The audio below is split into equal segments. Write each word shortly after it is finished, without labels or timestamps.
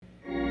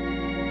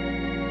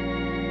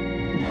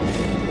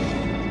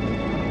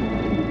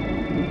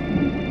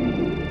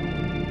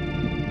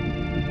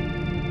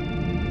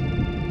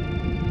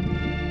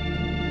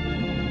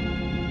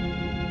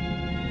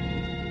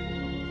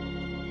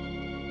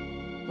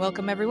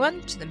Welcome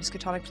everyone to the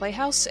Miskatonic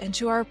Playhouse and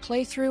to our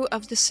playthrough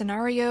of the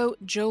scenario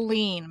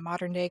Jolene,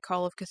 modern-day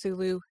Call of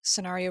Cthulhu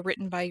scenario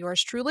written by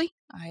yours truly.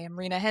 I am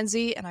Rena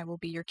Henze and I will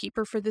be your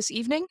keeper for this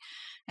evening,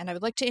 and I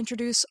would like to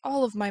introduce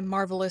all of my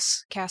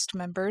marvelous cast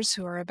members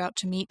who are about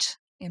to meet,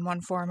 in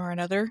one form or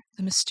another,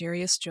 the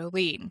mysterious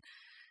Jolene.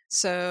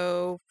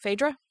 So,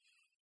 Phaedra?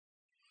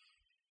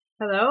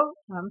 Hello,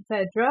 I'm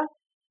Phaedra,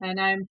 and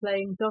I'm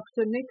playing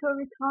Dr. Nico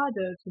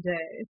Ricardo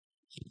today,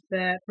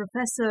 the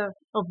professor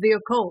of the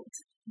occult.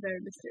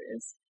 Very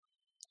mysterious.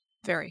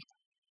 Very.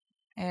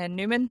 And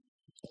Newman?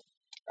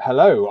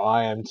 Hello,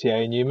 I am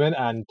T.A. Newman,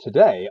 and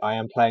today I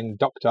am playing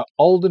Dr.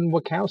 Alden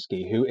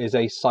Wachowski, who is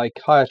a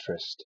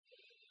psychiatrist.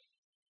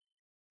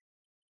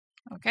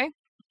 Okay.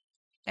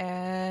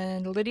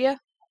 And Lydia?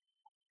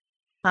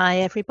 Hi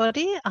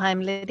everybody,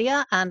 I'm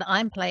Lydia, and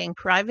I'm playing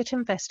Private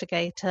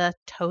Investigator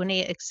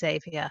Tony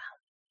Xavier.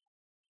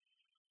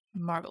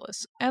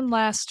 Marvelous. And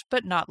last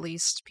but not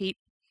least, Pete.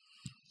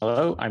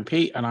 Hello, I'm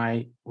Pete, and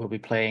I will be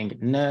playing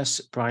Nurse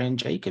Brian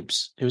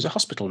Jacobs, who is a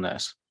hospital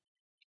nurse.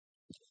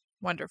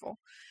 Wonderful.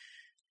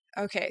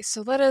 Okay,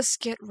 so let us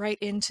get right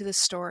into the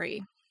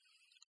story.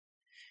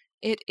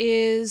 It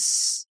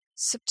is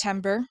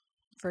September,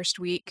 first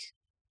week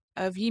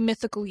of ye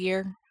mythical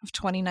year of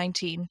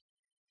 2019.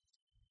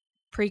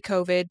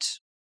 Pre-COVID,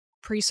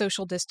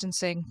 pre-social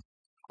distancing,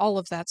 all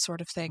of that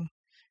sort of thing.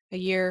 A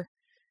year,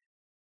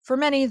 for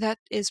many, that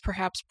is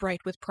perhaps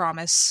bright with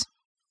promise,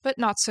 but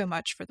not so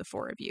much for the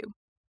four of you.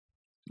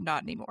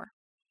 Not anymore.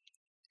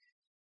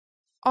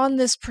 On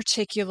this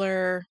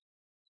particular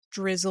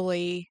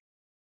drizzly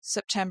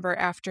September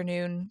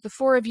afternoon, the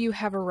four of you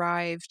have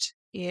arrived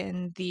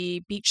in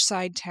the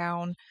beachside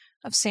town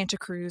of Santa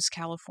Cruz,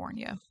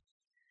 California.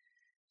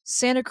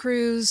 Santa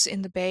Cruz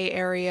in the Bay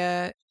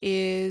Area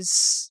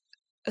is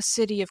a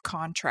city of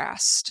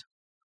contrast,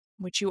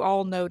 which you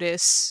all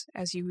notice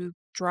as you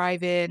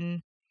drive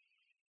in,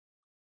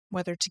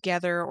 whether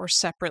together or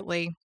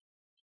separately.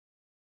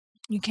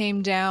 You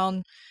came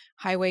down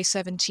Highway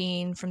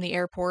 17 from the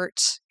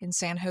airport in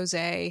San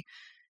Jose,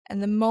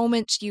 and the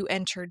moment you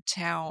entered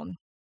town,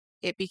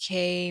 it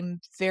became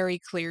very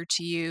clear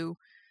to you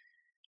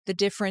the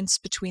difference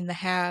between the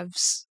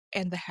haves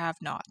and the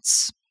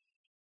have-nots.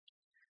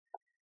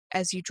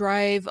 As you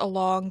drive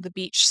along the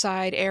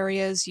beachside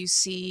areas, you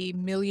see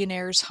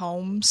millionaires'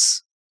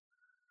 homes,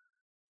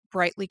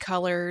 brightly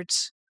colored,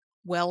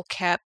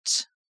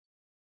 well-kept,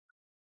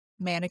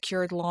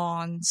 manicured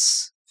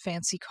lawns,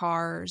 fancy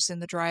cars in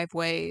the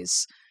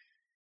driveways.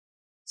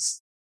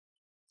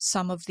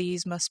 Some of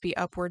these must be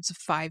upwards of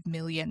 5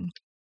 million.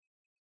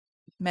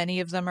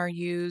 Many of them are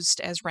used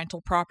as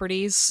rental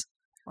properties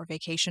or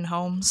vacation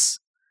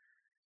homes.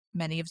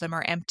 Many of them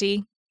are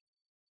empty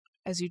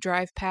as you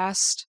drive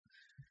past.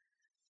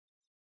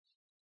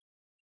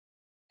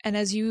 And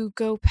as you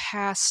go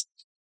past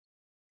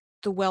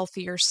the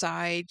wealthier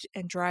side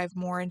and drive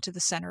more into the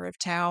center of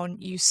town,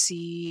 you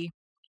see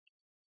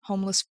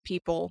homeless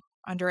people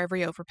under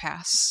every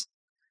overpass,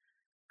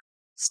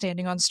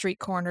 standing on street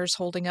corners,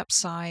 holding up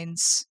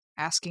signs,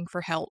 asking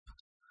for help.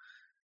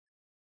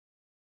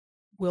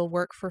 Will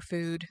work for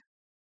food.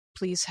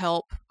 Please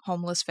help,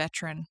 homeless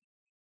veteran.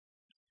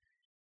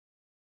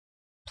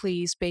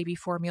 Please, baby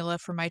formula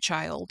for my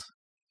child.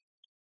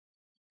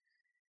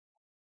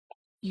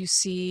 You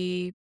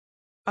see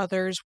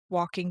others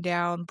walking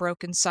down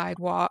broken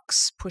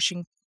sidewalks,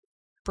 pushing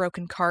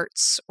broken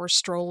carts or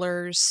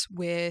strollers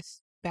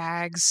with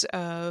bags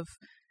of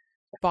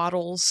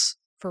bottles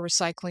for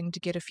recycling to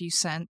get a few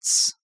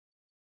cents,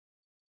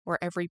 or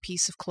every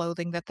piece of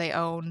clothing that they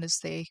own as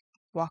they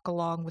walk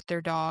along with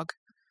their dog,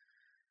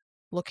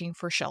 looking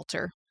for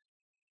shelter.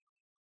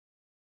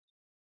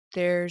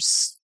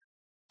 There's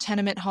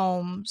tenement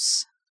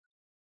homes,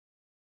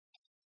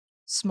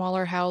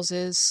 smaller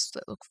houses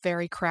that look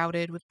very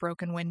crowded with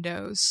broken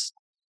windows,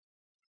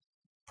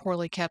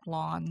 poorly kept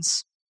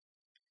lawns.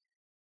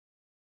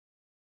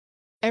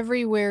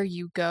 Everywhere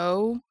you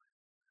go,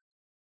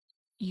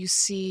 you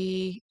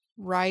see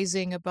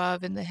rising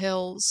above in the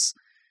hills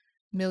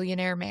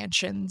millionaire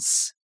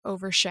mansions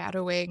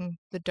overshadowing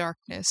the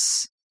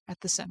darkness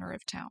at the center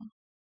of town.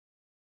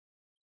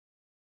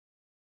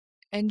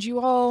 And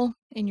you all,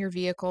 in your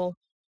vehicle,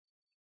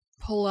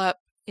 pull up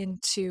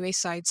into a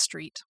side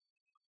street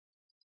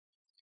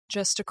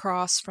just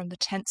across from the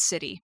tent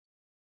city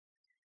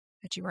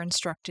that you were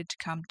instructed to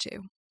come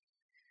to.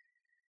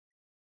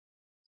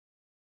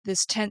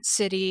 This tent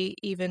city,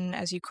 even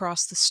as you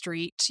cross the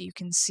street, you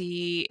can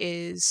see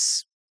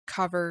is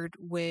covered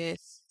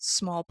with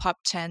small pup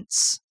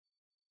tents,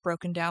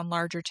 broken down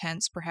larger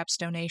tents, perhaps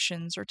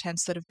donations or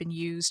tents that have been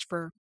used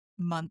for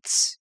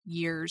months,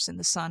 years in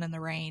the sun and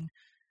the rain.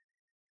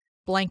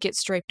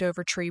 Blankets draped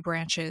over tree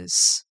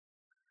branches.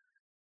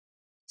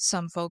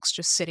 Some folks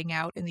just sitting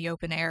out in the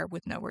open air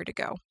with nowhere to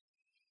go.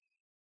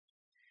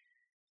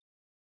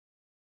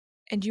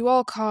 And you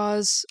all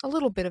cause a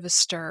little bit of a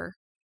stir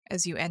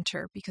as you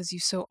enter because you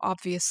so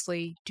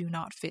obviously do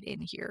not fit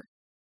in here.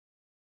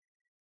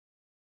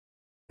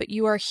 But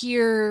you are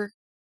here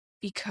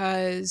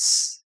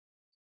because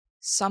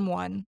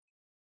someone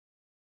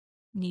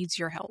needs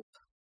your help.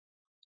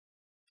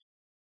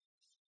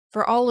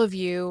 For all of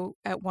you,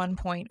 at one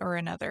point or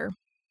another,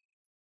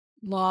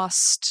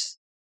 lost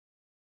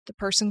the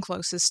person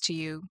closest to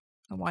you,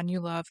 the one you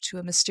love, to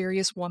a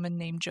mysterious woman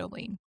named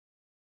Jolene.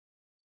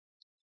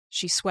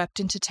 She swept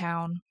into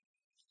town.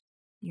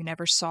 You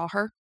never saw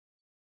her.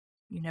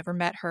 You never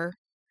met her.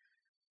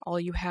 All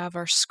you have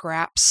are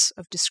scraps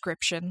of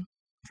description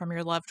from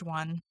your loved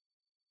one,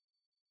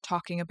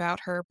 talking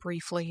about her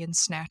briefly in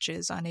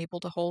snatches, unable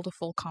to hold a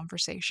full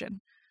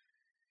conversation.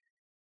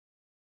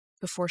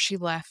 Before she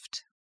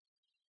left,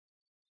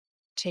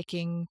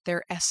 taking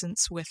their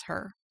essence with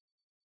her,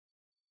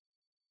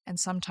 and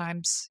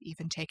sometimes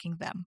even taking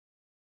them.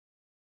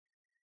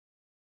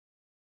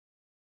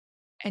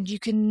 And you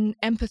can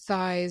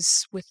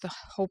empathize with the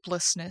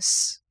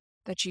hopelessness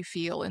that you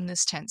feel in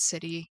this tent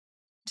city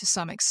to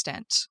some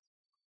extent,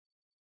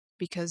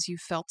 because you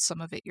felt some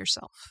of it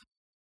yourself.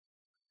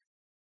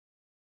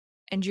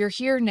 And you're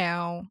here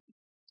now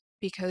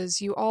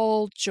because you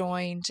all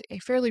joined a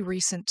fairly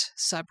recent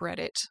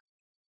subreddit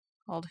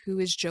called Who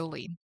is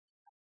Jolene?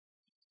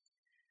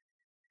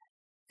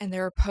 And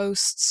there are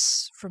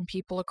posts from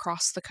people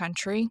across the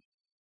country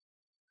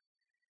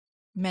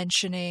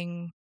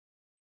mentioning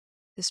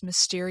this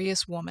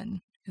mysterious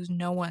woman who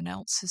no one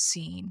else has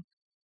seen,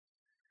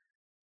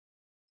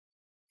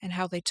 and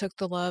how they took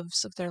the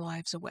loves of their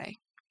lives away.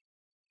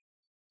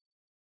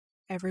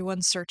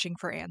 Everyone's searching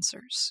for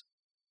answers.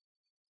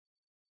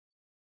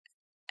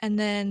 And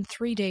then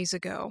 3 days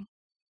ago,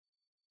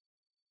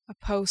 a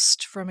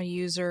post from a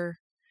user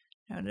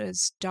known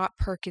as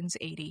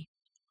 .Perkins80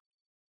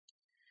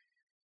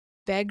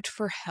 begged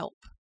for help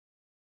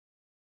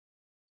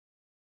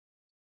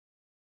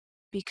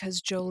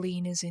because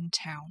Jolene is in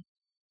town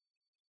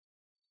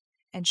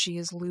and she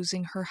is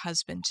losing her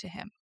husband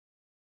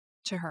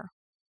to her.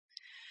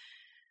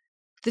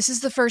 This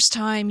is the first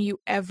time you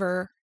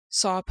ever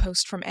saw a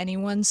post from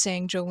anyone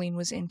saying Jolene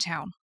was in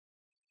town.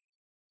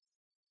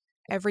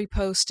 Every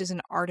post is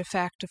an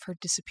artifact of her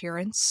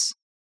disappearance,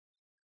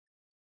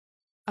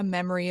 a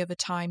memory of a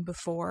time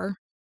before.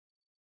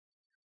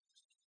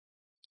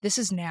 This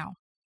is now.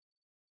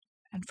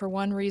 And for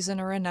one reason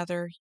or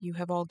another, you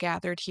have all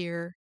gathered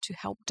here to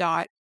help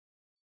Dot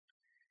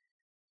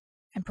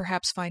and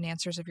perhaps find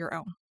answers of your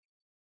own.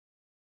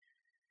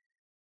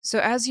 So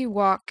as you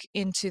walk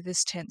into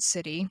this tent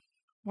city,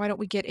 why don't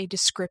we get a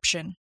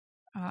description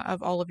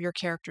of all of your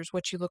characters,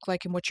 what you look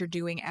like and what you're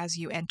doing as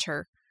you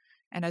enter,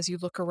 and as you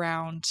look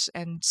around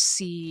and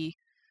see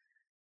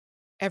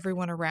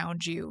everyone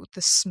around you,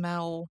 the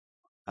smell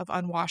of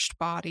unwashed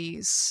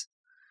bodies,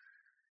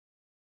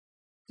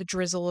 the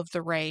drizzle of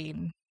the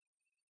rain,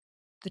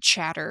 the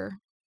chatter.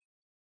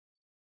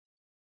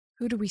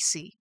 Who do we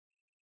see?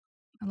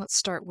 And let's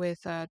start with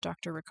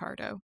Dr.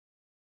 Ricardo.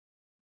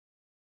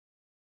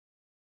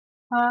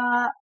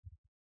 Dr.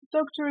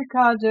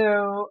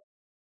 Ricardo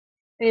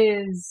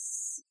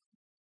is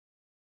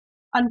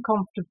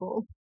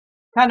uncomfortable,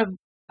 kind of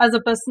as a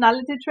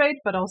personality trait,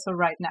 but also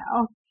right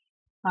now.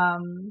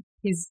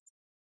 He's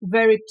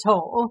very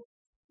tall,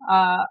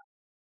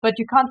 but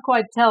you can't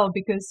quite tell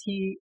because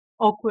he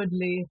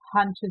awkwardly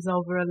hunches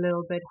over a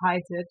little bit,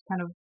 hides it,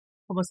 kind of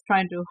almost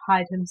trying to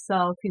hide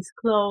himself. His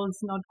clothes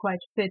not quite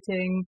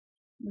fitting,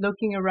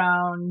 looking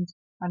around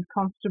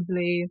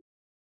uncomfortably.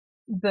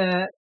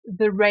 The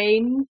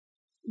rain,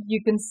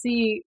 you can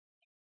see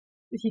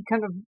he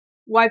kind of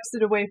wipes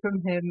it away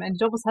from him, and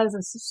it almost has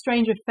a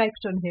strange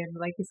effect on him,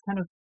 like he's kind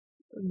of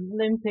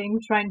limping,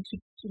 trying to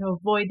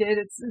avoid it.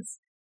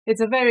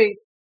 It's a very,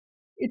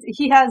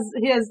 he has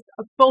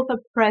both a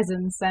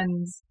presence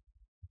and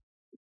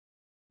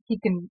he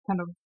can kind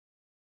of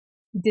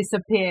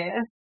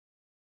disappear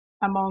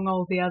among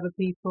all the other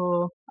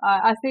people.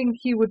 I think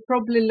he would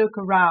probably look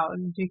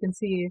around. You can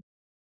see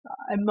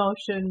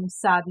emotion,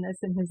 sadness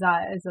in his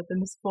eyes at the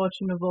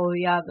misfortune of all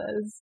the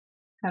others,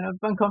 kind of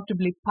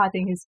uncomfortably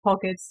patting his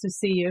pockets to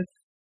see if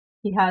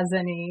he has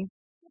any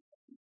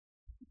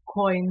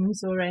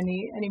coins or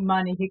any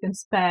money he can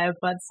spare,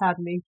 but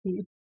sadly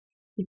he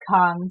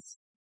can't.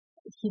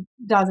 He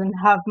doesn't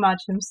have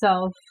much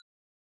himself,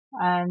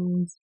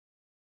 and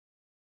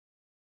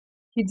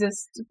he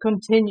just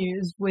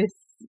continues with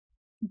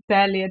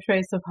barely a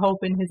trace of hope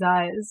in his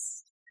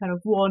eyes, kind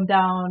of worn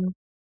down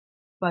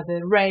by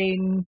the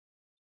rain,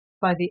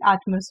 by the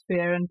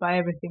atmosphere, and by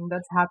everything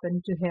that's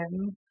happened to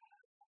him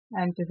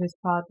and to his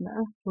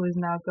partner, who is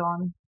now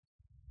gone.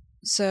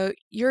 So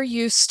you're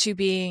used to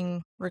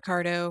being,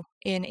 Ricardo,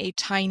 in a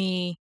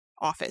tiny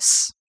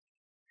office.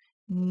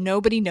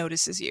 Nobody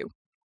notices you.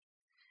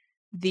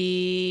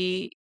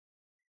 The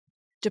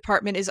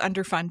department is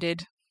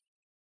underfunded.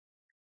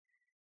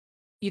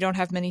 You don't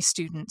have many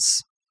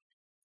students.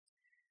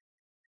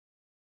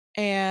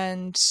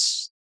 And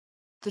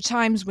the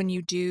times when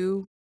you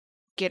do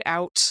get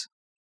out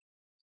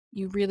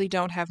You really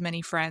don't have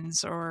many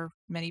friends or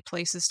many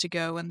places to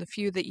go, and the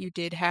few that you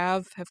did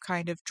have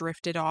kind of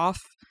drifted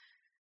off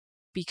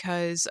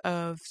because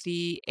of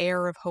the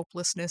air of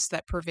hopelessness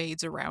that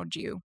pervades around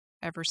you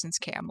ever since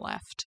Cam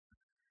left.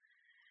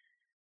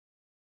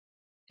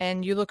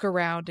 And you look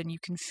around and you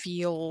can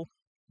feel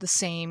the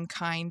same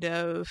kind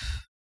of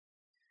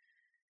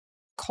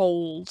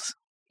cold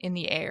in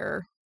the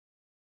air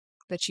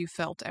that you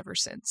felt ever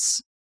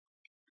since.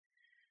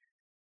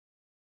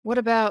 What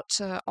about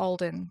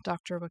Alden,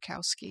 Dr.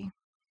 Wachowski?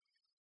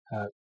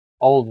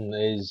 Alden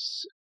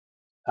is,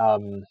 I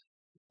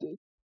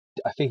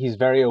think he's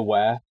very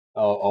aware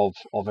of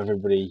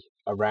everybody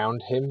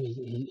around him.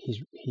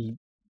 He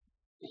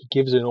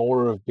gives an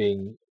aura of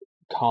being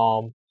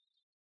calm.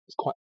 He's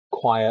quite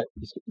quiet.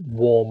 He's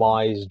warm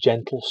eyes,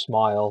 gentle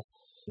smile.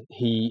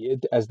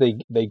 As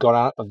they got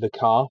out of the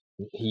car,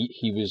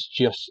 he was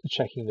just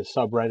checking the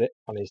subreddit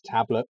on his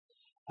tablet,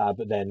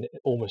 but then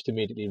almost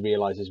immediately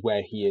realizes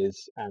where he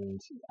is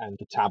and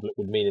the tablet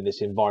would mean in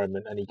this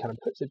environment, and he kind of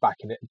puts it back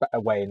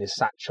away in his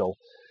satchel,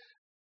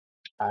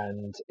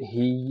 and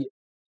he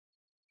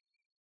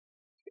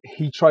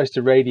tries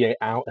to radiate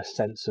out a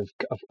sense of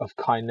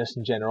kindness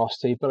and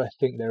generosity, but I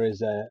think there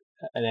is an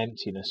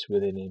emptiness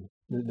within him.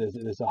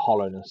 There's a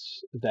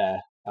hollowness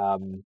there.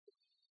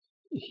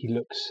 He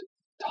looks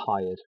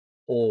tired,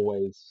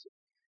 always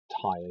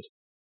tired.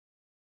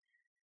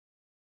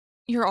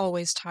 You're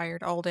always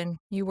tired, Alden.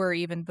 You were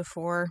even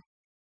before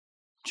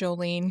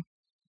Jolene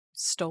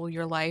stole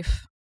your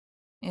life,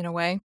 in a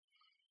way.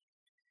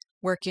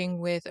 Working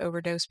with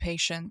overdose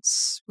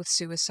patients, with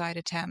suicide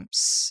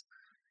attempts,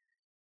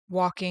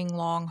 walking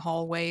long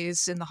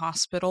hallways in the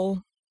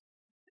hospital.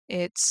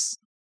 It's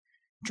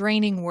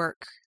draining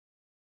work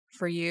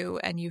for you,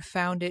 and you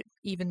found it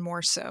even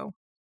more so.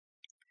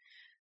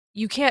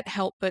 You can't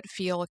help but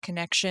feel a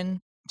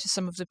connection to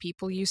some of the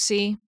people you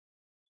see.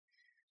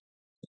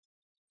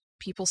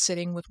 People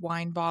sitting with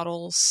wine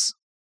bottles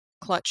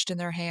clutched in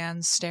their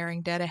hands,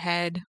 staring dead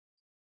ahead.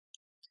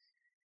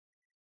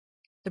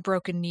 The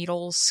broken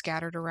needles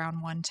scattered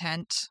around one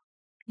tent.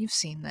 You've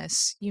seen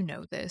this. You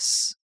know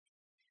this.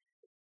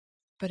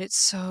 But it's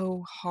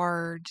so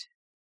hard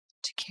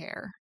to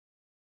care.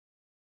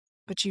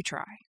 But you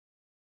try.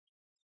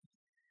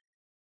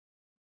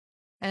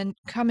 And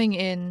coming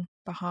in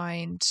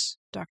behind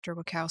Dr.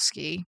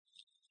 Wachowski,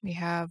 we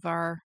have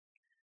our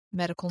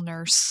medical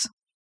nurse,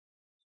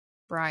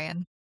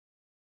 Brian.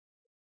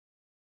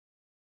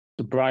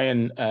 So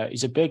Brian,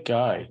 he's a big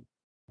guy.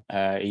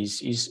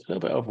 He's a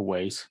little bit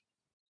overweight,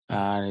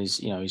 and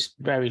he's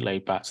very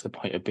laid back to the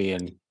point of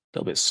being a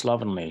little bit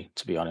slovenly,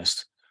 to be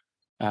honest.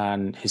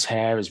 And his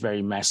hair is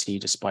very messy,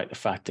 despite the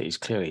fact that he's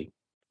clearly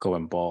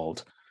going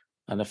bald.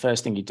 And the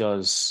first thing he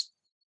does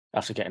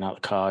after getting out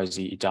of the car is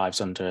he dives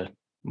under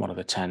one of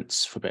the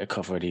tents for a bit of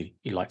cover. He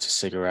lights a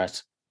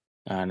cigarette,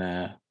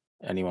 and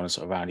anyone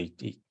sort of around,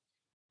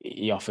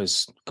 he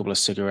offers a couple of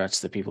cigarettes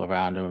to the people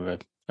around him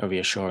with a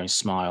reassuring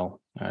smile,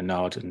 a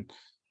nod, and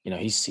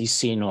he's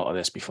seen a lot of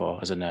this before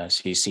as a nurse.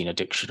 He's seen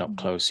addiction up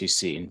close. He's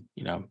seen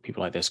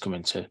people like this come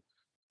into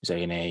his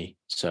A&E,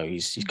 so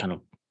he's kind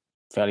of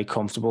fairly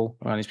comfortable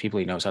around these people.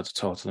 He knows how to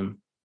talk to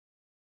them.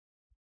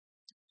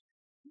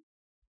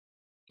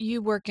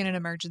 You work in an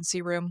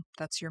emergency room.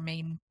 That's your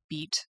main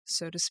beat,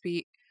 so to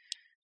speak.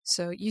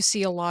 So you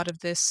see a lot of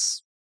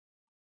this,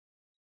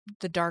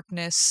 the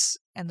darkness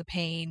and the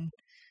pain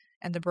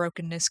and the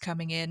brokenness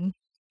coming in.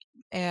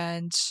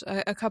 And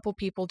a couple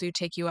people do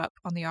take you up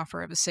on the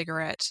offer of a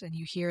cigarette, and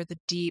you hear the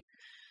deep,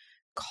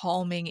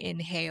 calming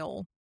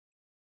inhale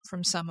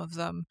from some of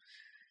them.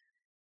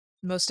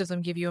 Most of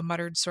them give you a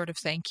muttered sort of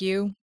thank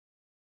you,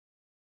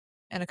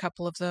 and a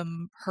couple of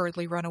them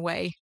hurriedly run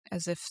away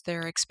as if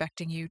they're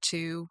expecting you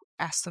to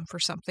ask them for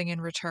something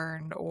in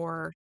return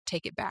or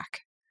take it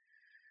back.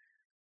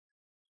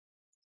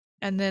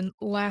 And then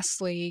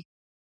lastly,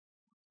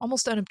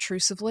 almost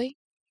unobtrusively,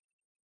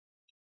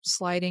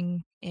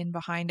 sliding in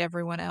behind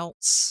everyone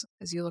else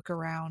as you look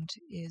around,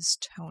 is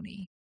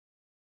Tony.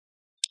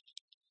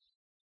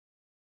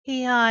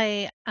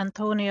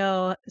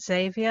 Antonio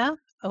Xavier,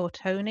 or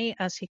Tony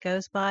as he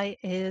goes by,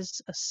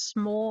 is a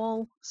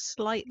small,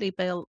 slightly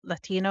built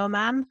Latino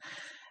man.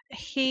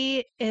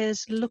 He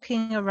is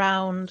looking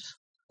around,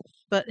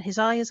 but his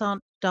eyes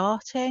aren't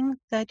darting.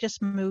 They're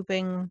just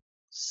moving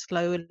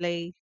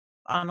slowly,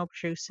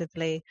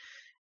 unobtrusively.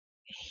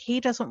 He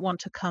doesn't want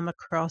to come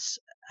across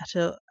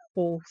at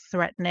all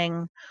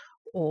threatening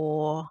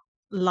or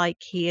like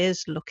he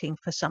is looking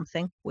for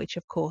something, which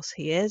of course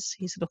he is.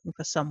 He's looking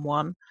for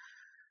someone.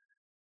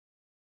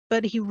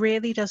 But he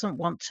really doesn't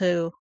want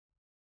to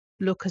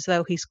look as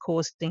though he's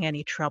causing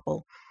any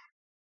trouble.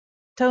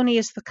 Tony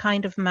is the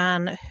kind of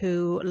man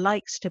who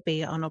likes to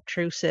be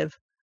unobtrusive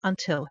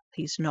until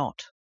he's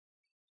not.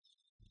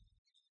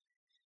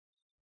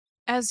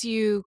 As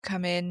you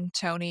come in,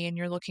 Tony, and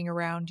you're looking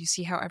around, you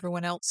see how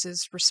everyone else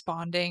is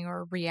responding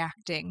or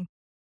reacting.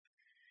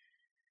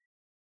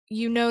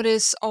 You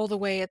notice all the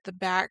way at the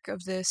back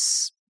of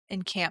this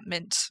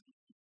encampment,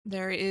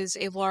 there is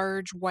a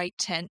large white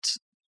tent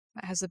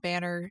that has a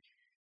banner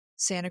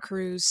Santa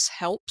Cruz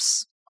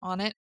Helps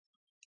on it,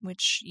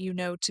 which you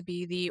know to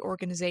be the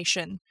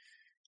organization,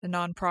 the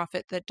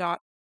nonprofit that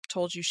Dot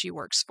told you she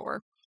works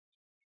for.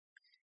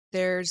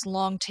 There's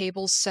long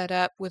tables set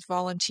up with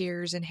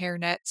volunteers in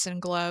hairnets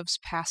and gloves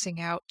passing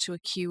out to a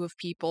queue of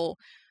people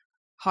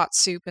hot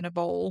soup in a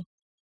bowl,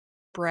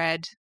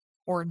 bread,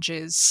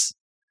 oranges.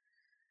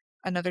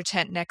 Another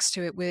tent next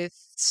to it with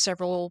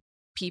several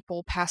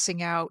people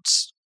passing out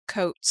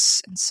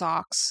coats and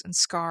socks and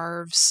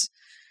scarves,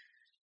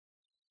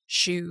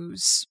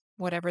 shoes,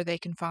 whatever they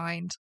can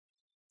find.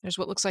 There's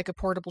what looks like a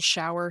portable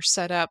shower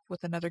set up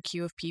with another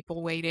queue of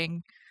people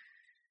waiting.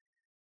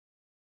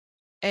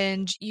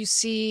 And you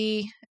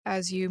see,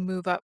 as you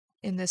move up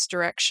in this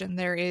direction,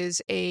 there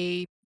is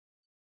a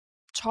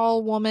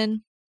tall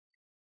woman,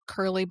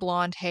 curly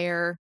blonde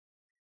hair,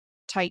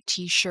 tight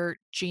t-shirt,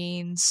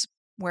 jeans,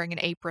 wearing an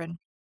apron.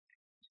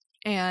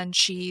 And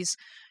she's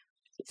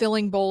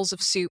filling bowls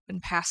of soup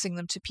and passing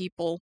them to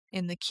people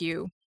in the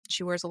queue.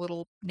 She wears a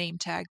little name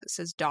tag that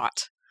says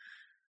Dot.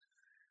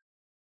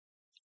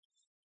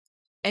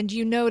 And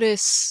you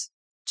notice,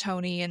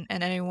 Tony, and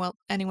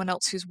anyone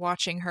else who's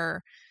watching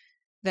her,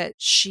 that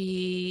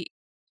she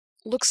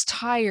looks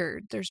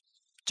tired. There's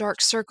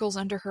dark circles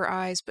under her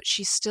eyes, but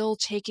she's still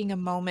taking a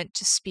moment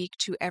to speak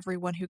to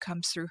everyone who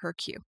comes through her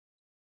queue.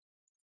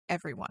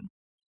 Everyone.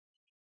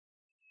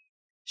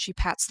 She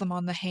pats them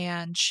on the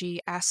hand.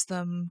 She asks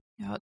them,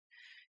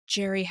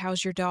 Jerry,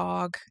 how's your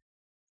dog?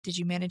 Did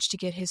you manage to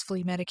get his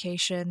flea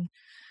medication?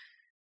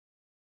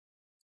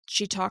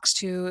 She talks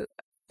to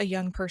a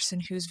young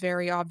person who's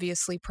very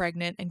obviously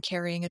pregnant and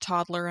carrying a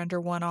toddler under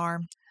one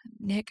arm.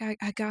 Nick,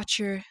 I got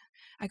your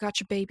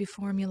baby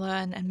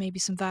formula and maybe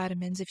some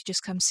vitamins if you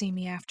just come see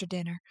me after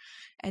dinner.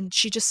 And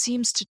she just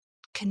seems to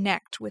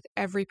connect with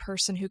every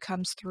person who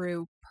comes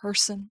through,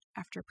 person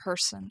after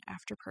person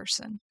after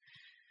person.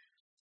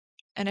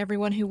 And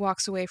everyone who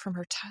walks away from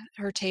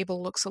her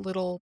table looks a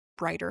little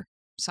brighter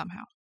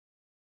somehow.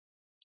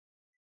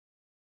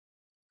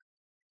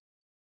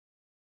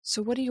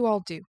 So what do you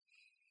all do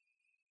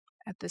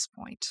at this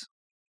point?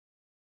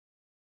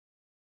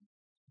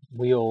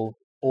 We all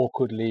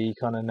awkwardly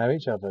kind of know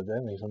each other,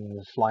 don't we? From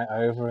the flight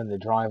over and the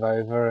drive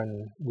over,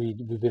 and we've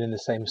been in the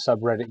same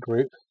subreddit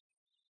group.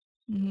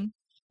 Mm-hmm.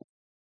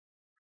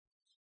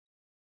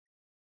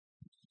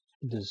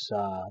 Does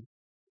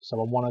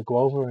someone want to go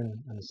over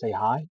and say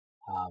hi?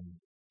 I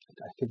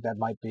think that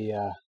might be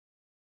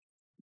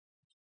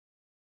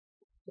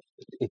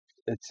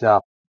it's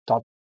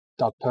Dot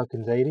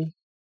Perkins 80.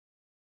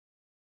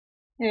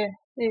 Yeah,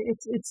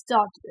 it's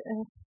Dot.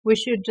 We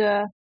should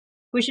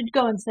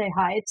go and say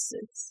hi.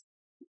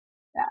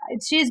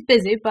 She's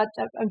busy, but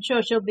I'm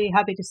sure she'll be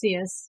happy to see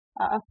us.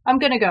 I'm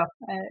gonna go.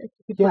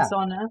 He puts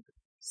on a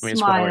I mean, it's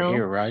smile. why we're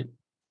here, right?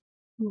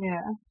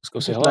 Yeah. Let's go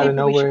say Just let her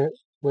hello. know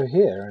we're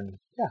here, and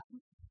yeah.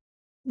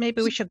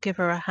 Maybe we should give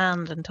her a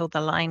hand until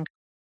the line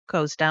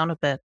goes down a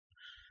bit.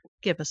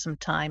 Give us some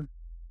time.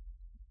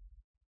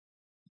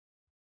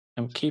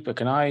 And Keeper,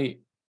 can I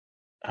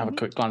have Mhm. a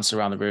quick glance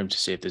around the room to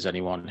see if there's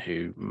anyone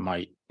who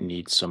might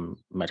need some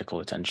medical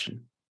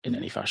attention in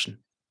any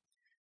fashion?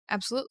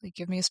 Absolutely.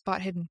 Give me a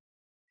spot hidden.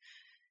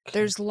 Okay.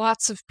 There's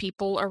lots of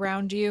people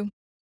around you,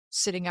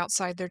 sitting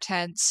outside their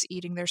tents,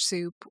 eating their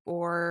soup,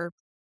 or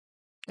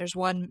there's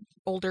one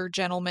older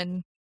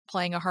gentleman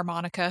playing a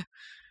harmonica,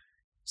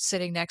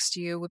 sitting next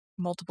to you with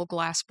multiple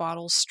glass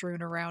bottles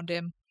strewn around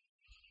him.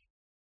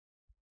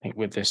 I think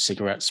with this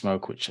cigarette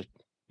smoke, which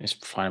is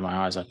fine in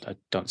my eyes, I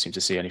don't seem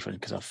to see anything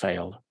because I've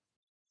failed.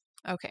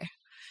 Okay.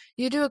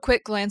 You do a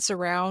quick glance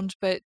around,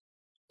 but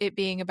it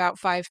being about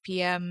 5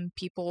 p.m.,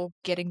 people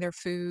getting their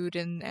food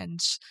and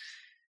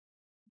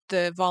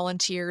the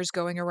volunteers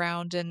going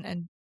around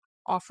and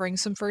offering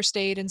some first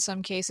aid in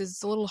some cases,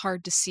 it's a little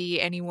hard to see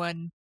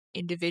anyone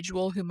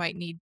individual who might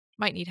need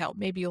help.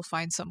 Maybe you'll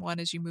find someone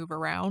as you move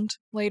around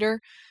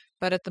later,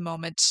 but at the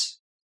moment,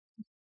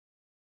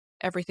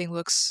 everything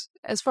looks,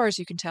 as far as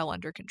you can tell,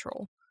 under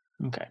control.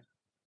 Okay.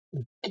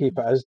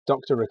 Keeper, as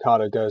Dr.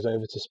 Ricardo goes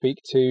over to speak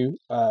to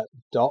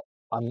Dot,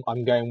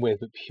 I'm going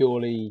with, but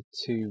purely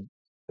to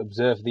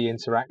observe the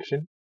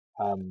interaction,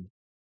 kind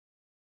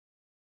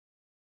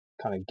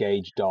of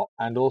gauge Dot,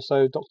 and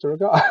also Dr.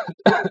 Ricardo.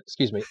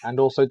 Excuse me, and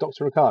also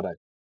Dr. Ricardo.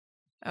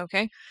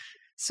 Okay,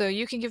 so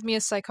you can give me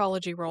a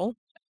psychology roll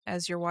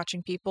as you're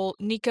watching people.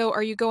 Nico,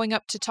 are you going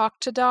up to talk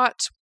to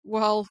Dot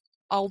while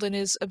Alden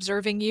is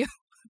observing you?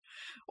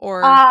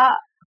 Or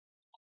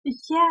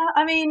yeah,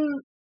 I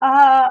mean,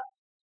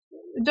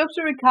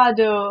 Dr.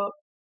 Ricardo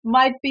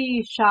might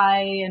be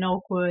shy and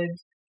awkward,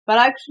 but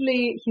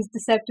actually he's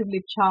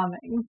deceptively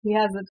charming. He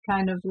has that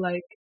kind of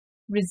like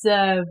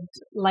reserved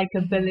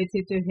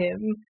likability to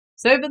him.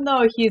 So even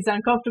though he's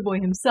uncomfortable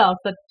himself,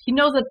 that he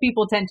knows that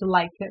people tend to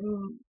like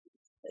him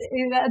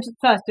at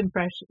first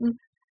impression.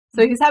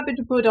 So he's happy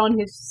to put on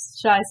his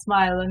shy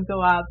smile and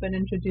go up and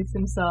introduce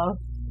himself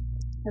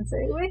and say,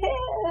 "We're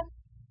here."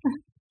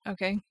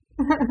 Okay.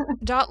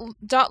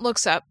 Dot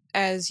looks up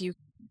as you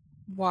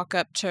walk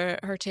up to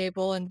her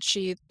table, and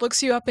she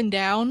looks you up and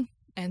down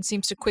and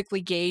seems to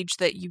quickly gauge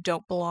that you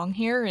don't belong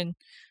here. And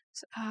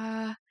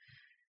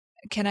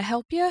can I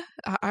help you?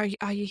 Are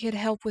you here to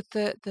help with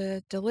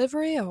the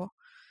delivery or?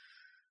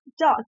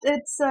 Dot,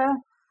 it's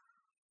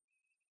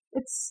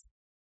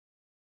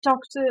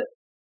Dr.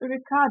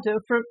 Ricardo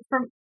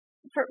from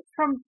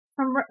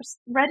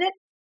Reddit.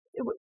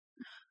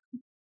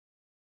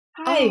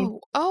 Hi.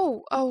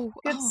 Oh.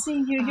 Good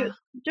seeing you. You're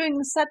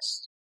doing such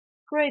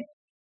great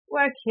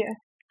work here.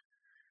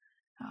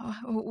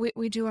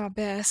 We do our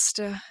best.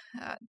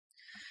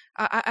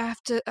 I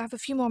have a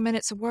few more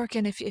minutes of work,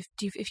 and if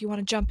you want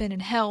to jump in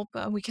and help,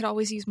 we could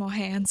always use more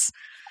hands.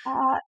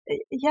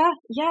 Yeah.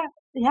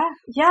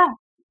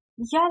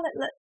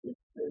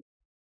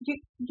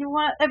 You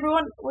want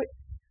everyone?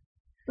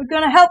 We're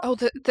gonna help. Oh,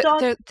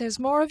 there's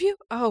more of you?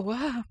 Oh,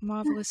 wow,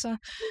 marvelous.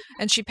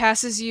 And she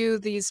passes you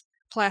these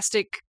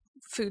plastic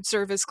food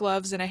service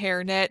gloves and a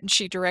hairnet, and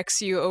she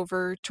directs you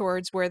over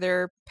towards where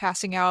they're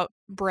passing out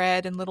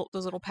bread and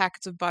those little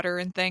packets of butter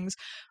and things.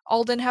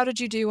 Alden, how did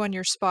you do on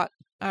your spot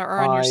or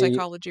on your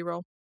psychology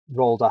roll?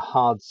 Rolled a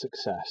hard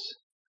success.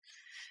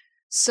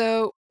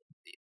 So,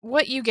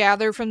 what you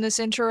gather from this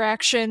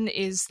interaction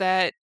is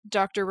that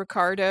Dr.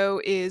 Ricardo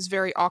is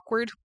very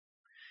awkward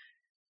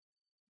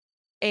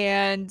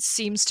and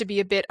seems to be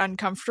a bit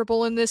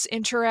uncomfortable in this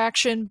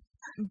interaction,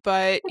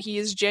 but he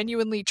is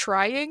genuinely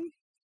trying.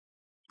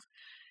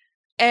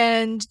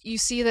 And you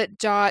see that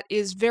Dot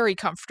is very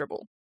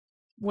comfortable,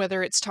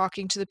 whether it's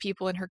talking to the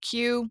people in her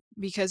queue,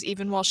 because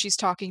even while she's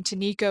talking to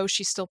Nico,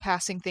 she's still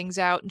passing things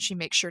out and she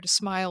makes sure to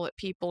smile at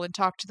people and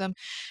talk to them.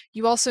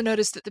 You also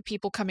notice that the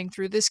people coming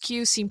through this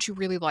queue seem to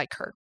really like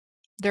her.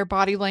 Their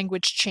body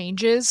language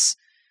changes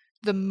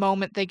the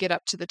moment they get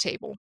up to the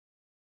table.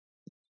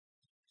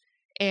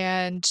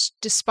 And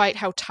despite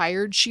how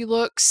tired she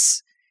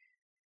looks,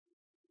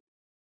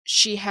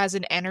 she has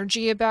an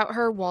energy about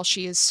her while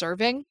she is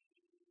serving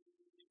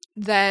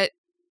that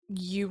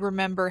you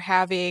remember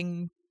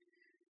having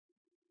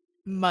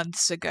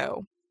months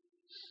ago,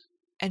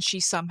 and she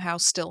somehow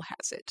still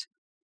has it.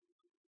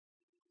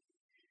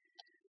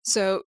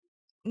 So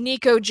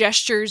Nico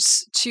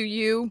gestures to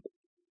you,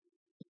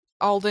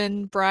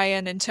 Alden,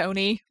 Brian, and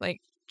Tony,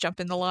 like,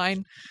 jump in the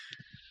line.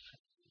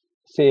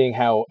 Seeing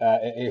how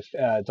if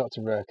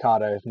Dr.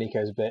 Ricardo, if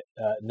Nico's a bit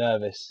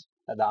nervous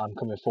that I'm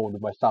coming forward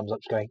with my thumbs up,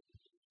 just going,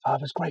 "Oh,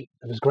 it was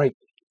great,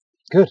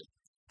 good."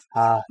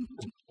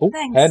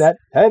 Thanks.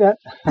 Hey, Dad.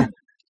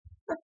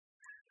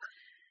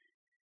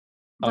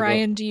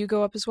 Brian, do you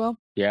go up as well?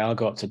 Yeah, I'll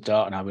go up to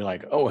Dot and I'll be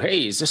like, "Oh,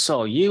 hey, is this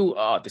all you?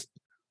 Oh, this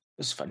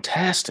is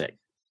fantastic.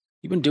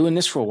 You've been doing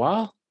this for a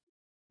while?"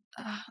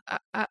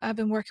 I've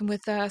been working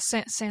with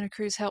Santa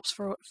Cruz Helps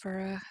for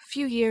a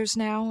few years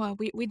now.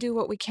 We do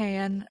what we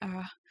can.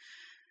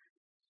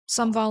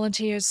 Some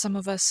volunteers, some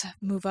of us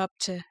move up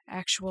to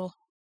actual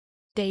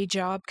day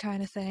job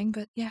kind of thing.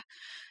 But yeah,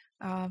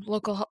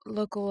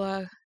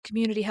 local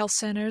community health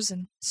centers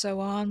and so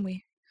on.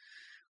 We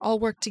all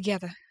work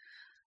together.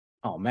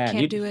 Oh man,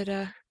 Can't do it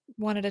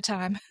one at a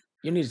time.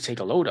 You need to take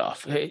a load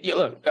off. Hey,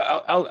 look,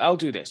 I'll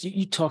do this.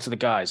 You talk to the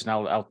guys, and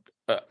I'll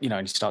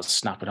and he starts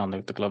snapping on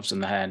the gloves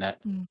and the hairnet,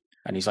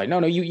 and he's like, "No,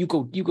 you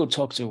go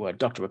talk to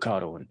Dr.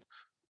 Ricardo and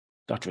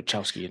Dr.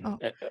 Wachowski,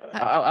 and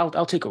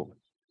I'll take over."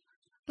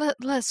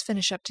 Let's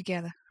finish up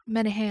together.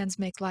 Many hands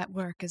make light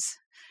work,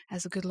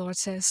 as the good Lord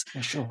says.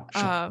 Yeah, sure.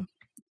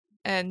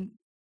 And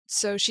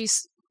so she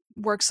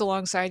works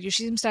alongside you.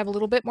 She seems to have a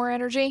little bit more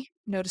energy,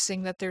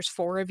 noticing that there's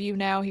 4 of you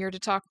now here to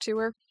talk to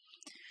her.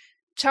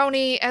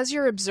 Tony, as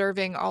you're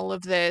observing all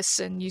of this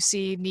and you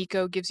see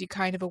Nico gives you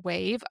kind of a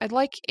wave, I'd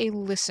like a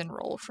listen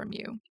roll from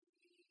you.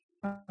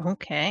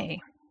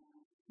 Okay.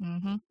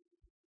 Mm-hmm.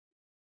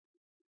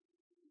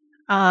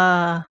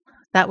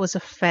 That was a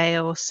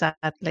fail,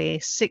 sadly.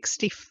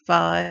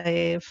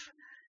 65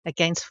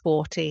 against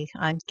 40.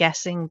 I'm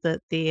guessing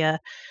that the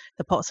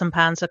pots and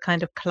pans are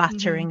kind of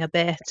clattering a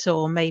bit,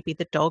 or maybe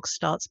the dog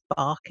starts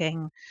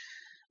barking.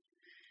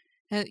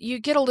 You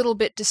get a little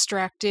bit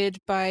distracted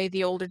by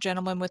the older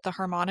gentleman with the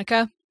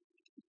harmonica,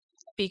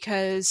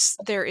 because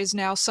there is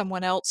now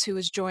someone else who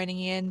is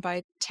joining in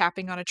by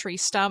tapping on a tree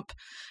stump,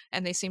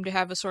 and they seem to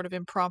have a sort of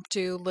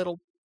impromptu little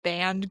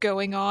band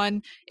going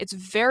on. It's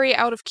very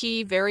out of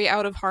key, very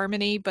out of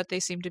harmony, but they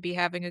seem to be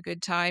having a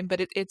good time.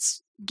 But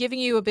it's giving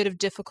you a bit of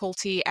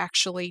difficulty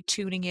actually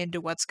tuning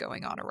into what's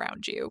going on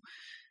around you.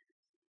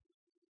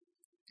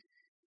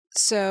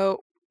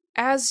 So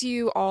as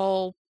you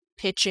all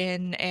pitch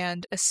in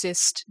and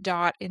assist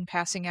Dot in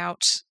passing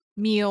out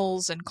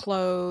meals and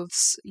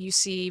clothes, you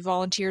see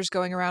volunteers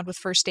going around with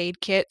first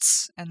aid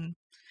kits and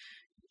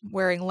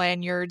wearing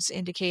lanyards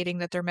indicating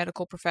that they're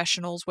medical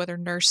professionals, whether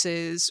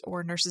nurses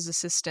or nurses'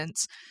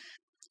 assistants.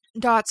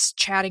 Dot's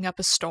chatting up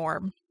a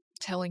storm,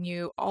 telling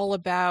you all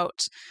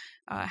about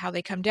how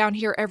they come down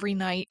here every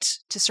night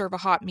to serve a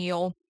hot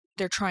meal.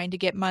 They're trying to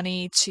get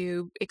money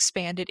to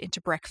expand it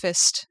into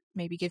breakfast,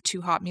 maybe give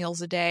 2 hot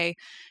meals a day,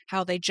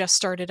 how they just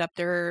started up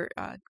their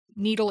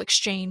needle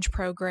exchange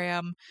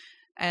program,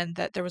 and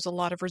that there was a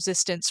lot of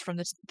resistance from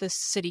the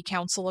city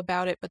council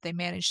about it, but they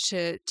managed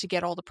to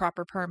get all the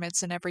proper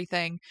permits and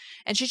everything.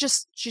 And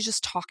she's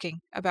just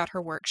talking about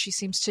her work. She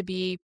seems to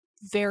be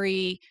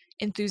very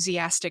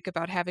enthusiastic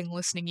about having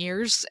listening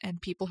ears and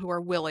people who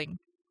are willing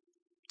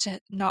to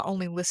not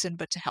only listen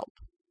but to help.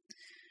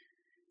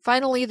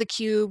 Finally, the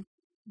queue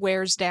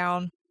wears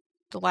down.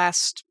 The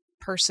last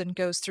person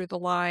goes through the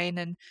line,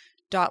 and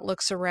Dot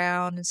looks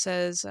around and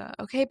says,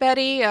 "Okay,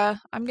 Betty,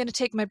 I'm going to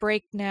take my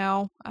break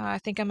now. I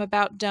think I'm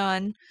about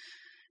done."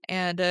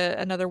 And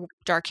another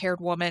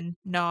dark-haired woman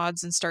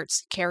nods and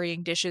starts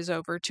carrying dishes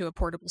over to a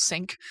portable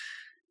sink.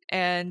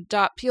 And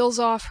Dot peels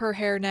off her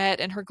hairnet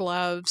and her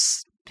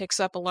gloves, picks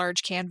up a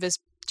large canvas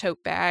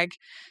tote bag,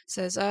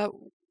 says,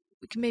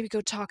 "We can maybe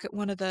go talk at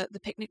one of the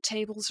picnic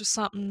tables or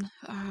something.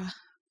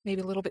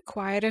 Maybe a little bit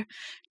quieter.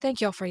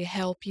 Thank y'all for your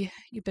help.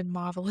 You've been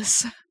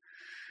marvelous."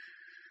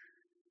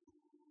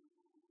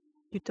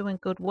 You're doing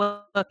good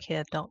work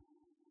here, Doc.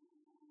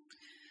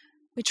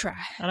 We try.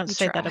 I don't We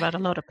say try. that about a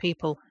lot of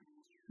people.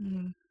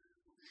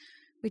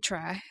 We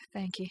try.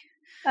 Thank you.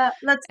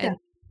 Let's go. And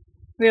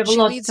We have a she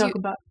lot to leads talk you-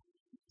 about.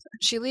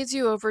 She leads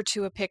you over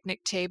to a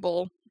picnic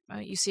table.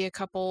 You see a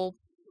couple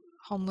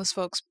homeless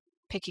folks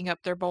picking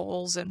up their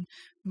bowls and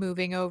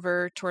moving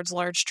over towards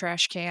large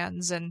trash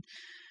cans and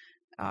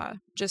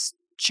just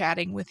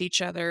chatting with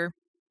each other.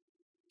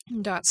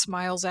 Dot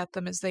smiles at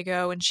them as they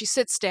go, and she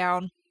sits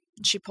down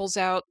and she pulls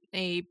out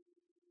a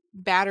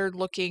battered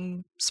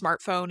looking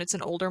smartphone. It's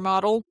an older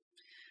model,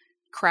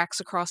 cracks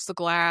across the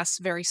glass,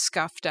 very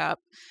scuffed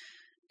up.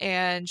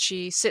 And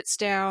she sits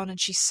down and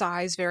she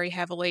sighs very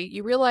heavily.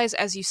 You realize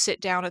as you sit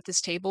down at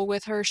this table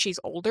with her, she's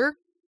older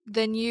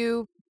than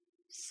you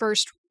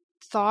first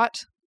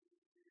thought.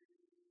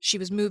 She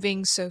was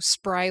moving so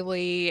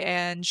spryly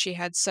and she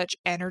had such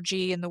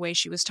energy in the way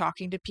she was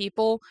talking to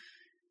people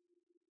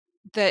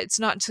that it's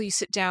not until you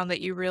sit down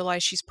that you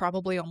realize she's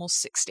probably almost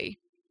 60.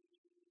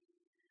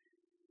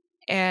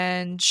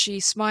 And she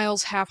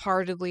smiles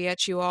half-heartedly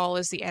at you all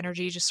as the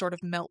energy just sort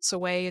of melts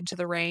away into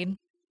the rain.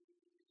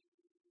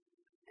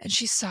 And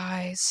she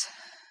sighs.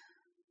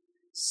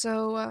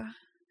 "So,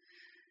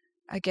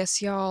 I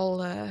guess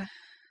y'all,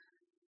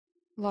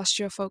 lost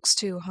your folks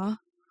too, huh?"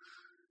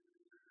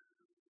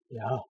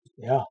 Yeah.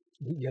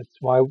 That's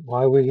why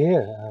we're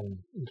here.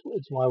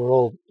 It's why we're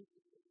all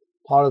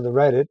part of the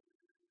Reddit.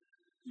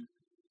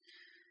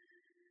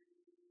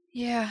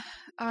 Yeah,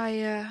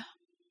 I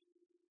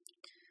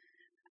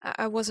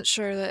wasn't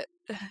sure that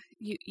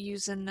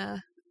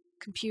using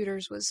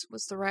computers was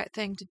the right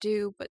thing to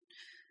do, but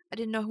I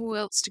didn't know who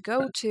else to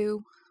go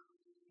to.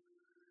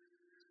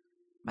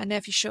 My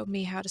nephew showed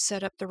me how to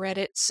set up the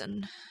Reddits,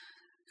 and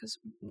because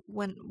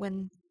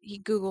when he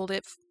Googled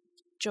it,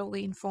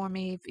 Jolene for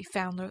me, he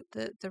found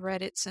the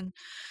Reddits, and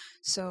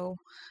so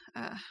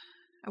I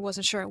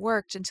wasn't sure it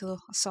worked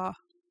until I saw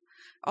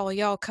all of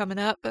y'all coming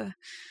up.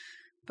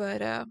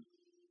 But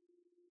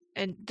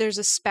and there's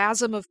a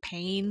spasm of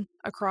pain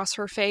across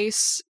her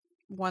face,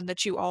 one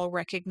that you all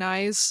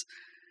recognize.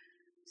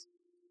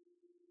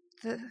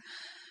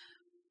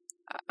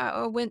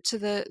 I went to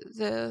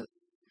the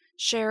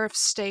sheriff's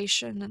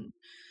station, and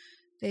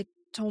they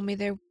told me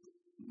they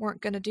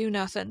weren't going to do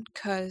nothing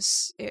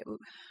because it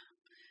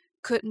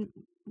couldn't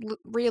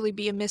really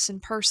be a missing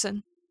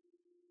person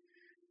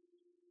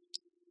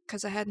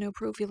because I had no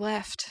proof he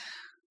left.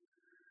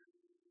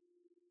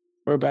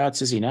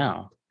 Whereabouts is he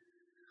now?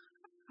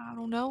 I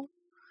don't know.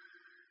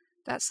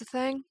 That's the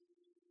thing.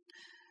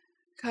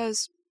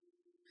 Because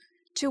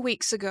 2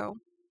 weeks ago,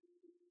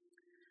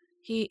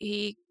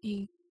 he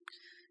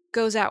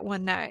goes out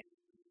one night.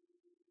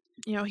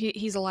 You know,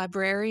 he's a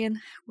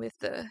librarian with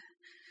the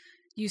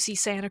UC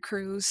Santa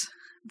Cruz.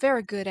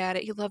 Very good at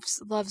it. He loves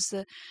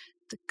the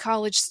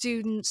college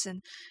students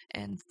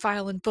and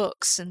filing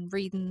books and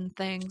reading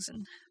things,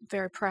 and I'm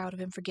very proud of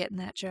him for getting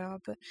that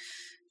job. But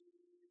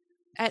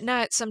at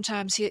night,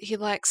 sometimes he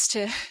likes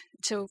to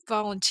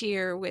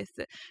volunteer with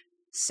the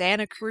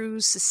Santa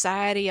Cruz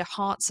Society of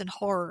Haunts and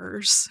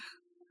Horrors.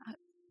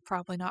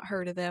 Probably not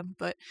heard of them,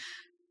 but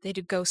they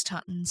do ghost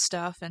hunting and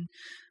stuff. And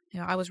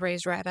I was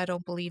raised right. I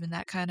don't believe in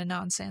that kind of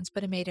nonsense,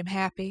 but it made him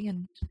happy.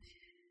 And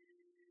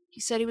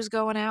he said he was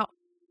going out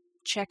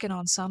checking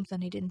on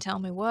something. He didn't tell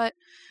me what.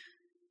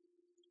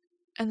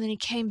 And then he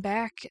came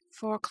back at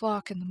 4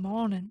 o'clock in the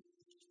morning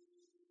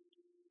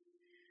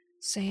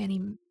saying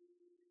he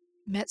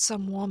met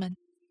some woman.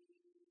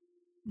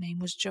 Name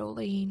was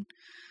Jolene.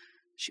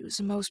 She was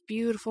the most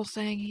beautiful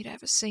thing he'd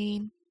ever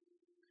seen.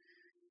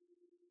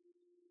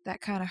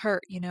 That kind of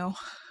hurt,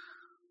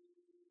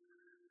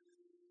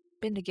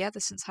 Been together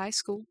since high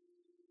school.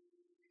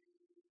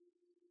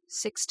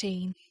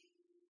 16.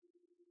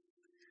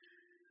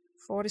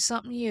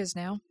 40-something years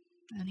now.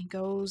 And he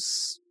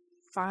goes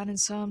finding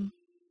some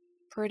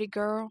pretty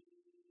girl.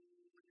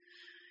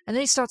 And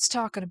then he starts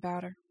talking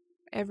about her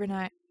every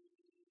night.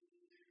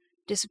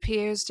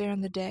 Disappears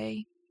during the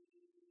day.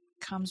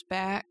 Comes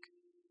back.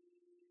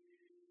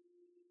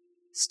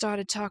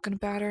 Started talking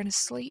about her in his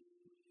sleep.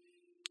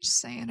 Just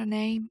saying her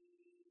name.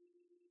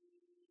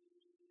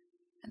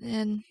 And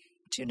then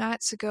 2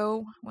 nights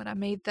ago, when I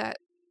made that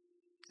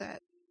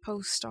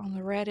post on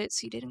the Reddits,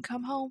 he didn't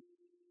come home.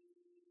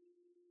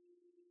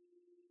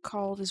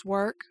 Called his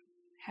work,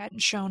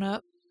 hadn't shown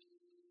up.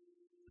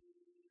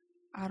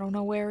 I don't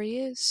know where he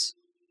is.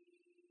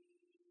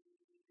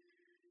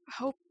 I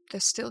hope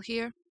they're still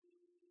here.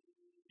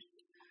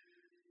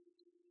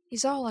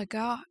 He's all I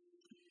got.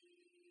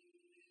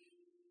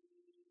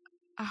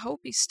 I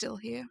hope he's still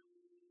here.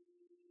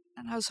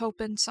 And I was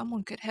hoping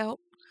someone could help.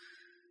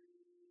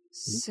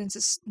 Since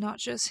it's not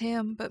just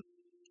him, but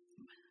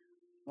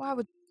why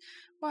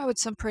would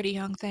some pretty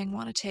young thing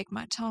want to take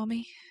my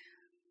Tommy?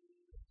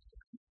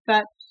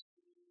 That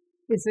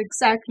is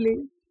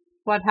exactly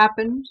what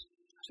happened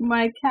to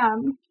my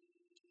Cam.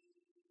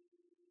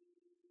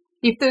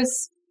 If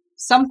there's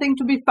something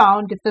to be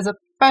found, if there's a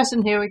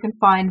person here we can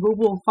find, we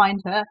will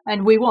find her,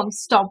 and we won't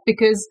stop,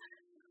 because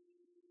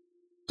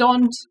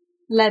don't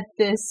let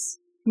this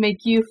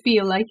make you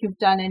feel like you've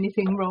done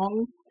anything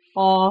wrong,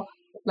 or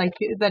like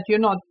that you're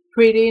not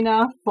pretty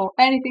enough, or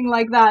anything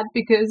like that,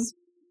 because,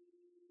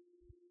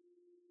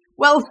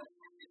 well,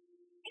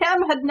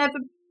 Cam had never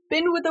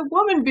been with a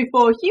woman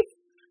before.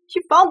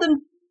 She found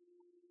them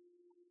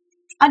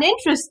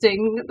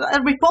uninteresting,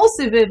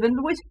 repulsive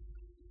even, which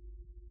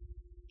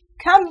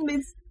Cam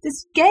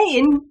is gay,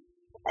 and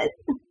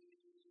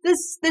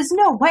there's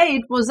no way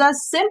it was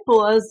as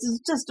simple as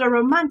just a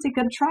romantic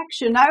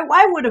attraction.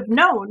 I would have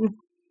known.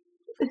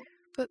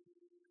 But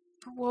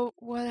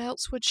what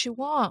else would she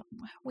want?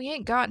 We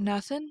ain't got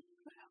nothing.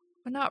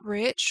 We're not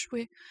rich.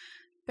 We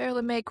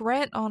barely make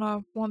rent on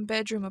a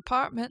 1-bedroom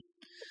apartment.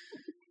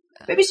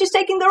 Maybe she's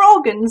taking their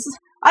organs.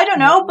 I don't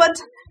know,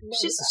 but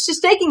she's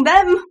taking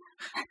them.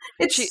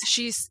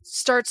 She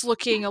starts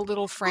looking a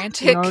little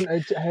frantic.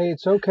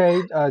 It's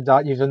okay,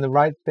 Dot. You've done the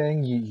right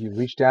thing. You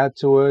reached out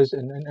to us,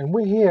 and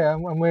we're here,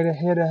 and we're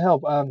here to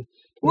help.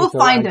 We'll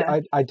find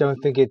her. I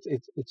don't think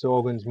it's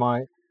organs.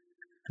 My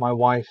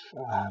wife,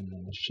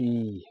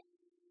 she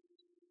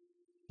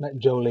met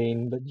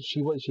Jolene, but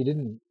she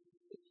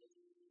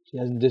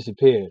hasn't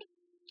disappeared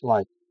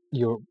like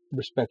your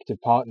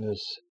respective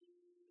partners,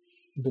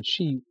 but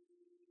she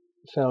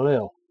fell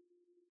ill.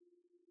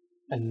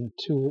 And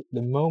to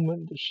the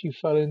moment that she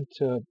fell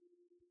into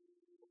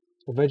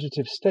a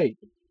vegetative state,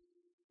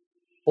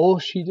 all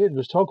she did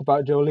was talk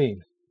about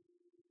Jolene.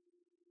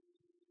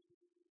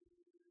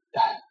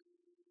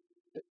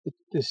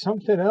 There's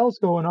something else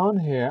going on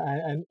here,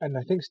 and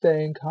I think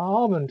staying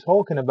calm and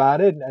talking about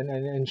it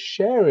and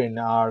sharing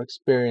our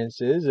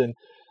experiences and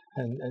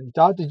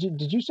Dad, did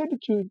you say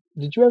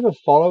did you ever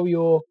follow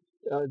your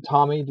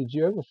Tommy? Did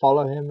you ever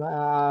follow him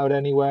out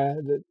anywhere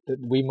that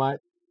we might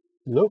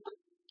look?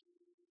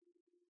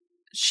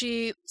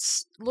 She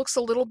looks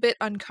a little bit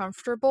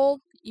uncomfortable.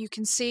 You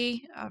can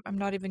see, I'm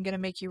not even going to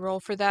make you roll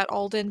for that,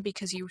 Alden,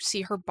 because you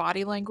see her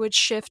body language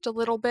shift a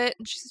little bit.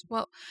 And she says,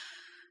 well,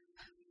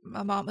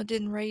 my mama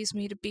didn't raise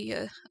me to be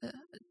a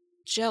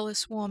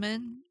jealous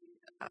woman.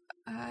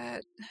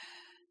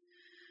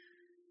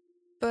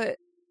 But,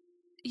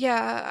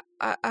 yeah,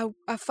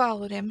 I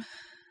followed him.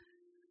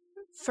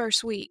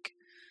 First week.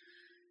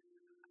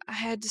 I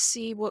had to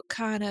see what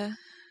kind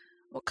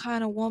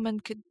of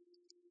woman could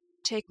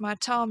take my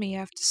Tommy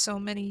after so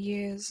many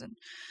years, and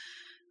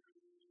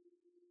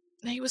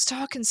he was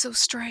talking so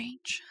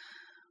strange,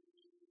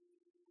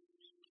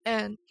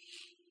 and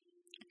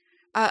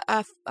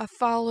I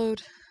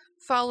followed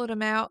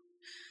him out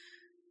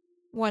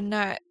one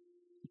night.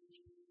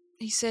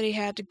 He said he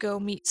had to go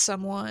meet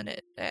someone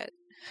at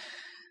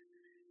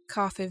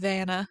Coffee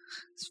Vanna,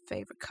 his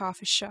favorite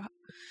coffee shop,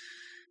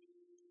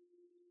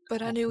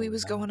 but I knew he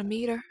was going to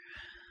meet her,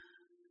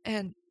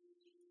 and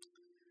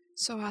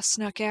so I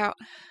snuck out.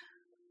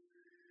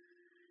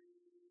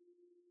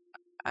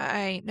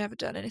 I ain't never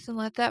done anything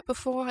like that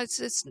before.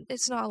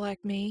 It's not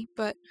like me,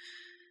 but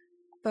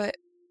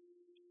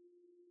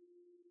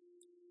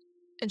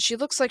and she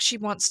looks like she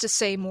wants to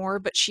say more,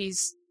 but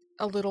she's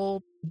a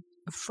little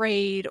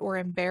afraid or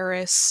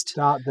embarrassed.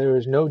 Dot, there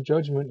is no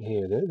judgment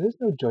here. There's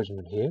no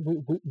judgment here.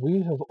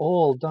 We have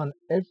all done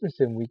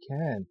everything we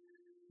can.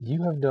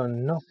 You have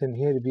done nothing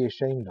here to be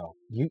ashamed of.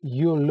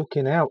 You're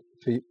looking out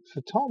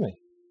for Tommy.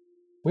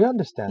 We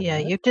understand. Yeah,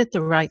 that. you did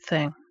the right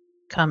thing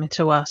coming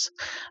to us.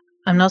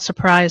 I'm not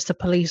surprised the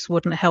police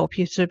wouldn't help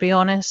you, to be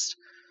honest.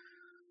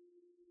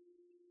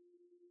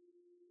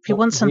 If you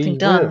want something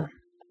done,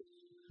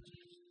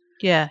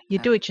 yeah, you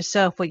do it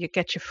yourself or you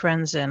get your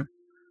friends in.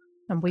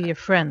 And we're your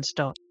friends,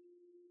 Dot.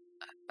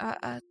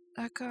 I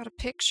got a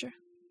picture.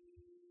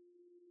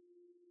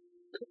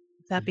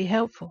 That'd be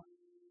helpful.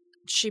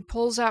 She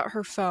pulls out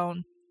her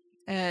phone,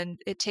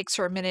 and it takes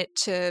her a minute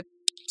to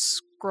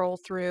scroll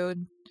through,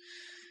 and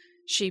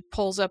she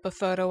pulls up a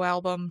photo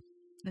album,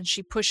 and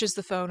she pushes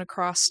the phone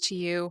across to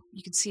you.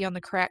 You can see on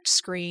the cracked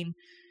screen.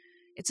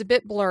 It's a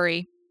bit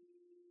blurry,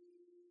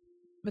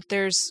 but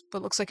there's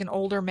what looks like an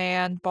older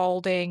man,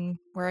 balding,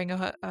 wearing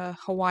a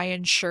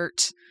Hawaiian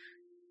shirt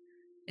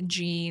and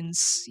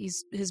jeans.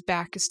 His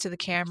back is to the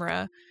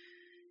camera,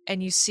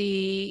 and you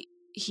see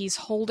he's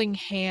holding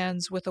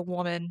hands with a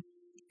woman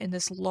in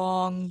this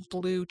long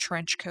blue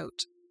trench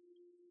coat.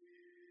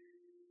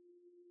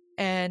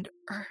 And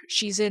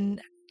she's in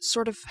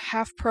sort of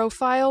half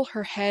profile.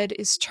 Her head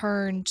is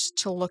turned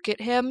to look at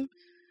him,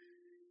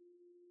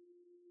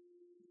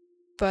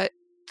 but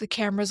the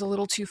camera's a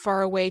little too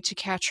far away to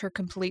catch her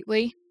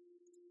completely.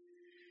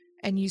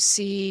 And you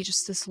see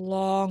just this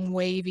long,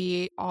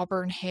 wavy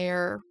auburn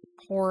hair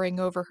pouring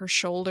over her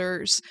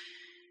shoulders.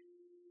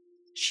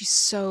 She's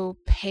so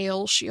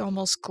pale, she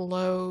almost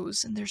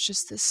glows, and there's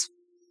just this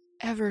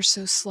ever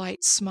so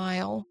slight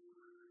smile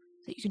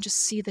that you can just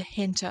see the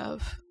hint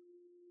of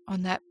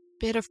on that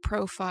bit of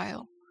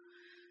profile.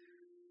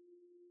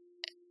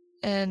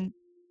 And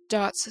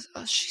Dot says,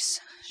 "Oh, she's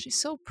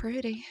so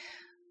pretty.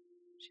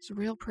 She's a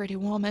real pretty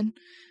woman.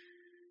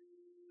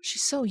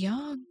 She's so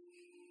young.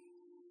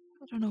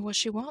 I don't know what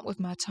she want with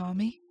my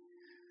Tommy."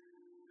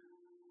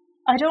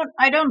 I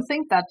don't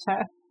think that's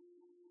her.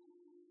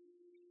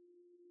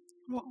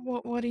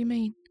 What do you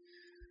mean?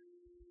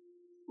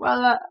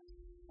 Well,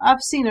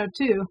 I've seen her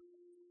too.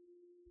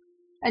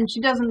 And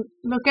she doesn't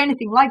look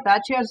anything like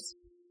that. She has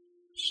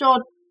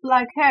short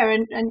black hair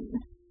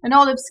and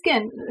olive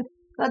skin.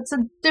 That's a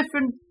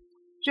different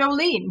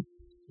Jolene.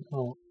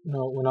 Oh,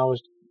 no, when I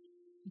was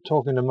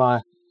talking to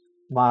my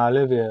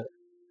Olivia,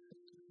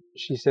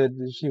 she said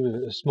that she was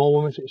a small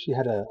woman. She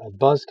had a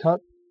buzz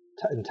cut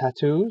and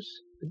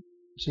tattoos.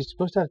 She's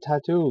supposed to have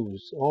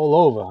tattoos all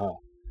over her.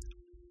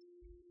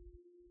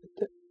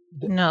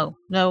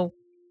 No,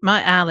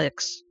 my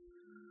Alex.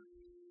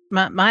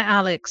 My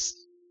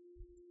Alex,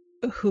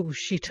 who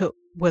she took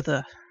with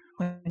her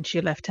when she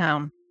left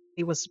town.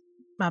 He was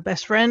my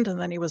best friend, and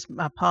then he was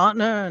my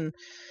partner, and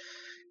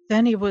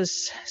then he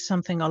was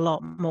something a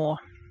lot more.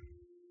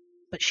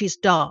 But she's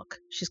dark.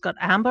 She's got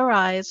amber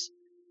eyes,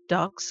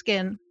 dark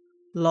skin,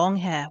 long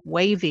hair,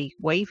 wavy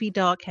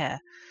dark hair.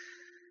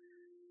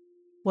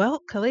 Well,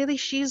 clearly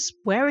she's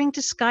wearing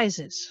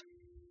disguises.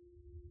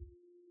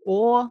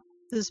 Or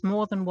there's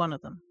more than one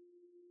of them.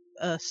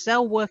 A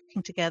cell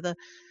working together.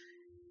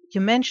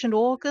 You mentioned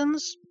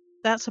organs.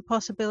 That's a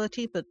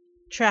possibility, but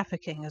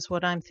trafficking is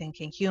what I'm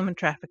thinking. Human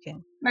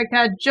trafficking. Like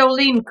a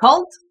Jolene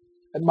cult?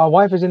 And my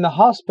wife is in the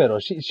hospital.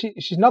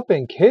 She's not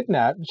been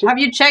kidnapped. Have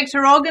you checked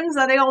her organs?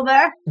 Are they all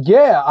there?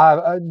 Yeah,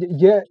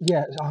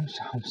 yeah.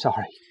 I'm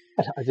sorry.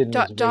 I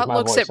didn't. Dot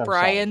looks at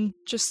Brian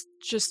just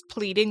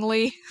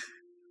pleadingly.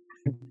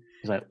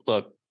 He's like,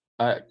 "Look,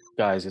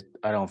 guys,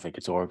 I don't think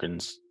it's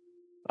organs.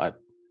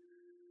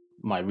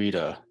 My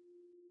Rita,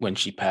 when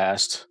she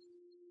passed,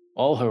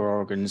 all her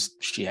organs,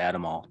 she had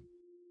them all.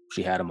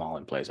 She had them all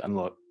in place. And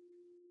look,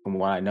 from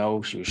what I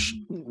know, she was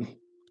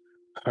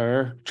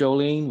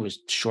Jolene was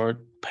short,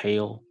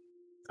 pale,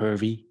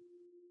 curvy,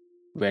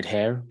 red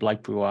hair,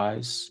 light blue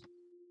eyes.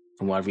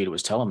 From what Rita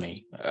was telling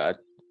me,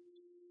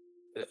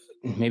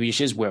 maybe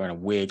she's wearing a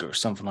wig or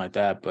something like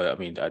that. But I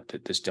mean,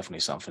 there's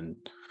definitely something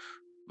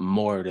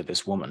more to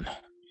this woman.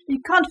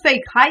 You can't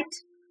fake height.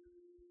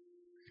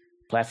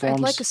 Platforms.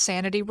 I'd like a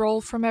sanity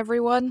roll from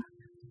everyone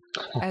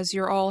as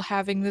you're all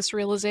having this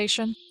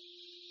realization.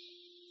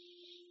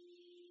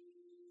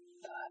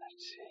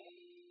 Let's see.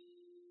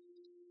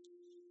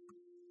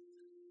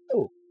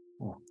 Oh.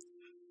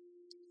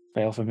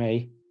 Fail for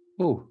me.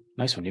 Oh,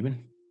 nice one,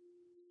 Newman.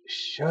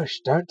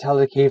 Shush, don't tell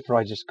the keeper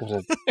I just got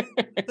a...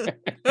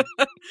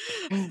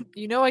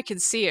 You know I can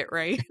see it,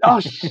 right? Oh,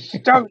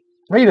 don't...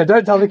 Rita,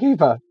 don't tell the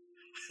keeper.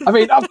 I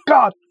mean, oh,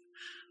 God!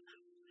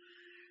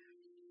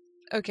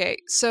 Okay,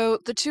 so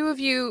the two of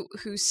you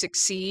who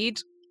succeed,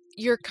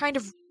 you're kind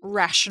of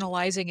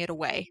rationalizing it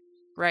away,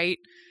 right?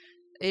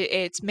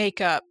 It's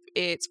makeup,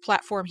 it's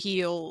platform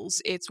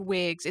heels, it's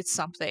wigs, it's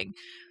something.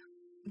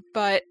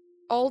 But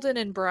Alden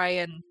and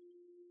Brian,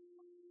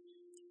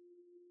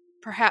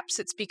 perhaps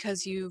it's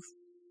because you've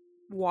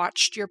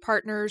watched your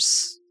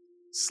partners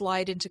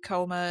slide into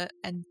coma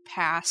and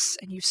pass,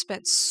 and you've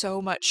spent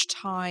so much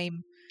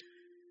time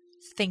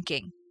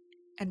thinking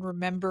and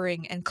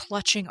remembering and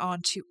clutching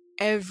onto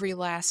every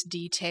last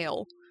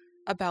detail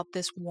about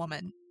this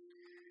woman.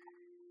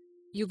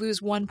 You lose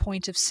 1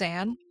 point of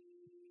SAN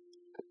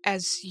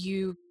as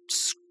you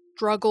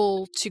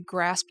struggle to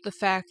grasp the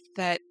fact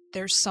that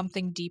there's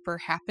something deeper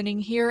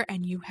happening here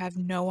and you have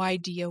no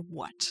idea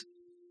what.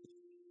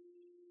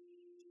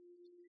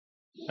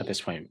 At this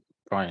point,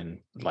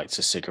 Brian lights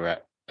a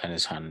cigarette and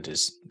his hand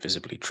is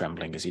visibly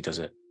trembling as he does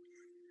it.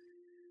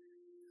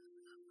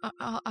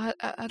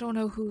 I don't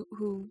know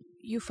who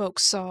you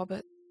folks saw,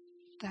 but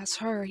that's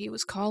her. He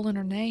was calling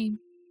her name.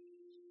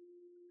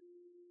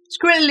 It's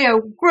clearly a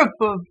group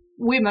of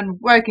women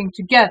working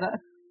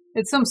together.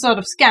 It's some sort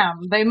of scam.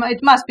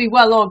 It must be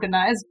well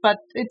organized, but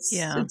it's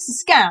a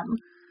scam.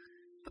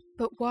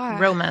 But why?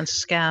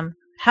 Romance scam.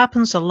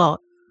 Happens a lot.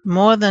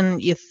 More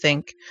than you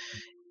think.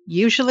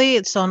 Usually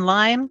it's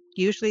online.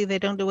 Usually they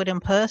don't do it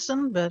in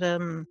person, but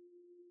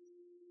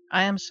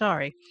I am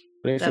sorry.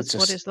 But if That's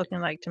what it's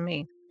looking like to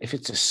me. If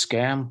it's a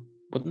scam,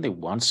 wouldn't they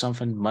want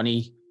something?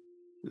 Money?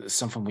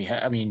 Something we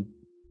have? I mean,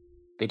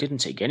 they didn't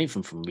take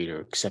anything from Rita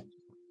except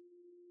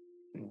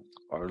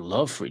our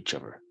love for each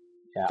other.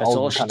 Yeah, That's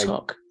all she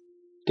took.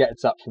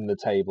 gets up from the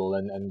table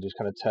and just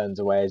kind of turns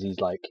away as he's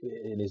like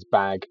in his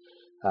bag.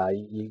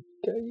 You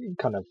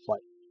kind of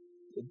like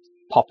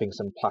popping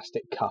some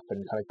plastic cup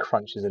and kind of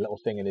crunches a little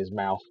thing in his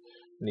mouth,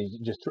 and he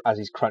just, as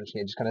he's crunching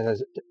it, just kind of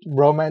says,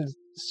 "Romance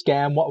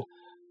scam?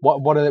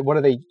 What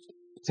are they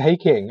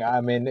taking?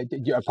 I mean,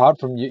 apart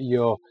from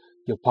your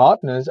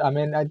partners, I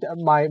mean,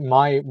 my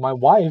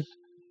wife,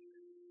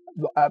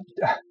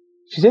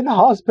 she's in the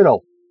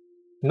hospital.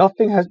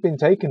 Nothing has been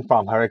taken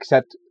from her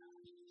except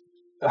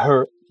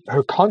her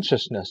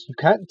consciousness. You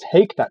can't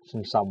take that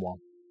from someone."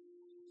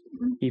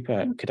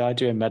 Keeper, could I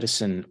do a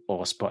medicine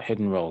or spot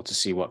hidden roll to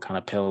see what kind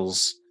of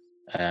pills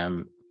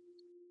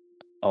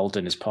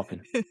Alden is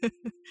popping?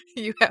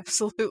 You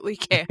absolutely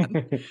can.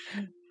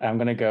 I'm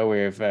gonna go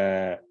with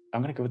the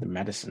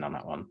medicine on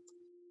that one,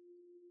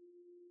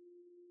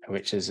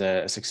 which is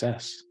a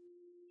success.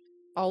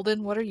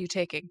 Alden, what are you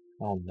taking?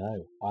 Oh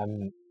no,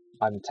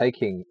 I'm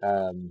taking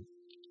a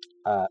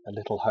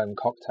little home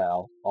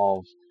cocktail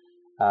of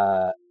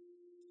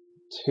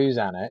 2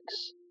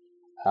 Xanax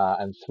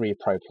and 3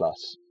 Pro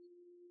Plus.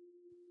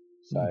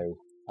 So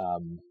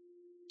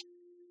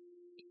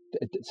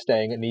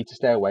need to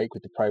stay awake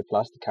with the Pro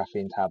Plus, the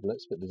caffeine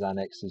tablets, but the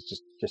Xanax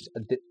is just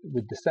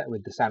with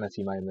the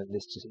sanity moment.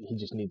 He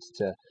just needs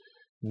to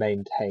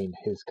maintain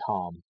his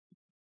calm.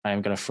 I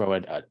am going to throw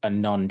a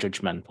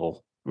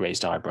non-judgmental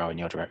raised eyebrow in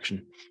your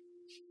direction.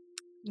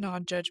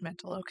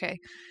 Non-judgmental, okay.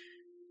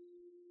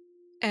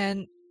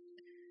 And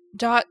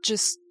Dot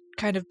just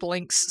kind of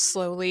blinks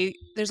slowly.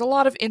 There's a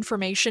lot of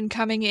information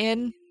coming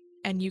in,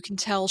 and you can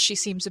tell she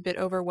seems a bit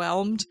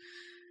overwhelmed.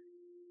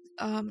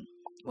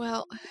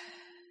 Well,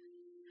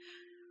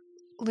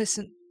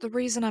 listen, the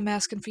reason I'm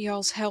asking for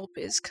y'all's help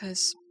is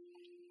because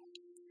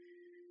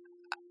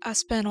I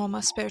spent all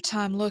my spare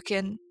time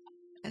looking,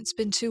 and it's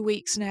been 2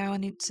 weeks now,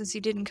 and since he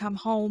didn't come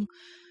home,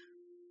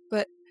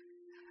 but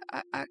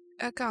I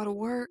gotta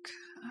work.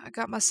 I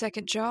got my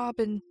second job,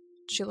 and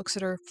she looks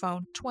at her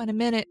phone. 20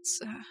 minutes.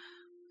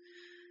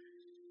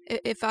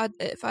 If I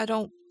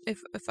don't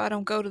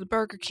go to the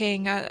Burger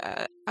King,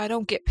 I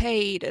don't get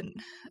paid,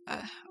 and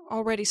I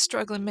already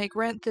struggling to make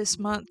rent this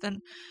month.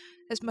 And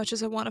as much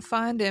as I want to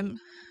find him,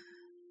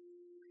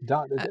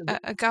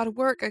 I gotta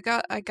work. I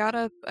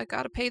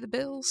gotta pay the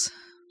bills.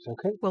 It's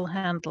okay. We'll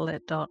handle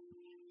it, Dot.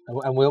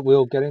 And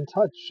we'll get in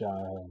touch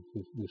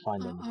if we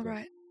find anything. All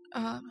right.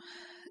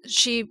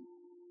 She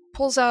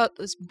pulls out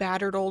this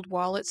battered old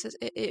wallet. Says,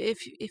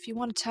 "If you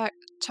want to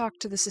talk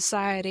to the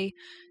society,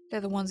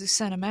 they're the ones who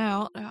sent him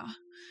out.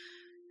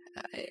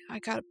 I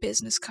got a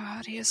business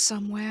card here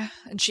somewhere."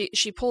 And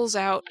she pulls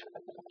out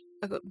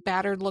a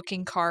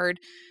battered-looking card.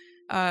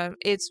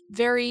 It's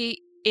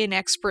very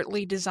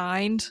inexpertly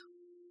designed.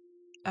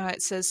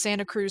 It says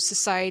Santa Cruz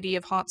Society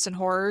of Haunts and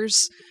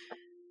Horrors,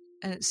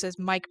 and it says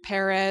Mike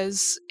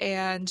Perez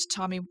and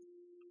Tommy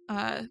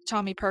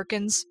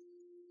Perkins,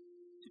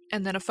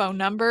 and then a phone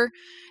number,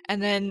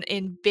 and then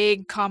in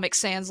big Comic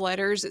Sans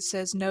letters it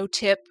says "No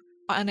tip,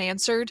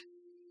 unanswered."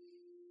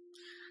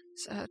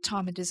 So,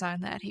 Tommy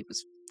designed that. He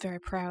was very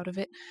proud of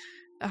it.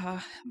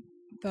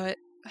 But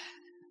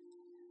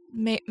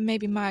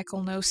maybe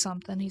Michael knows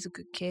something. He's a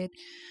good kid.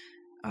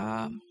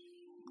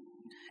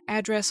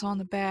 Address on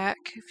the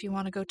back. If you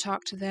want to go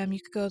talk to them,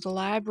 you could go to the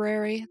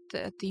library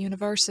at the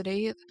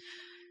university.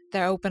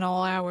 They're open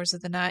all hours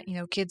of the night. You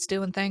know, kids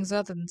doing things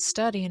other than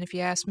studying, if you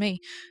ask me.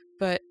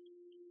 But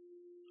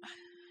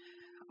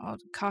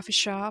coffee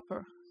shop,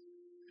 or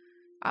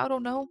I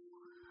don't know.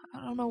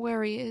 I don't know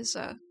where he is.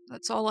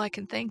 That's all I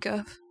can think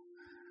of.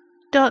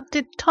 Dot,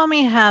 did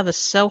Tommy have a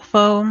cell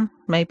phone,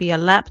 maybe a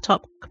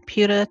laptop,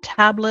 computer,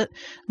 tablet?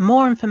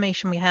 More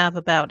information we have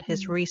about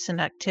his recent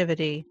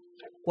activity,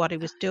 what he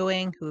was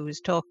doing, who he was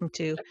talking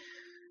to,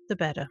 the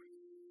better.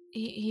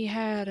 He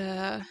had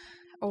a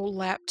old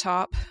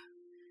laptop.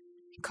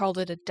 He called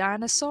it a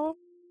dinosaur.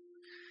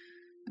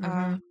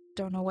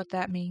 Don't know what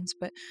that means,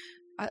 but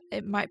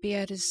it might be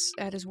at his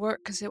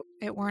work, because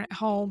it weren't at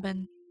home,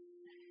 and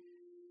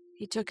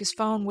he took his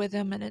phone with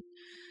him, and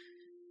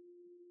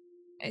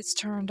it's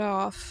turned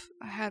off.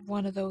 I had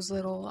one of those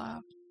little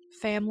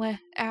family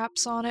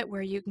apps on it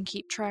where you can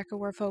keep track of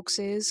where folks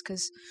is,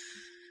 because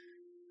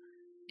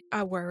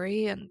I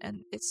worry,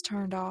 and it's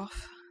turned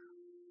off.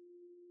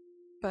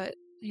 But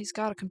he's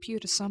got a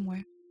computer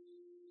somewhere.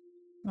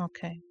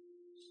 Okay.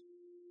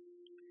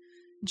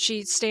 And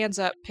she stands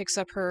up, picks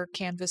up her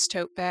canvas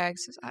tote bag,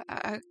 says,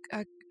 I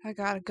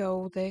gotta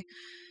go. They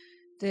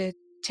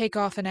take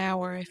off an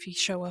hour if you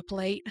show up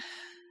late.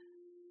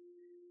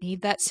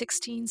 Need that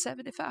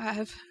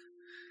 1675.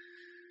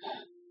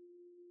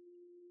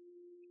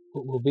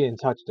 We'll be in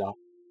touch, Doc.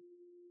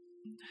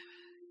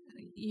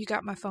 You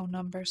got my phone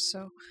number,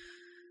 so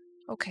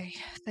okay.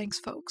 Thanks,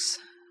 folks.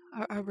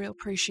 I real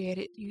appreciate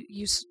it.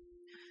 You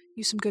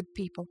some good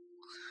people,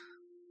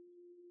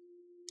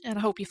 and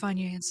I hope you find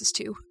your answers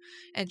too.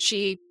 And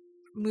she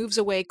moves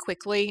away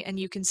quickly, and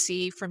you can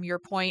see from your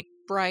point,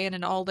 Brian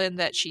and Alden,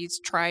 that she's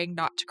trying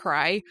not to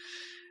cry.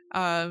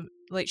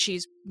 Like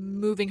she's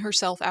moving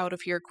herself out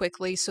of here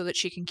quickly so that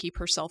she can keep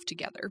herself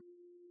together.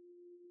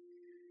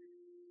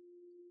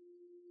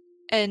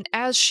 And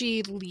as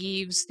she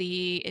leaves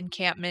the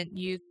encampment,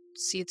 you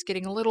see it's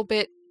getting a little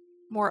bit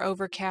more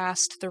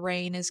overcast. The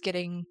rain is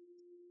getting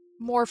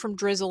more from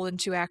drizzle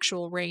into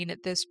actual rain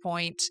at this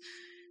point.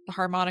 The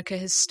harmonica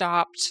has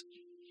stopped.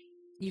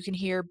 You can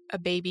hear a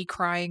baby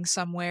crying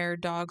somewhere,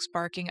 dogs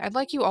barking. I'd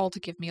like you all to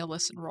give me a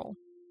listen roll.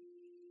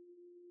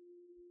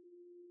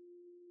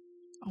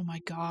 Oh my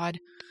god.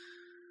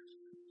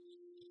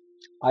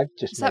 I've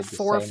just Is made that the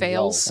 4 same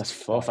fails? That's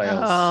 4 roll. fails.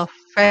 Oh,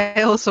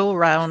 fails all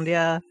round,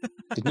 yeah.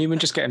 Didn't even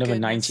just get another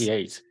Goodness.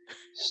 98.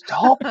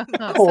 Stop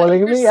Not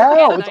calling saying me you're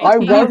out. saying I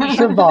won't 98.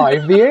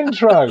 survive the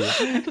intro.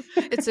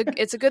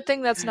 It's a good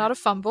thing that's not a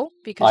fumble,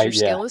 because your yeah.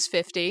 skill is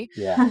 50.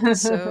 Yeah,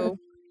 So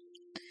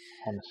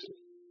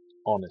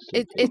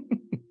honestly,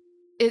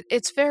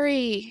 it's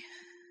very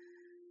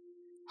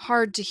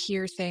hard to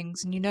hear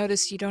things, and you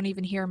notice you don't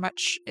even hear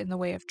much in the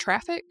way of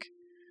traffic.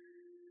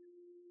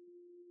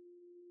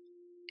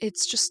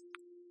 It's just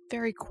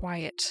very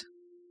quiet,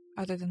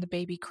 other than the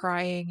baby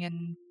crying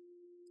and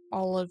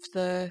all of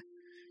the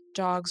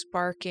dogs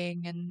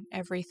barking and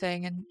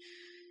everything, and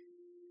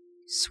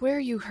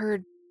swear you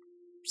heard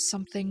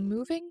something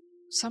moving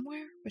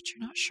somewhere, but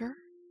you're not sure.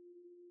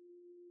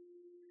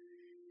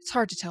 It's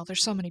hard to tell,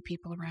 there's so many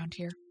people around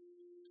here.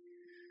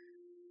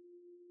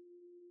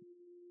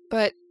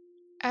 But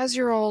as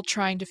you're all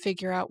trying to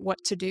figure out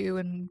what to do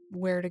and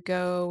where to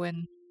go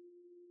and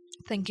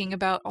thinking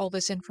about all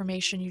this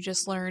information you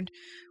just learned,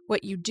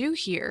 what you do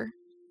hear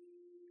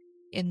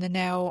in the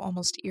now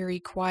almost eerie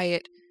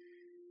quiet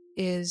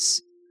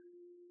is,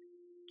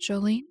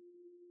 Jolene?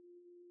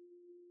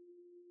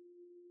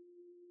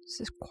 It's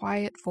this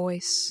quiet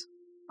voice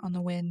on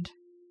the wind.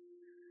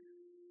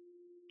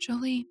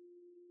 Jolene?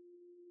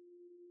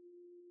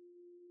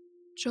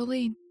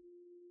 Jolene?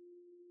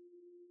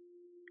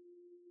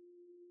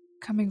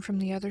 Coming from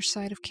the other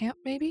side of camp,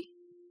 maybe?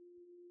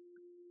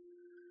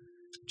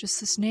 Just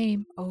this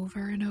name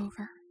over and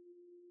over.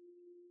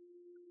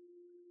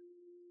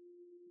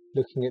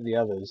 looking at the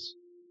others,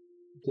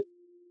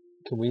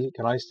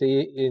 can I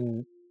see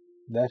in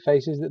their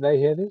faces that they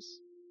hear this?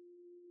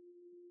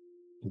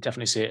 You can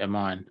definitely see it in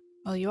mine.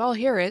 Well, you all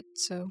hear it,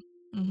 so...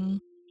 Mm-hmm.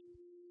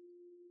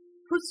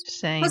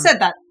 Same. Who said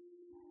that?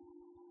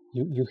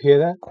 You hear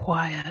that?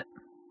 Quiet.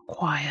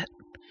 Quiet.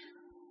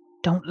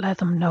 Don't let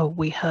them know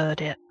we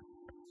heard it.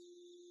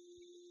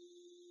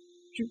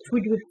 Should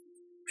we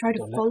try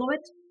to follow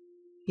it?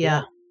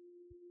 Yeah,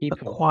 but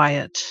Keeper,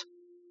 quiet.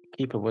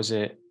 Keeper, was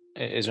it?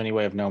 Is there any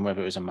way of knowing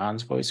whether it was a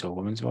man's voice or a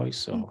woman's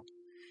voice? Or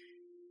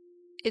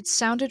It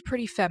sounded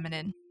pretty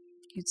feminine,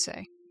 you'd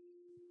say.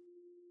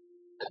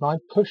 Can I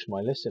push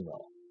my listen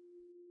roll?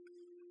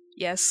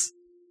 Yes,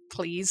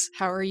 please.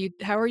 How are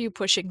you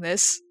pushing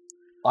this?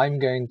 I'm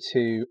going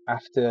to,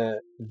 after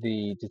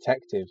the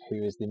detective,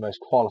 who is the most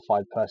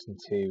qualified person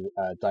to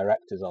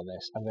direct us on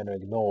this, I'm going to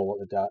ignore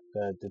what the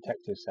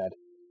detective said,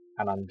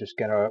 and I'm just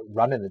going to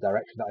run in the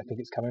direction that I think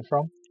it's coming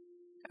from.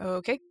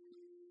 Okay.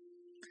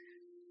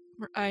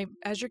 I,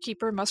 as your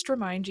keeper, must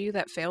remind you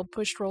that failed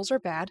push rolls are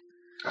bad,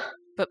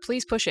 but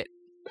please push it.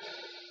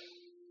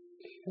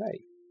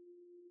 Okay.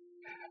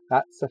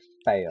 That's a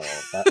fail.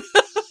 That's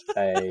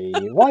a...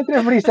 Why did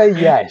everybody say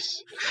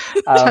yes?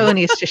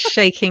 Tony is just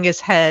shaking his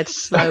head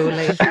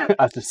slowly.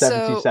 That's a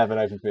 77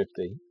 over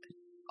 50.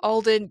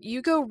 Alden,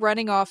 you go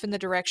running off in the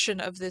direction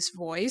of this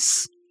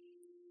voice,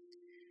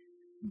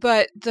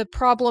 but the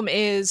problem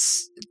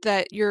is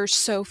that you're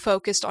so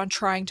focused on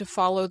trying to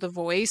follow the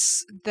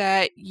voice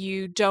that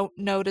you don't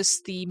notice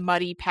the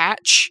muddy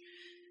patch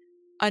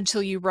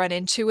until you run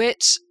into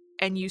it,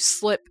 and you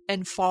slip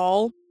and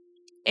fall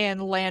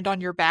and land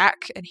on your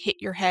back and hit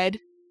your head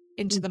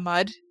into the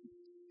mud.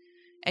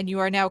 And you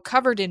are now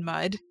covered in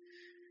mud.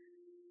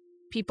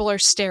 People are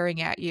staring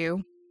at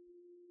you.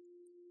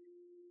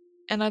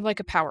 And I'd like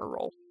a power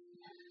roll.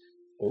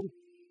 Oh.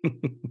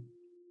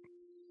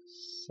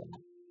 Some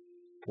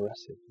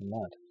aggressive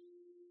mud.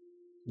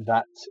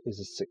 That is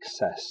a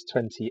success.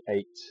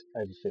 28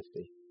 over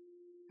 50.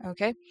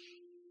 Okay.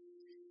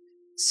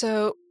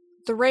 So,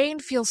 the rain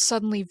feels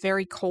suddenly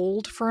very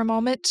cold for a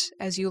moment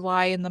as you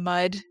lie in the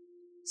mud,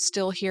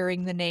 still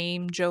hearing the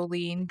name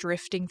Jolene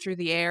drifting through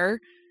the air.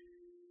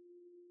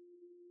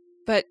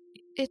 But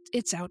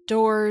it's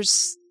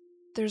outdoors.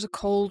 There's a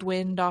cold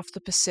wind off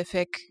the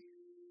Pacific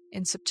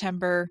in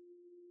September.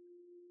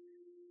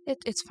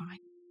 It's fine.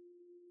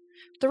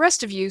 The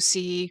rest of you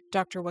see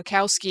Dr.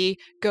 Wachowski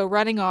go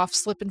running off,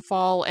 slip and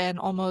fall, and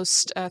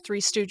almost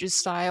Three Stooges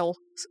style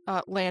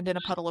land in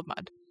a puddle of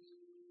mud.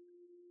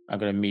 I'm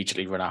going to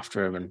immediately run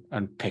after him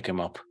and pick him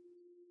up.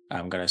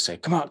 I'm going to say,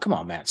 come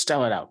on, man,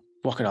 spell it out.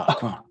 Walk it off,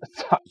 come on.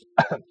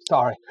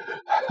 Sorry.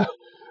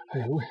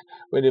 I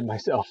winded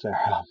myself there.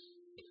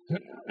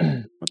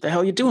 What the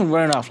hell are you doing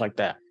running off like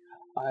that?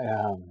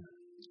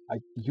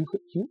 You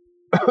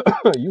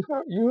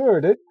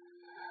heard it.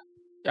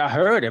 I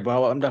heard it,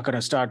 but I'm not going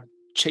to start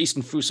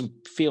chasing through some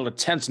field of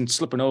tents and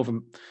slipping over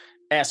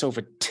ass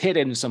over tit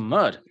in some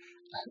mud.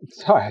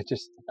 Sorry, I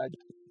just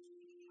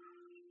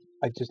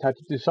had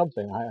to do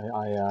something.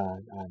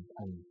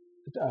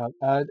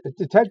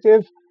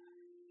 Detective,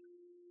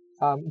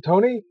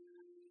 Tony?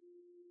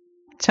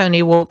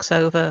 Tony walks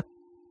over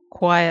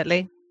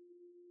quietly.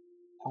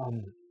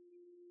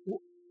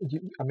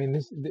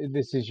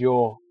 This is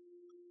your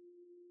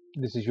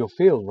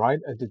field, right?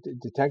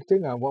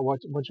 Detecting.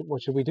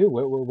 What should we do?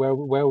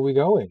 Where are we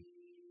going?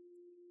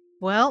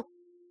 Well,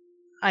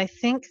 I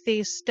think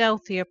the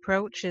stealthy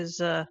approach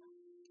is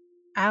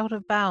out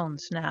of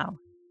bounds now.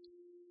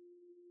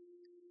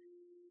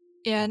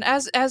 And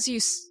as you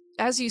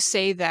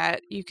say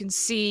that, you can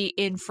see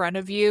in front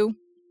of you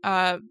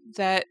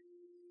that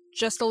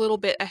just a little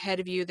bit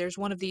ahead of you, there's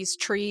one of these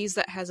trees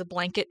that has a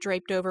blanket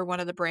draped over one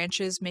of the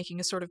branches,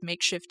 making a sort of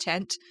makeshift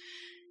tent.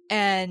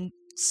 And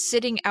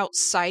sitting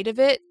outside of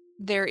it,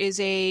 there is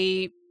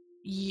a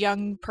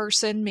young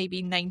person,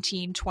 maybe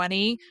 19,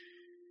 20,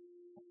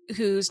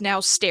 who's now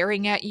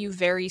staring at you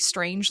very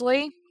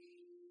strangely.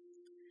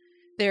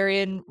 They're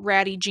in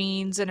ratty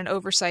jeans and an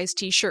oversized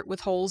t-shirt with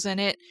holes in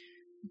it,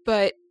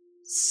 but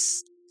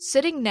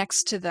sitting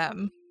next to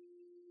them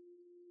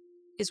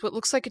is what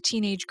looks like a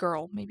teenage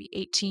girl, maybe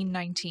 18,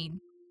 19.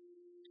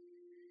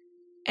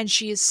 And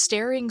she is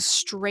staring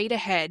straight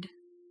ahead,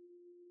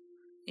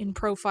 in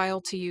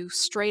profile to you,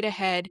 straight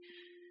ahead.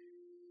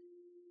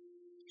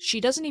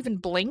 She doesn't even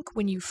blink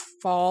when you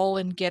fall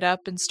and get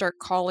up and start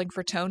calling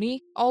for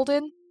Tony,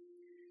 Alden.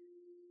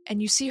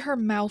 And you see her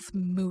mouth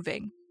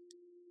moving.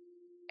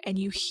 And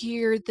you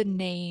hear the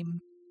name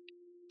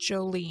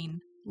Jolene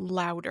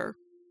louder.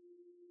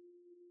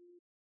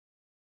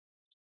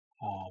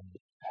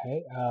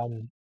 Hey,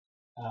 and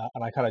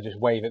I kind of just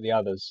wave at the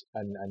others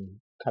and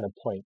kind of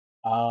point.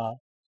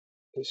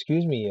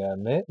 Excuse me,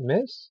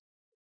 miss?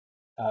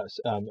 Are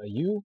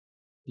you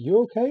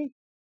okay?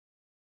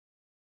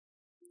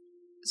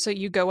 So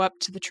you go up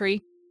to the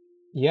tree?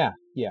 Yeah.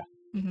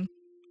 Mm-hmm.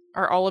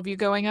 Are all of you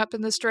going up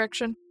in this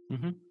direction?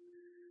 Mm-hmm.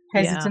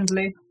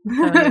 Hesitantly.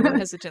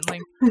 Hesitantly.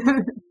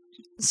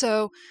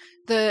 So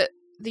the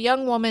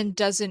young woman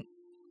doesn't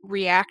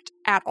react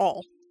at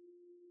all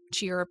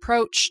to your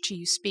approach, to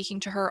you speaking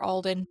to her,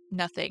 Alden.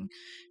 Nothing.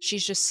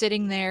 She's just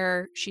sitting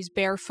there. She's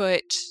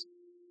barefoot,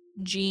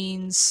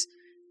 jeans,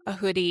 a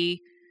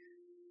hoodie.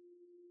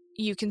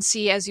 You can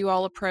see as you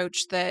all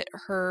approach that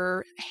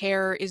her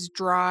hair is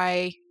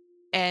dry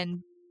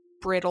and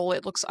brittle.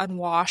 It looks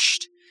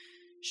unwashed.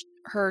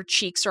 Her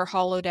cheeks are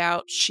hollowed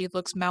out. She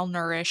looks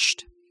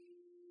malnourished.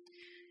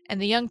 And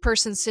the young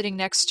person sitting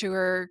next to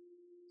her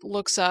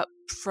looks up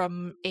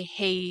from a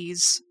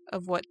haze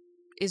of what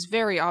is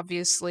very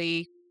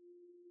obviously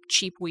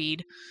cheap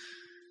weed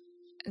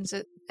and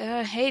said,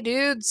 hey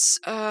dudes,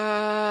 do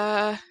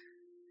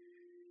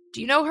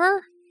you know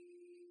her?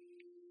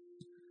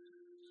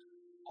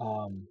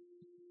 I'm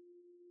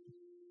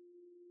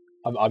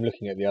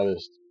looking at the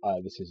others.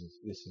 This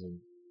isn't.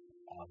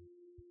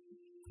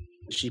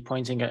 Is she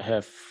pointing at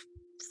her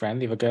friend,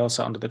 the other girl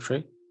sat under the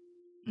tree?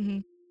 Mm-hmm.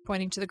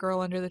 Pointing to the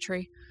girl under the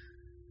tree.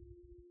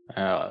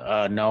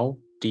 No.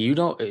 Do you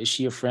know? Is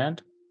she a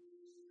friend?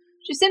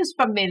 She seems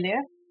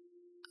familiar.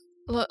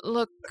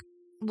 Look,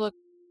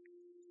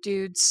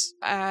 dudes.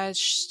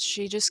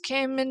 She just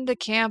came into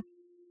camp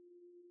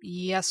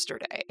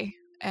yesterday,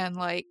 and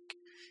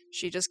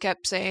she just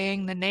kept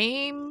saying the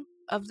name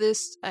of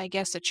this, I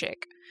guess, a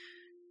chick.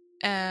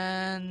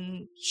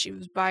 And she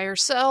was by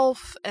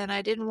herself, and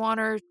I didn't want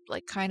her,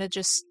 kind of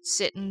just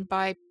sitting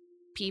by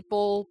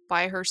people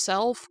by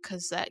herself,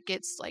 because that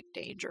gets,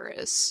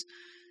 dangerous.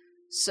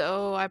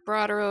 So I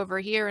brought her over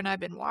here, and I've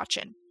been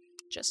watching,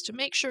 just to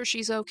make sure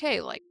she's okay,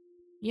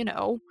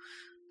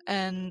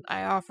 And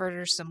I offered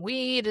her some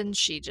weed, and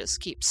she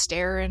just keeps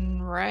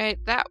staring right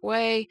that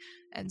way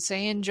and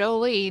saying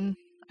Jolene.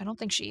 I don't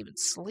think she even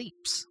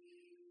sleeps.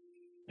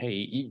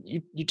 Hey,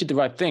 you did the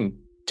right thing,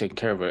 taking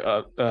care of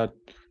her.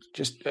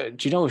 Do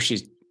you know if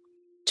she's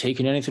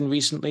taken anything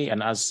recently?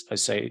 And as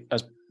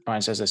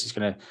Brian says this, he's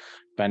going to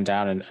bend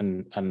down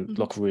and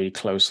look really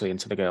closely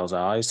into the girl's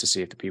eyes to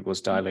see if the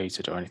pupil's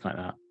dilated or anything like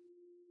that.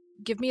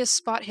 Give me a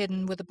spot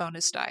hidden with a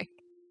bonus die,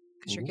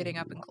 because you're getting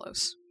up and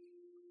close.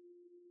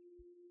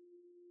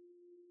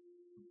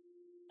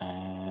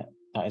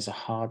 That is a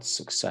hard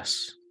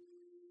success.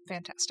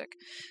 Fantastic.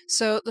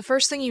 So the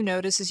first thing you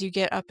notice as you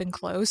get up and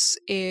close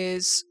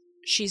is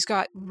she's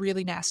got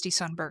really nasty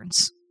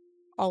sunburns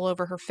all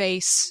over her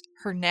face,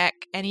 her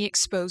neck, any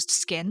exposed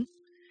skin.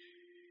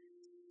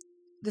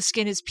 The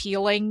skin is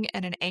peeling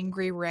and an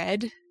angry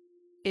red.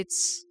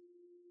 It's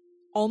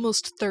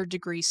almost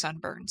third-degree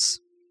sunburns.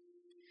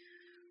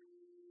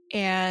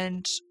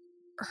 And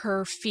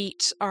her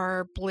feet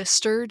are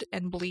blistered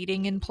and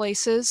bleeding in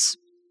places.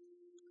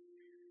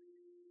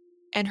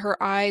 And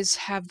her eyes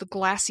have the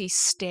glassy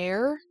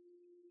stare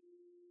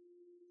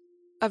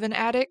of an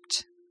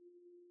addict.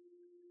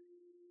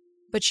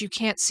 But you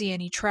can't see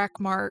any track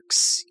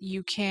marks.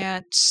 You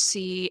can't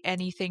see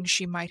anything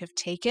she might have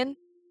taken.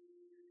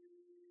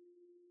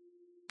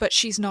 But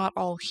she's not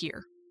all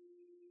here.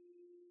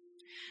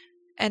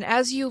 And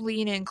as you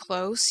lean in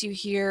close, you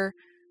hear,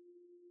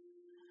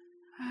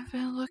 I've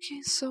been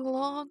looking so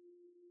long.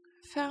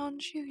 I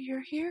found you.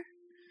 You're here.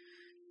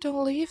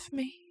 Don't leave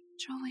me,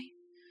 Jolene.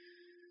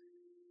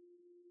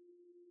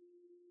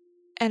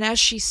 And as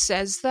she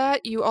says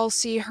that, you all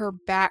see her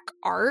back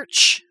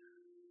arch,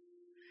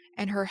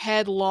 and her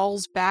head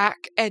lolls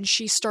back, and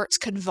she starts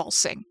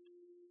convulsing,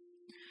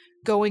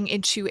 going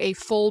into a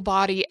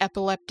full-body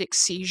epileptic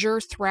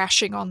seizure,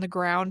 thrashing on the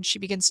ground. She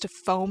begins to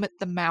foam at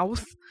the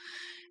mouth,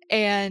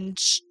 and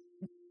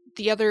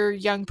the other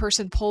young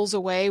person pulls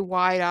away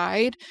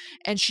wide-eyed,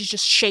 and she's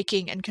just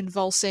shaking and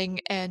convulsing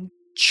and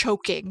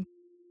choking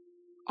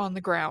on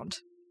the ground.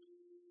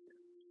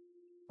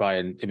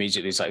 Brian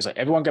immediately is like,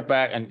 everyone get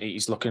back, and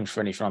he's looking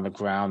for anything on the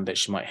ground that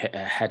she might hit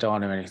her head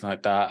on or anything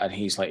like that. And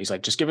he's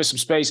like, just give us some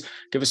space,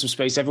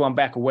 everyone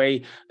back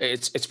away.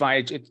 It's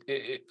fine.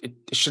 It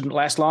shouldn't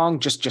last long.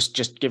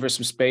 Just give her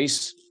some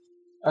space.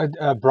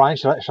 Brian,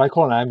 should I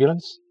call an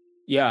ambulance?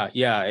 Yeah.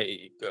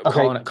 Okay.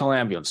 Call an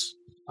ambulance.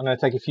 I'm going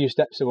to take a few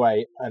steps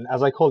away, and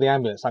as I call the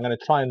ambulance, I'm going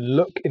to try and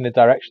look in the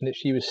direction that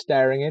she was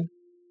staring in.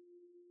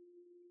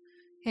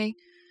 Okay.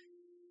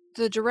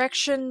 The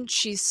direction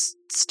she's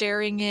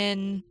staring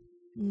in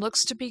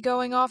looks to be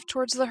going off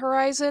towards the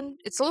horizon.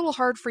 It's a little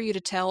hard for you to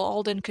tell,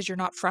 Alden, because you're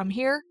not from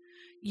here.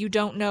 You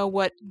don't know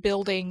what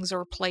buildings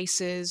or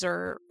places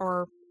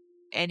or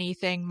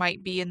anything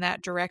might be in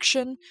that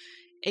direction,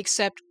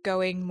 except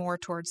going more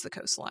towards the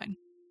coastline.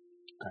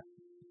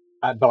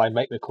 Okay. But I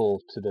make the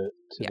call to the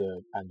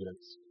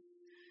ambulance.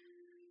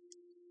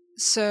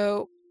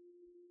 So,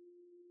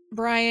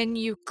 Brian,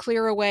 you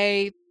clear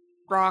away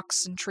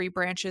rocks and tree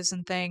branches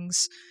and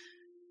things,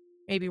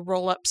 maybe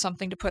roll up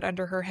something to put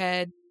under her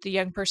head. The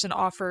young person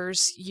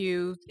offers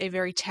you a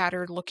very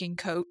tattered looking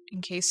coat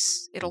in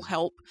case it'll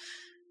help.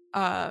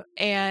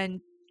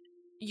 And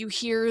you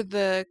hear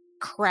the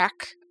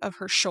crack of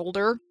her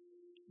shoulder,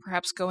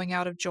 perhaps going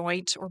out of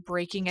joint or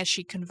breaking as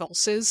she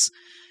convulses.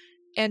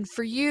 And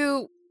for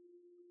you,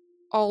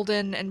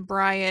 Alden and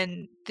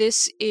Brian,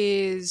 this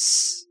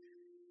is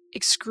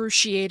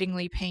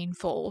excruciatingly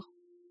painful,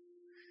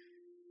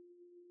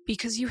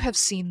 because you have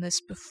seen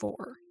this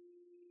before.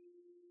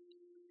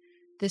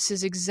 This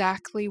is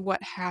exactly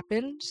what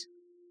happened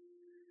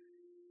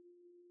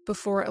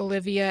before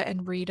Olivia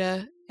and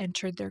Rita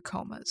entered their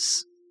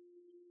comas.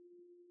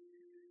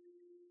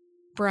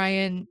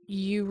 Brian,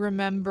 you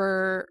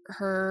remember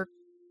her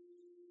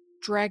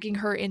dragging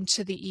her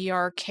into the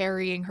ER,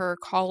 carrying her,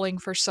 calling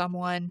for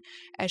someone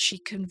as she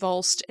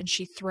convulsed and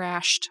she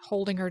thrashed,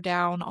 holding her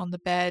down on the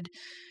bed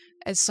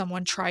as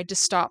someone tried to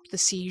stop the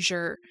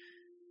seizure,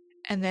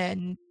 and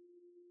then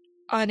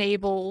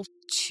unable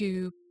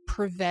to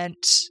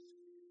prevent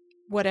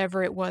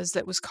whatever it was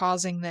that was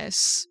causing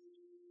this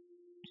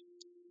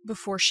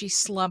before she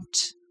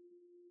slumped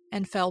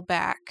and fell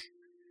back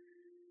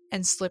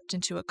and slipped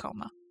into a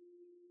coma.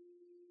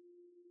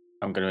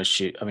 I'm going to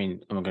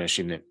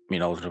assume that me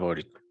and Alden have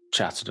already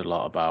chatted a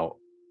lot about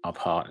our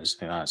partners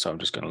and that, so I'm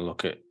just going to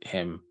look at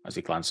him as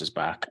he glances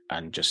back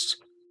and just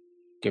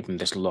give him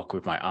this look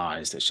with my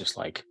eyes that's just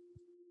like,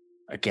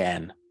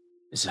 again,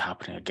 this is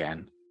happening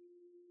again.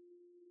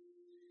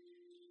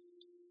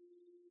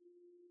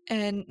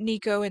 And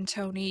Nico and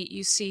Tony,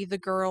 you see the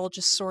girl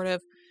just sort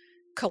of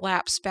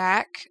collapse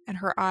back and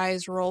her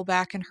eyes roll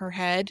back in her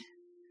head,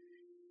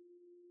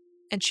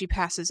 and she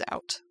passes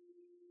out.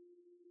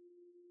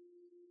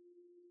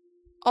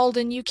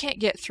 Alden, you can't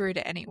get through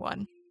to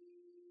anyone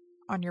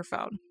on your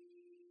phone.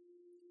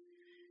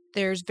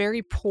 There's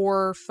very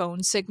poor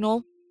phone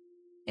signal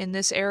in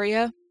this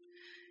area,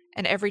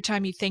 and every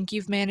time you think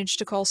you've managed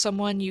to call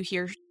someone, you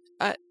hear,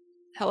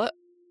 hello?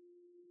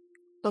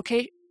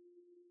 Locate?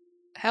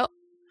 Help?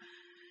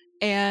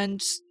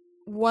 And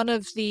one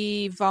of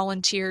the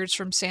volunteers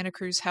from Santa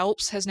Cruz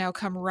Helps has now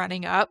come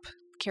running up,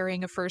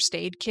 carrying a first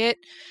aid kit,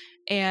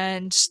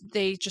 and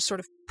they just sort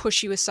of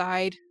push you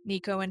aside,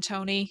 Nico and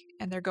Tony,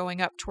 and they're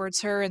going up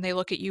towards her, and they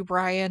look at you,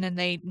 Brian, and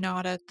they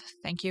nod a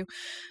thank you.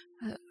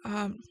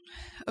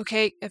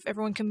 Okay, if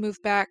everyone can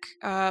move back.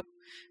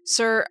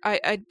 Sir,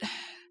 I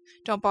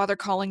don't bother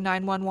calling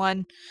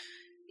 911.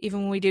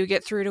 Even when we do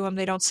get through to them,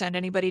 they don't send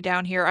anybody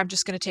down here. I'm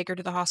just going to take her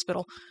to the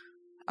hospital.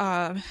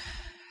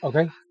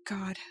 Okay.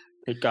 God.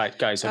 Hey,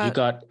 guys, have you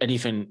got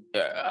anything?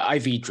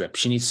 IV drip.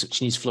 She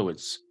needs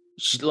fluids.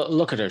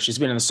 Look at her. She's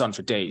been in the sun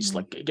for days. Mm-hmm.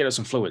 Like, get her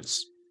some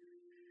fluids.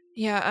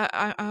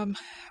 Yeah.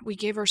 We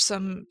gave her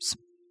some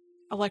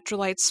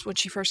electrolytes when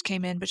she first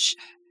came in, but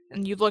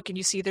and you look and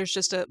you see there's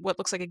just what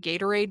looks like a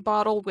Gatorade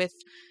bottle with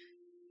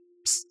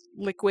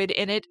liquid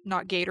in it,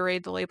 not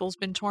Gatorade. The label's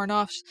been torn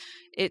off.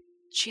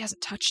 She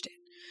hasn't touched it.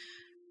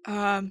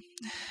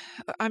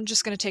 I'm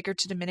just gonna take her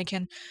to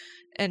Dominican,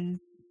 and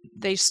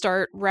they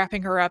start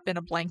wrapping her up in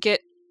a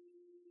blanket,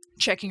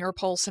 checking her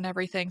pulse and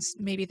everything.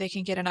 Maybe they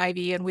can get an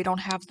IV, and we don't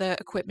have the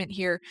equipment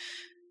here.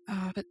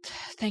 But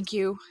thank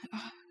you.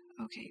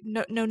 Okay,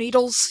 no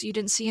needles? You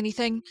didn't see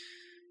anything?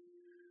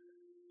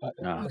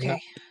 No.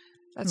 Okay,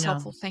 that's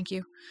helpful. Thank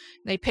you.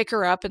 They pick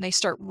her up and they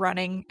start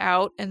running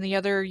out, and the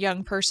other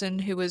young person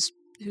who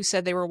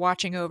said they were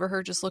watching over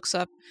her just looks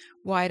up,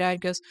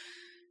 wide-eyed, goes,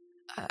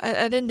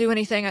 I didn't do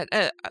anything.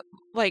 I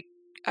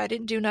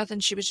didn't do nothing.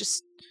 She was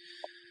just...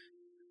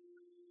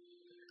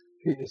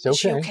 It's okay. Is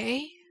she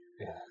okay?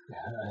 Yeah.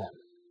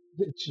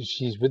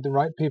 she's with the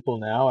right people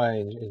now.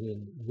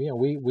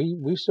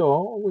 We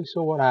saw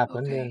what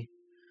happened. Okay.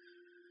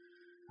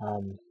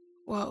 And,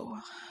 Whoa.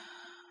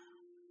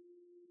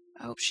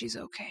 I hope she's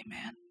okay,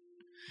 man.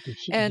 did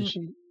And-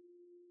 she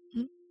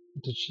Hmm?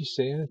 did she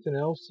say anything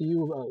else to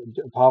you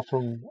apart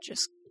from?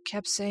 Just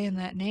kept saying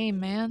that name,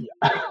 man.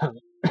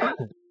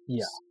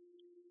 Yeah.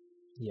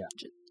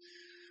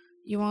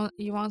 You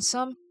want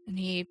some? And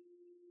he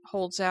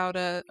holds out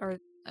a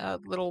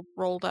little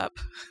rolled up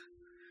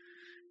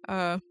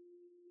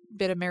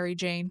bit of Mary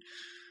Jane.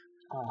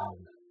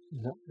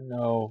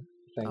 No,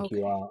 thank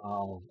you. Okay.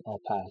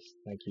 I'll pass.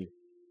 Thank you.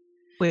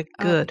 We're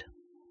good.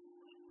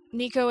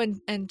 Nico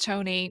and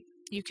Tony,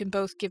 you can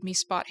both give me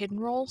spot hidden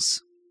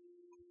rolls.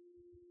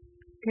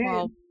 Okay.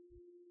 Well,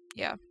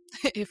 yeah,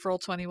 if roll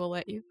 20 will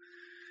let you.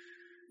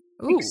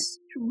 Ooh,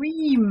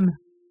 Extreme.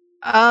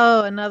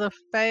 Oh, another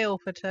fail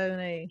for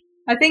Tony.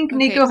 I think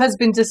Okay. Nico has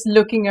been just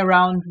looking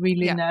around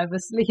really Yeah.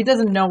 nervously. He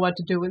doesn't know what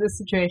to do with the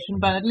situation,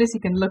 but at least he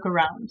can look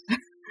around.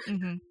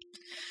 Mm-hmm.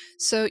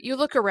 So you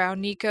look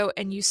around, Nico,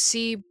 and you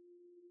see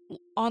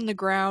on the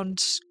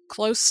ground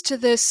close to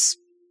this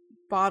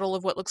bottle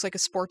of what looks like a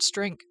sports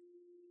drink,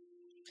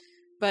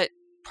 but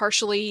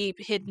partially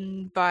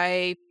hidden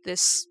by the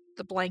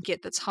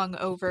blanket that's hung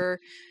over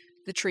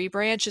the tree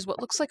branch is what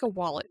looks like a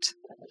wallet.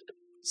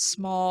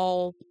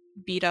 Small,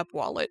 beat up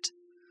wallet.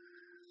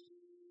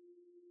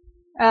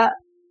 That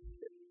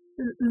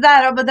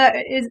over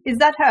there, is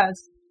that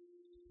hers?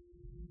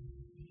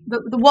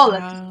 The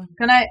wallet.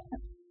 Can I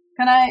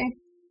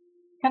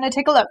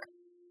take a look?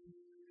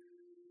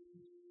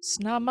 It's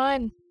not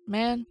mine,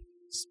 man.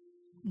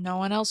 No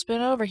one else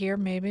been over here.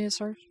 Maybe it's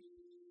hers.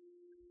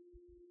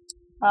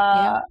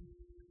 Yeah.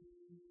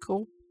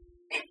 Cool.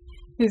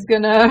 He's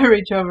gonna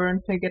reach over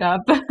and pick it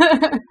up.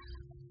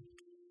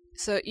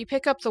 So you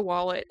pick up the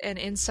wallet, and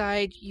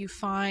inside you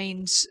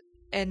find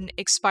an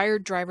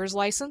expired driver's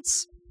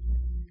license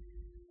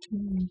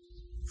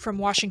from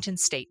Washington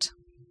State.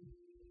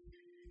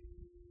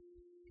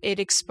 It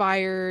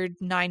expired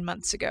 9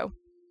 months ago.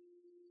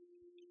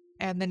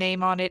 And the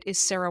name on it is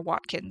Sarah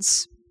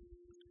Watkins.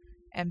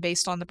 And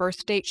based on the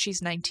birth date,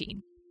 she's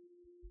 19.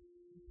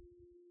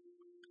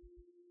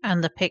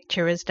 And the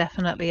picture is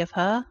definitely of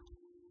her?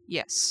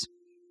 Yes.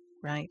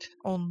 Right.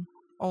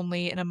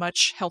 Only in a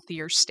much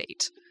healthier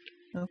state.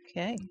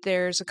 Okay.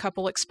 There's a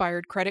couple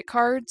expired credit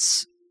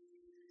cards.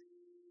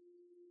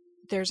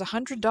 There's a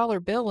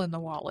 $100 bill in the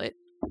wallet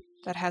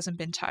that hasn't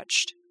been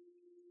touched.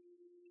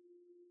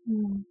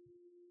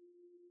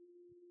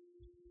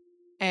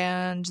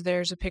 And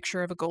there's a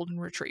picture of a golden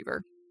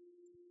retriever.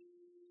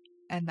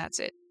 And that's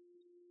it.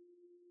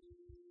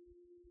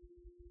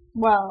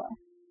 Well,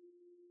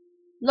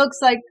 looks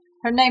like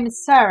her name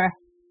is Sarah.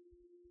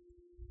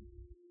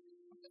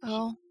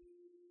 Oh.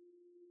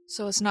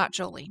 So it's not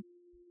Jolene.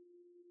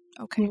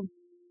 Okay.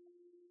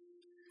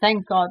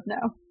 Thank God,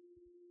 no.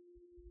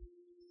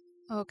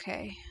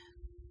 Okay.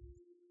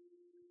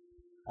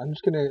 I'm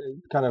just going to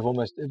kind of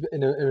almost,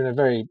 in a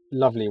very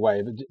lovely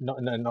way, but not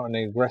in an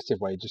aggressive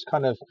way, just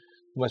kind of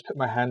almost put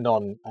my hand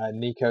on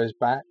Nico's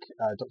back,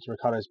 Dr.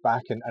 Ricardo's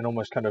back, and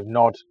almost kind of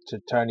nod to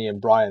Tony and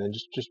Brian and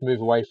just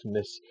move away from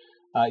this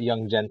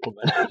young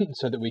gentleman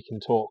so that we can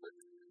talk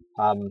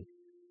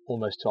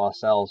almost to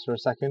ourselves for a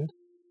second.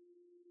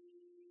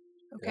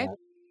 Okay.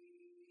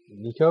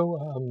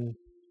 Nico,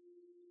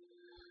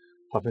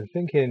 I've been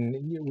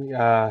thinking,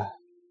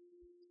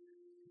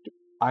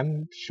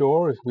 I'm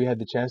sure if we had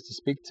the chance to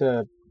speak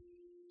to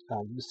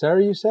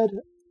Sarah, you said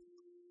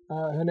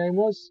her name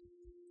was?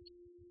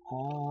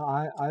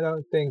 I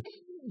don't think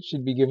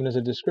she'd be giving us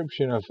a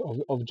description of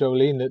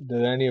Jolene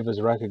that any of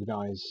us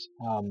recognize.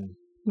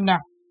 No.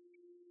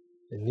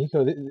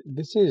 Nico,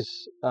 this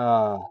is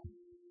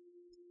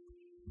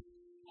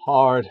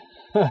hard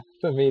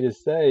for me to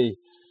say.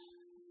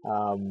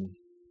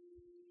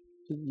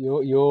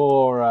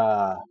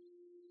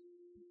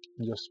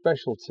 Your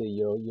specialty,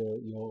 your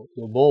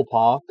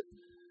ballpark.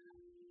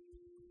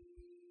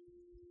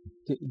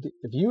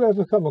 Have you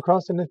ever come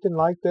across anything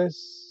like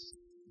this?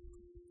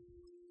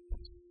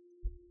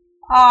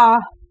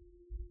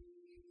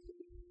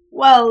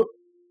 Well,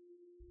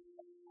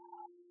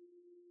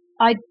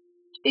 I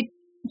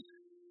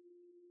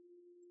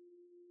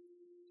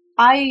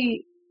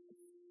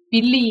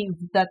believe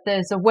that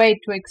there's a way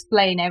to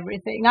explain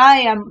everything. I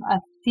am a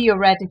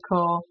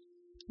theoretical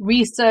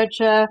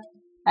researcher,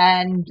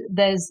 and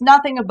there's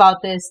nothing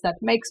about this that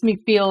makes me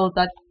feel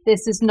that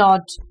this is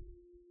not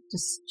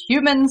just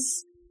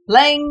humans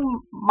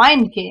playing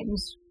mind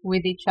games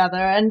with each other.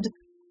 And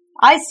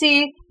I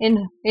see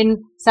in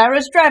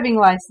Sarah's driving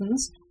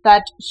license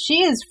that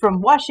she is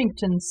from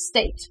Washington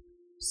State.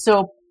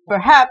 So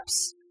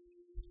perhaps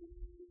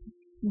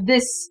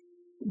this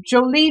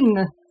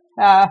Jolene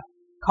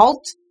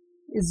cult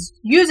is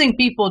using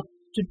people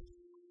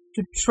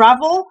to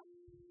travel.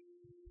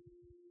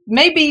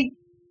 Maybe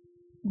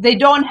they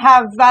don't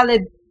have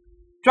valid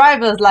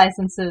driver's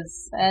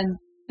licenses and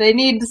they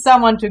need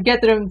someone to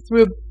get them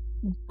through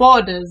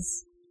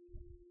borders.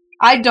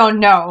 I don't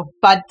know,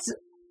 but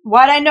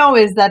what I know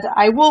is that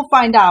I will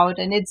find out,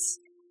 and it's.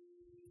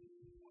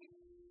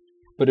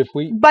 But if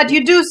we, But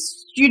you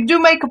do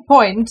make a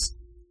point.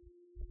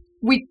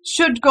 We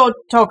should go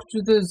talk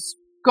to those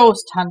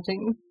ghost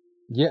hunting.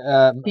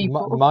 yeah,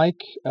 people.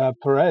 Mike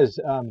Perez,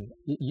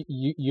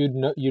 you'd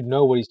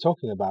know what he's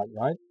talking about,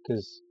 right?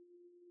 Because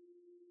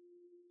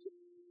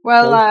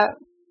Well,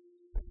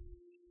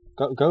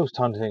 ghost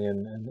hunting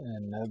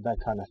and that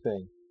kind of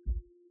thing,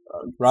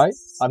 right?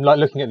 I'm like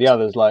looking at the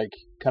others, like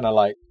kind of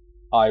like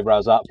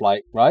eyebrows up,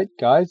 like, right,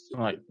 guys?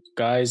 Like,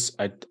 guys,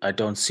 I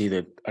don't see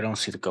the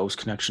ghost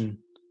connection.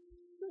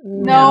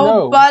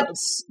 no, but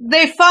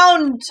they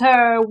found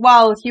her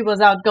while he was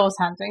out ghost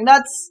hunting.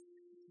 That's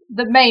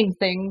the main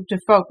thing to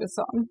focus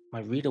on. My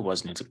Rita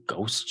wasn't into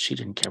ghosts. She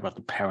didn't care about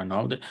the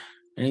paranormal.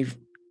 Any of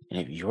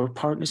your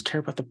partners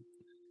care about the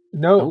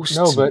ghosts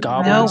and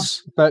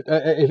goblins? But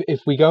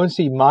if we go and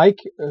see Mike,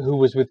 who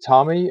was with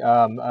Tommy,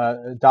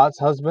 Dart's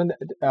husband,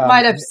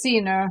 might have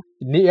seen her.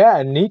 Yeah,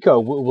 and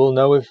Nico will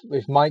know if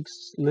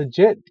Mike's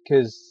legit,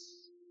 because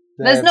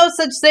there's no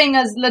such thing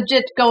as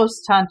legit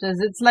ghost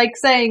hunters. It's like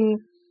saying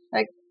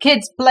like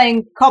kids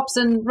playing cops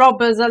and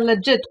robbers are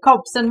legit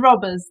cops and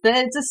robbers.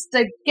 They're just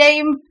a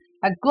game,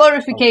 a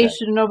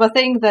glorification of a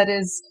thing that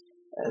is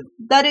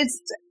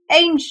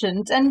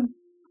ancient and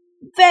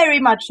very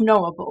much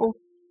knowable.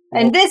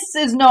 Well, and this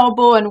is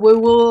knowable, and we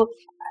will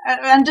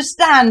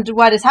understand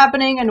what is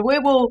happening, and we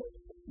will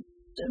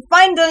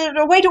find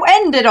a way to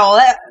end it all.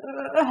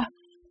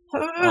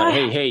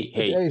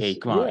 Hey!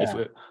 Come on! If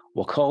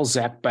we'll call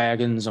Zach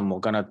Baggins, and we're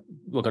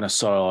gonna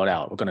sort all it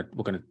out. We're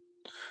gonna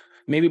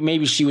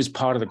maybe she was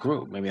part of the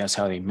group. Maybe that's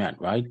how they met,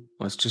 right?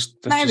 Let's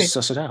just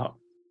suss it out.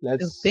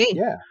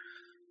 Yeah.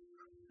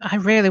 I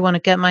really want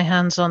to get my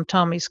hands on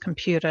Tommy's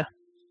computer.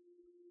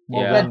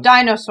 Yeah. The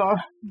dinosaur.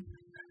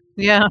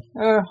 Yeah.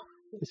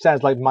 It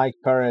sounds like Mike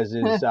Perez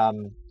is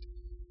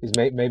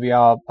maybe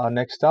our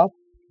next stop.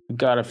 We've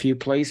got a few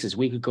places.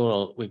 We could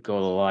go to the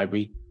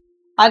library.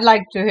 I'd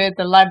like to hit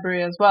the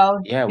library as well.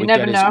 Yeah, we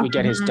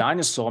get his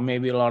dinosaur.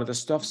 Maybe a lot of the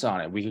stuff's on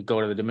it. We could go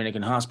to the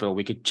Dominican hospital.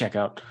 We could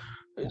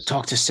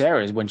talk to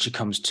Sarah when she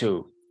comes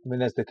to. I mean,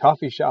 there's the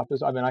coffee shop.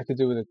 I could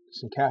do with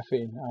some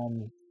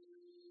caffeine.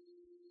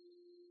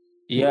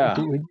 Yeah.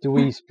 Do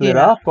we split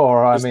up,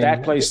 or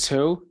that place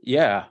too?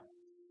 Yeah.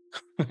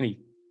 He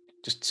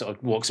just sort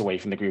of walks away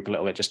from the group a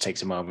little bit. Just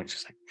takes a moment.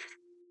 Just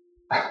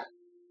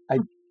like,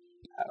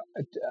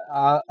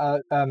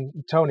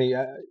 Tony,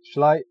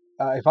 shall I?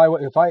 If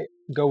I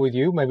go with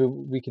you, maybe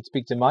we could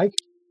speak to Mike.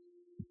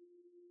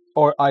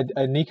 Or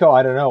Nico,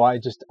 I don't know.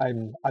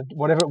 I'm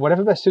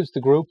whatever best suits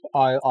the group.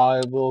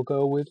 I will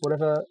go with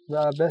whatever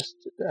best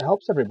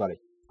helps everybody.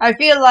 I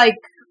feel like,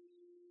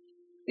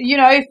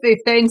 if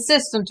they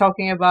insist on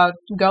talking about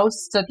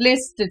ghosts, at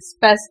least it's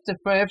best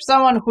if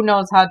someone who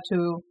knows how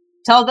to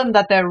tell them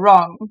that they're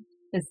wrong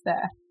is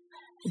there.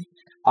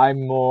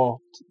 I'm more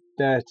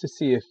there to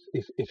see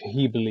if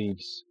he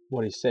believes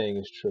what he's saying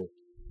is true.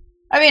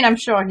 I mean, I'm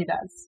sure he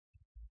does.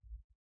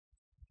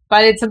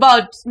 But it's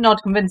about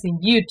not convincing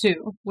you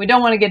two. We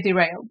don't want to get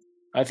derailed.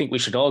 I think we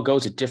should all go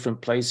to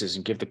different places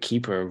and give the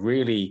keeper a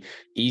really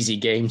easy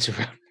game to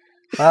run.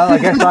 Well, I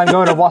guess I'm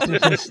going to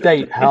Washington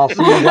State. I'll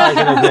see you guys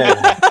in a bit.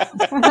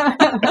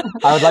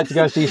 I would like to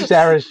go see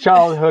Sarah's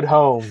childhood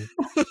home.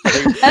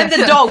 And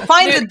the dog.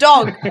 Find the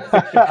dog.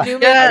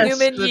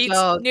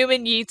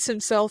 Newman yeets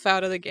himself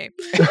out of the game.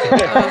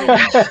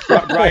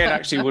 Brian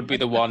actually would be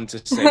the one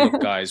to say,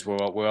 look, guys, we're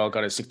all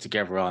going to stick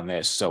together on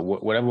this. So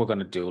whatever we're going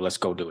to do, let's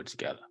go do it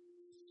together.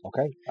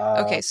 Okay.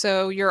 Okay,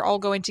 so you're all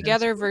going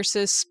together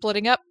versus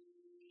splitting up?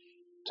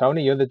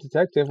 Tony, you're the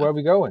detective. Where are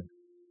we going?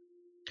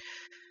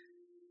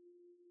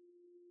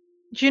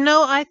 Do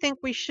I think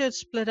we should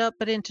split up,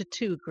 but into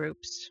two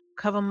groups.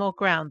 Cover more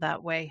ground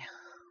that way.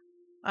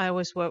 I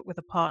always worked with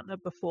a partner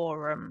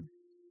before,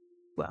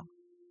 well,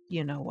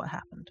 you know what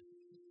happened.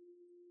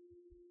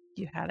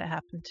 You had it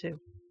happen too.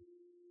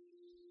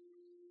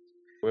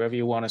 Wherever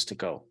you want us to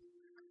go.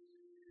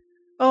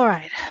 All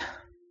right.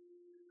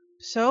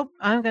 So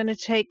I'm going to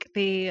take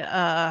the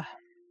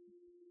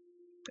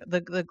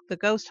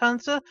ghost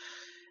hunter,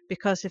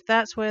 because if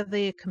that's where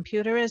the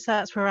computer is,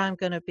 that's where I'm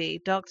going to be.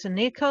 Dr.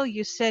 Nico,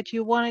 you said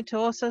you wanted to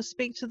also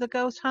speak to the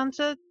ghost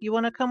hunter. You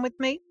want to come with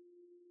me?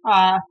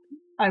 I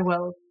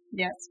will,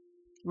 yes.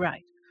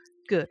 Right.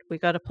 Good. We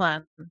got a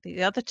plan.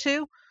 The other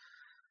two,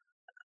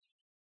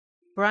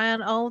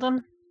 Brian,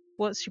 Alden,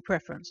 what's your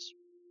preference?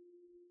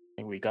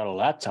 I think we got a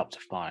laptop to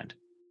find.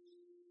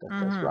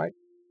 That's right.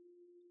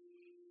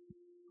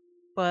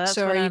 Well,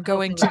 so are you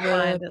going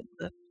to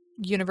the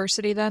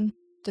university then,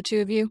 the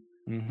two of you?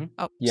 Mm-hmm.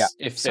 Oh, yeah.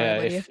 If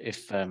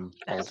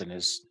Alden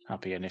is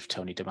happy and if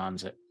Tony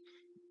demands it.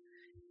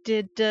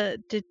 Did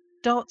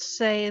Dot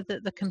say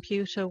that the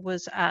computer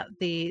was at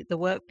the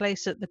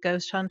workplace at the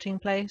ghost hunting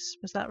place?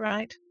 Was that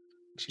right?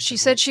 She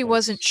said she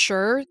wasn't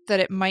sure, that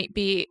it might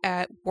be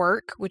at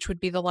work, which would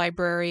be the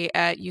library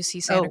at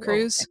UC Santa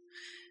Cruz. Okay.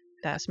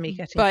 That's me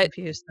getting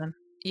confused then.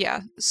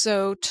 Yeah,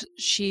 so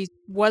she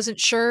wasn't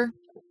sure.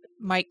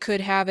 Mike could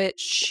have it.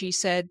 She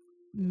said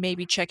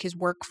maybe check his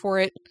work for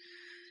it.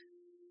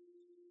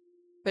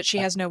 but she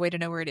has no way to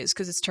know where it is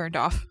because it's turned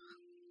off.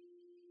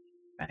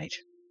 Right.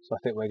 So I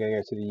think we're going to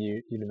go to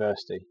the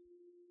university,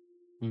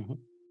 Mm-hmm.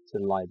 to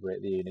the library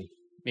at the uni.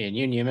 Me and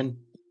you, Newman.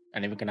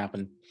 Anything can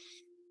happen.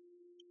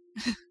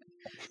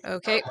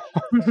 Okay.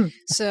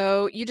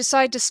 So you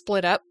decide to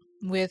split up,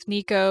 with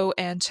Nico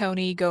and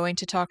Tony going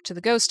to talk to the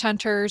ghost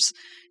hunters,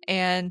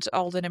 and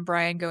Alden and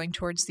Brian going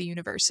towards the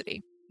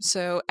university.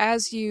 So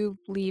as you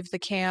leave the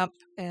camp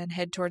and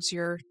head towards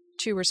your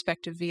two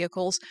respective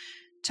vehicles,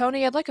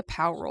 Tony, I'd like a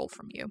power roll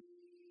from you.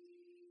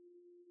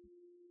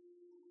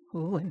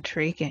 Ooh,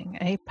 intriguing.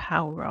 A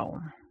power roll.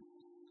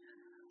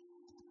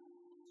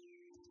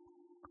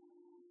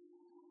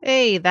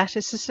 Hey, that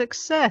is a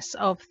success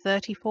of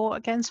 34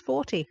 against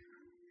 40.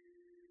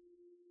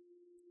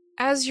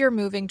 As you're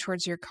moving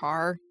towards your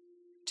car,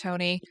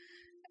 Tony,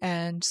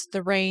 and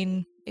the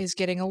rain is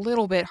getting a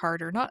little bit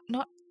harder, not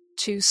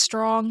too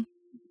strong.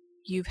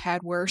 You've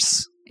had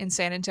worse in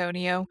San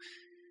Antonio.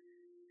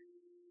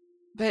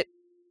 But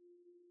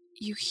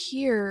you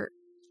hear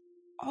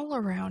all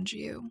around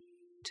you,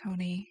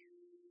 Tony.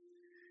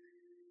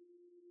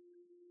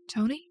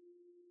 Tony?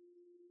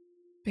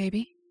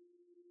 Baby?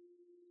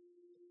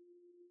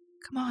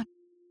 Come on.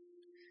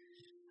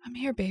 I'm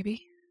here,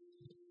 baby.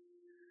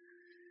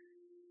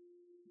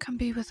 Come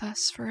be with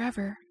us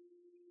forever.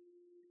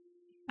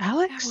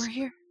 Alex? Yeah, we're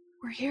here.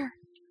 We're here.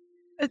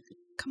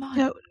 Come on.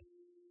 No,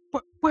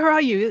 where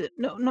are you?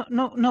 No.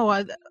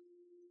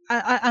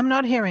 I'm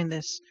not hearing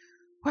this.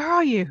 Where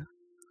are you?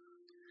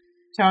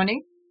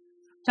 Tony,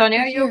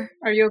 We're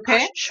are you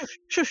okay?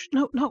 Shush.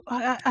 No.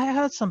 I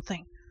heard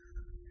something.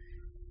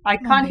 I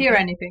Come on, can't hear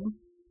baby. anything.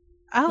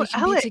 We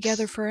can Alex. be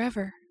together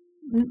forever.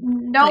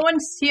 No Like-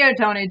 one's here,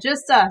 Tony.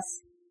 Just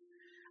us.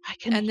 I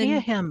can And hear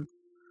then- him.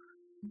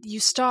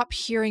 You stop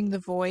hearing the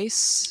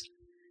voice,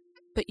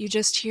 but you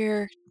just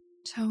hear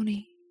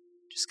Tony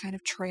just kind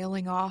of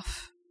trailing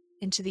off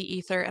into the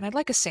ether, and I'd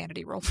like a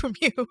sanity roll from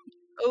you.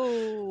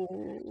 Oh,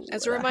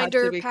 As a that had to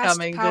reminder, be past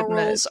coming, power didn't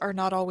it? rolls are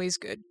not always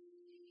good.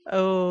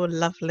 Oh,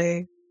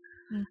 lovely.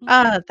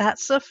 Mhm.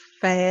 That's a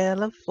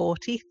fail of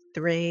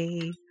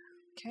 43.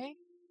 Okay.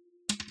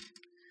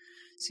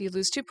 So you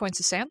lose 2 points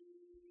of sand.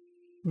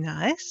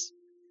 Nice.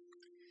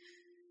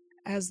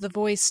 As the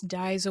voice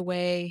dies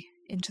away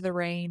into the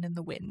rain and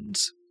the wind.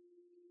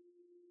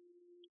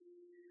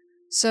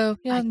 So,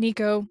 yeah,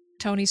 Nico,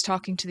 Tony's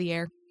talking to the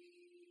air.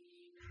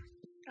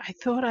 I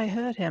thought I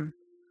heard him.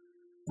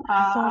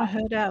 I thought I Uh,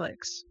 heard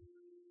Alex.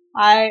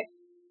 I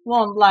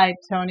won't lie,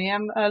 Tony.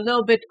 I'm a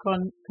little bit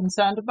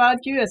concerned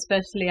about you,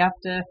 especially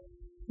after,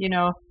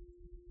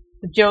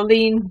 the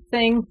Jolene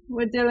thing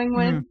we're dealing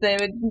with.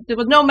 There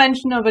was no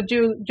mention of a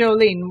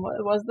Jolene,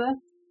 was there?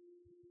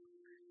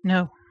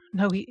 No,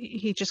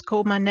 he just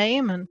called my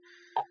name and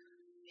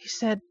he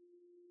said,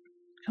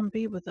 come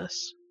be with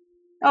us.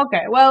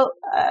 Okay, well,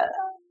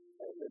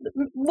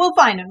 we'll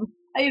find him.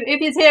 If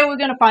he's here, we're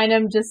gonna find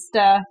him. Just,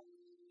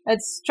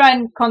 let's try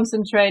and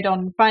concentrate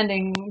on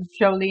finding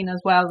Jolene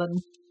as well,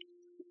 and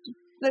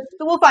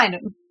we'll find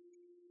him.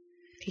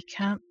 He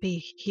can't be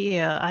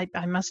here.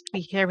 I must be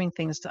hearing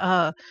things.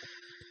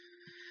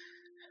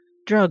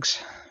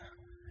 Drugs.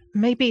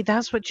 Maybe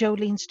that's what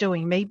Jolene's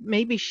doing.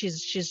 Maybe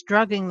she's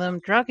drugging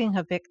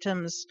her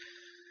victims.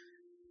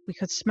 We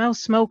could smell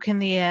smoke in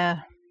the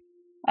air.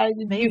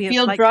 Maybe You it's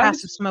feel like drugs?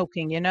 passive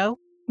smoking, you know?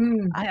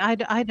 Hmm. I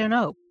don't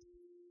know.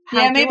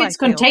 Yeah, How maybe do it's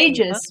I feel,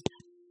 contagious.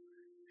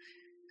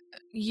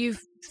 You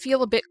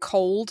feel a bit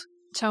cold,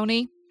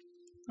 Tony,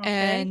 Okay.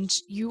 and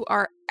you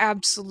are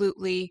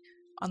absolutely,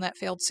 on that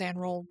failed sand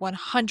roll,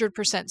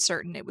 100%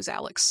 certain it was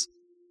Alex.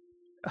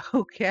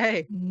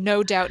 Okay.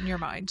 No doubt in your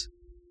mind.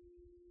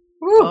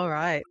 Woo. All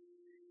right.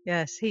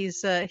 Yes,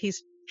 he's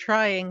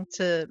trying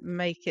to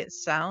make it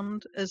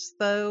sound as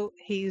though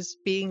he's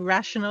being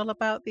rational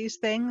about these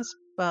things,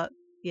 but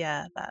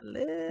yeah, that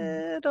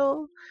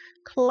little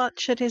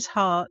clutch at his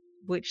heart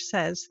which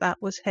says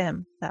that was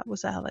him, that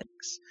was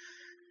Alex.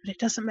 But it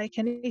doesn't make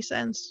any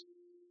sense.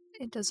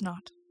 It does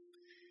not.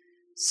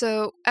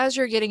 So, as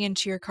you're getting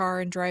into your car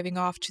and driving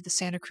off to the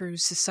Santa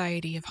Cruz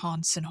Society of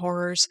Haunts and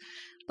Horrors,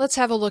 let's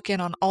have a look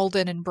in on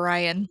Alden and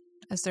Brian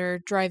as they're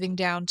driving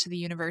down to the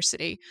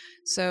university.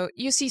 So,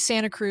 you see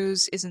Santa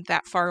Cruz isn't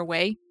that far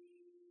away.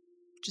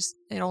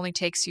 It only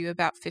takes you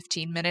about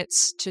 15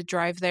 minutes to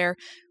drive there,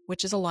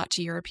 which is a lot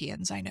to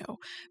Europeans, I know.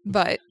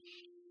 But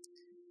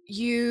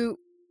you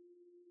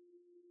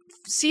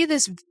see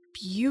this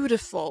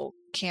beautiful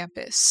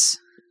campus.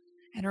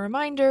 And a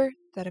reminder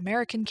that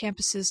American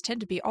campuses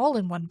tend to be all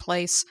in one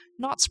place,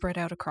 not spread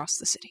out across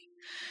the city.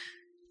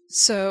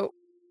 So,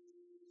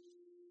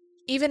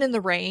 even in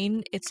the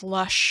rain, it's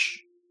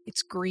lush,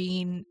 it's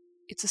green,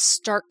 it's a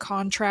stark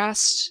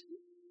contrast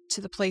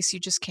to the place you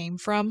just came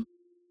from.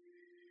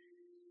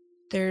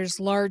 There's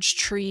large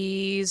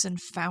trees and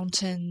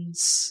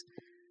fountains.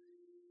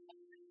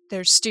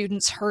 There's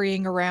students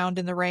hurrying around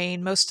in the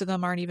rain. Most of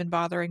them aren't even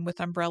bothering with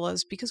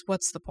umbrellas, because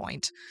what's the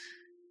point?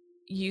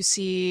 You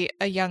see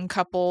a young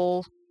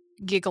couple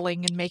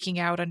giggling and making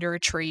out under a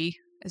tree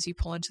as you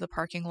pull into the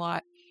parking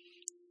lot.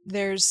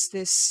 There's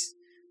this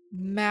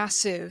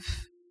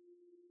massive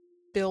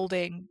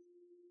building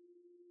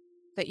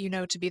that you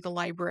know to be the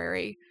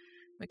library,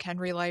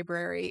 McHenry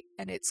Library,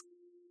 and it's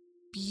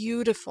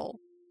beautiful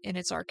in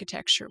its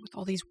architecture with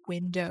all these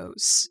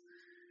windows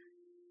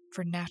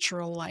for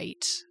natural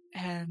light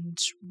and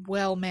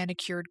well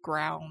manicured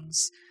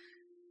grounds.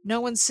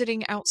 No one's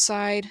sitting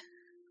outside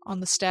on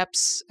the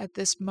steps at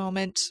this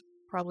moment,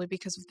 probably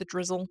because of the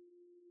drizzle.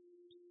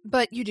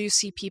 But you do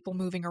see people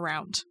moving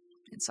around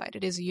inside.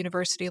 It is a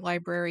university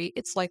library.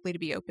 It's likely to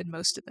be open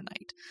most of the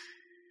night.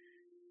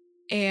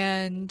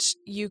 And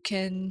you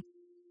can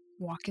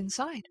walk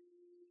inside.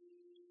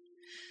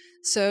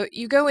 So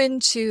you go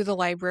into the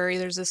library.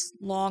 There's this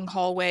long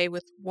hallway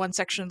with one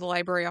section of the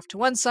library off to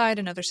one side,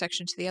 another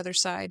section to the other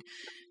side.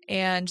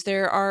 And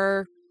there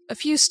are a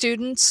few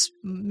students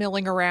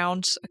milling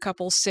around, a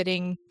couple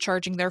sitting,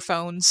 charging their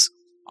phones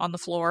on the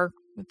floor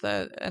with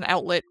an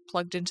outlet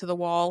plugged into the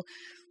wall.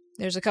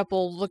 There's a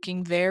couple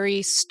looking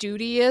very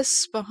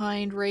studious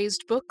behind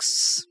raised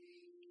books.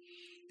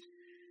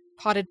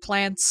 Potted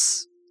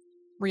plants,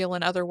 real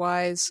and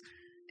otherwise.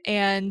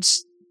 And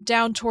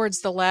down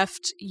towards the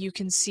left, you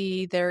can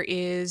see there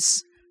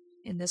is,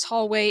 in this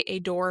hallway, a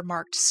door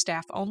marked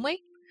staff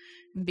only.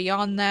 And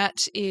beyond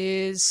that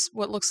is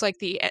what looks like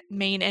the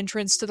main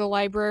entrance to the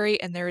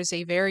library, and there is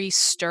a very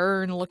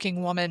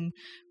stern-looking woman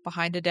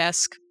behind a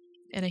desk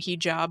in a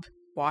hijab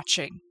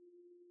watching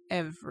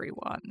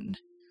everyone.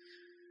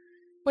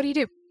 What do you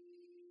do?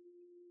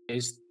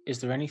 Is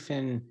there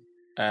anything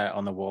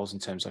on the walls in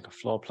terms of like a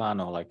floor plan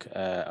or like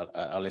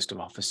a list of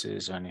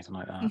offices or anything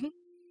like that? Mm-hmm.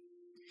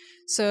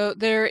 So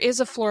there is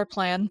a floor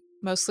plan,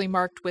 mostly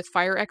marked with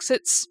fire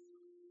exits.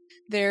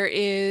 There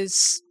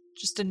is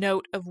just a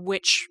note of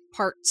which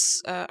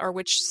parts or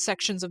which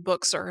sections of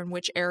books are in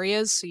which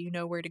areas, so you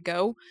know where to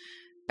go.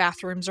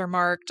 Bathrooms are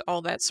marked,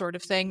 all that sort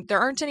of thing. There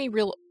aren't any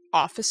real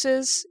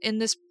offices in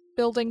this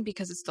building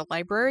because it's the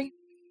library.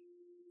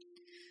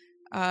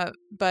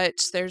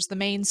 But there's the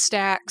main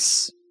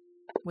stacks,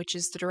 which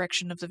is the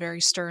direction of the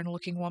very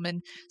stern-looking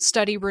woman.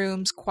 Study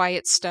rooms,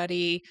 quiet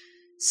study,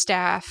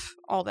 staff,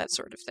 all that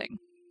sort of thing.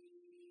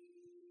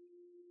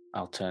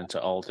 I'll turn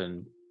to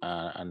Alden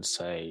and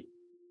say,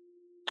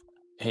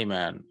 hey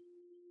man,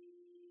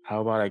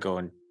 how about I go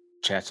and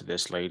chat to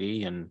this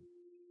lady, and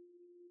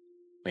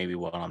maybe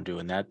while I'm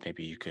doing that,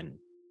 maybe you can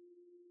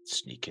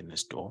sneak in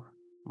this door,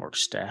 more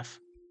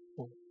staff.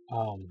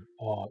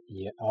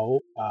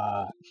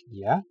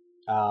 Yeah.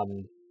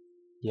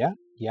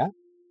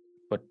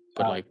 But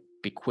like,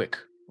 be quick,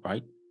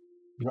 right?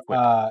 Be quick.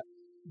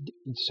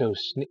 So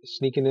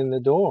sneaking in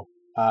the door,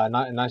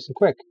 nice and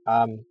quick.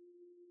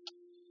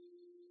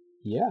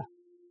 Yeah.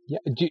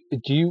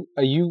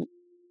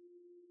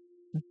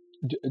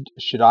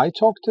 Should I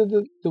talk to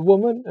the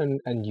woman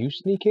and you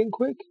sneak in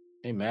quick?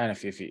 Hey man,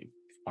 if you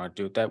want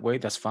to do it that way,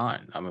 that's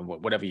fine. I mean,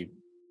 whatever you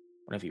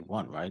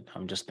want, right?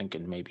 I'm just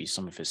thinking maybe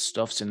some of his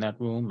stuff's in that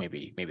room,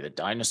 maybe the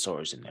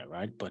dinosaur's in there,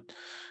 right? But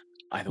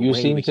either You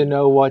way, seem to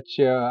know what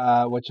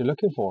you're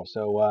looking for,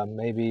 so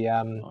maybe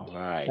all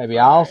right, maybe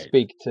right. I'll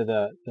speak to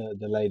the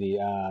lady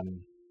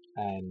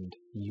and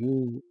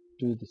you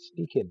do the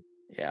sneaking.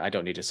 Yeah, I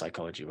don't need a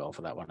psychology roll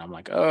for that one. I'm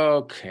like,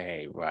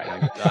 okay, right.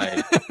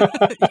 Yeah,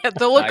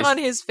 the look on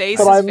his face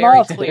but is I very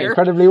masked it clear.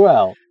 incredibly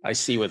well. I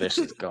see where this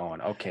is going.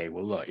 Okay,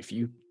 well, look, if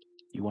you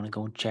want to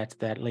go and chat to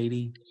that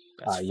lady,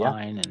 that's Yeah.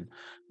 fine, and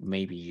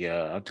maybe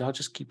I'll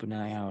just keep an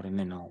eye out, and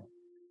then I'll,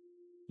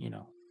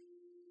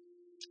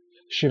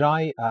 Should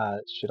I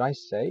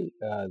say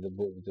that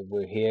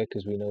we're here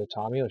because we know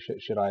Tommy, or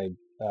should I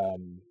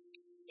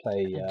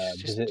play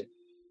visit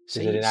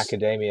in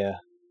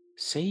academia?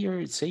 Say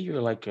you're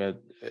like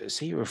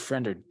say you're a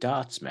friend of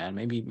Dot's, man.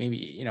 Maybe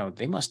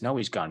they must know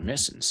he's gone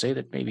missing. Say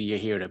that maybe you're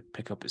here to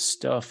pick up his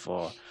stuff,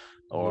 or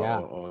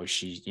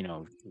she's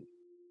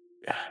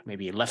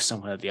maybe you left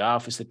someone at the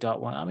office that Dot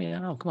wanted. I mean, I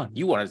don't know. Come on,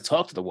 you wanted to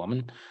talk to the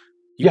woman.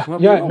 You come up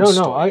with your own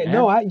story, man.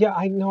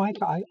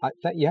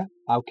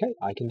 Okay,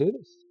 I can do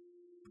this.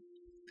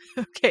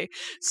 Okay,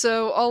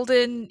 so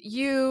Alden,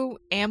 you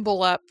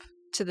amble up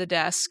to the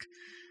desk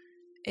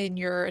in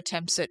your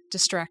attempts at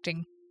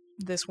distracting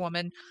this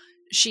woman.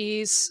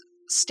 She's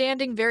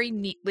standing very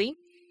neatly.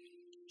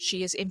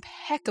 She is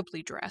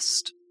impeccably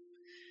dressed.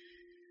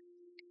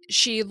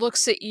 She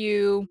looks at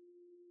you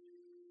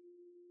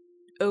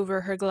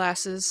over her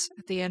glasses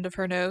at the end of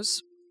her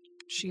nose.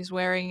 She's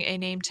wearing a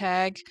name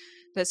tag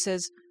that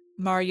says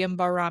Maryam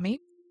Barami.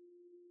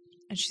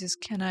 And she says,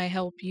 "Can I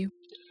help you?"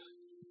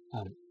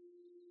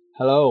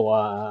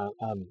 Hello,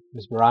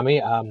 Ms. Barami.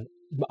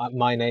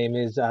 My name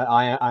is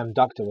I'm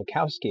Dr.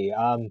 Wachowski.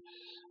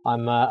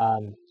 I'm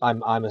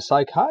a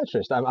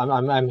psychiatrist.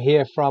 I'm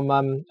here from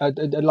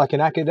like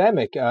an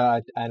academic,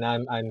 and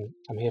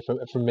I'm here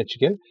from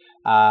Michigan.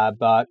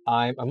 But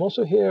I'm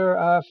also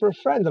here for a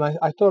friend, and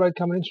I thought I'd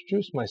come and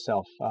introduce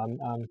myself.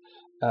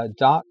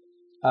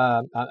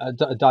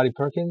 Dottie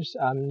Perkins.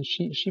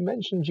 She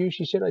mentioned you.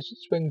 She said I should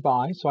swing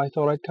by, so I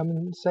thought I'd come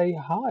and say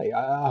hi.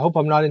 I hope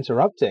I'm not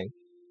interrupting.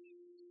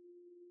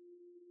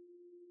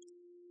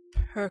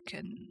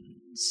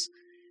 Perkins.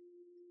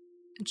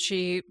 And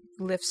she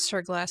lifts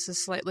her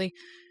glasses slightly.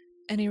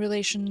 Any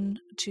relation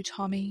to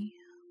Tommy?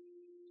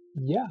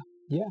 Yeah,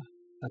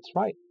 that's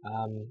right.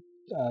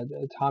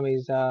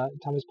 Tommy's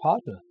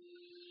partner.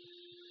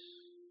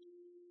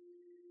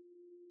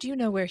 Do you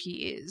know where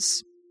he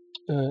is?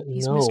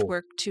 He's missed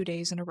work 2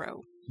 days in a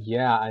row.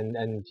 Yeah, and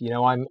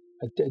I'm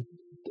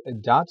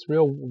Dot's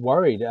real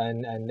worried,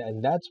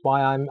 and that's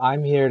why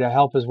I'm here to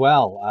help as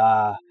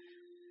well.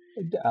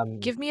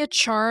 Give me a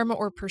charm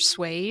or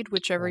persuade,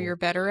 whichever you're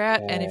better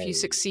at, and if you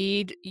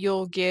succeed,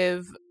 you'll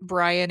give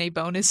Brian a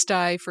bonus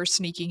die for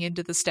sneaking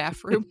into the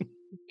staff room.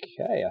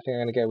 Okay, I think I'm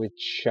going to go with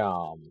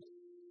charm.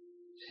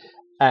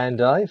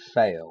 And I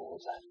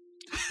failed.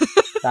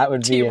 That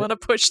would Do you want to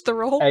push the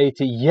roll?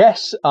 80.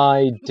 Yes,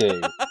 I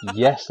do.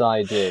 Yes,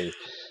 I do.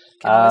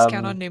 Can always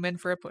count on Newman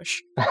for a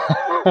push.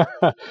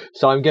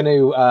 So I'm going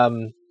to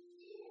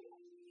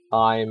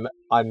I'm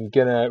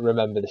gonna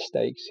remember the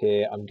stakes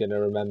here. I'm gonna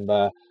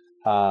remember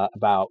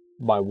about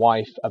my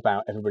wife,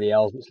 about everybody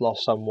else that's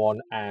lost someone,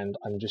 and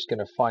I'm just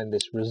gonna find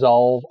this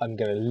resolve. I'm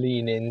gonna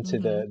lean into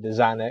the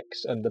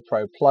Xanax and the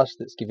Pro Plus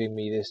that's giving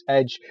me this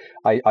edge.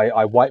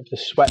 I wipe the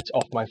sweat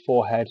off my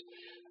forehead.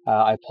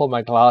 I pull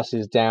my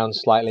glasses down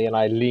slightly and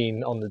I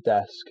lean on the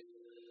desk.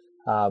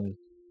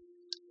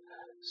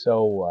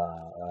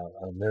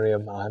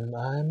 Miriam, I'm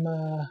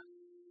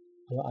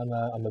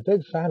a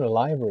big fan of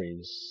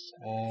libraries,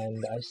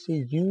 and I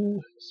see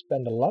you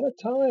spend a lot of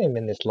time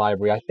in this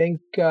library. I think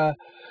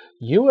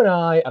you and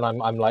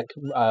I'm like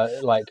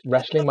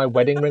wrestling my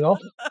wedding ring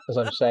off as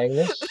I'm saying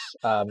this,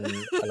 and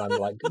I'm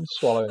like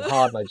swallowing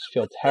hard, and I just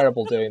feel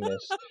terrible doing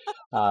this.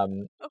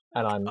 And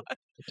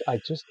I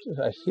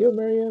feel,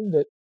 Miriam,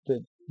 that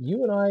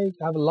you and I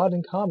have a lot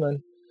in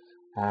common,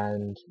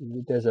 and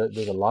there's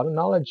a lot of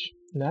knowledge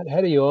in that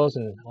head of yours,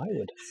 and I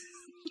would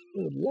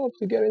love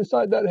to get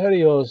inside that head of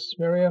yours,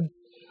 Miriam.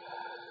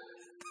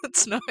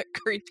 That's not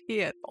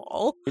creepy at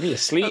all. Give me a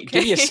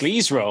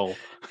sleaze roll.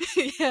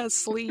 Yeah,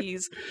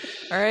 sleaze.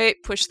 All right,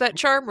 push that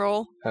charm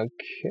roll.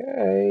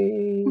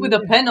 Okay. With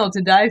a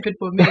penalty die if it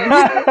were me.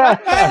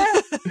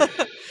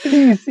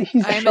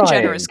 he's I am a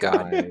generous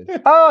god.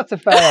 Oh, it's a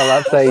fail.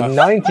 That's a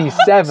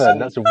 97.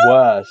 That's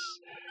worse.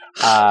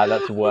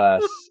 That's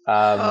worse.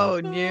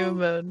 Oh,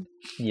 Newman.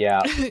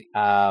 Yeah.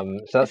 So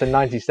that's a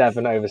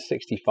 97 over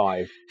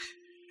 65.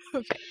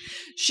 Okay.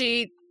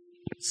 She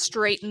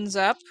straightens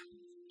up,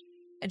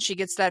 and she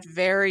gets that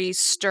very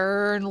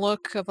stern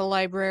look of a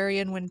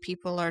librarian when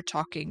people are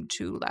talking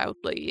too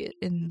loudly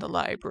in the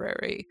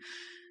library.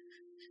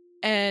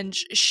 And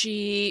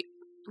she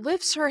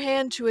lifts her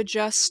hand to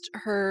adjust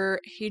her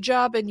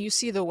hijab, and you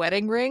see the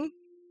wedding ring.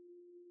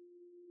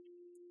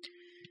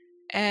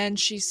 And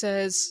she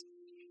says,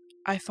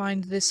 I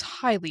find this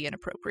highly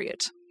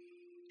inappropriate.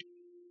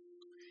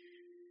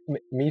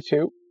 Me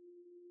too.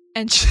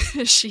 And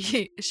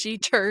she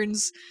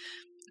turns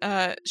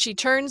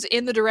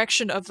in the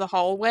direction of the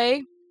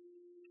hallway.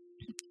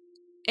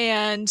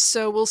 And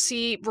so we'll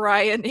see,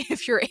 Brian,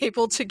 if you're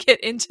able to get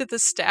into the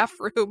staff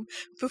room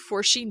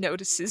before she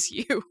notices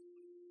you.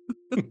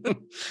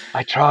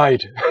 I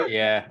tried.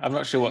 Yeah, I'm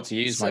not sure what to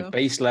use. My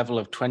base level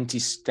of 20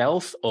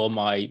 stealth or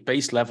my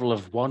base level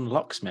of 1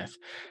 locksmith.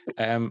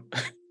 I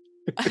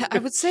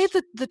would say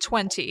the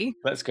 20.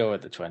 Let's go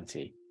with the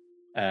 20.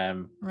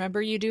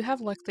 Remember, you do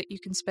have luck that you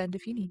can spend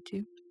if you need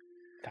to.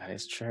 That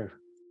is true.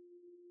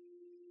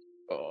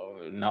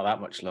 Oh, not that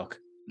much luck.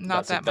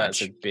 That's a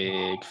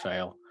big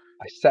fail.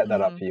 I set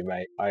that up for you,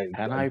 mate.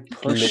 I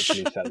push?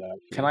 Literally set that up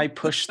for Can I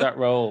push that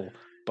roll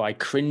by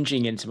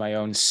cringing into my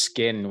own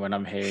skin when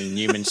I'm hearing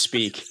Newman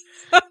speak?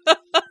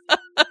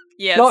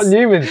 Yes. Not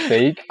Newman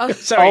speak.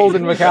 Sorry,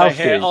 Alden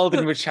Wachowski.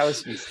 Alden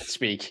Wachowski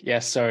speak.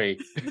 Yes, sorry.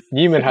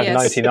 Newman has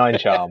 99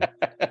 charm.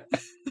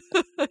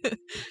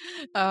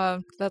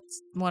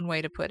 That's one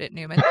way to put it,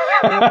 Newman.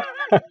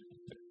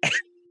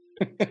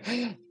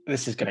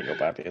 This is going to go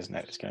badly, isn't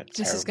it?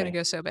 This is going to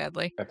go so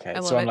badly. Okay,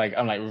 so I'm like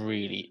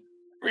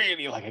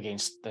really like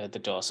against the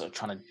door, so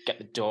trying to get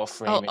the door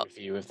frame in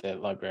view of the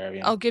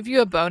librarian. I'll give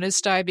you a bonus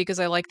die because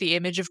I like the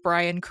image of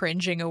Brian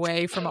cringing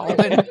away from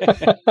Alden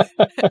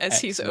as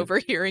he's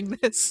overhearing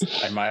this.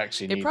 I might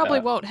actually need it probably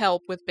that. Won't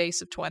help with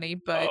base of 20,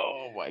 but...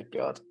 Oh my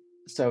god.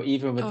 So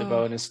even with the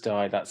bonus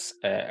die, that's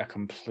a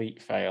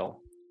complete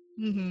fail.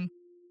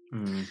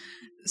 Mm-hmm.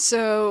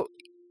 So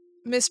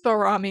Miss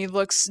Barami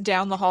looks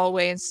down the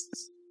hallway and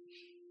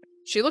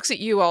she looks at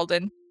you,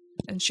 Alden,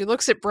 and she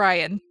looks at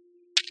Brian.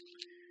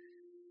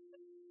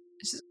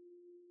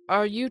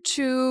 Are you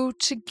two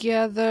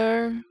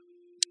together?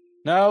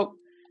 No.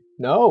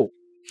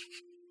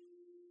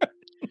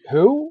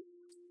 Who?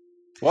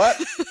 What?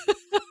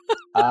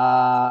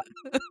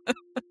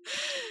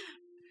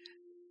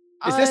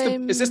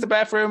 Is this the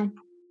bathroom?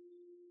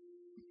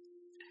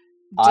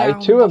 I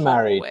too am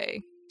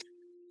married.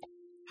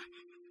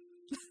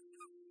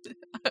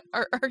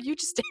 Are you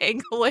just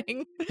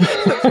angling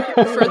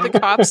for the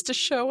cops to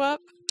show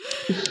up?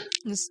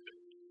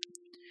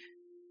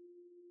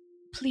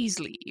 Please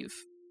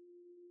leave.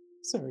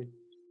 Sorry.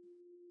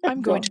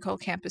 I'm going to call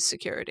campus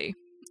security.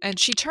 And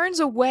she turns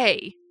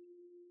away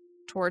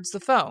towards the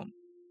phone.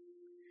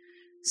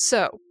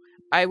 So,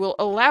 I will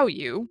allow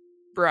you,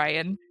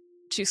 Brian,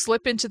 to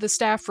slip into the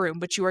staff room,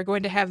 but you are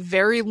going to have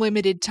very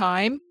limited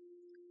time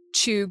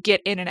to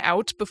get in and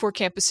out before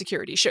campus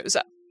security shows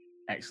up.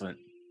 Excellent.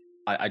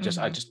 I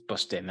just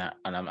bust in that,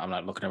 and I'm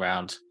like looking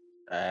around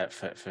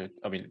for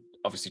I mean,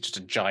 obviously just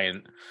a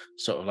giant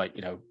sort of like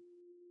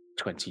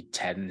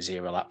 2010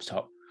 zero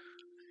laptop.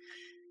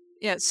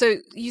 Yeah, so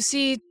you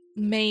see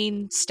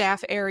main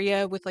staff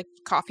area with like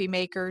coffee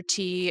maker,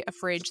 tea, a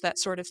fridge, that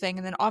sort of thing,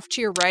 and then off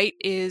to your right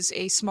is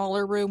a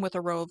smaller room with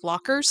a row of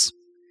lockers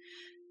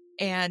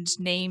and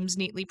names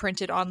neatly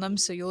printed on them,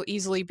 so you'll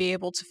easily be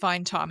able to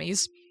find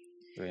Tommy's.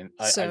 Brilliant.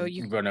 So I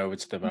you run over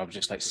to them, and I'm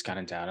just like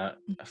scanning down it.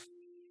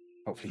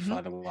 Hopefully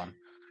find the one.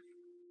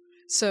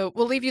 So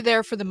we'll leave you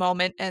there for the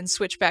moment and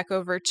switch back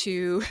over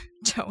to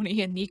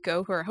Tony and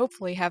Nico, who are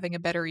hopefully having a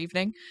better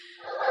evening.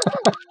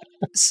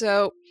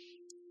 So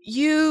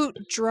you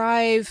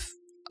drive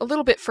a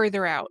little bit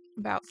further out,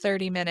 about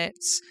 30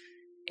 minutes,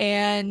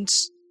 and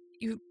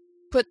you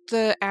put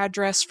the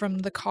address from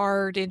the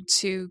card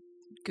into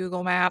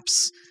Google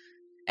Maps,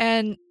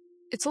 and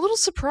it's a little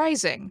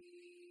surprising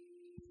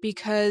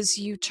because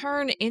you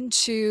turn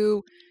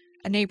into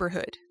a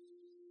neighborhood.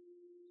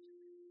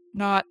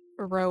 Not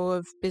a row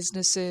of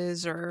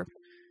businesses or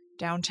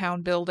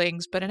downtown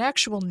buildings, but an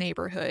actual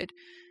neighborhood.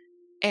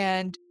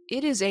 And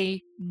it is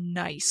a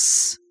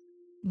nice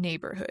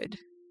neighborhood.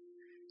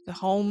 The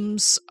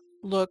homes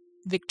look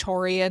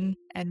Victorian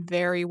and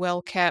very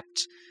well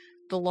kept.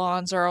 The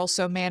lawns are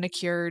also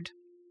manicured.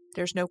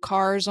 There's no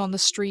cars on the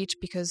street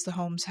because the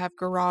homes have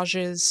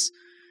garages.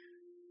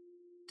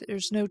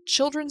 There's no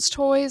children's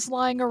toys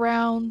lying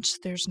around.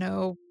 There's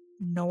no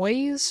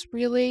noise,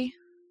 really.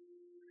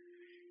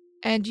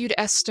 And you'd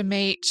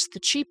estimate the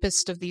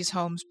cheapest of these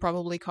homes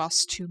probably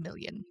costs $2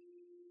 million.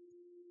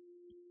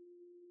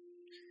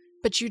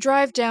 But you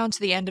drive down to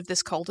the end of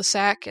this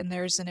cul-de-sac, and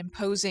there's an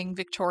imposing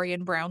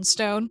Victorian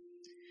brownstone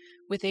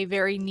with a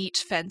very neat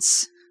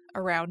fence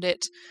around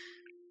it,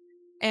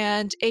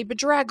 and a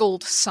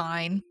bedraggled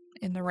sign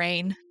in the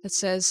rain that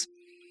says,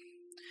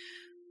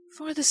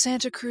 "For the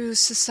Santa Cruz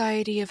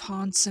Society of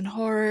Haunts and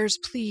Horrors,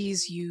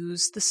 please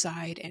use the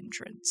side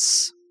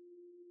entrance."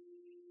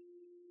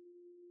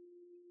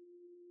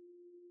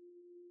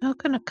 How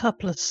can a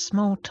couple of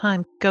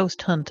small-time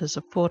ghost hunters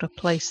afford a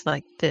place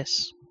like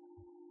this?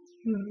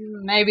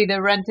 Maybe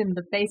they're renting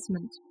the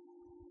basement.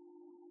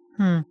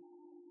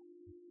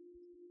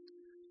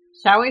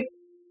 Shall we?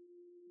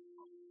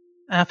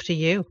 After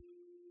you.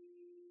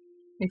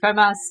 If I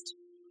must.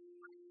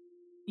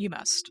 You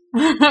must.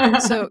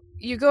 So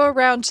you go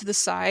around to the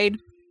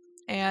side,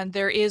 and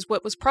there is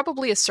what was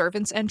probably a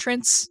servant's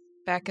entrance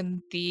back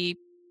in the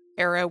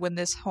era when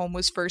this home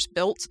was first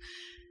built,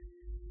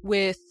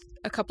 with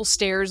a couple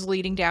stairs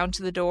leading down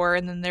to the door,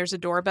 and then there's a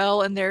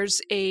doorbell, and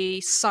there's a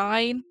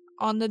sign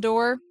on the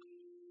door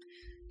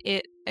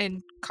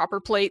in copper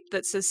plate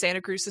that says Santa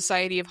Cruz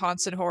Society of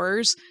Haunts and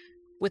Horrors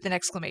with an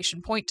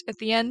exclamation point at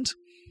the end.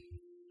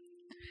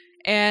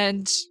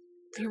 And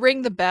if you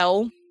ring the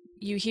bell,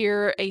 you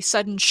hear a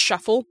sudden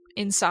shuffle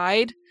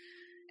inside,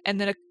 and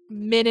then a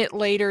minute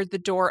later the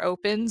door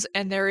opens,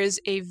 and there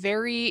is a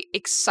very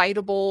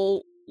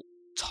excitable,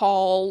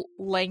 tall,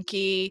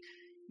 lanky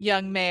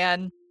young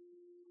man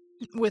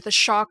with a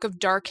shock of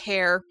dark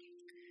hair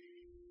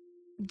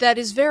that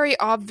is very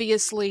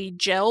obviously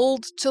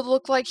gelled to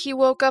look like he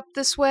woke up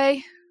this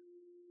way,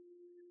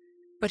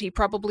 but he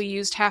probably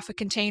used half a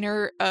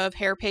container of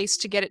hair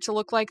paste to get it to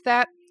look like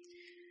that.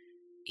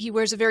 He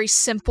wears a very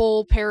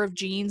simple pair of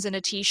jeans and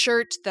a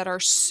t-shirt that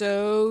are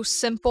so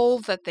simple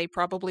that they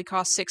probably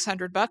cost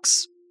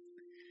 $600,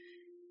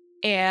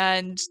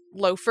 and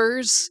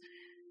loafers,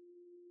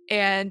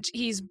 and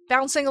he's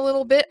bouncing a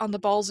little bit on the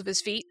balls of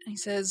his feet. He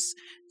says,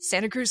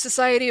 "Santa Cruz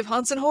Society of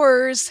Haunts and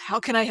Horrors, how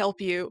can I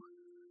help you?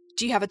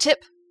 Do you have a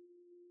tip?"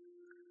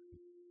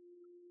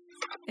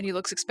 And he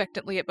looks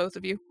expectantly at both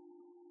of you.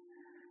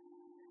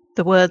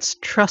 The words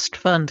trust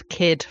fund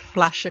kid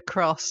flash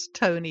across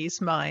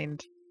Tony's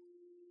mind.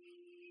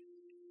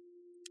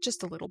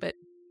 Just a little bit.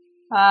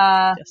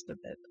 Just a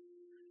bit.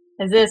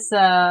 Is this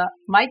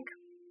Mike?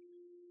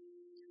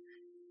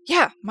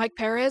 Yeah, Mike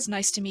Perez,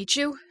 nice to meet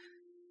you.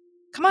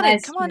 Come on Nice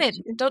in, come to on in.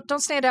 meet you.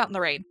 Don't stand out in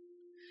the rain.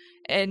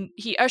 And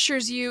he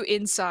ushers you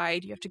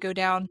inside. You have to go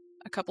down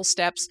a couple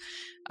steps.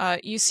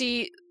 You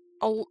see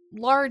a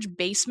large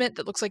basement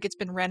that looks like it's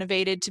been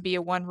renovated to be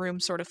a one-room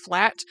sort of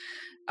flat.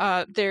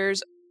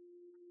 There's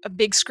a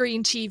big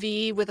screen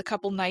TV with a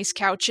couple nice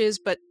couches,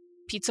 but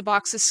pizza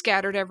boxes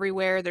scattered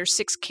everywhere. There's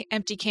 6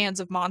 empty cans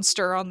of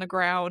Monster on the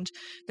ground.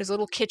 There's a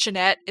little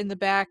kitchenette in the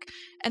back.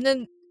 And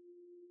then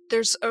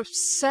there's a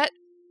set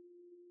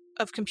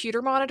of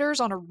computer monitors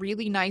on a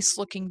really nice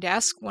looking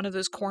desk, one of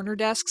those corner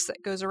desks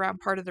that goes around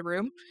part of the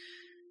room,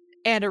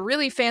 and a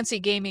really fancy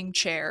gaming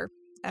chair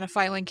and a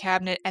filing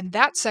cabinet, and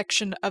that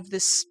section of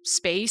this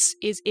space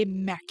is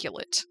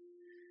immaculate.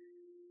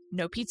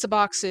 No pizza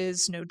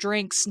boxes, no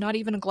drinks, not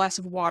even a glass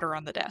of water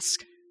on the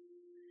desk.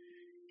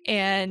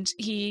 And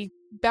he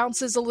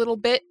bounces a little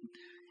bit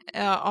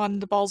on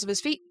the balls of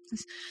his feet.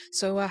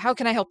 "So, how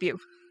can I help you?"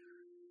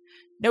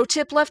 No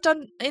tip left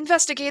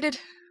uninvestigated.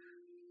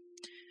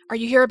 Are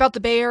you here about the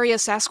Bay Area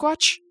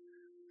Sasquatch?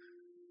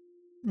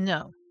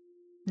 No.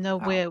 No,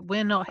 Oh,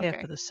 we're not here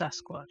okay. for the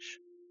Sasquatch.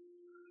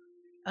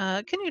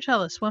 Can you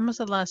tell us, when was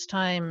the last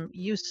time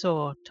you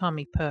saw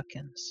Tommy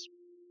Perkins?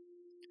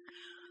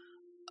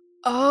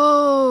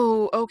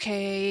 Oh,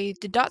 okay.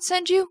 Did Dot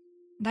send you?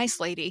 Nice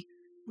lady.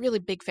 Really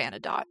big fan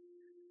of Dot.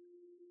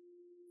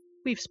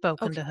 We've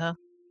spoken Okay. to her.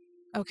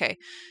 Okay.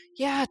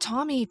 Yeah,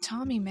 Tommy,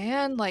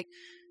 man, like,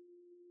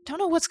 don't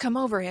know what's come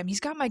over him. He's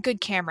got my good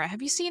camera.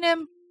 Have you seen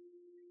him?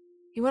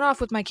 He went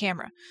off with my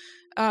camera.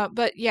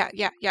 But yeah.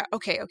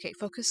 Okay.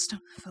 Focus,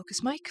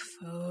 Mike.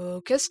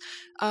 Focus.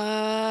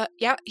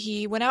 Yeah,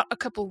 he went out a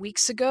couple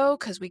weeks ago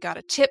because we got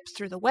a tip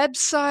through the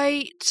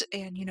website,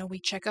 and we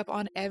check up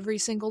on every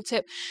single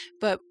tip.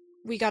 But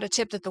we got a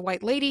tip that the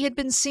white lady had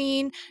been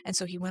seen, and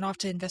so he went off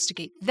to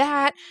investigate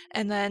that,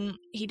 and then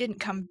he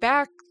didn't come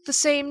back the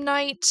same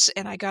night,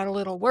 and I got a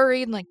little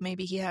worried, like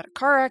maybe he had a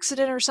car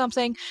accident or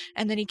something,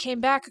 and then he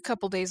came back a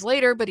couple days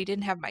later, but he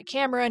didn't have my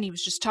camera, and he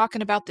was just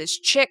talking about this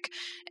chick,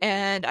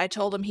 and I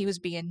told him he was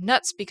being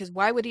nuts, because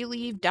why would he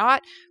leave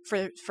Dot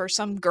for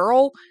some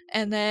girl?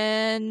 And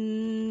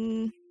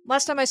then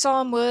last time I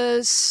saw him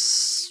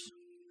was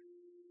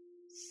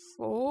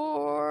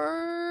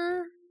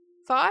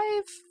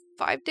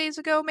 5 days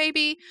ago,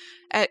 maybe,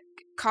 at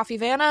Coffee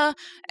Vanna,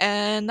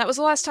 and that was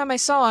the last time I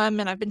saw him,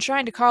 and I've been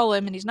trying to call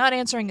him, and he's not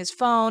answering his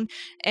phone,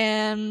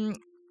 and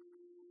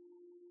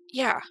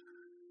yeah.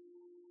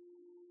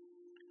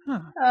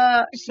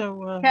 Huh.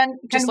 So, Can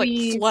just like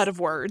we flood of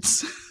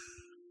words.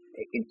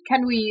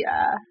 can we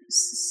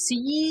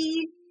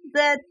see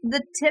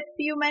the tip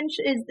you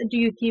mentioned? Do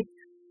you keep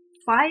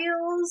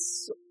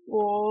files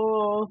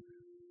or?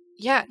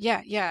 Yeah.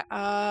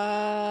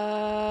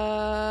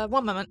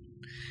 One moment.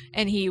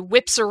 And he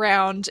whips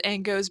around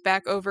and goes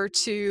back over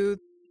to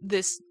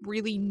this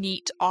really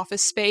neat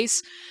office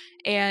space,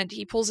 and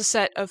he pulls a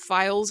set of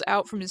files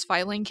out from his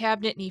filing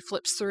cabinet, and he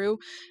flips through,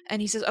 and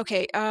he says,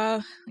 okay,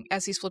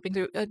 as he's flipping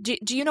through,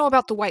 do you know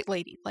about the white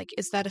lady? Like,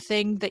 is that a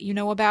thing that you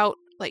know about?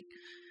 Like,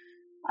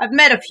 I've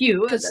met a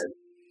few. because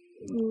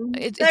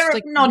it's They're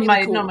like not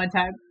really cool. not my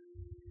type.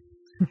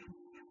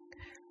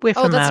 we're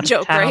from that's out a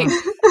joke, of town.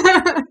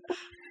 right?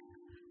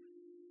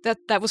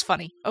 That was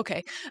funny.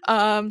 Okay.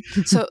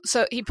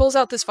 So he pulls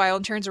out this file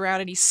and turns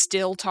around, and he's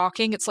still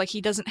talking. It's like he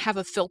doesn't have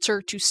a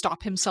filter to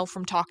stop himself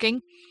from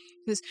talking.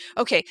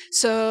 Okay,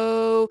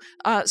 so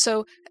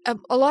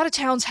a lot of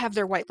towns have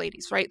their white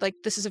ladies, right? Like,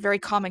 this is a very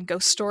common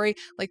ghost story.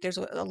 Like, there's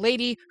a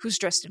lady who's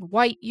dressed in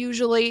white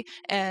usually,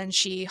 and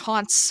she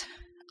haunts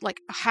like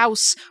a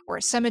house or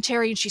a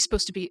cemetery, and she's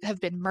supposed to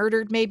have been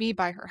murdered maybe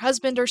by her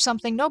husband or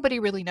something. Nobody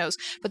really knows.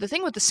 But the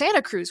thing with the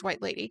Santa Cruz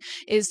white lady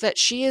is that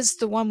she is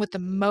the one with the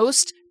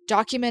most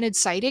documented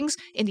sightings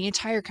in the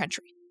entire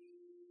country.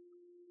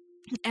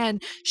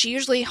 And she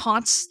usually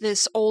haunts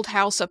this old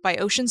house up by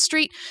Ocean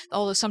Street,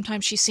 although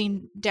sometimes she's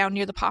seen down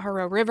near the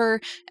Pajaro River,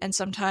 and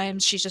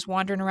sometimes she's just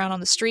wandering around on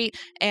the street.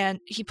 And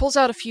he pulls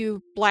out a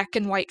few black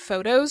and white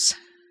photos,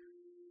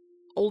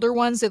 older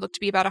ones. They look to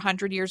be about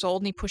 100 years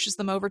old, and he pushes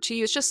them over to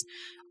you. It's just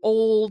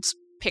old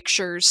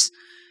pictures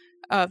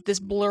of this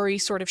blurry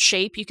sort of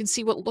shape. You can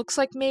see what looks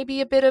like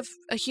maybe a bit of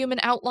a human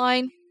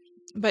outline,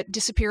 but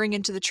disappearing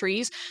into the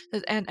trees.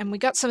 And we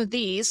got some of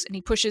these, and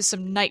he pushes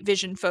some night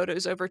vision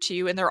photos over to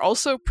you, and they're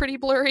also pretty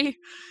blurry,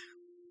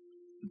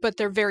 but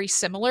they're very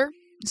similar.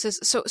 He says,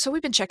 so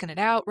we've been checking it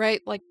out,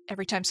 right? Like,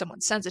 every time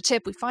someone sends a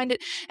tip, we find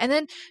it. And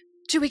then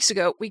 2 weeks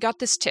ago, we got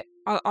this tip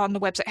on the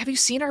website. Have you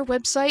seen our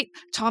website?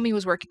 Tommy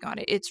was working on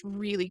it. It's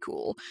really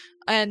cool.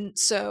 And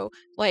so,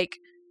 like,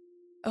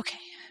 okay,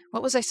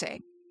 what was I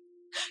saying?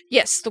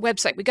 Yes, the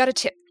website. We got a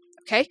tip,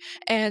 okay?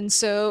 And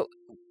so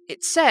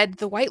it said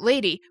the white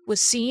lady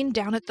was seen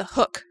down at the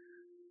Hook.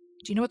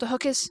 Do you know what the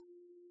Hook is?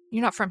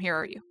 You're not from here,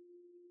 are you?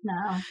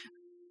 No.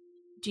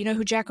 Do you know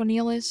who Jack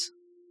O'Neill is?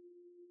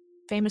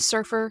 Famous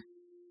surfer?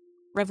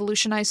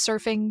 Revolutionized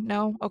surfing?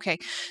 No? Okay.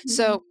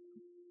 So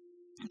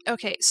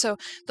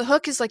the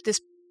Hook is like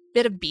this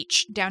bit of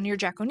beach down near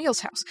Jack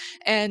O'Neill's house,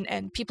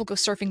 and people go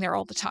surfing there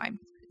all the time.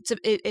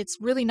 It's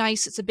really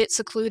nice. It's a bit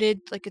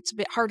secluded, like it's a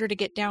bit harder to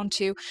get down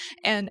to,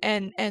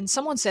 and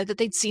someone said that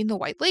they'd seen the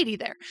white lady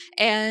there,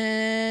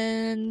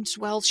 and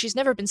well, she's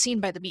never been seen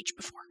by the beach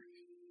before.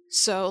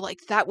 So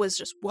like, that was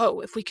just,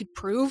 whoa, if we could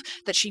prove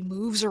that she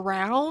moves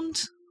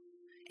around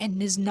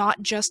and is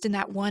not just in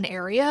that one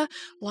area,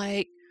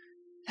 like,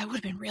 that would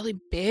have been really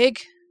big.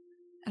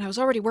 And I was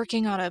already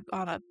working on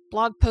a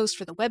blog post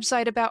for the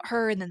website about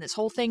her, and then this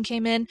whole thing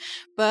came in,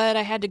 but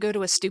I had to go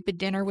to a stupid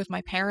dinner with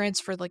my parents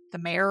for like the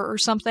mayor or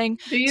something.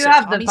 Do you so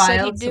have Tommy the said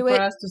files he'd do for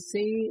it. us to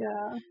see?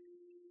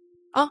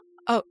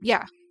 Oh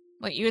yeah.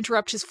 Like, you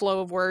interrupt his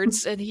flow of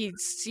words, and he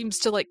seems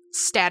to like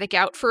static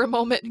out for a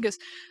moment and goes,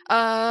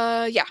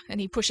 yeah, and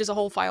he pushes a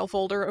whole file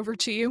folder over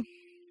to you.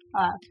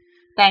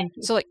 Thank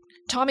you. So like,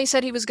 Tommy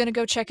said he was going to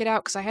go check it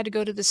out because I had to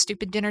go to this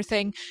stupid dinner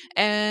thing,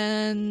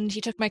 and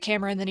he took my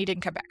camera, and then he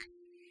didn't come back.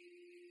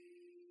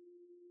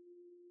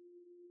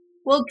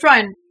 We'll try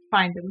and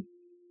find him.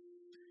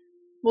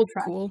 We'll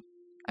try. Cool.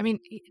 I mean,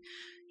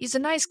 he's a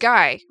nice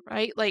guy,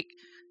 right? Like,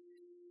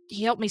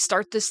 he helped me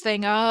start this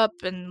thing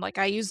up, and like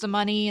I use the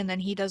money, and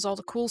then he does all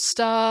the cool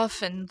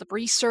stuff and the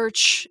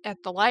research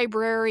at the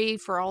library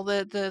for all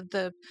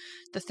the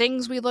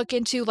things we look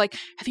into. Like,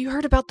 have you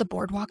heard about the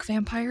boardwalk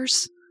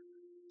vampires?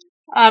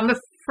 I'm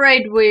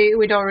afraid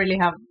we don't really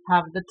have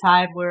the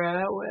time. We're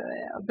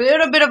a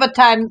bit of a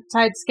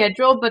tight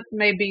schedule, but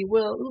maybe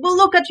we'll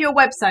look at your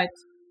website.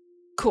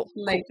 Cool.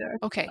 Later.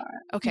 Okay.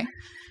 Right. Okay.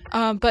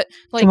 But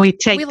like, Can we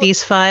take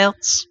these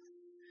files?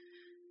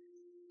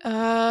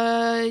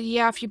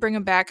 Yeah, if you bring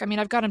them back. I mean,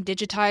 I've got them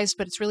digitized,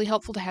 but it's really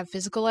helpful to have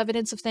physical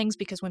evidence of things,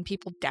 because when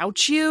people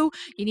doubt you,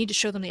 you need to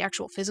show them the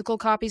actual physical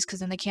copies, because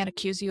then they can't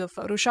accuse you of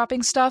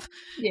photoshopping stuff.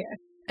 Yeah.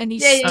 And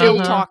he's still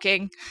yeah.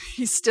 talking.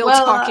 He's still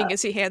talking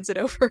as he hands it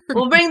over.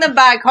 We'll bring them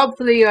back,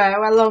 hopefully,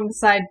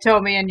 alongside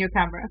Tommy and your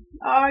camera.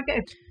 Oh,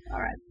 okay. All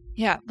right.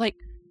 Yeah, like,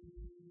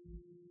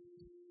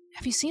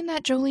 have you seen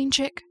that Jolene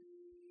chick?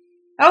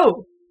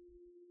 Oh.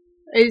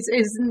 Is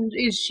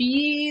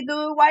she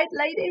the white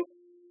lady?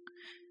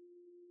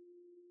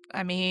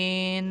 I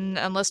mean,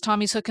 unless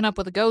Tommy's hooking up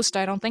with a ghost,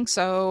 I don't think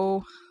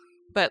so.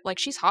 But, like,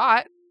 she's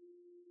hot.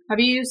 Have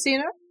you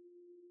seen her?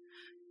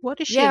 What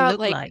does she look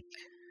like?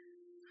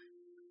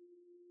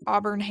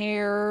 Auburn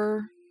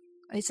hair.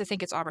 At least I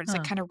think it's auburn. It's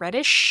like kind of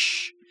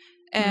reddish.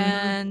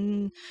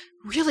 And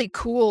really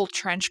cool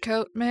trench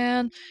coat,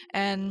 man.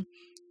 And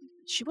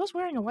she was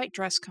wearing a white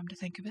dress, come to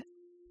think of it.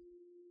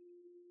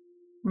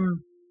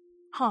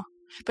 Huh.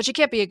 But she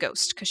can't be a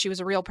ghost, because she was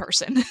a real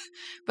person.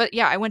 But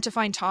yeah, I went to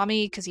find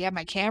Tommy because he had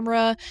my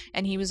camera,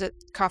 and he was at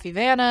Coffee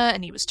Vanna,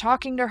 and he was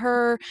talking to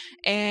her,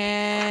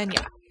 and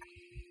yeah.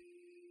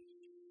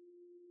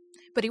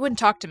 But he wouldn't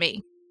talk to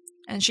me.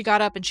 And she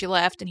got up and she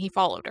left, and he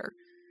followed her.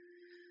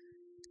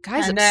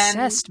 Guy's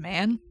obsessed,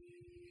 man.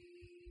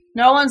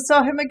 No one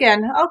saw him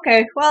again.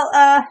 Okay, well,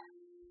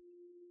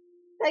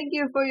 thank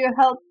you for your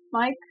help,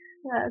 Mike.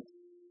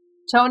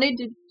 Tony,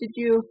 did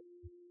you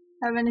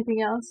have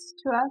anything else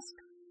to ask?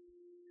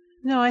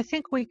 No, I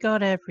think we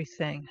got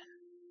everything.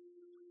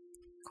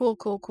 Cool.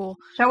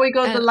 Shall we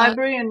go to the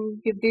library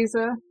and give these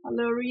a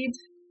little read?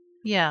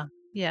 Yeah.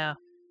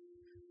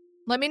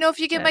 Let me know if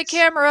you get my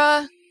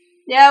camera.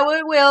 Yeah,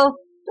 we will.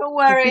 Don't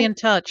worry. We'll be in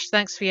touch.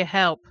 Thanks for your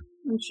help.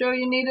 I'm sure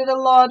you need it a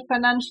lot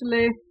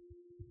financially.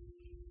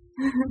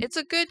 It's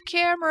a good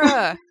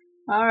camera.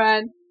 All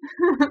right.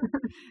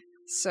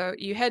 So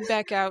you head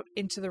back out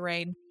into the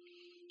rain.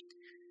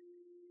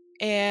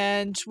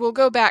 And we'll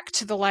go back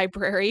to the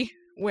library,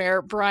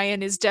 where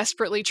Brian is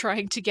desperately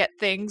trying to get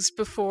things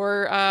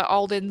before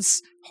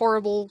Alden's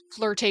horrible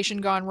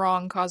flirtation gone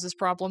wrong causes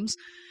problems.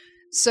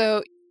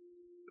 So,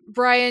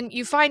 Brian,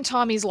 you find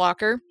Tommy's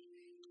locker,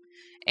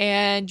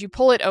 and you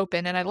pull it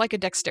open, and I'd like a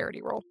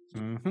dexterity roll.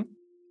 Mm-hmm.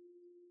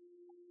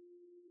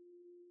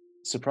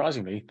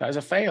 Surprisingly, that is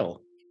a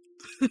fail.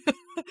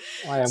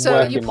 I am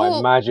working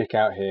my magic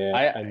out here,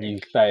 and you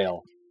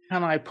fail.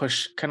 Can I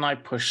push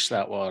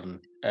that one?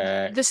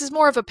 This is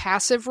more of a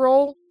passive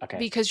roll, okay,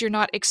 because you're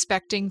not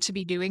expecting to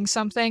be doing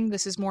something.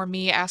 This is more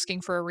me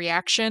asking for a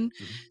reaction.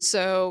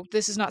 So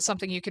this is not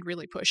something you could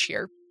really push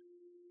here.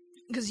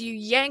 Because you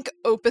yank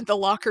open the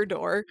locker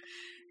door,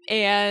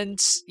 and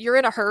you're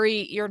in a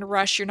hurry, you're in a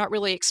rush, you're not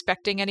really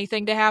expecting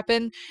anything to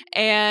happen,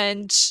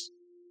 and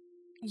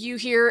you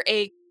hear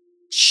a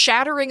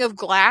shattering of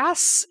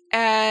glass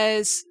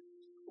as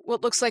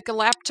what looks like a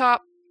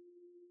laptop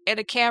and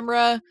a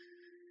camera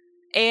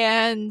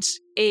and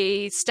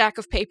a stack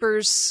of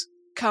papers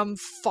come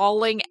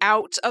falling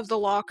out of the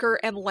locker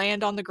and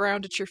land on the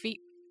ground at your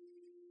feet.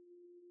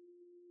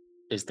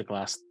 Is the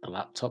glass the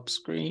laptop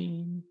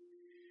screen?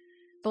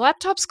 The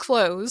laptop's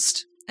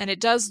closed, and it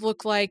does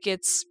look like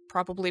it's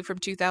probably from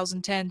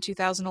 2010,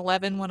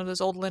 2011, one of those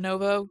old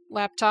Lenovo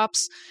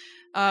laptops.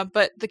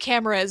 But the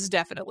camera is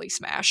definitely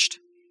smashed.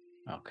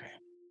 Okay.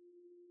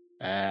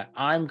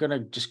 I'm going to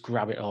just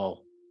grab it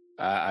all.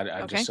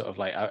 I just sort of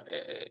like...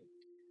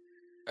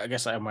 I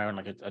guess I'm wearing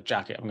like a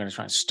jacket. I'm going to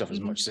try and stuff as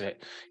much as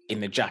it in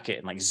the jacket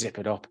and like zip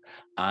it up,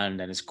 and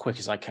then as quick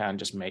as I can,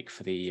 just make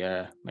for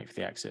the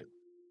exit.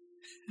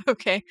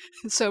 Okay,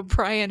 so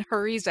Brian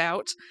hurries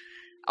out.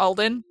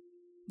 Alden,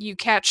 you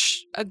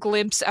catch a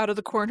glimpse out of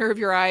the corner of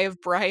your eye of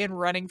Brian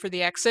running for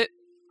the exit.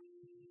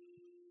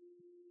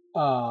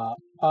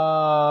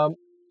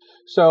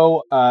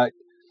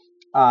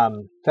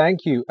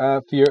 Thank you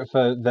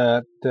for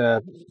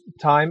the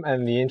time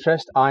and the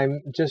interest.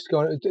 I'm just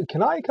going.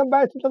 Can I come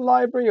back to the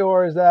library,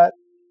 or is that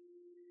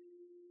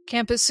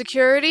campus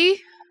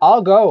security?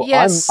 I'll go.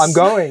 Yes. I'm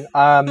going.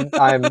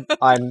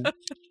 I'm.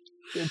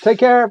 Take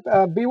care.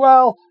 Be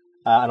well.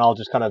 And I'll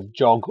just kind of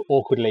jog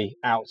awkwardly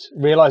out,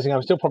 realizing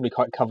I'm still probably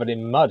quite covered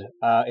in mud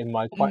in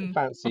my quite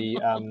fancy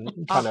kind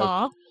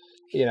of,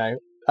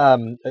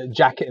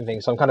 jacket and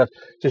things. So I'm kind of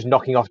just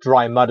knocking off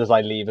dry mud as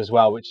I leave as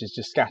well, which is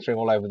just scattering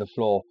all over the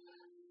floor.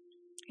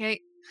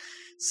 Okay.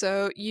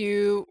 So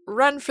you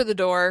run for the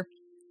door,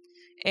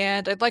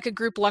 and I'd like a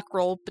group luck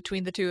roll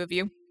between the two of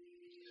you.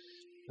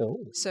 Oh.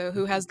 So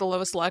who has the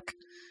lowest luck?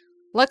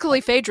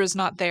 Luckily, Phaedra's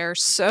not there,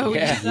 so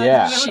Yeah. That's what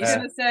I was she's-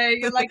 gonna say.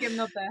 You're like him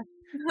not there.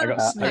 I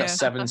got Yeah.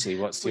 70.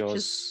 What's Which is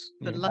yours?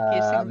 the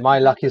luckiest thing that My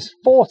could luck happen. is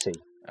 40.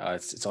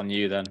 It's on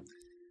you then.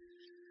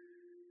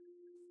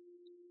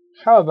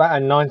 How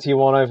about a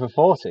 91 over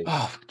 40?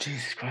 Oh,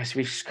 Jesus Christ.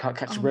 We just can't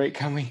catch a Oh. break,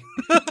 can we?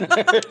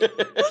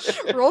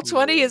 Roll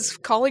 20 is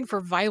calling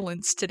for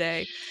violence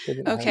today.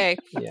 Shouldn't have- Okay,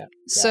 Yeah.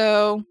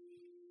 so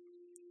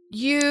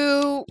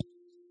you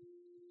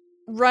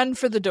run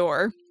for the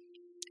door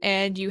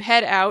and you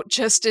head out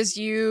just as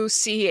you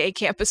see a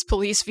campus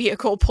police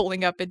vehicle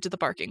pulling up into the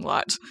parking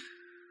lot.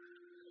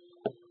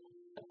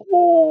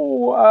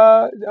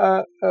 Oh,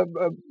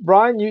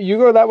 Brian, you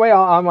go that way.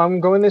 I'm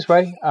going this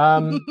way.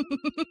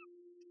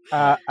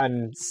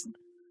 And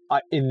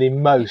in the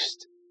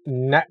most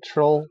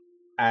natural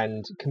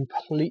and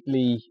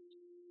completely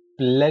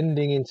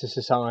blending into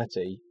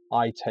society,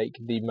 I take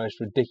the most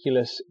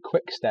ridiculous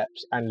quick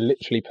steps and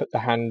literally put the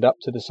hand up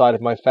to the side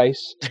of my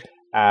face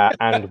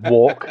and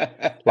walk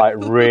like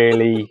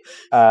really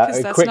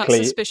Because that's not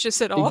quickly.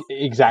 suspicious at all.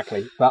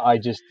 Exactly, but I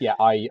just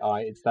I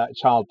it's that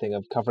child thing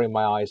of covering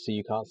my eyes so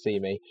you can't see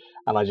me,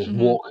 and I just Mhm.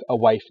 walk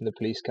away from the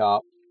police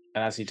car.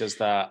 And as he does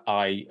that,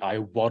 I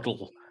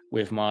waddle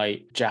with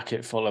my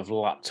jacket full of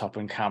laptop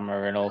and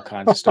camera and all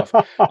kinds of stuff.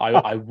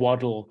 I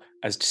waddle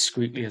as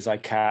discreetly as I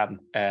can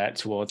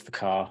towards the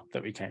car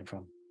that we came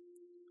from.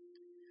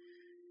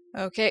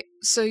 Okay,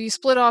 so you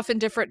split off in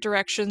different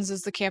directions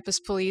as the campus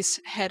police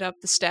head up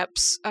the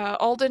steps.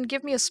 Alden,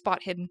 give me a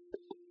spot hidden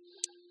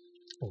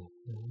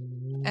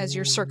as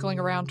you're circling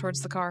around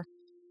towards the car.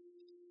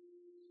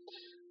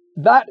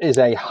 That is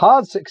a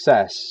hard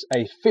success,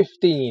 a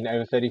 15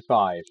 over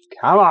 35.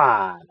 Come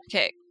on.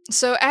 Okay,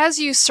 so as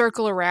you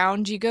circle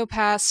around, you go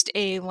past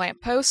a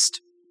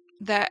lamppost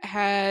that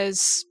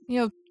has,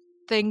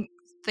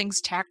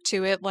 things tacked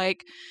to it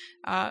like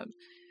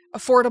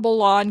affordable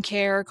lawn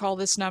care, call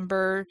this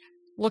number,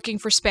 looking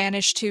for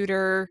Spanish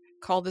tutor,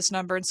 call this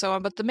number, and so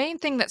on. But the main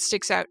thing that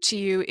sticks out to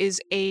you is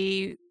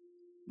a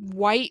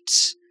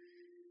white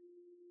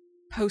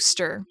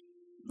poster.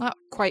 Not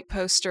quite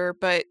poster,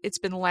 but it's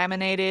been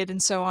laminated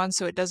and so on,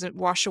 so it doesn't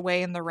wash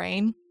away in the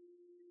rain.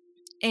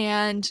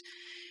 And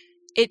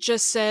it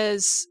just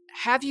says,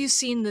 "Have you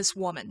seen this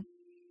woman?"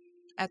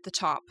 at the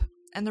top.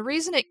 And the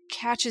reason it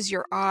catches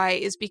your eye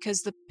is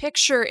because the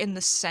picture in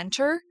the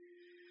center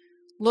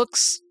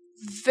looks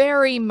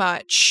very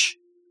much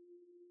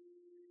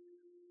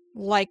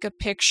like a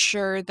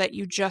picture that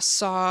you just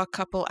saw a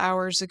couple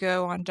hours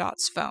ago on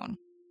Dot's phone.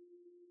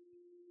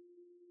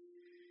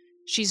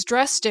 She's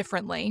dressed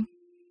differently,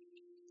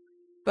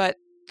 but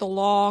the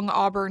long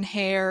auburn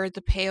hair,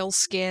 the pale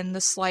skin,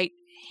 the slight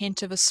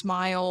hint of a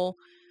smile.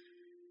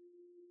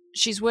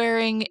 She's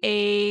wearing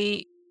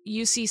a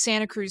UC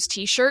Santa Cruz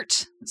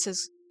t-shirt that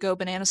says "Go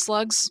Banana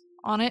Slugs"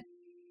 on it.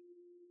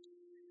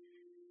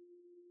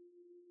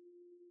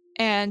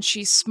 And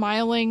she's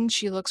smiling.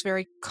 She looks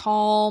very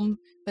calm,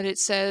 but it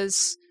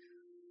says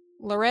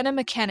Lorena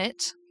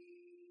McKennett,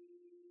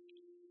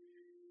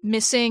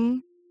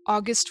 missing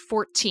August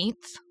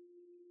 14th.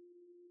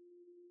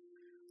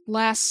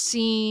 Last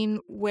seen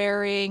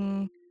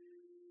wearing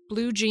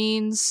blue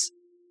jeans,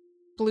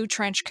 blue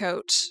trench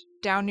coat,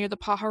 down near the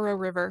Pajaro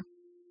River.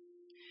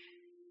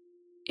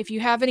 If you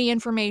have any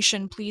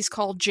information, please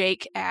call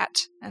Jake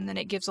at, and then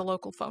it gives a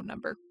local phone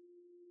number.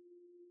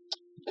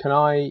 Can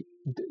I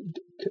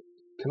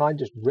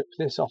just rip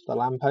this off the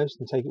lamppost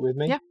and take it with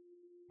me? Yeah.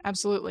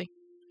 Absolutely.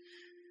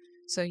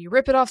 So you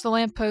rip it off the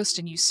lamppost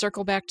and you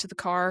circle back to the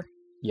car.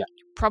 Yeah.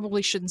 You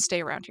probably shouldn't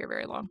stay around here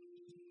very long.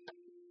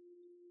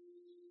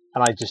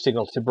 And I just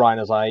signal to Brian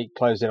as I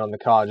close in on the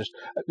car. Just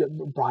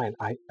Brian,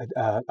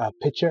 a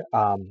picture,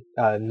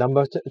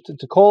 number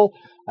to call.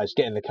 I just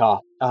get in the car.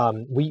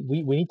 We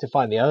need to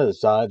find the others.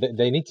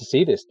 They need to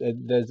see this.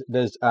 There's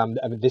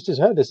this is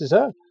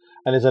her,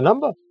 and there's a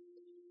number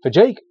for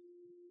Jake.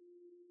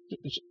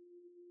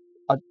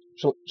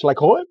 Shall I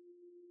call him?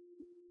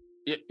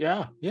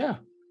 Yeah.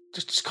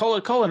 Just call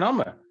a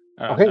number.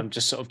 Okay. I'm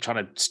just sort of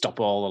trying to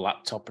stop all the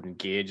laptop and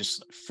gear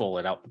just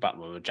falling out the back of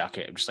my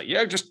jacket. I'm just like,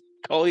 just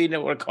call you know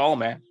what to call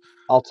me.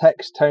 I'll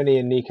text Tony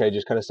and Nico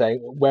just kind of saying,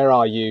 where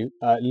are you?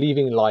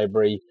 Leaving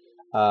library,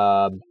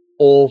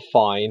 all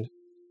fine,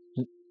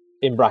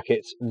 in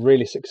brackets,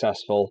 really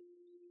successful.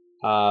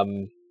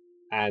 And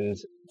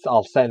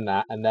I'll send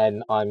that, and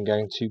then I'm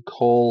going to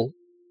call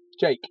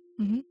Jake.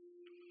 Mm-hmm.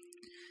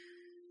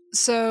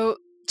 So,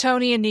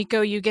 Tony and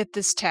Nico, you get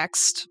this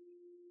text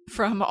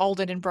from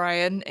Alden and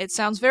Brian. It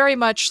sounds very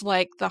much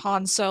like the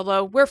Han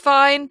Solo, "We're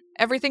fine,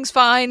 everything's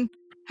fine,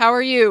 how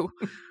are you?"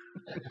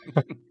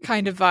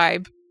 kind of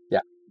vibe.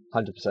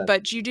 100%.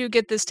 But you do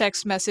get this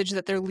text message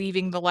that they're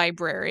leaving the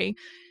library.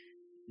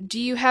 Do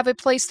you have a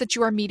place that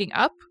you are meeting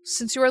up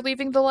since you are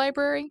leaving the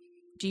library?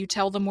 Do you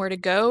tell them where to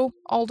go,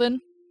 Alden?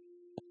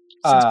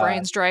 Since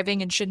Brian's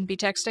driving and shouldn't be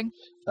texting?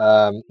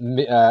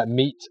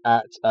 Meet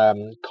at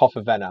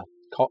Coffee Vanna.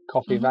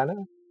 Coffee Vanna?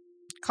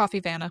 Coffee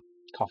Vanna.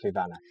 Coffee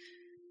Vanna.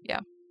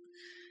 Yeah.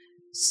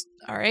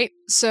 All right.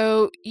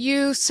 So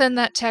you send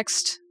that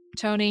text,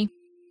 Tony.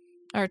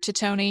 or to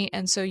Tony,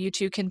 and so you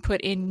two can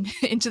put in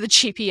into the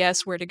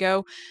GPS where to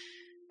go.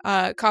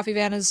 Coffee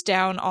Van is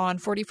down on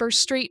 41st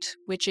Street,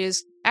 which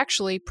is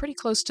actually pretty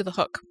close to the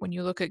Hook when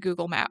you look at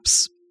Google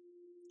Maps.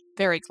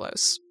 Very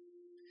close.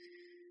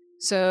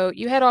 So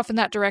you head off in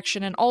that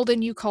direction, and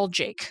Alden, you call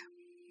Jake.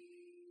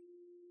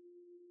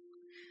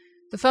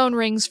 The phone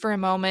rings for a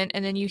moment,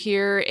 and then you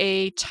hear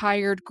a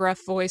tired,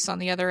 gruff voice on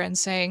the other end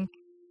saying,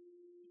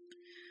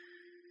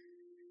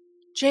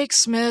 Jake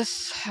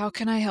Smith, how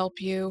can I help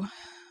you?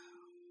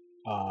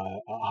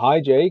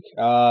 Hi, Jake.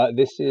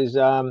 This is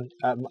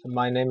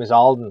my name is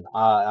Alden.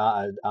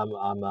 I'm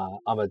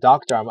a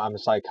doctor. I'm a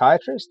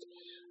psychiatrist.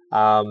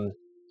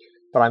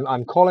 But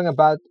I'm calling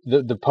about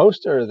the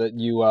poster that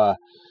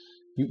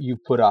you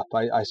put up.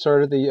 I saw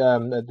it at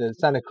the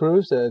Santa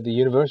Cruz, the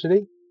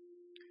university.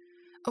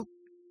 Oh,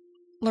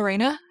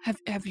 Lorena,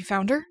 have you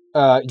found her?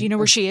 Do you know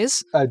where she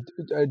is?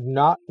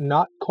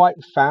 Not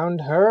quite found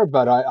her,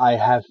 but I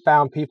have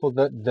found people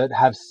that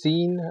have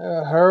seen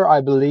her, I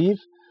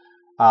believe.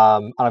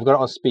 And I've got it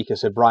on speaker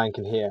so Brian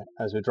can hear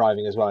as we're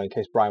driving as well, in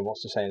case Brian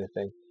wants to say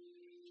anything.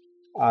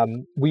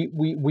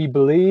 We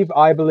believe,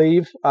 I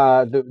believe,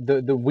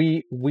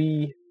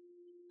 we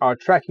are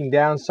tracking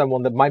down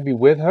someone that might be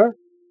with her,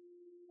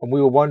 and we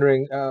were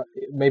wondering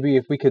maybe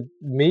if we could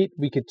meet,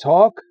 we could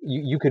talk.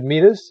 You could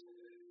meet us.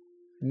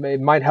 It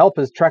might help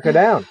us track her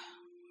down.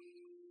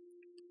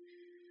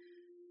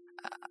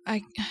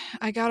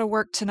 I gotta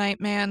work tonight,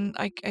 man.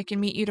 I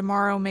can meet you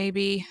tomorrow,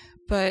 maybe,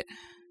 but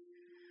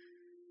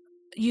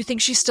you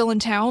think she's still in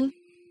town?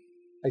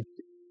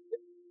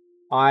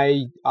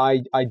 I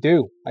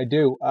do.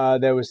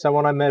 There was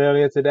someone I met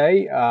earlier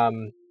today,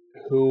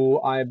 who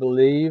I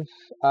believe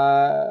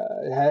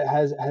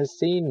has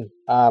seen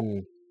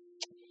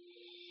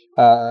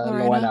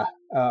Lorena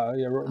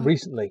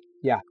recently.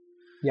 Yeah.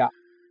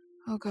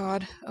 Oh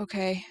God.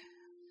 Okay.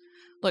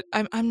 Look,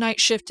 I'm night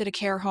shift at a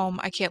care home.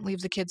 I can't leave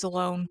the kids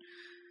alone.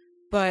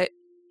 But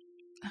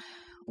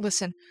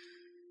listen,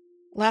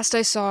 last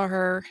I saw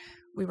her,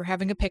 we were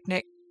having a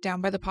picnic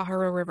down by the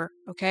Pajaro River,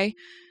 okay?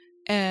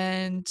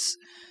 And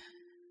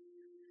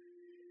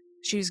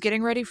she was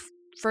getting ready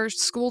for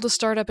school to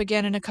start up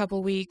again in a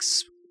couple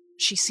weeks.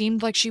 She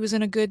seemed like she was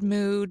in a good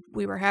mood.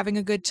 We were having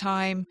a good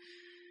time.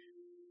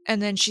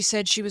 And then she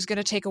said she was going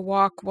to take a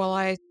walk while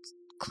I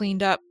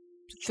cleaned up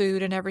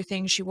food and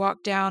everything. She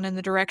walked down in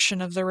the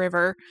direction of the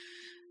river.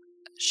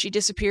 She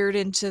disappeared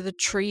into the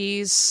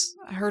trees.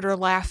 I heard her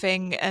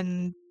laughing,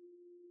 and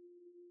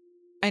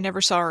I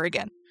never saw her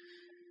again.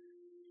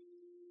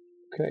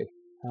 Okay.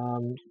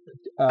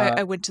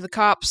 I went to the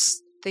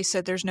cops. They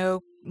said there's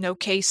no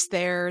case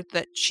there,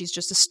 that she's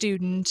just a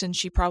student and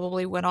she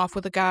probably went off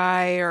with a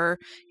guy or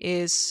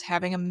is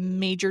having a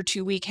major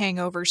 2-week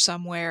hangover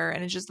somewhere,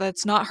 and it's just,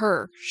 that's not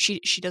her.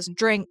 She doesn't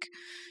drink.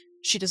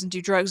 She doesn't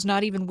do drugs,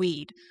 not even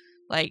weed.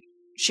 Like,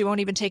 she won't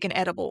even take an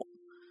edible.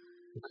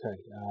 Okay.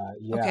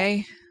 Yeah.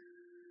 Okay?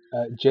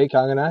 Jake,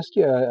 I'm going to ask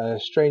you a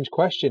strange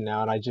question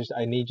now, and I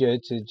need you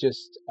to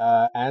just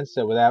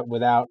answer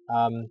without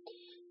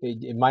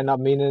it might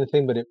not mean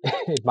anything, but it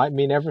might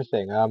mean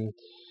everything.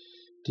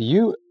 Do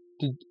you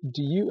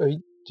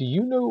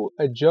know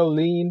a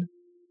Jolene?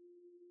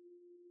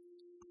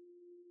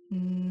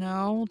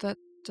 No, that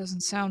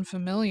doesn't sound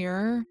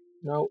familiar.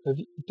 No.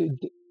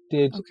 Did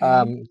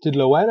Okay. did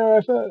Lorena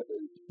ever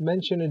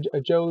mention a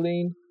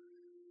Jolene?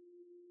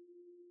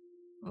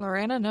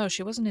 Lorena? No,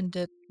 she wasn't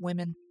into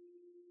women.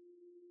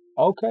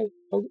 Okay.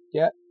 Oh,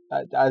 yeah.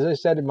 As I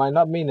said, it might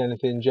not mean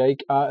anything,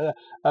 Jake.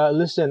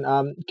 Listen.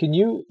 Can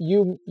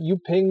you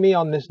ping me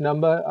on this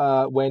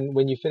number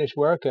when you finish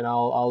work, and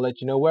I'll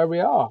let you know where we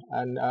are,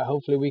 and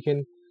hopefully we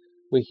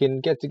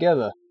can get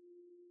together.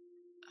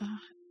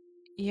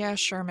 Yeah,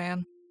 sure,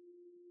 man.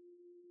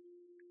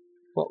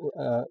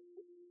 Well,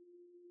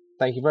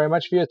 thank you very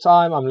much for your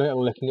time. I'm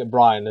looking at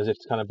Brian as if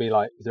to kind of be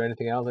like, is there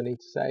anything else I need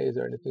to say? Is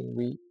there anything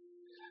we...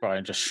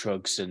 Brian just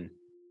shrugs and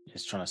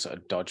is trying to sort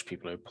of dodge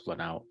people who are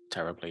pulling out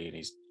terribly, and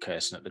he's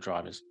cursing at the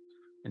drivers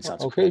in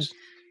Santa Cruz.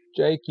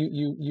 Jake,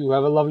 you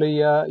have a lovely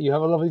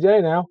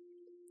day now.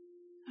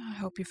 I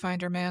hope you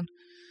find her, man.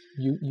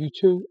 You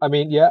too. I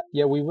mean,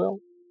 yeah, we will.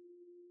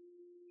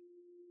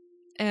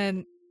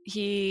 And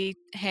he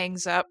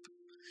hangs up,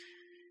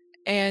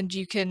 and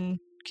you can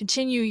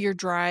continue your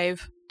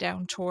drive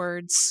down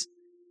towards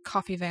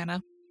Coffee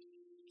Vanna.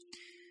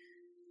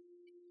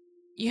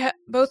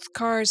 Both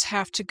cars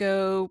have to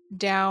go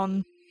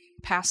down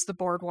past the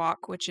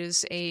boardwalk, which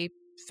is a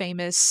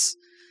famous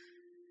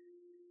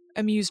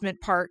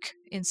amusement park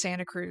in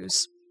Santa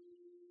Cruz.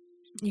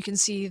 You can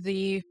see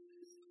the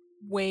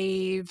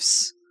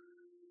waves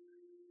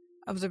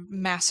of the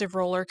massive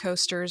roller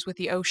coasters with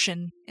the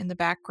ocean in the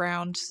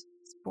background.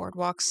 The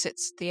boardwalk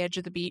sits at the edge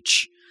of the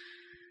beach.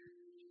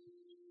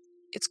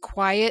 It's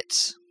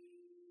quiet.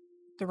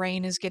 The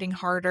rain is getting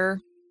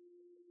harder.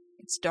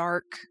 It's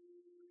dark.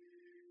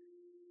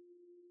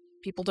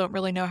 People don't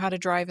really know how to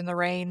drive in the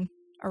rain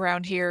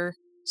around here,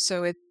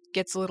 so it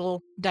gets a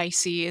little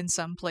dicey in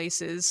some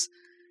places.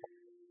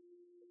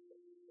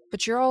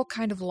 but you're all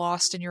kind of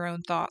lost in your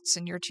own thoughts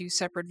in your two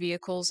separate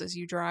vehicles as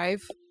you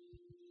drive.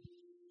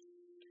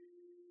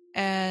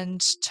 And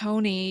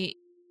Tony,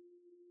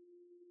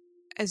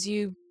 as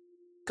you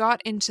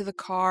got into the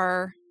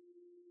car,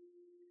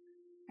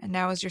 and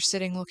now as you're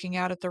sitting looking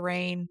out at the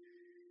rain,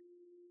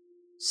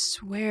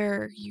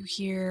 swear you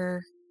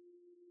hear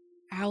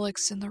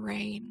Alex in the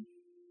rain.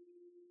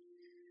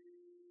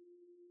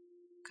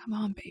 Come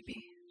on,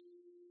 baby.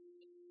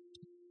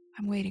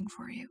 I'm waiting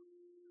for you.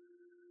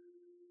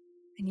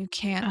 And you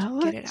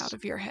can't get it out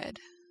of your head.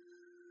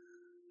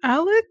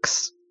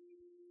 Alex?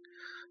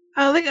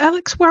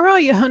 Alex, where are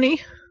you,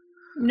 honey?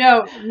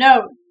 No,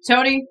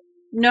 Tony.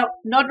 No,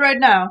 not right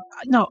now.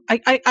 No,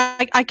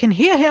 I can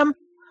hear him.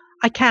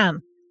 I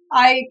can.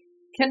 I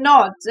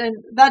cannot, and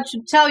that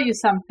should tell you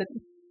something.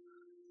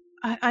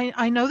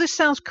 I know this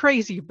sounds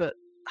crazy, but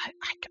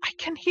I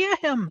can hear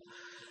him.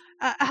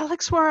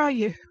 Alex, where are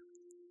you?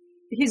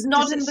 He's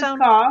not in the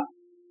car.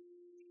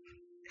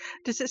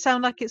 Does it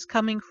sound like it's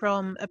coming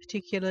from a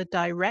particular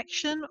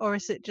direction, or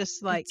is it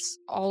just like it's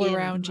all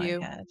around you?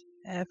 Head,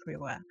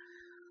 everywhere.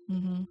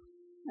 Mm-hmm.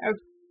 Okay.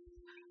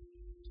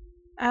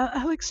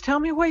 Alex, tell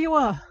me where you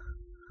are.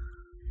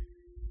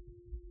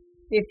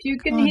 If you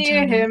can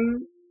hear Tony.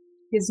 him,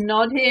 he's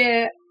not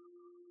here.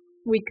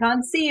 We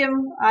can't see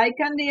him. I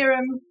can't hear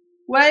him.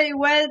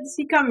 Where's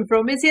he coming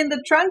from? Is he in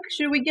the trunk?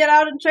 Should we get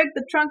out and check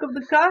the trunk of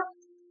the car?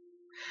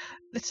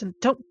 Listen,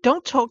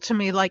 don't talk to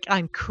me like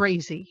I'm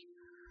crazy.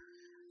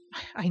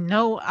 I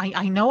know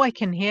I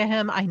can hear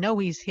him. I know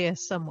he's here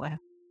somewhere.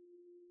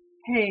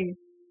 Hey,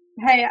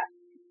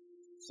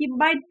 he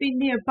might be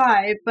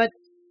nearby, but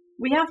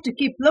we have to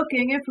keep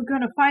looking if we're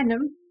gonna find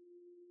him.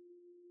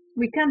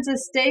 We can't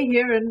just stay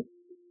here and,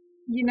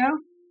 we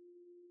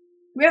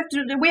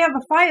have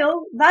a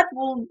file that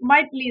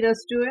might lead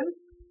us to him.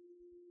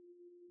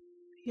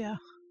 Yeah,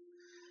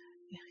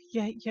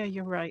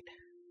 you're right.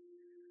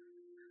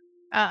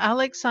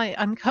 Alex,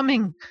 I'm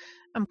coming,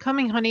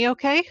 honey.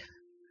 Okay.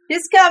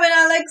 He's coming,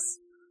 Alex.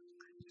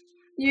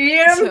 You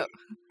hear him? So,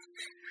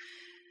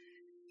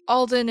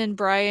 Alden and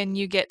Brian,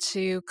 you get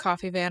to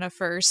Coffee Vanna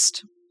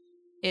first.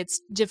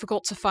 It's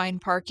difficult to find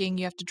parking.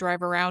 You have to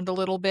drive around a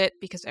little bit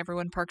because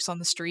everyone parks on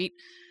the street.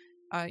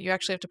 You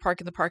actually have to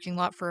park in the parking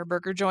lot for a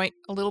burger joint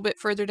a little bit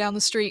further down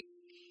the street.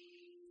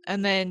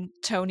 And then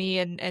Tony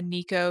and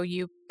Nico,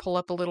 you pull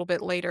up a little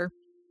bit later.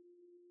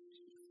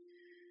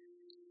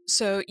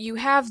 So you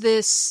have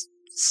this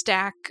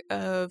stack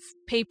of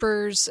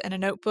papers and a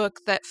notebook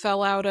that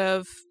fell out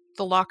of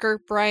the locker,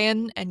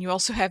 Brian, and you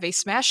also have a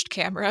smashed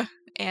camera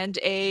and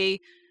a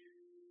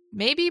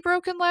maybe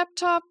broken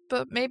laptop,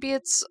 but maybe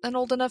it's an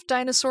old enough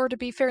dinosaur to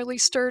be fairly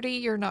sturdy,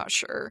 you're not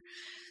sure.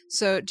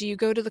 So do you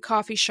go to the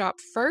coffee shop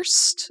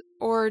first,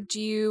 or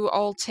do you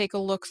all take a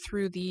look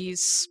through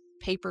these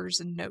papers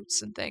and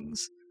notes and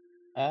things?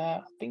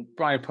 I think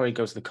Brian would probably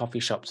go to the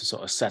coffee shop to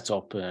sort of set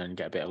up and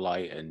get a bit of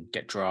light and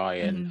get dry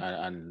and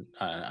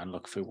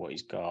look through what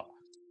he's got.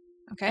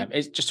 Okay.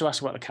 It's just to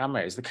ask about the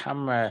camera. Is the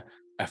camera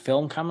a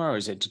film camera or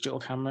is it a digital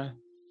camera?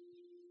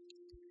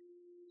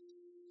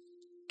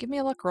 Give me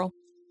a luck roll.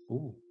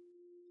 Ooh,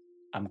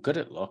 I'm good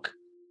at luck.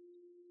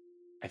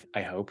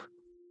 I hope.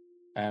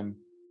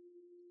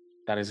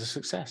 That is a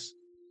success.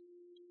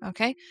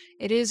 Okay.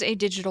 It is a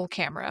digital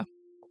camera.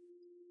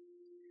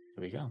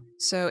 There we go.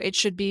 So it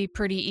should be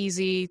pretty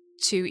easy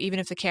to, even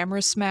if the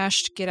camera's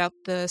smashed, get out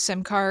the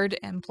SIM card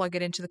and plug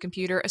it into the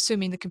computer,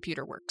 assuming the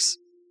computer works.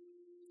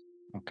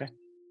 Okay.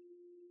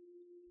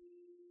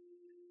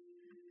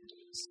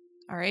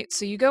 All right,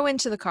 so you go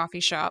into the coffee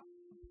shop,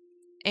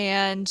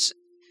 and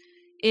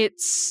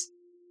it's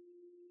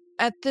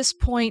at this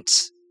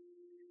point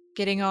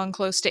getting on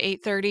close to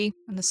 8:30,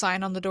 and the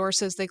sign on the door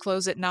says they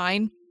close at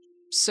 9.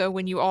 So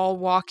when you all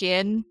walk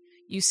in,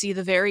 you see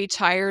the very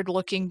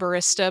tired-looking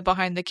barista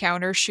behind the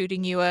counter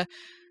shooting you a,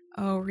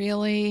 "Oh,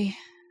 really?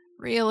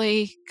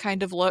 Really?"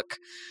 kind of look.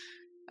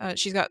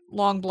 She's got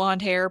long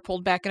blonde hair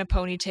pulled back in a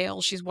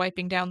ponytail. She's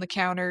wiping down the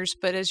counters,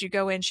 but as you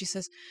go in, she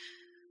says,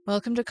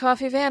 "Welcome to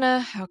Coffee Vanna.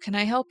 How can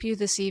I help you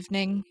this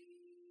evening?"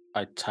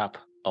 I tap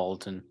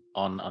Alden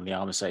on the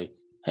arm and say,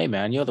 "Hey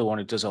man, you're the one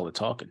who does all the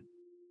talking.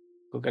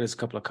 Go get us a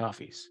couple of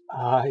coffees."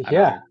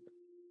 Yeah.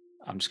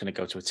 I'm just going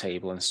to go to a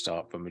table and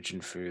start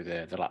rummaging through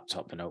the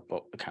laptop, the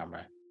notebook, the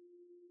camera.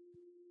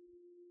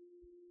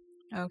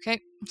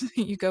 Okay.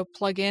 You go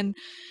plug in.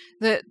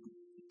 The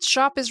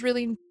shop is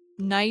really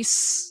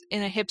nice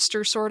in a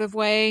hipster sort of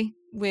way,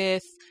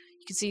 with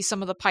you can see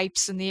some of the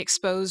pipes in the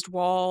exposed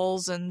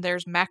walls, and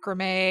there's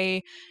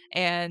macrame,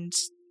 and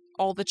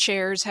all the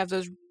chairs have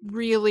those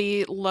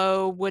really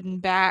low wooden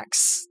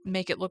backs,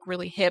 make it look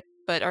really hip,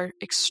 but are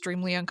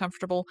extremely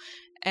uncomfortable,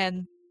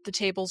 and the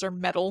tables are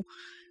metal.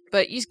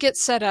 But you get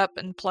set up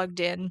and plugged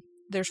in.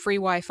 There's free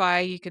Wi-Fi.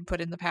 You can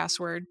put in the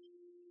password.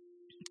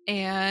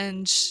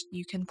 And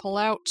you can pull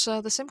out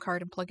the SIM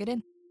card and plug it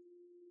in.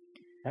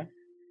 Okay.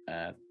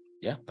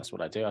 Yeah, that's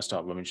what I do. I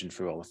start rummaging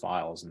through all the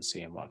files and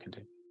seeing what I can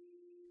do.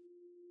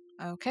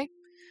 Okay.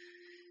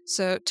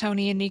 So,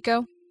 Tony and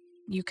Nico,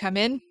 you come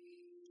in.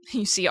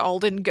 You see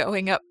Alden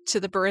going up to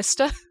the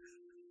barista.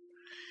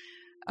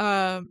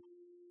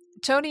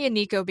 Tony and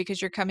Nico,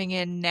 because you're coming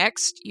in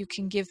next, you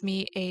can give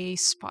me a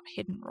spot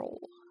hidden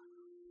roll.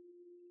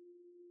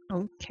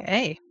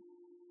 Okay.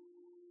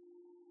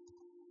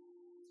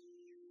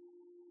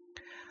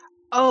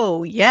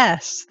 Oh,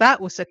 yes, that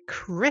was a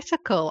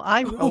critical.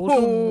 I rolled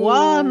a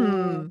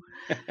 1.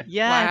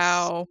 Yes,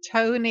 Wow.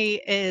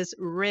 Tony is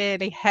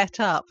really het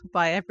up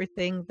by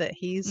everything that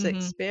he's Mhm.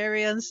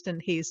 experienced, and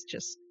he's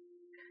just,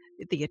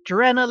 the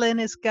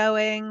adrenaline is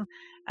going,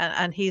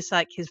 and he's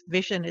like, his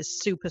vision is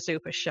super,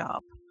 super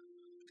sharp.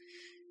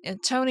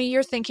 And Tony,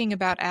 you're thinking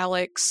about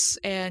Alex,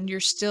 and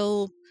you're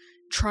still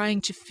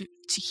trying to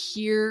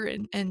hear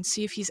and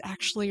see if he's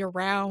actually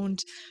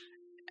around.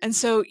 And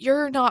so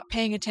you're not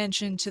paying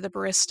attention to the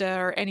barista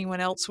or anyone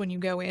else when you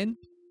go in.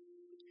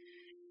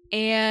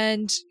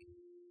 And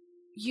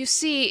you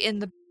see in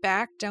the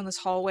back down this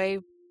hallway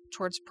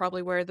towards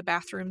probably where the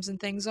bathrooms and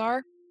things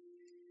are,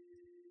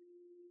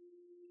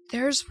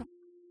 there's a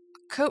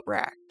coat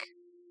rack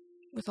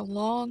with a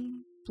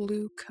long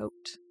blue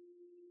coat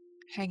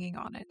hanging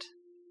on it.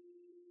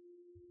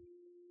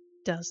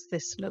 Does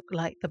this look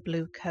like the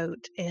blue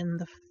coat in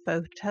the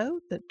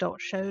photo that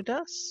Dot showed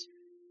us?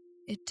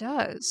 It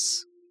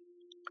does.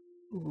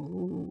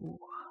 Ooh.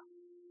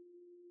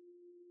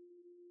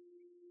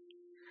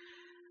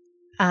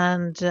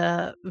 And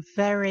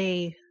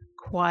very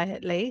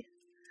quietly,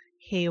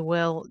 he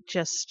will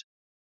just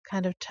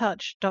kind of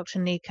touch Dr.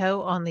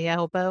 Nico on the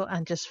elbow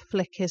and just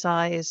flick his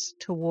eyes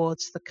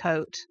towards the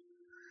coat.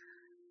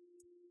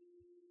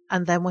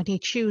 And then when he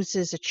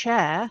chooses a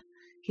chair,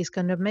 he's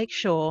going to make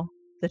sure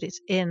that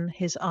it's in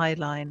his eye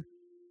line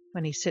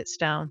when he sits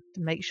down,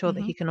 to make sure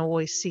that he can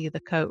always see the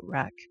coat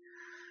rack.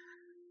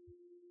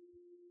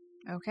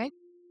 Okay.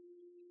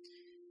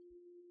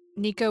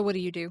 Nico, what do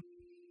you do?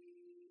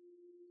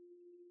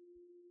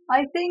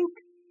 I think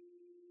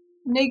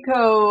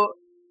Nico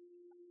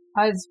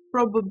has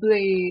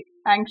probably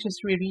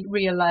anxiously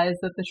realized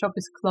that the shop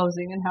is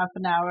closing in half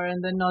an hour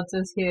and they're not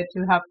just here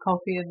to have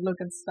coffee and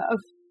look at stuff.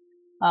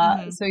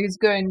 So he's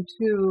going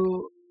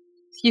to...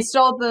 He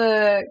stole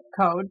the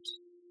coat,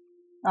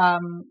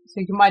 so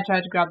he might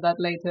try to grab that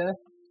later,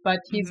 but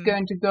he's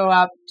going to go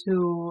up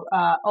to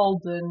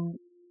Alden,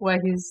 where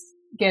he's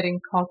getting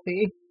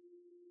coffee,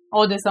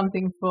 order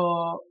something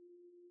for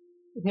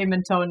him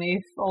and Tony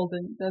if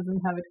Alden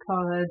doesn't have it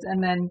covered,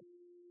 and then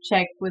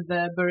check with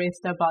the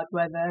barista about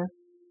whether,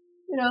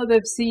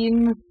 they've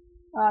seen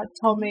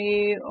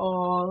Tommy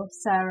or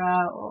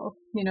Sarah, or,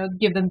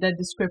 give them their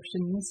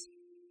descriptions.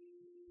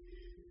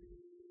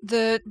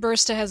 The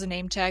barista has a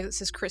name tag that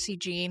says Chrissy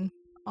Jean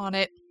on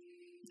it,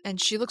 and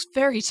she looks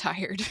very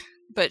tired,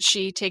 but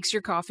she takes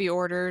your coffee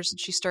orders and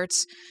she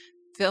starts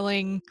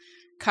filling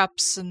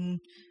cups,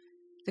 and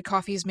the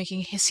coffee is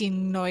making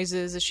hissing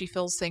noises as she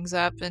fills things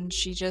up, and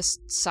she just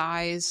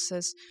sighs,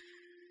 says,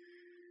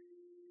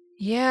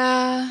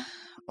 "Yeah,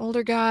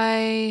 older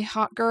guy,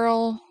 hot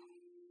girl,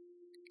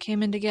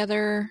 came in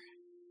together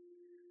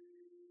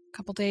a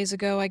couple days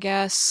ago, I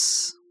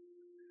guess.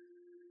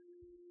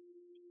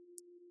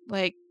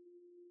 Like,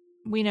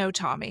 we know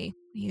Tommy.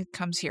 He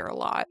comes here a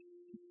lot.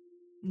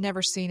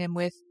 Never seen him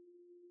with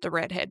the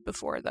redhead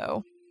before,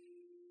 though."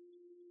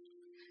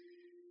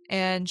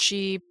 And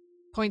she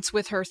points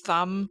with her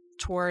thumb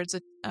towards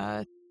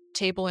a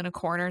table in a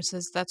corner and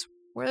says, "That's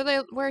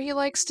where he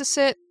likes to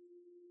sit.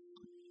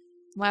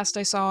 Last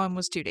I saw him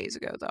was 2 days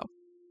ago, though."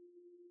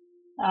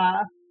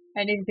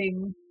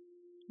 Anything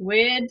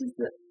weird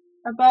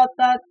about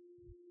that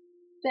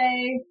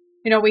day?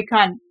 We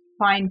can't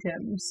find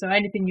him, so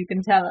anything you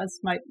can tell us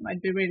might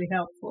be really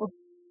helpful.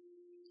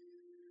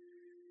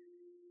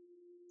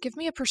 Give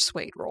me a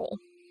persuade roll.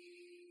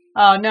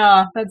 Oh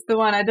no, that's the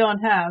one I don't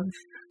have.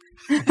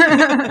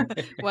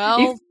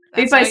 Well,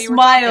 if I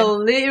smile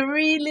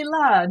really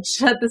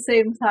large at the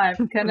same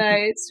time, can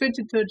I switch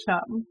it to a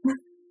charm?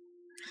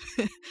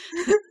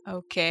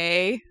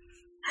 Okay.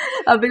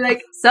 I'll be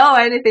like, so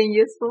anything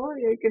useful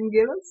you can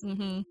give us?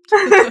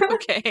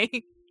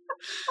 Okay.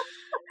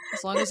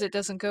 As long as it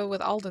doesn't go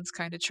with Alden's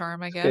kind of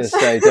charm, I I guess. was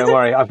gonna say, don't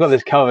worry, I've got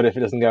this covered if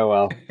it doesn't go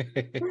well.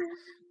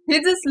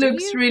 He just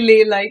looks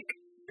really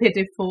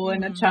pitiful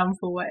in a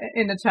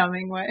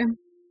charming way.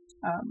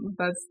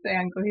 That's the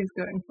angle he's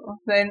going for.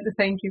 Then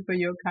thank you for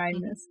your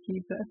kindness,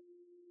 Keeper.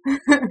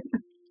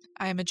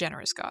 I am a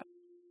generous god.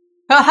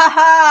 Ha ha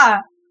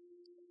ha!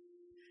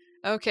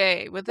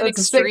 Okay, with an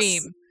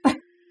extreme.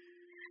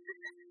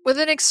 With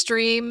an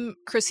extreme,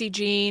 Chrissy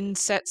Jean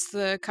sets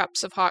the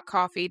cups of hot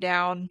coffee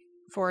down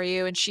for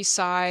you, and she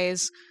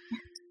sighs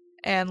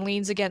and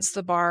leans against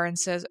the bar and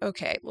says,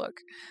 "Okay, look,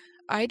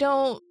 I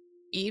don't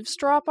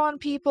eavesdrop on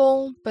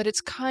people, but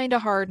it's kind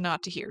of hard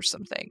not to hear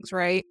some things,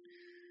 right?"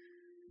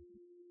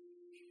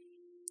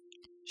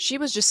 She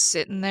was just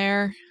sitting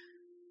there.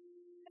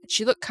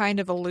 She looked kind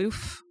of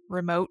aloof,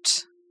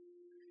 remote.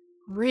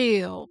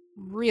 Real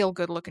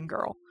good-looking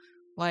girl.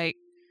 I'd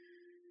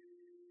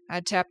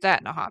tap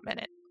that in a hot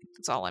minute.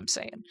 That's all I'm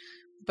saying.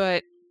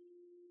 But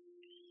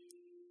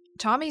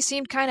Tommy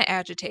seemed kind of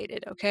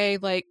agitated, okay?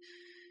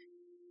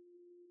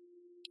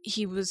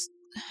 He was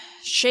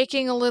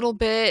shaking a little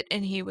bit,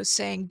 and he was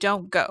saying,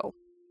 "Don't go."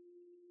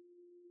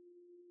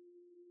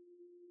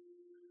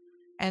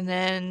 And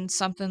then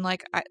something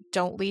like,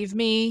 "Don't leave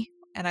me,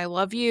 and I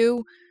love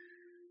you."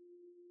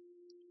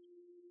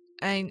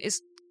 And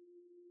it's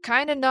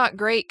kind of not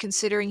great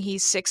considering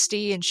he's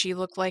 60 and she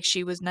looked like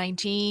she was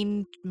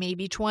 19,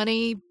 maybe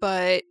 20,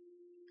 but,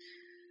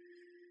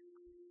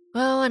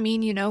 well, I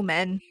mean,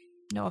 men.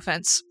 No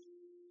offense.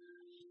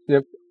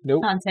 Yep.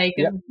 Nope.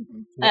 Untaken.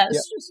 Yep.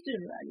 It's just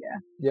yeah.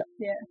 Yep.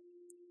 Yeah.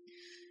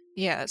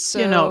 Yeah, so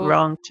You're not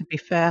wrong, to be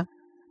fair.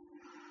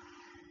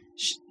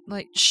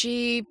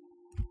 she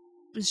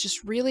was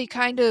just really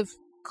kind of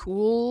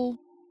cool.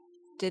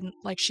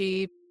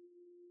 She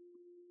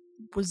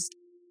was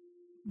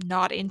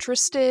not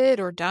interested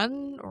or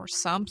done or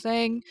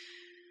something.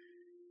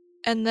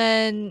 And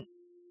then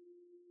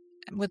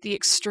with the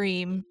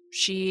extreme,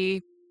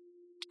 she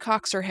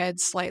cocks her head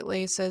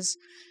slightly, says,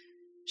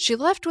 "She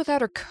left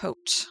without her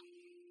coat."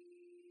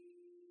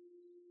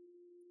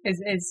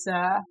 Is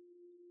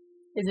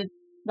it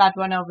that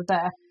one over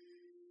there?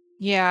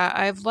 Yeah,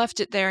 I've left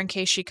it there in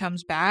case she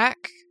comes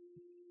back.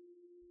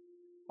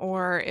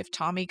 Or if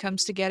Tommy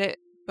comes to get it,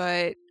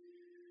 but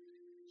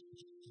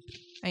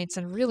it's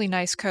a really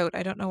nice coat.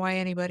 I don't know why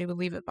anybody would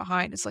leave it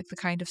behind. It's like the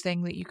kind of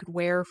thing that you could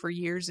wear for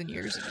years and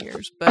years and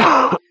years,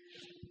 but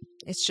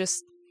it's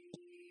just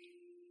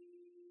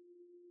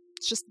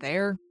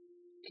there.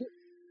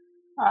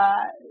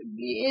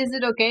 Is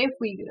it okay if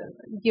we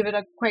give it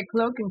a quick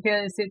look in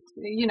case it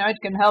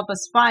can help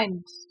us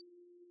find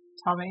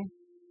Tommy?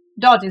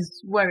 Dot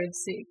is worried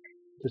sick.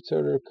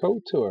 Return her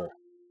coat to her.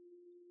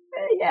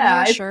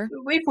 Yeah, sure.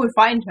 If we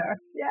find her,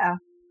 yeah.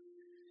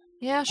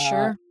 Yeah,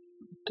 sure.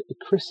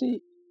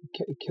 Chrissy,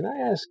 can I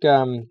ask?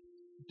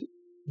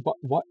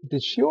 What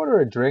did she order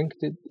a drink?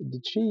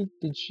 Did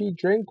she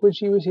drink when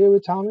she was here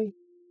with Tommy?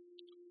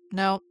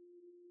 No.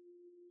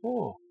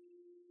 Oh.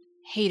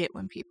 Hate it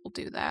when people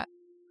do that.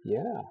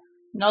 Yeah.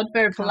 Not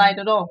very polite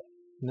at all.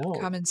 No.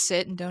 Come and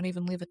sit and don't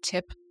even leave a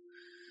tip.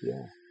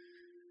 Yeah.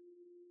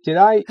 Did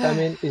I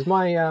mean, is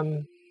my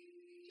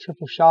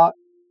triple shot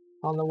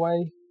on the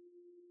way?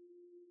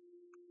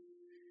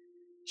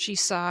 She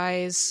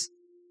sighs,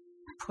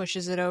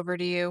 pushes it over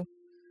to you.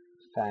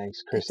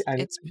 Thanks, Chrissy.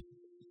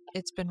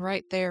 It's been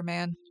right there,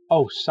 man.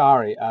 Oh,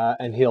 sorry.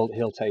 And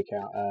he'll take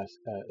out a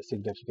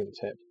significant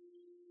tip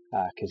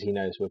because he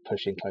knows we're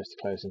pushing close to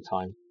closing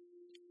time.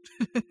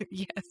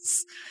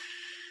 Yes.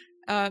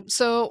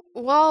 So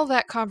while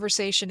that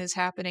conversation is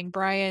happening,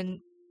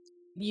 Brian,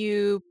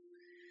 you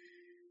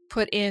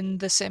put in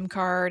the SIM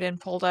card and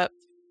pulled up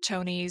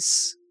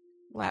Tony's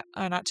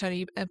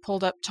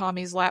pulled up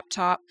Tommy's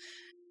laptop.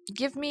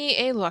 Give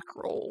me a luck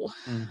roll.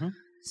 Mm-hmm.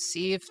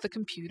 See if the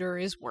computer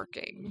is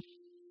working.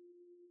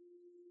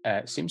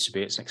 It seems to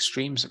be. It's an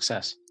extreme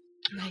success.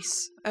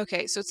 Nice.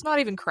 Okay, so it's not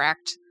even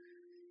cracked.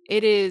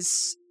 It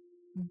is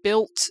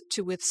built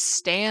to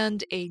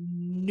withstand a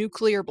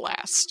nuclear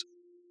blast.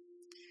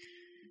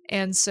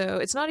 And so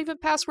it's not even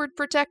password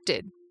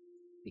protected,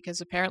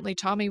 because apparently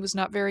Tommy was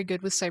not very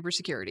good with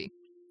cybersecurity.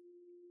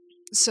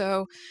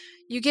 So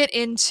you get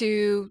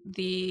into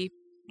the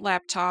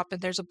laptop,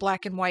 and there's a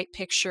black and white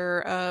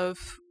picture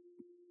of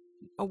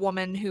a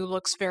woman who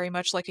looks very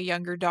much like a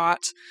younger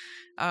Dot,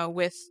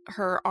 with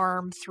her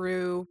arm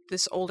through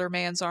this older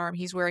man's arm.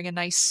 He's wearing a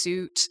nice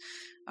suit.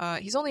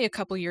 He's only a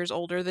couple years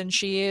older than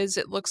she is,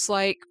 it looks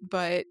like,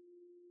 but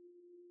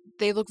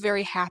they look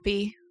very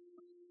happy.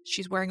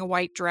 She's wearing a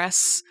white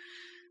dress,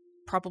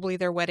 probably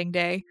their wedding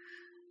day.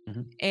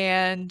 Mm-hmm.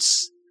 And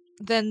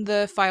then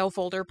the file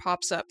folder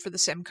pops up for the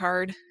SIM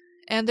card.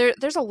 And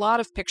there's a lot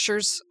of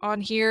pictures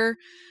on here.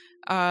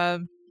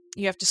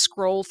 You have to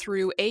scroll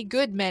through a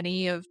good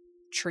many of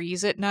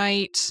trees at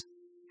night,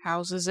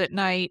 houses at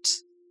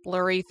night,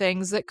 blurry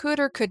things that could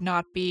or could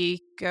not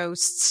be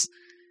ghosts.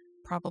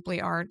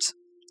 Probably aren't.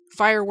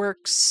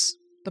 Fireworks,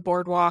 the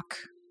boardwalk.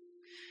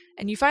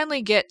 And you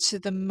finally get to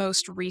the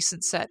most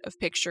recent set of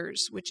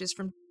pictures, which is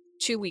from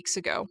 2 weeks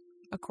ago,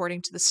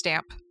 according to the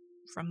stamp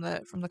from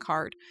the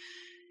card.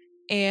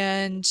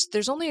 And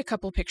there's only a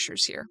couple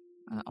pictures here,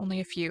 only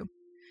a few.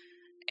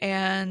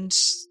 And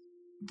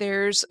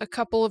there's a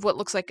couple of what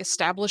looks like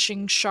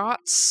establishing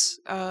shots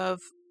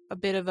of a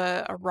bit of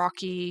a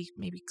rocky,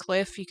 maybe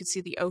cliff. You can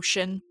see the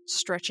ocean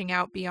stretching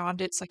out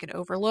beyond it. It's like an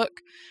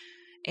overlook.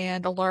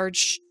 And a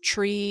large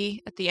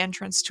tree at the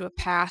entrance to a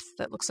path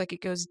that looks like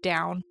it goes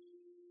down.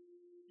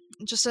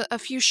 Just a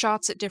few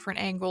shots at different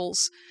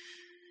angles.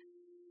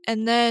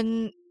 And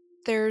then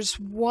there's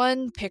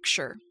one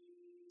picture,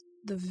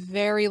 the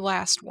very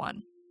last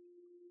one,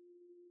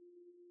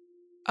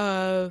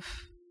 of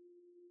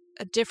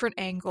a different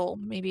angle,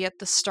 maybe at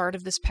the start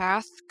of this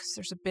path, because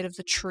there's a bit of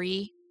the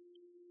tree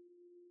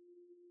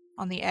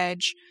on the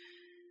edge.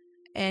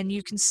 And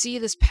you can see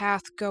this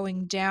path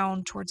going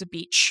down towards a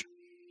beach.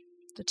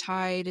 The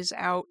tide is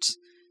out,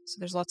 so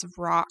there's lots of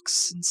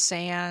rocks and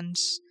sand.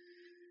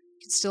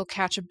 You can still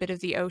catch a bit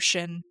of the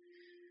ocean.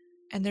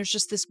 And there's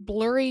just this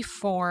blurry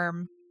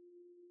form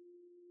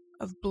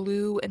of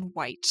blue and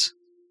white.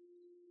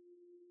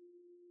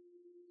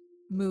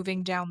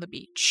 moving down the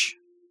beach.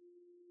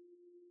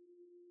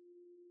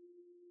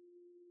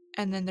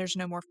 And then there's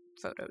no more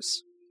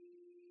photos.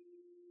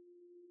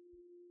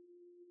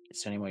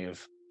 Is there any way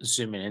of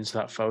zooming into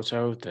that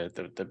photo,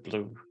 the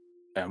blue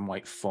and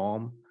white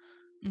form?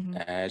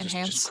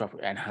 Enhance.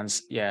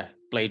 Enhance, yeah,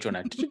 Blade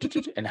Runner,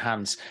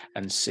 enhance,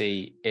 and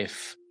see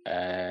if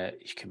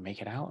you can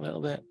make it out a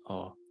little bit,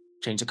 or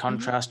change the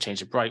contrast,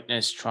 change the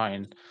brightness, try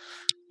and,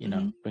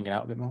 bring it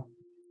out a bit more.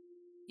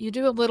 You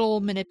do a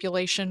little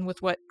manipulation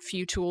with what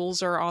few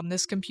tools are on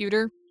this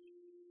computer,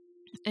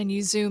 and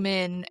you zoom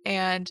in,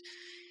 and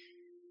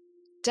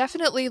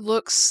definitely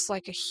looks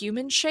like a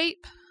human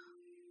shape,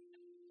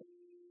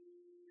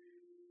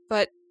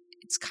 but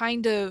it's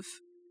kind of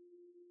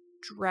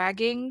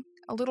dragging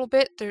a little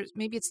bit.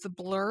 Maybe it's the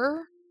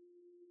blur,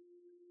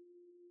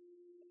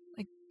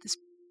 like this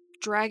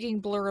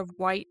dragging blur of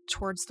white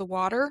towards the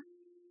water,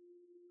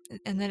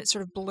 and then it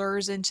sort of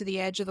blurs into the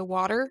edge of the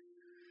water.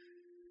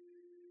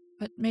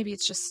 But maybe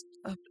it's just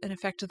an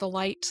effect of the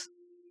light.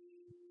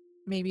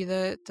 Maybe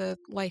the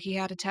light he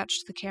had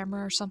attached to the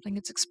camera or something.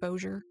 It's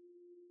exposure.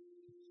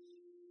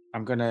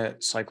 I'm going to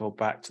cycle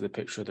back to the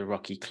picture of the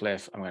rocky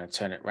cliff. I'm going to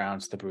turn it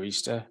round to the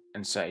barista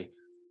and say,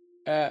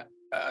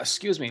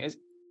 excuse me,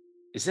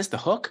 is this the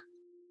hook?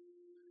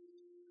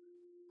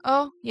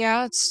 Oh,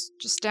 yeah, it's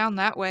just down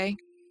that way.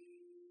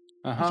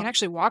 Uh-huh. You can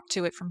actually walk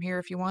to it from here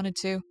if you wanted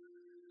to.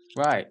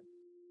 Right.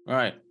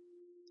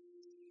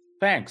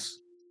 Thanks.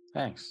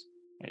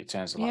 He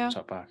turns the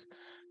laptop back.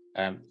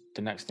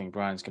 The next thing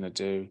Brian's going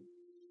to do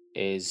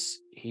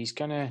is he's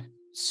going to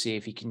see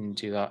if he can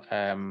do that,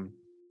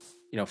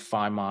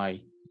 Find My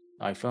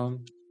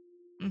iPhone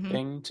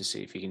thing, to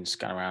see if he can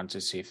scan around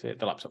to see if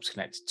the laptop's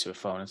connected to a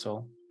phone at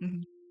all.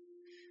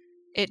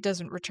 It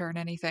doesn't return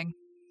anything.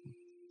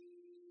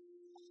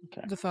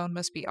 Okay. The phone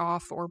must be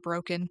off or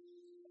broken.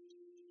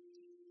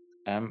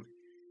 Third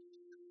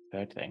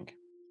thing.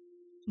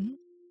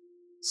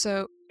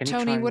 So,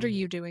 Tony, what are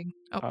you doing?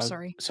 Oh,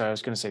 sorry. So I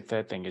was going to say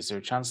third thing. Is there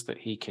a chance that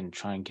he can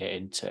try and get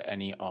into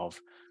any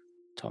of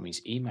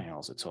Tommy's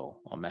emails at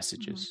all, or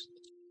messages?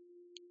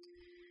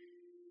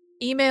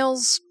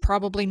 Emails,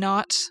 probably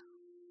not,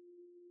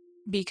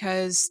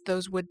 because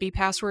those would be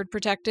password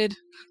protected.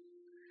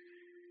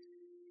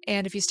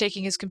 And if he's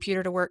taking his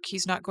computer to work,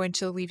 he's not going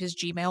to leave his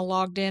Gmail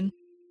logged in.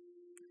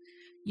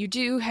 You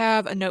do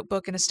have a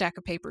notebook and a stack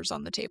of papers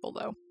on the table,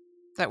 though,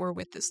 that were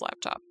with this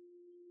laptop.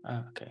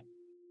 Oh, okay.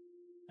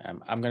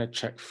 I'm going to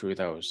check through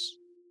those.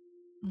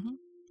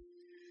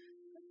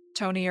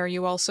 Tony, are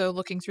you also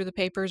looking through the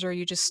papers, or are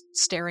you just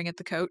staring at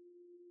the coat?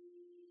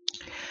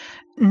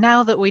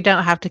 Now that we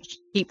don't have to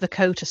keep the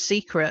coat a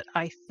secret,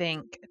 I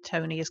think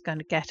Tony is going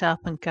to get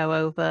up and go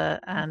over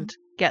and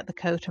get the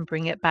coat and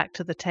bring it back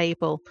to the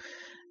table.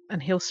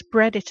 And he'll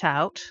spread it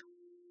out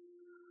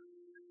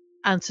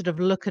and sort of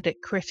look at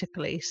it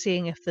critically,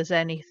 seeing if there's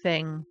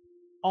anything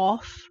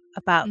off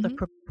about the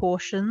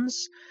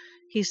proportions.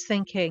 He's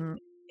thinking,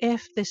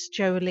 if this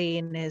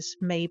Jolene is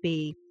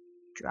maybe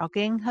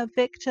drugging her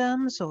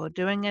victims or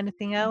doing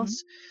anything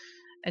else,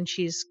 and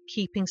she's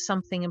keeping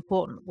something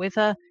important with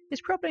her,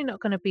 it's probably not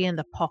going to be in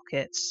the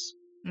pockets.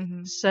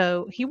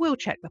 So he will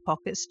check the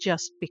pockets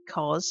just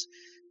because,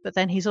 but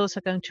then he's also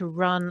going to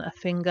run a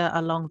finger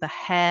along the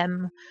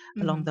hem,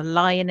 along the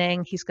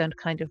lining. He's going to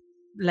kind of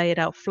lay it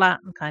out flat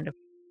and kind of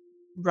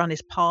run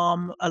his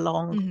palm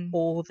along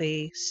all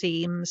the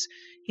seams.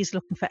 He's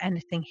looking for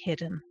anything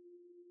hidden.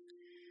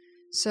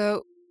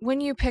 So when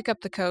you pick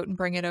up the coat and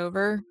bring it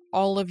over,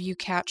 all of you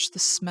catch the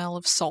smell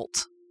of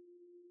salt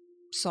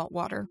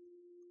water.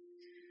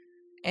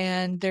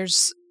 And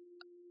there's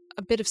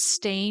a bit of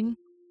stain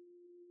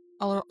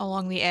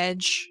along the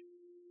edge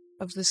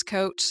of this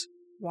coat.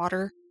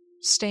 Water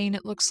stain,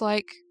 it looks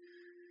like.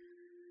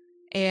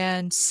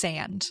 And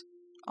sand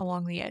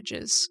along the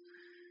edges.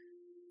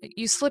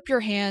 You slip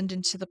your hand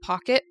into the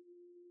pocket,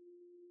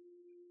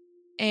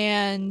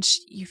 and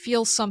you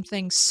feel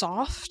something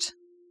soft,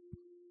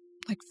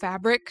 like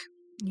fabric.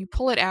 You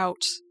pull it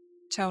out,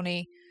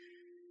 Tony,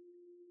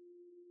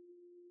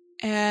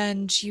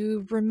 and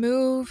you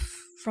remove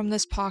from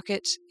this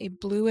pocket a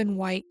blue and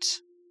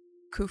white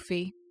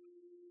kufi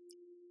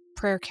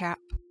prayer cap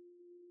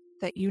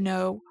that you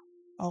know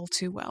all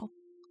too well.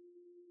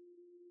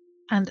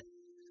 And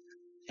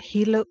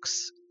he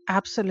looks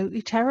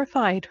absolutely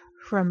terrified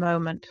for a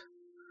moment.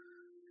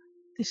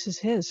 This is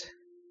his.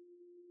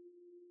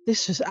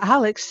 This was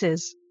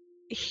Alex's.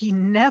 He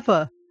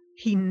never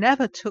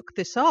took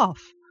this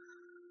off.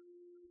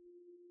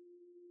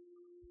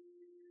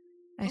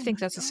 I think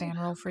that's a sand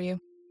roll for you.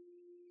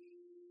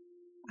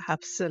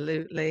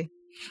 Absolutely.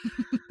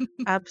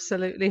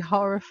 Absolutely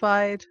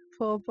horrified,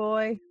 poor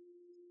boy.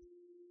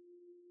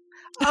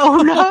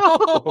 Oh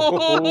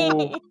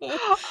no!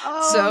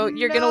 So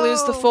you're going to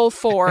lose the full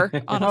 4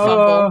 on a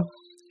fumble.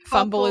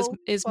 Fumble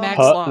is max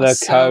loss. Put the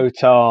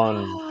coat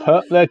on.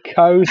 Put the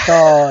coat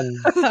on.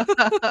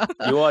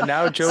 You are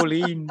now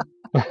Jolene.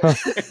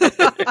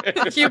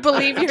 You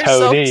believe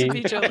yourself to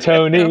be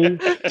Jolene.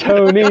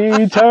 Tony.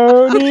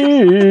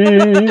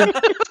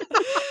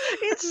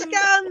 It's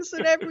scans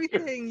and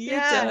everything.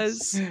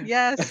 Yes. It does.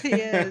 Yes, he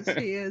is.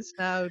 He is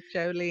now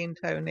Jolene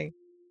Tony.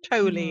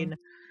 Jolene.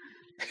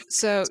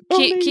 So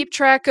Tony. keep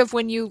track of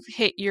when you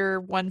hit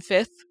your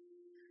 1/5,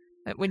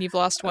 when you've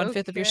lost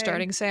 1/5 of your Okay.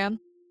 starting sand,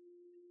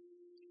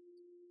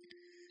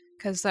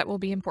 because that will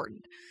be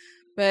important.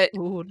 But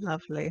Ooh,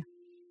 lovely.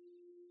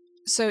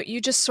 so you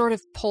just sort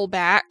of pull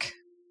back,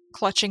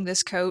 clutching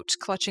this coat,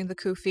 clutching the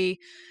kufi,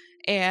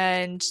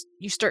 and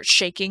you start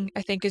shaking,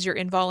 I think, is your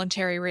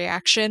involuntary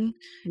reaction,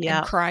 Yeah.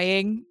 and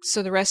crying.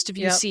 So the rest of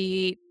you Yep.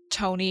 see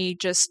Tony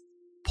just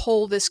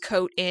pull this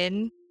coat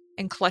in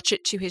and clutch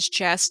it to his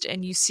chest,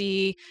 and you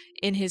see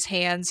in his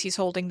hands he's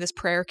holding this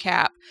prayer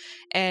cap,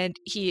 and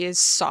he is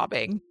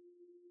sobbing.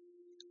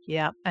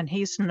 Yeah, and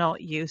he's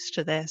not used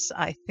to this.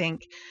 I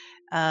think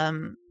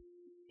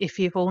if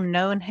you've all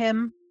known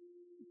him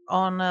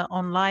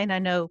online, I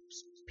know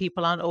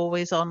people aren't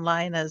always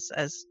online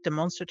as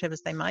demonstrative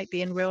as they might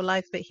be in real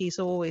life, but he's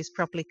always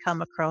probably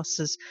come across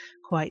as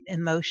quite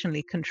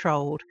emotionally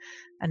controlled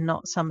and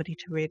not somebody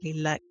to really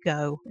let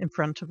go in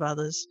front of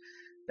others.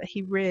 But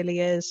he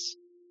really is.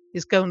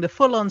 He's going the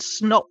full-on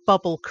snot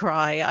bubble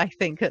cry, I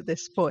think, at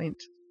this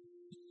point.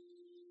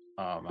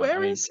 Oh man,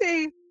 Where is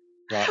he?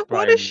 What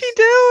Brian's, does she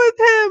do with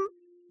him?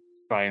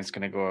 Brian's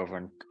gonna go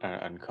over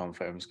and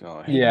comfort him. He's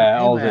gonna, hey, Yeah, man,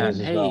 hey, Alden man, is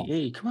as hey, well.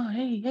 hey, come on,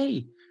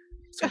 hey,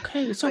 it's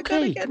okay, it's I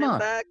gotta okay, get come him on,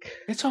 back.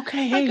 it's okay.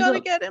 I Hey, gotta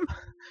look, get him.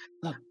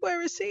 look,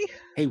 Where is he?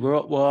 hey, we're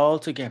all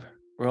together.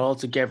 We're all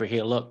together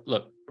here. Look,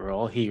 we're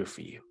all here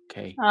for you.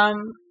 Okay.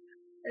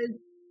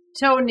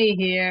 Tony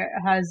here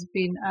has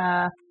been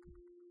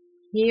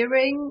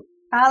hearing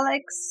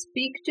Alex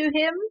speak to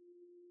him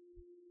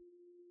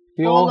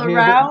We all hear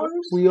around.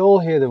 we all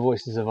hear the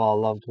voices of our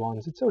loved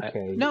ones. It's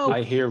okay.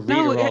 I hear Rita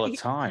all the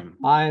time.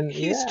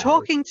 He's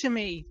talking to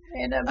me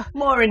In a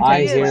more I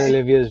intense hear way.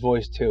 Olivia's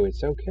voice too.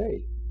 It's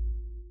okay.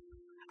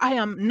 I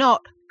am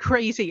not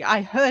crazy.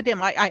 I heard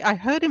him. I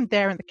heard him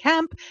there in the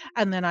camp,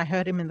 and then I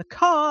heard him in the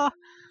car.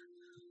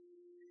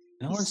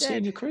 No He one's said-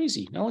 saying you're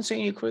crazy. No one's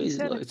saying you're crazy.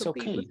 said Look, I it's could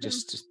be okay. with him.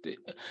 Just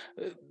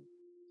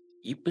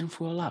you've been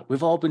through a lot.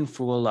 We've all been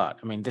through a lot.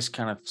 I mean, this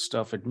kind of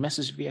stuff, it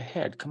messes with your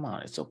head. Come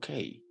on, it's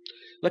okay.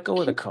 Let go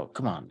of the coat.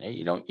 Come on.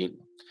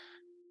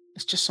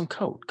 It's just some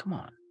coat. Come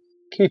on.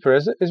 Keeper,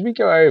 as we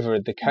go over,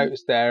 the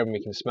coat's there, and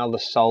we can smell the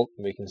salt,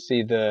 and we can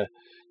see the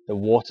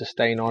water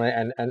stain on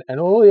it, and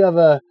all the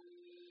other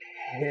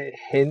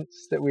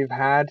hints that we've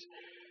had.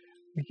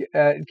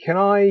 Can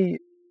I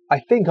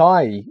think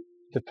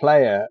the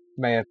player,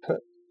 may have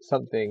put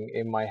something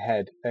in my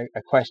head,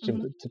 a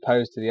question to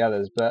pose to the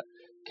others, but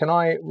can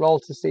I roll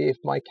to see if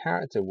my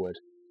character would?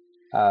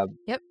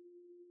 Yep.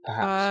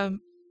 Perhaps.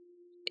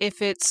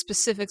 If it's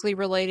specifically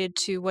related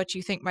to what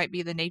you think might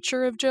be the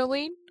nature of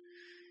Jolene,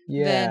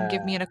 Yeah. then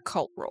give me an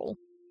occult roll.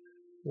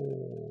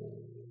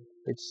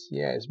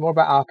 It's more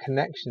about our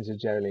connection to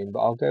Jolene, but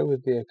I'll go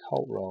with the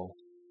occult roll.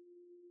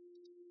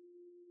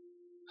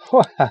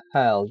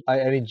 Well, I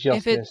only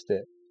just missed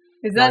it.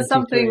 Is that 93.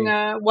 something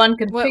one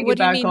can piggyback on? What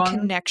do you mean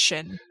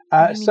connection?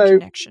 What do you mean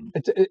connection?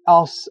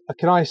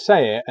 Can I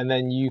say it, and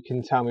then you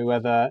can tell me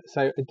whether...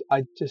 So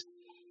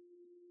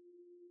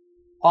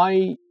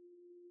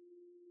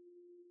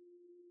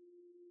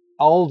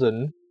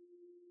Alden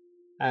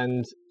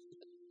and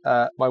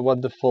my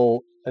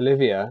wonderful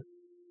Olivia,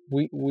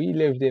 we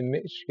lived in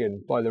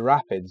Michigan by the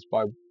rapids,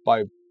 by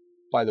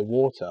the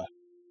water,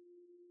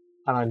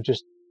 and I'm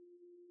just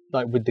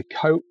like with the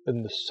coat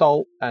and the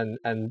salt and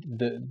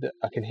the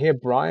I can hear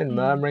Brian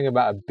murmuring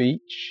about a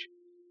beach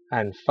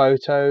and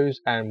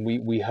photos, and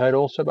we heard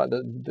also about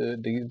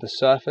the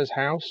surfer's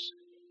house,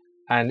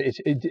 and it's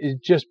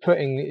just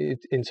putting it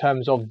in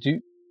terms of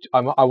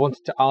I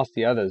wanted to ask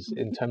the others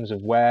in terms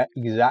of where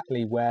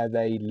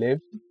they live.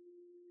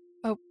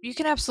 Oh, you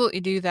can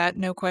absolutely do that.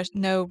 No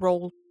question, no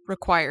roll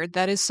required.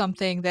 That is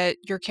something that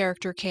your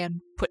character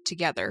can put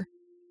together.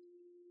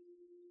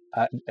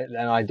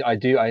 And I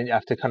do. I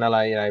have to kind of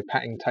like,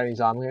 patting Tony's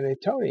arm, going,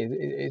 Tony,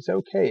 it's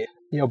okay.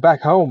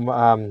 Back home,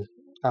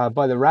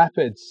 by the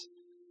rapids,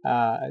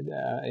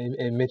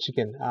 in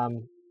Michigan,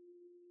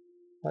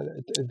 by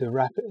the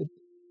rapid.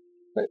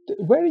 But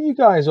where are you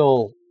guys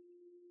all?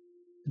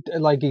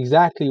 Like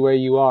exactly where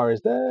you are?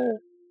 Do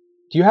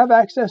you have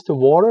access to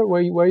water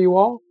where you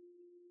are?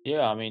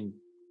 Yeah, I mean,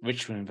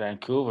 Richmond,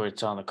 Vancouver,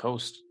 it's on the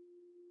coast.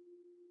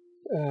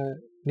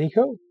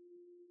 Nico?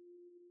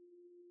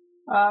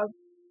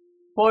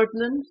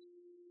 Portland.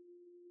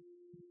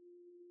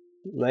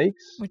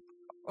 Lakes?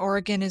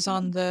 Oregon is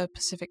on the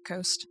Pacific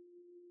coast.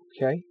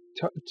 Okay.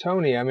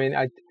 Tony, I mean,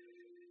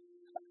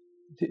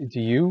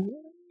 do you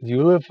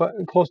live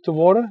close to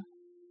water?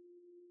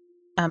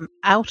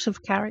 Out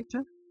of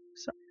character.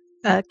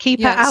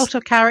 Keeper out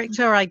of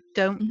character. I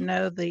don't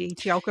know the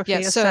geography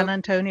of San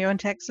Antonio in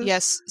Texas.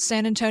 Yes,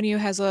 San Antonio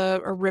has a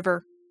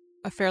river,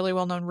 a fairly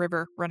well-known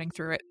river running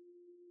through it.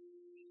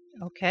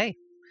 Okay.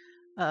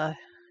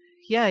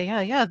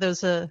 Yeah.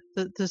 There's a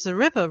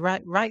river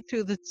right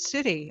through the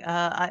city.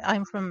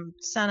 I'm from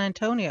San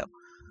Antonio,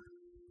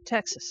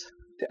 Texas.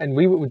 And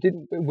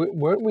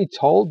weren't we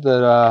told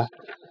that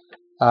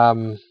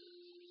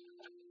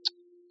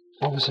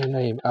what was her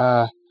name?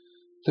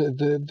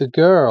 The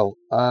girl.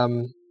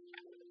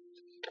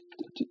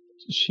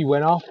 She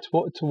went off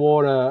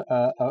toward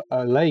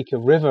a lake, a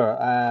river.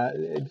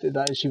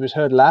 That she was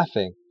heard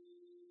laughing.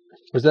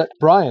 Was that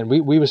Brian?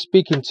 We were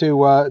speaking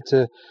to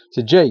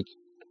Jake.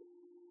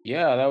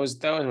 Yeah, that was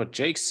what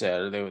Jake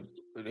said.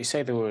 They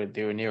say they were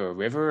near a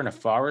river in a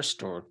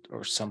forest or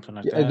something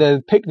like that.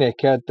 The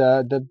picnic at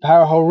the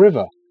Powerhole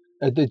River.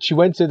 She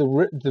went to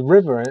the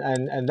river,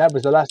 and that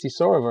was the last he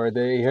saw of her.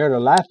 They heard her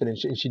laughing,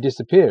 and she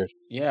disappeared.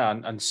 Yeah,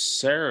 and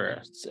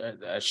Sarah,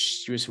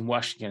 she was in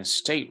Washington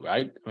State,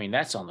 right? I mean,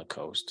 that's on the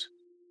coast.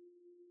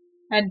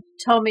 And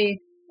Tommy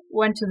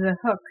went to the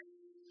Hook.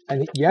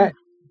 And yeah,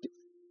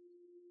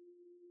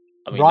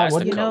 I mean, Brian,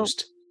 that's the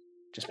coast.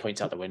 Just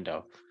points out the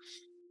window.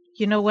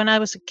 You know, when I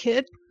was a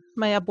kid,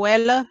 my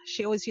abuela,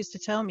 she always used to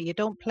tell me, you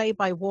don't play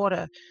by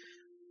water,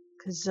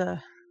 because the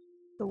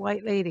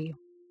white lady,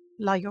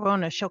 La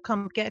Llorona, she'll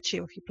come get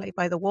you if you play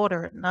by the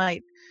water at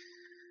night.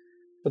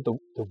 But the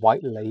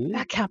white lady?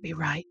 That can't be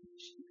right.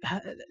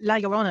 La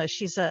Llorona,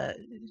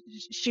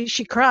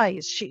 she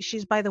cries.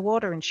 She's by the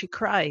water and she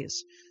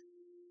cries.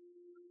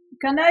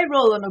 Can I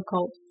roll an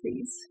occult,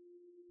 please?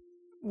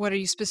 What are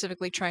you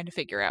specifically trying to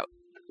figure out?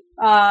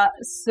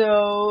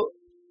 So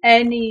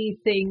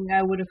anything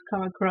I would have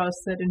come across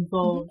that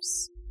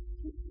involves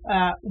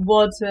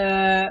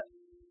water,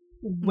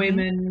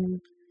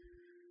 women,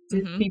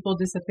 people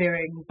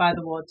disappearing by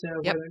the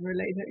water, women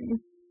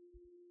relating.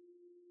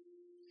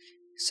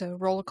 So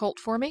roll occult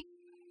for me.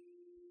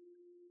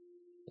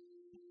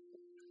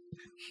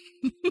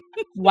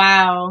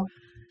 Wow.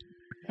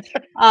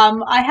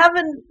 I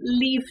haven't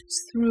leafed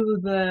through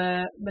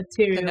the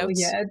material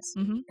yet.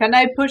 Can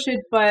I push it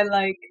by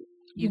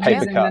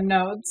using the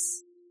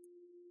notes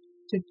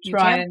to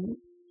try and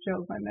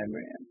jog my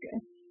memory? Okay.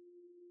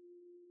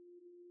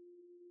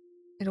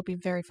 It'll be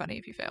very funny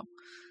if you fail.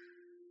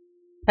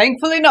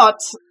 Thankfully not.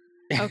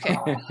 Okay.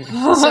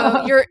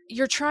 So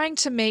you're trying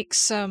to make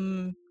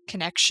some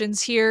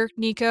connections here,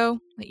 Nico.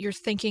 You're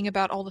thinking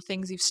about all the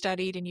things you've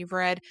studied and you've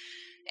read,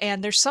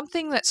 and there's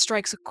something that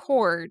strikes a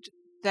chord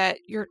that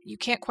you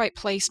can't quite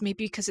place,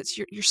 maybe because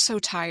you're so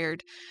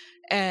tired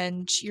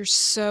and you're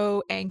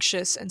so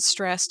anxious and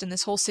stressed, and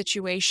this whole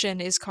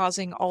situation is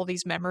causing all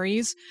these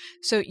memories.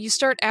 So you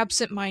start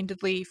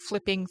absent-mindedly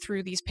flipping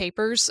through these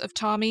papers of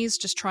Tommy's,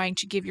 just trying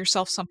to give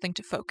yourself something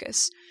to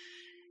focus.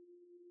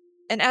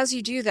 And as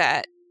you do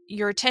that,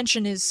 your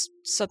attention is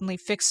suddenly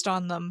fixed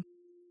on them,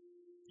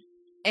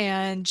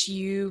 and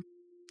you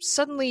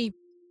suddenly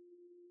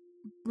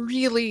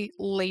really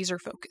laser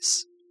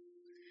focus.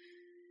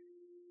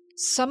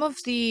 Some of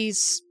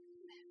these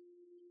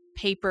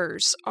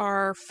papers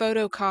are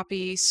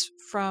photocopies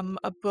from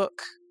a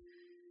book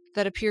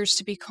that appears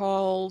to be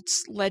called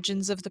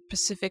Legends of the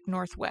Pacific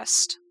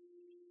Northwest.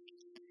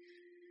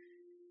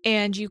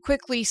 And you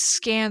quickly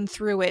scan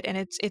through it, and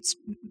it's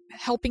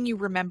helping you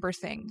remember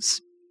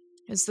things.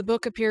 As the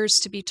book appears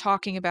to be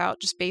talking about,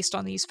 just based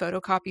on these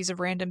photocopies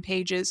of random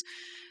pages,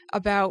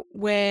 about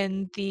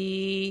when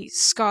the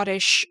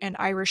Scottish and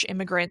Irish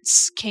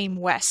immigrants came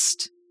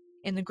west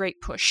in the Great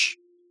Push.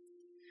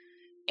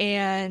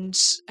 And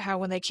how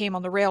when they came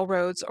on the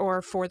railroads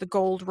or for the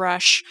gold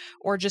rush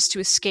or just to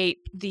escape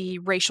the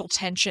racial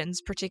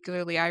tensions,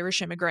 particularly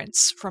Irish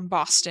immigrants from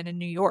Boston and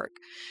New York,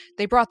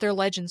 they brought their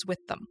legends with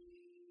them.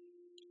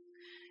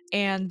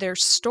 And their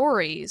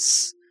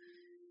stories,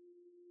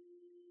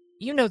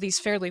 you know these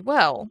fairly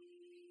well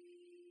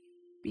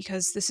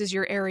because this is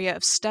your area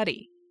of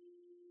study.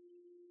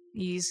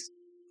 These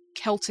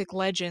Celtic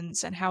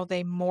legends and how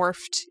they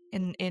morphed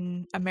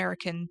in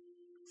American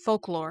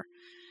folklore.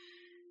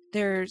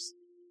 There's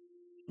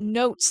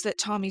notes that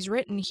Tommy's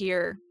written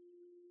here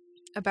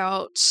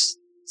about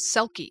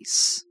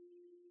selkies,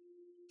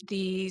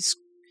 these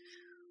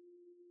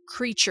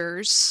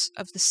creatures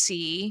of the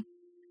sea,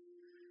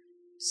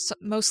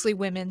 mostly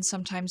women,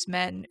 sometimes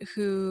men,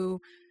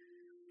 who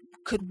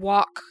could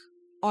walk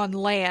on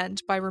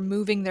land by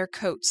removing their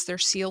coats, their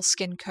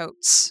sealskin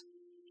coats.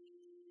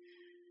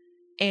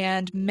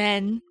 And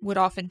men would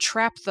often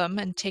trap them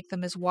and take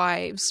them as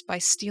wives by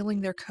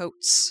stealing their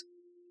coats.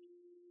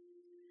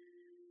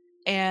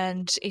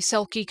 And a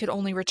Selkie could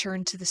only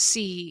return to the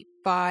sea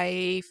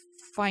by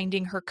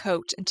finding her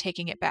coat and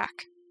taking it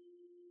back.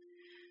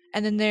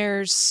 And then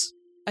there's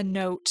a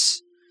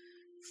note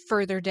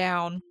further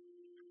down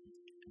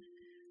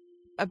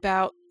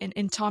about,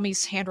 in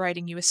Tommy's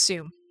handwriting, you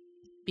assume,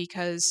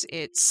 because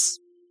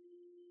it's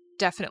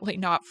definitely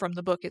not from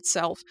the book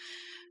itself.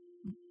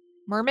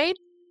 Mermaid?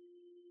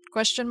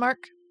 Question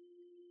mark.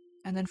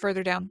 And then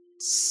further down,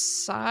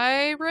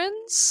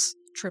 sirens?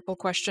 Triple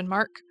question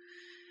mark.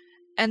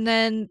 And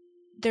then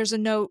there's a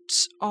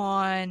note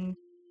on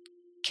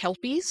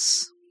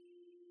kelpies,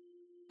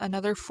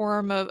 another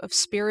form of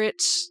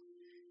spirit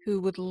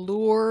who would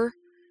lure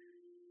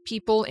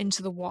people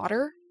into the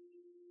water,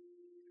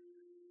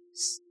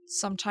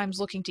 sometimes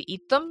looking to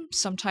eat them,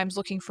 sometimes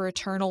looking for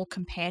eternal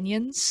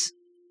companions.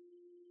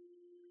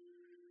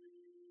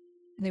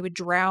 And they would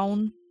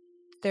drown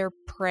their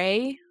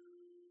prey.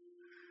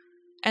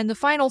 And the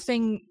final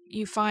thing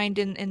you find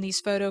in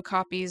these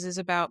photocopies is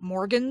about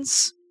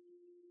Morgans.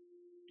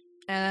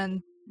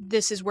 And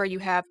this is where you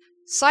have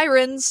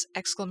sirens, !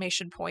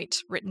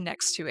 Written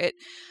next to it.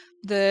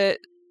 The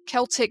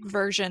Celtic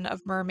version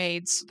of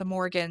mermaids, the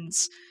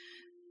Morgans,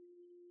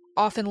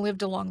 often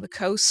lived along the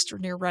coast or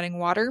near running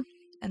water,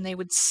 and they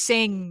would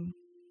sing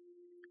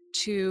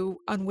to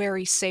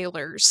unwary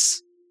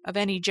sailors of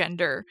any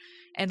gender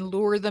and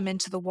lure them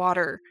into the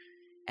water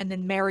and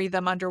then marry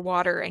them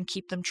underwater and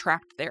keep them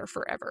trapped there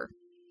forever,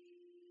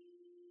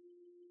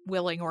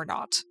 willing or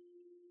not.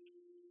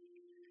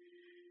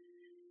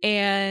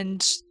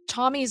 And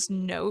Tommy's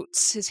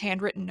notes, his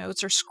handwritten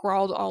notes, are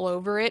scrawled all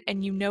over it,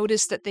 and you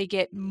notice that they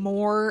get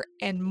more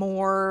and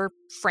more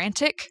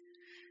frantic.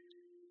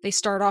 They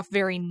start off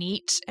very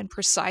neat and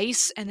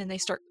precise, and then they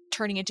start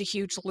turning into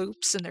huge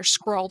loops, and they're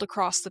scrawled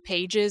across the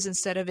pages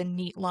instead of in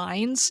neat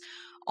lines,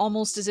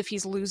 almost as if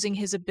he's losing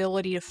his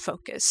ability to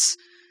focus.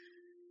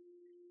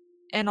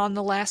 And on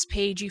the last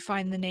page, you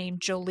find the name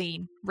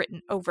Jolene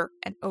written over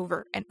and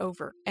over and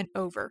over and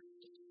over,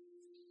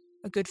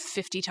 a good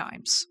 50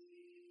 times.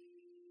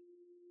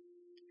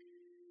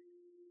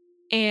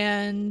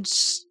 And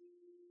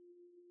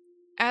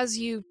as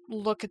you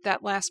look at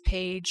that last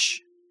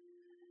page,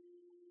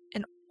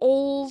 an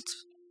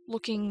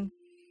old-looking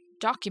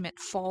document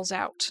falls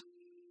out,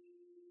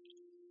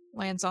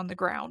 lands on the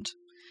ground.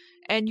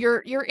 And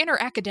your inner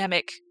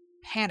academic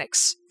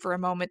panics for a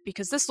moment,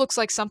 because this looks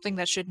like something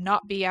that should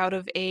not be out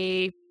of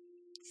a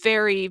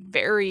very,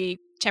 very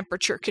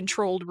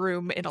temperature-controlled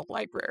room in a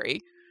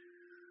library.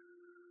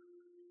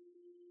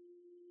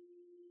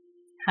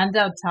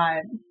 Handout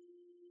time.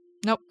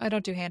 Nope, I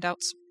don't do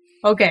handouts.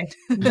 Okay,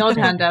 not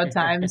handout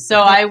time.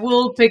 So I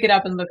will pick it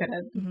up and look at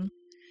it. Mm-hmm.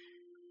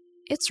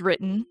 It's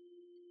written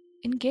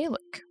in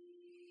Gaelic.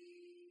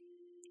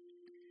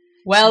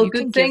 Well, So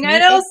good thing I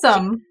know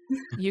some.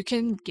 You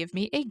can give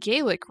me a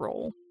Gaelic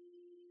roll.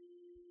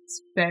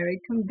 It's very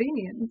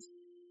convenient.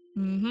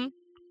 Mm-hmm.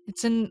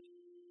 It's an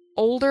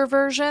older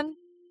version,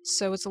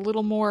 so it's a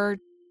little more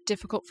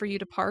difficult for you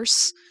to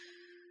parse.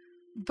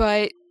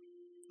 But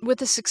with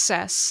a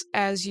success,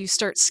 as you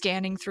start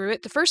scanning through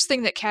it, the first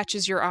thing that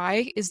catches your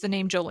eye is the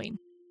name Jolene,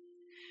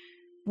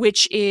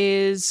 which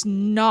is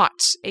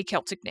not a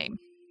Celtic name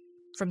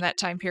from that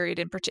time period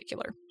in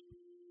particular.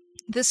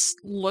 This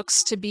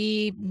looks to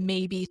be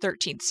maybe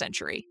 13th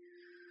century.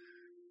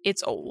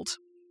 It's old.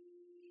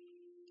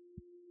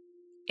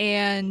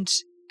 And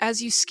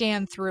as you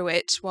scan through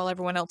it, while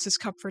everyone else is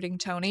comforting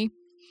Tony,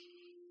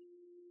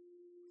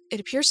 it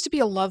appears to be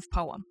a love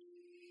poem.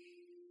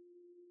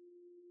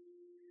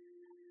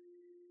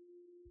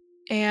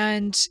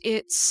 And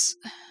it's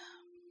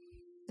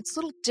a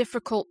little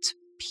difficult to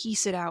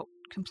piece it out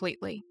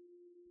completely,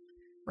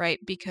 right?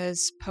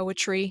 Because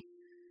poetry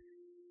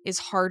is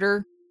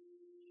harder,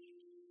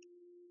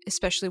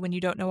 especially when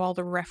you don't know all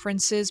the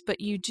references,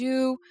 but you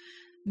do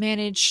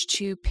manage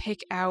to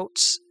pick out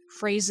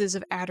phrases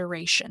of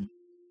adoration,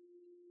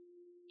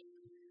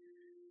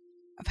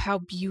 of how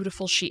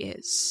beautiful she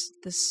is,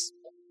 this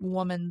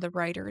woman the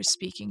writer is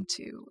speaking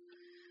to,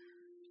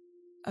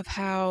 of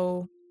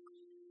how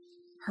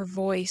her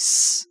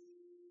voice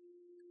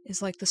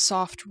is like the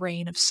soft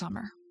rain of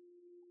summer.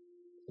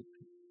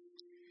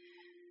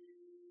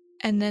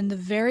 And then the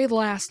very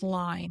last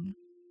line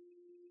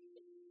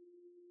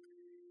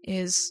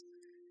is,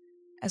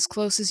 as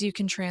close as you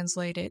can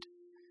translate it,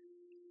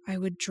 I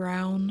would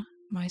drown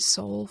my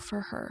soul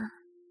for her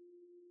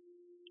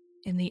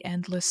in the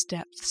endless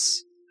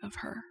depths of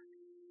her.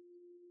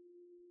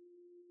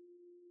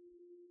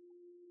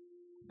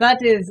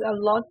 That is a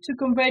lot to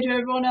convey to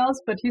everyone else,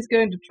 but he's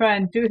going to try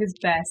and do his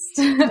best.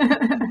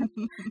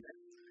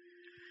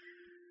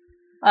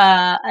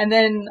 And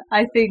then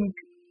I think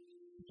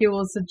he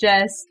will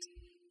suggest,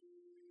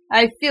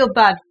 I feel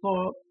bad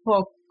for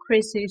poor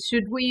Chrissy.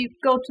 Should we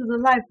go to the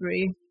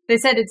library? They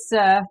said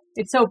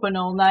it's open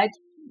all night.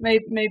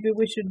 Maybe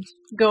we should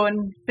go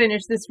and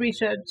finish this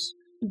research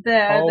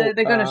there.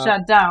 They're going to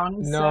shut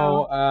down.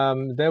 No,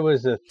 so. There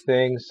was a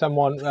thing.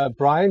 Someone,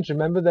 Brian, do you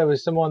remember there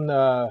was someone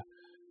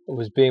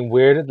was being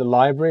weird at the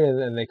library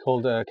and they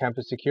called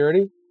campus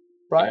security?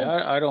 Brian?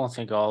 Yeah, I don't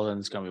think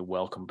Alden's going to be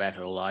welcome back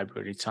at the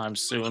library anytime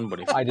soon.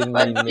 But if I didn't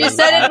But mean you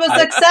said it was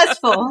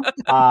successful.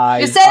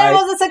 You said it it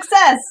was a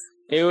success.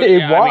 it was.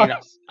 I mean,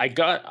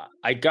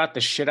 I got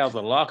the shit out of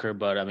the locker,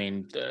 but I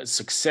mean,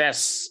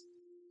 success.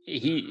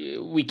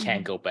 We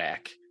can't go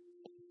back.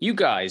 You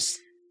guys,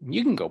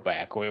 you can go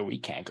back, or we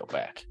can't go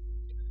back.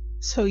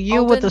 So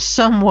you were the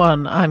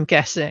someone, I'm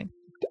guessing.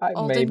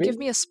 Alden, maybe. give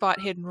me a spot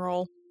hidden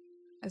roll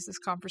as this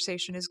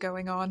conversation is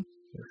going on.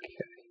 Okay.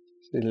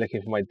 Still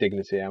looking for my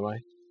dignity, am I?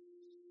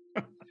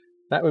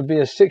 That would be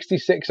a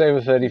 66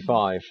 over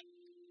 35.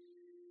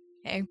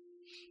 Okay.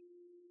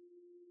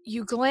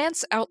 You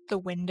glance out the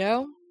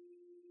window,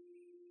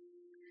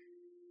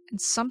 and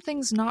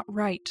something's not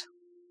right.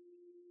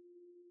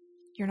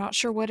 You're not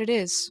sure what it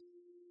is.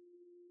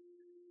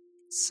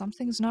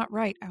 Something's not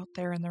right out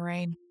there in the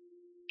rain,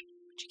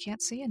 but you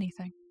can't see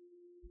anything.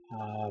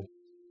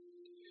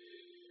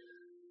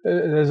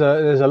 There's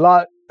a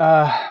lot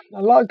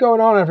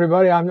going on,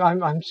 everybody.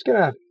 I'm just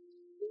gonna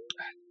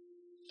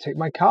take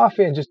my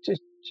coffee and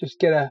just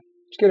get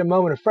a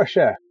moment of fresh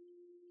air.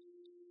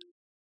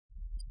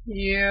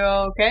 You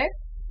okay?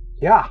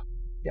 Yeah,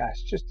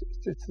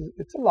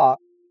 it's a lot.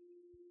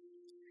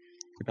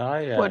 Could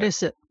I? What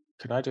is it?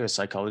 Could I do a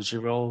psychology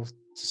roll to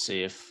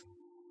see if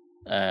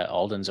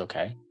Alden's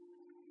okay?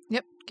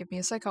 Yep, give me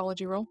a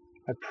psychology roll.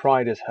 My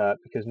pride is hurt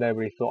because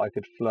nobody thought I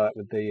could flirt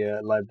with the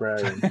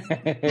librarian.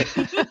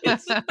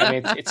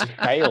 It's a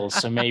fail,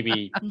 so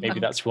maybe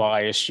Mhm. that's what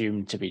I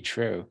assumed to be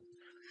true.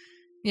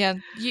 Yeah,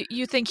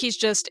 you think he's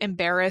just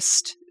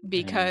embarrassed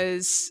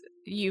because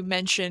you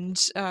mentioned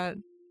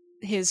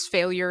his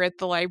failure at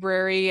the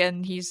library,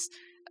 and he's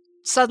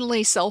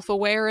suddenly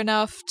self-aware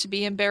enough to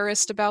be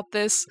embarrassed about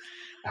this.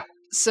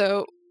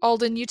 So,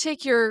 Alden, you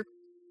take your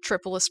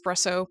triple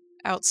espresso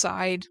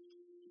outside,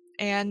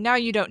 and now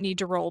you don't need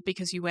to roll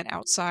because you went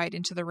outside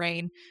into the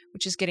rain,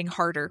 which is getting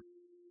harder.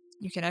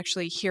 You can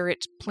actually hear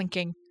it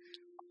plinking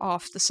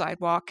off the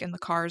sidewalk and the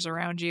cars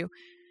around you.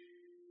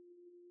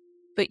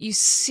 But you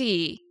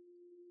see,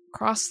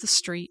 across the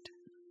street,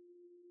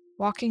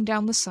 walking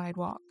down the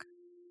sidewalk,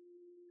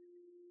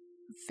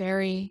 a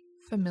very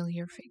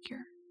familiar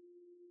figure.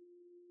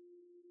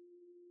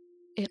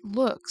 It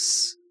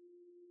looks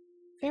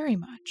very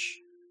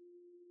much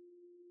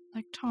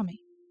like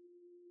Tommy.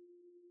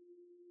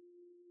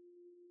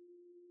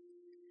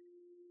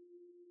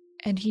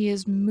 And he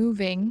is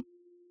moving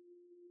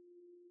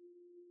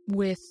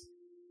with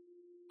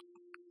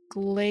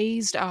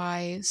glazed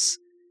eyes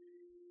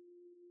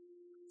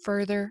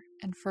further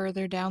and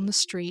further down the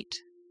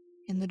street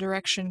in the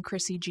direction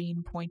Chrissy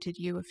Jean pointed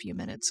you a few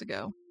minutes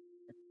ago.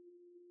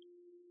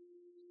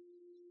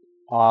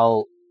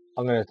 I'm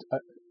going to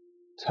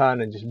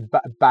turn and just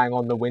bang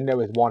on the window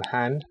with one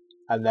hand,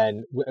 and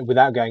then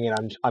without going in,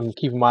 I'm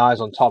keeping my eyes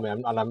on Tommy,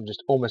 and I'm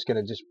just almost going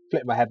to just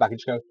flip my head back and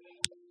just go,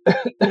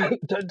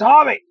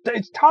 Tommy,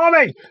 it's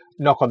Tommy!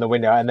 Knock on the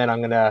window, and then I'm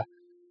going to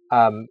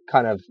I'm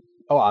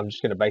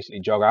just going to basically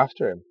jog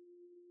after him.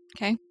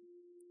 Okay.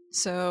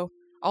 So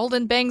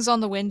Alden bangs on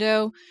the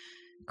window.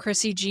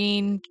 Chrissy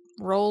Jean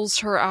rolls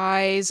her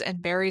eyes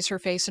and buries her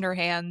face in her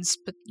hands,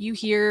 but you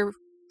hear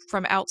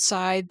from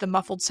outside the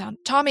muffled sound,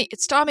 Tommy,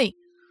 it's Tommy!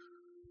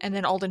 And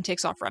then Alden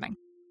takes off running.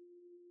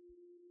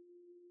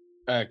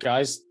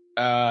 Guys,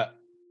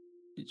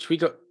 should we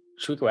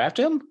go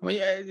after him? I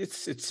mean,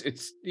 it's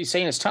he's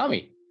saying it's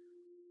Tommy.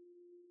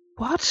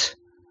 What?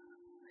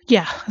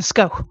 Yeah, let's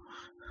go.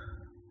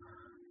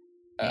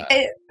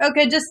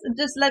 Okay, just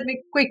let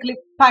me quickly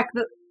pack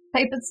the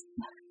papers.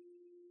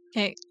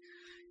 Okay.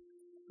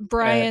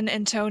 Brian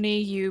and Tony,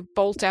 you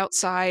bolt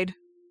outside,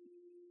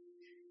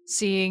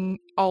 seeing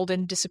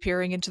Alden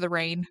disappearing into the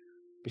rain.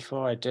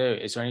 Before I do,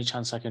 is there any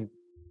chance I can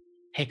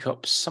pick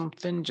up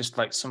something, just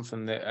like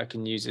something that I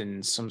can use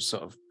in some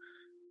sort of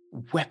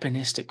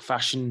weaponistic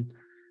fashion?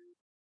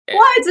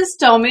 Why is this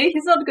Tommy?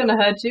 He's not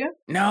gonna hurt you.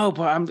 No,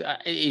 but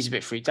he's a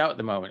bit freaked out at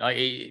the moment.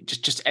 Like,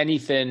 just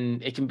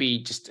anything. It can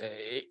be just.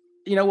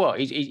 You know what?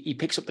 He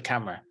picks up the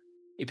camera.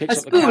 He picks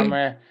up the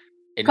camera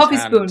in coffee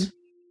his hand, spoon,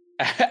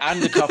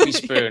 and the coffee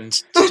spoon,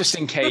 just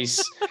in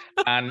case.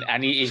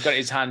 And he's got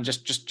his hand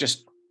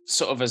just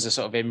sort of as a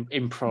sort of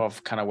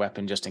improv kind of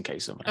weapon, just in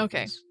case something Okay.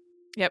 happens.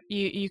 Yep,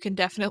 you can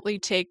definitely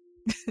take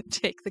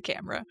the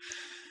camera.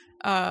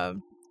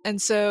 And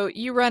so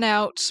you run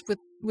out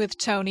with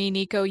Tony.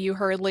 Nico, you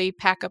hurriedly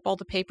pack up all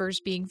the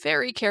papers, being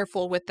very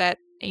careful with that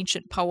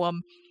ancient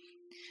poem.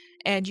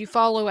 And you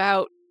follow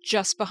out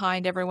just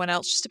behind everyone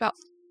else, just about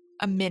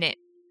a minute.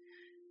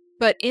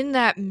 But in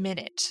that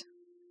minute,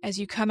 as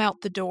you come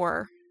out the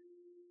door,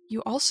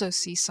 you also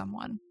see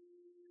someone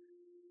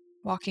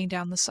walking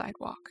down the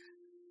sidewalk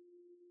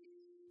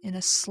in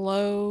a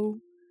slow,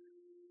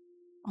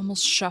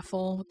 almost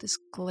shuffle, with this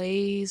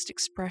glazed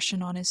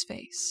expression on his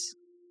face.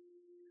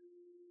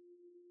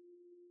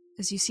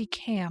 As you see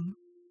Cam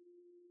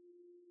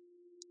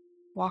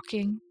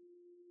walking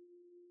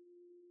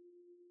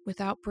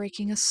without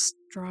breaking a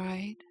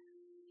stride,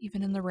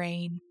 even in the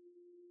rain,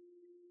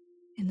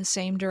 in the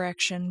same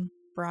direction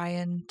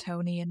Brian,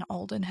 Tony, and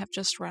Alden have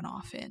just run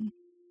off in.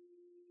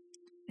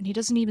 And he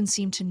doesn't even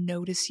seem to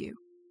notice you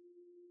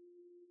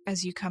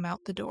as you come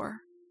out the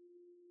door.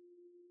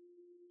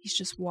 He's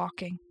just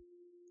walking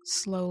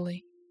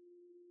slowly.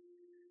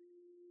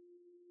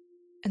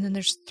 And then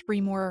there's 3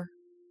 more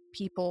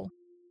people.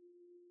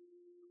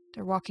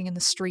 They're walking in the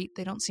street.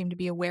 They don't seem to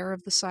be aware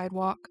of the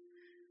sidewalk.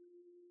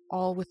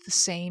 All with the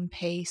same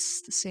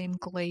pace, the same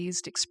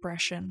glazed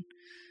expression.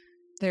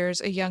 There's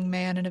a young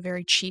man in a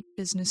very cheap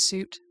business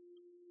suit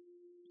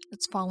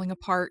that's falling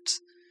apart.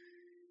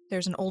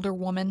 There's an older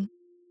woman,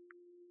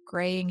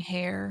 graying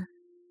hair,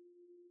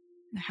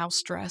 in a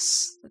house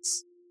dress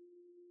that's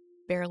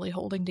barely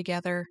holding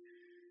together.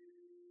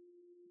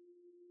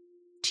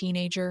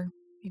 Teenager,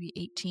 maybe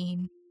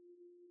 18.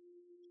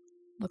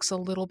 Looks a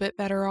little bit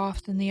better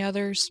off than the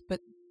others, but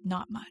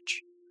not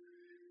much.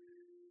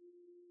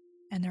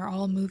 And they're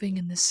all moving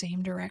in the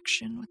same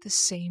direction with the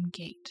same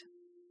gait.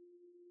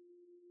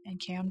 And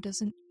Cam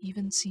doesn't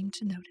even seem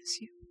to notice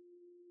you.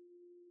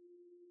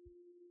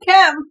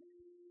 Cam!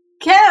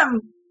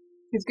 Cam!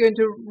 He's going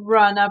to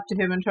run up to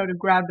him and try to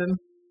grab him.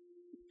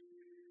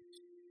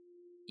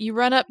 You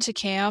run up to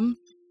Cam,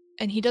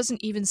 and he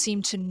doesn't even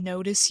seem to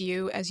notice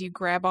you as you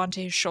grab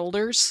onto his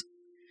shoulders.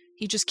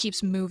 He just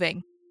keeps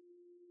moving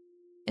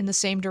in the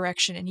same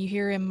direction, and you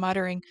hear him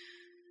muttering,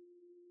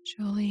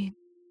 Jolene.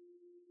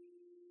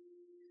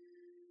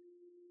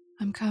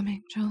 I'm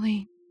coming,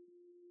 Jolene.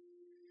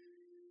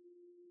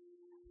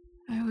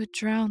 I would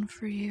drown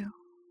for you.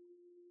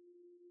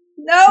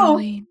 No!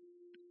 Jolene.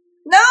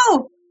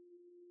 No!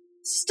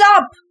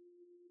 Stop!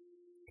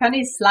 Can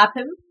he slap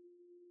him?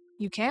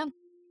 You can.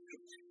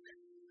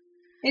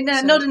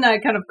 Not in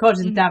a kind of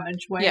causing Mhm.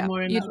 damage way, Yeah,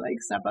 more in a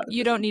like slap out.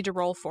 You don't need to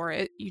roll for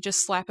it. You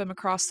just slap him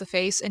across the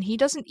face, and he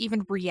doesn't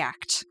even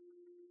react.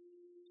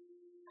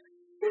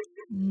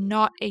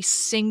 Not a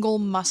single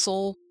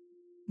muscle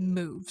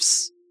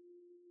moves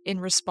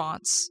in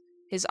response.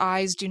 His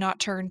eyes do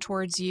not turn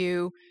towards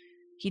you.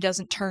 He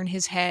doesn't turn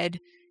his head.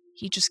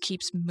 He just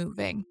keeps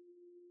moving.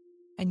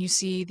 And you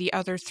see the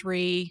other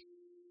three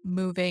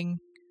moving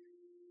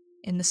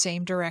in the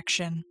same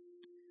direction,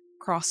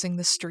 crossing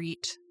the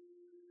street.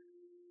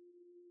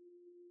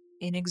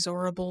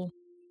 Inexorable.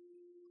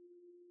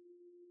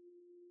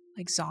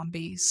 Like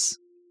zombies.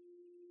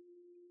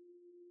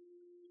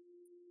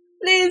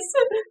 Please,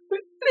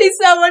 please,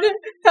 someone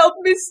help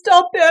me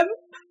stop him.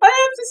 I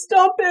have to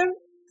stop him.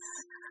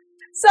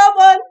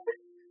 Someone,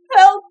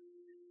 help.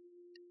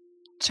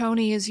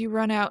 Tony, as you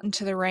run out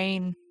into the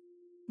rain,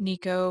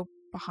 Nico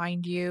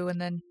behind you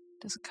and then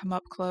doesn't come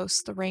up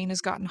close. The rain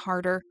has gotten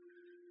harder.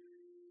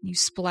 You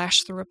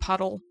splash through a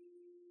puddle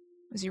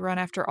as you run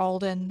after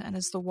Alden, and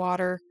as the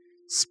water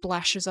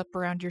splashes up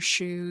around your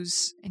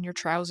shoes and your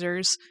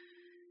trousers,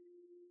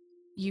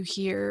 you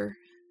hear,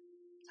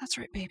 that's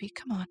right, baby,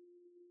 come on.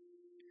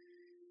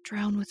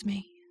 Drown with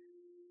me.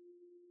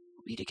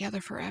 We'll be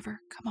together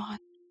forever. Come on.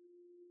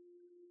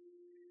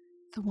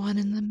 The one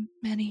and the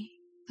many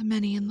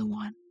and the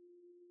one.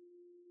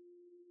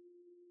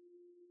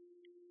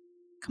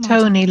 Come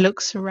Tony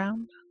looks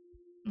around.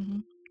 Mm-hmm.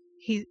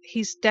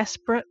 He's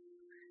desperate.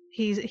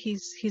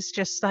 He's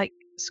just like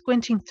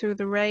squinting through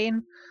the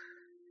rain,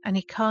 and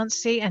he can't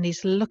see. And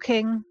he's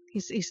looking.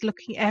 He's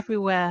looking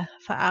everywhere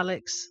for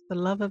Alex, the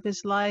love of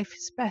his life,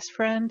 his best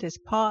friend, his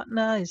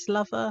partner, his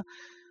lover.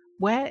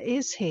 Where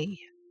is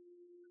he?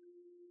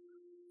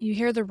 You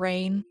hear the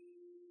rain.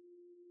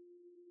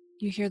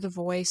 You hear the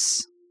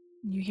voice.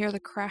 You hear the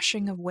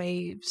crashing of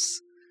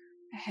waves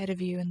ahead of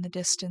you in the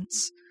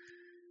distance.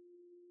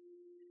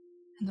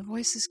 And the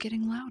voice is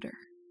getting louder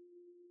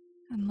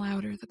and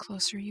louder the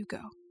closer you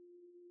go.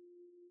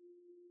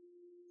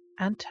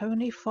 And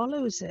Tony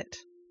follows it.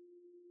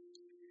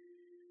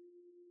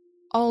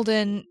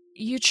 Alden,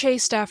 you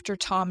chased after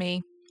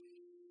Tommy.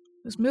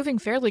 He was moving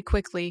fairly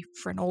quickly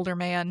for an older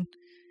man.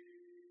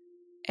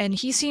 And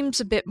he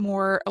seems a bit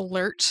more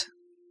alert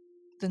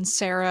than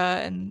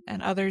Sarah and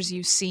others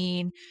you've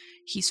seen.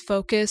 He's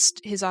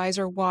focused, his eyes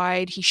are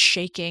wide, he's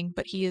shaking,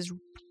 but he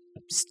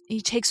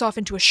takes off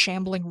into a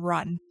shambling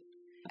run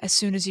as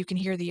soon as you can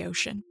hear the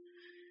ocean.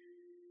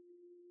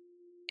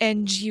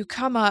 And you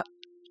come up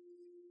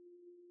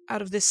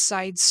out of this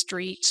side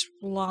street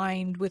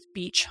lined with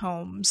beach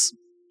homes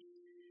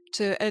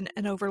to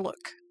an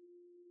overlook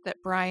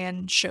that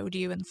Brian showed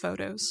you in the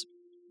photos.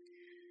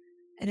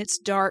 And it's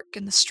dark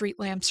and the street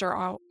lamps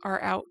are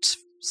out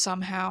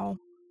somehow.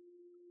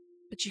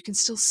 But you can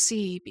still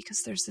see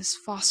because there's this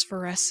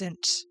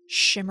phosphorescent,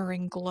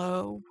 shimmering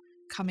glow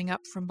coming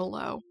up from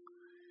below.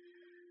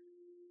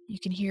 You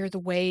can hear the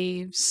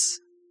waves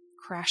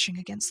crashing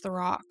against the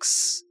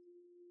rocks.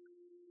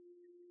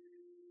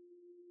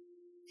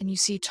 And you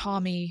see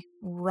Tommy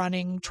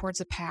running towards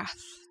a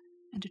path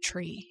and a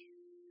tree,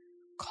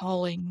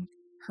 calling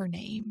her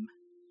name.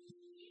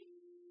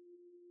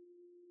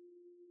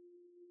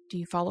 Do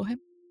you follow him?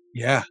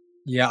 Yeah,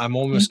 I'm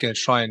almost going to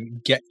try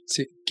and get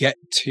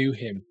to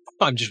him.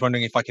 I'm just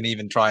wondering if I can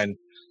even try and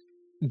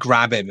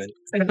grab him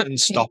and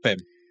stop him.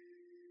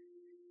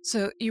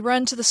 So you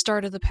run to the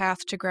start of the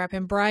path to grab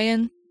him.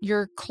 Brian,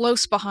 you're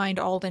close behind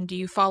Alden. Do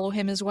you follow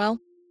him as well?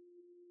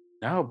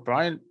 No,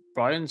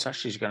 Brian's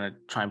actually going to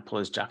try and pull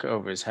his jacket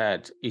over his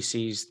head. He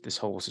sees this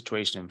whole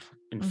situation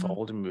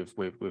unfolding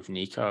with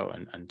Nico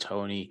and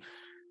Tony,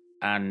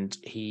 and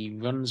he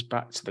runs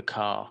back to the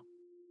car.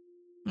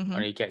 Mm-hmm.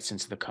 And he gets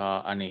into the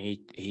car and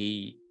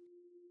he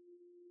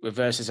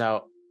reverses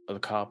out of the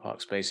car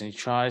park space, and he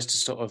tries to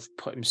sort of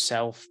put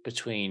himself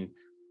between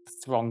a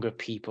throng of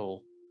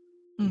people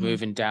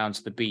moving down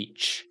to the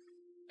beach.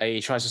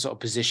 He tries to sort of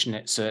position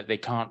it so that they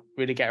can't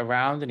really get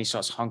around, and he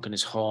starts honking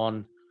his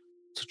horn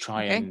to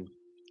try and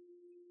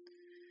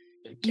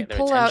get their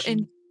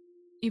attention.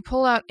 You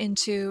pull out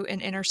into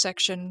an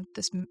intersection,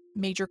 this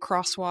major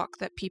crosswalk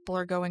that people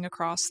are going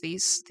across,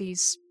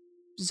 these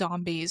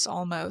zombies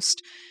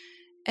almost.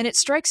 And it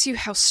strikes you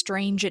how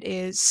strange it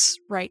is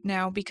right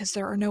now because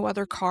there are no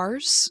other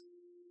cars.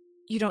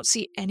 You don't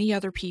see any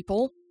other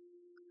people.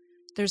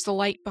 There's the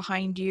light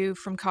behind you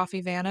from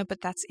Coffee Vanna,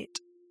 but that's it.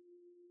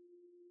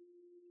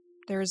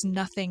 There is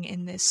nothing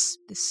in this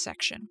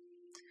section.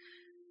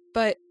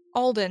 But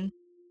Alden,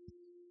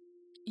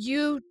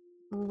 you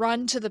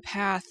run to the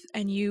path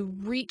and you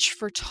reach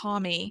for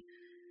Tommy,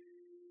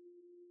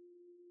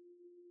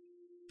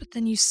 but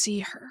then you see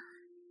her.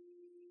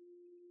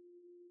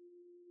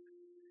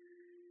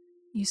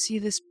 You see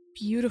this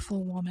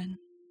beautiful woman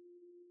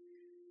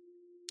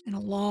in a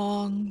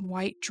long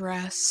white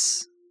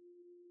dress,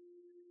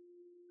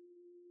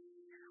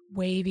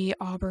 wavy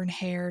auburn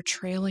hair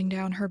trailing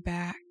down her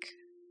back,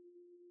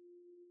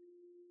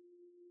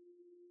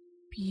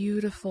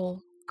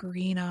 beautiful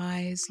green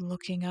eyes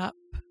looking up.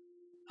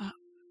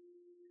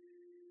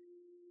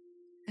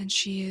 And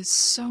she is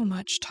so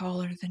much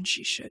taller than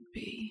she should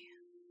be.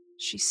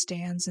 She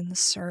stands in the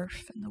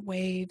surf and the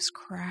waves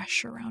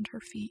crash around her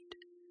feet.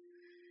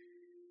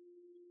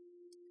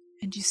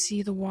 And you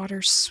see the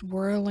water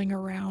swirling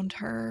around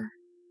her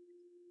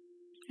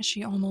as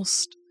she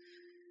almost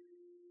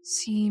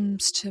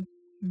seems to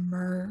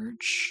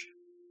merge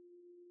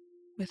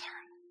with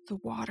the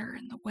water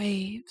and the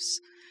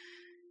waves.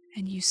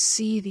 And you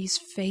see these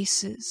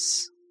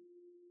faces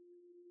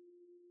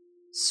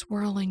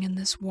swirling in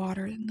this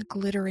water and the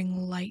glittering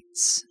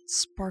lights and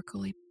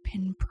sparkly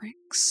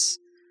pinpricks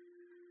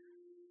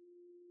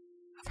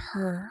of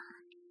her.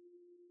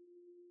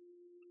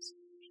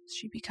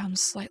 She becomes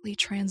slightly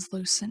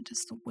translucent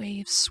as the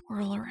waves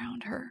swirl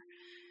around her,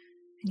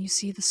 and you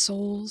see the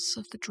souls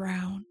of the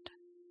drowned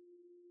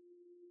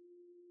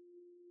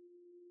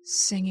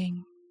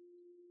singing,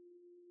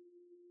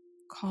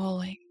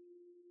 calling.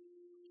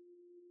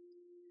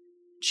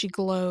 She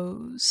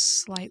glows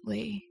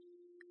slightly,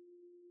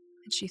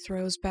 and she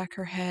throws back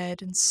her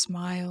head and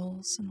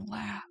smiles and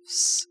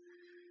laughs,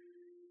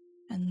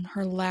 and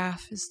her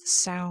laugh is the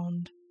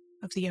sound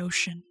of the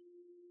ocean,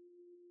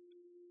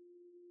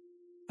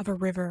 of a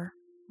river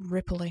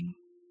rippling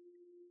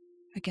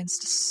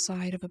against the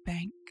side of a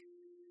bank,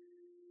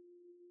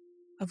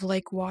 of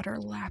lake water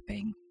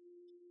lapping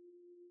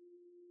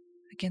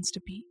against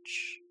a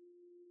beach,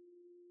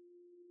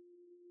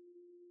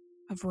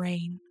 of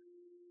rain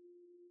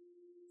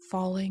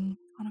falling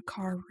on a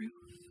car roof.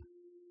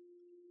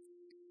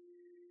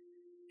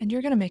 And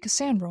you're going to make a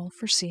sand roll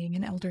for seeing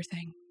an elder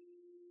thing,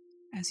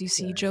 as you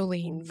see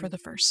Jolene for the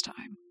first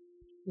time.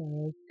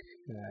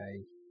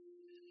 Okay.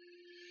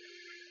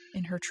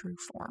 In her true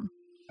form.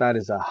 That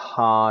is a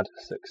hard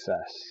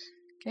success.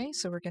 Okay,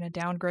 so we're going to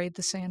downgrade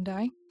the sand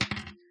die.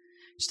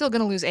 Still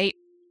going to lose 8.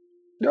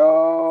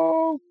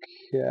 Okay.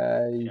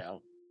 Yeah.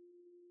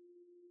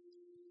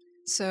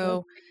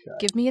 So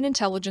give me an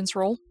intelligence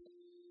roll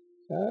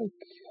Okay.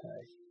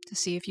 to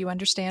see if you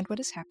understand what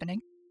is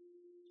happening.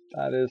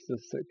 That is a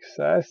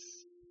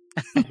success.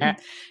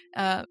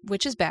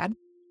 Which is bad.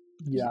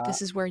 Yeah.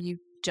 This is where you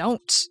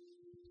don't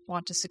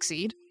want to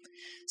succeed.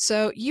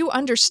 So you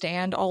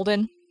understand,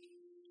 Alden,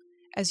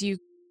 as you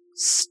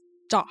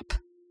stop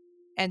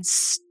and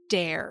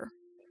stare.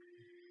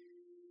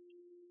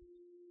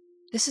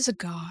 This is a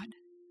god.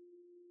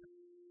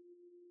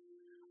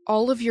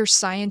 All of your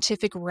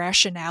scientific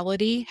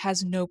rationality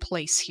has no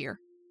place here.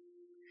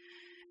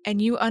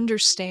 And you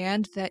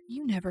understand that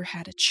you never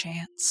had a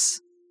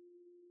chance.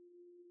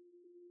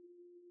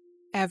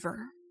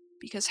 Ever.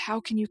 Because how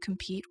can you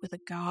compete with a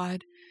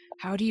god?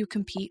 How do you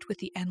compete with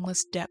the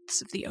endless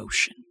depths of the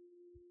ocean?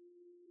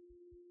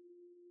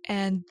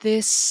 And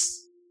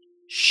this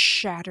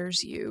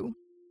shatters you.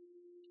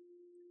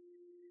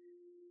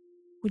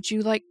 Would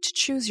you like to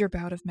choose your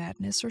bout of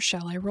madness, or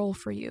shall I roll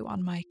for you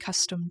on my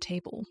custom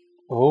table?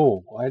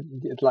 Oh,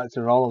 I'd like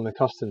to roll on the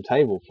custom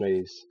table,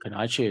 please. Can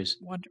I choose?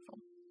 Wonderful.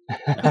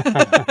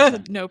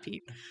 No,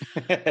 Pete.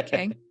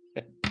 Okay.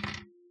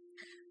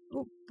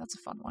 Oh, that's a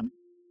fun one.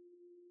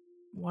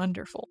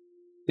 Wonderful.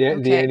 The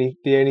Okay.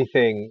 only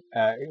thing,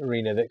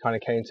 Rena, that kind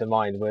of came to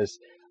mind was,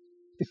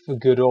 for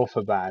good or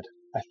for bad,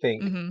 I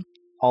think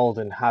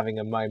Alden having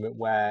a moment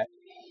where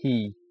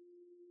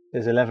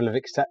there's a level of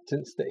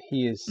acceptance that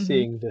he is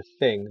seeing the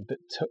thing that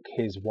took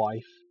his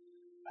wife,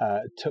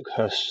 took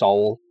her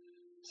soul.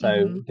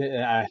 So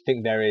I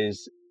think there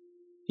is,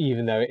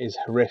 even though it is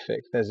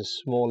horrific, there's a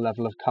small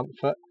level of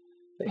comfort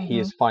that he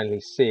is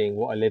finally seeing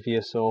what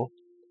Olivia saw.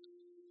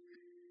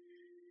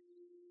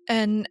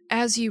 And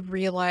as you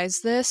realize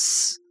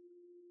this,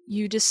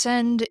 you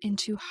descend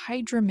into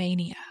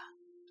hydromania,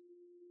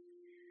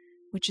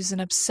 which is an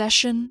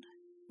obsession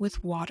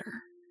with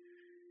water.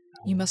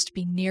 You must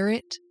be near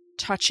it,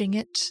 touching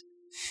it,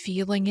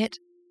 feeling it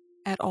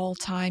at all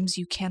times.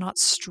 You cannot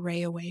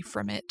stray away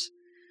from it.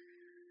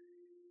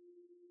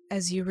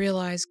 As you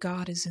realize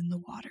God is in the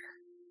water.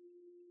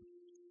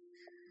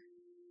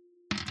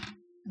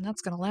 And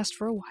that's going to last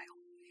for a while.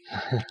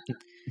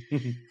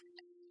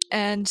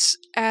 And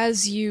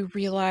as you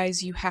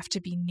realize you have to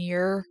be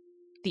near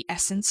the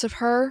essence of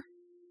her,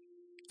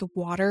 the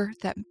water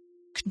that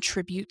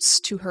contributes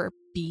to her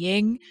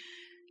being,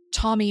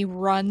 Tommy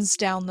runs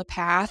down the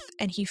path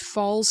and he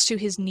falls to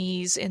his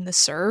knees in the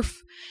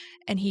surf,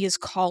 and he is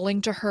calling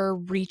to her,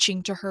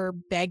 reaching to her,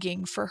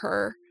 begging for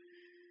her.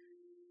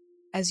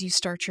 as you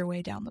start your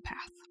way down the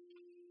path.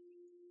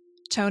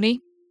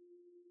 Tony,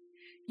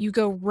 you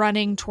go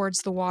running towards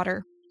the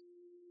water.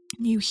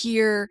 You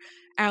hear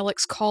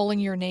Alex calling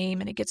your name,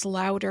 and it gets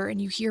louder,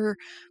 and you hear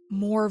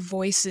more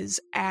voices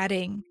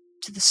adding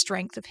to the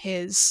strength of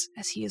his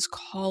as he is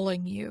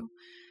calling you.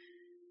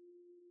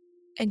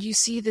 And you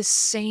see this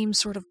same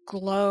sort of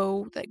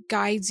glow that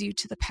guides you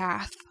to the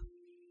path.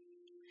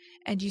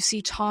 And you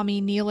see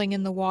Tommy kneeling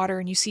in the water,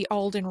 and you see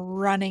Alden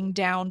running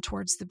down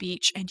towards the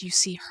beach, and you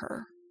see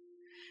her.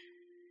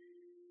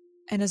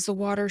 And as the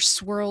water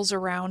swirls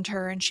around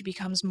her and she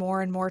becomes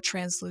more and more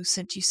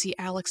translucent, you see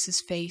Alex's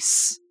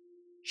face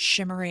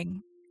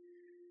shimmering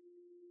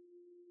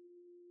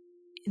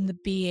in the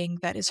being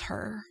that is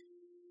her,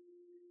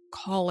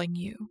 calling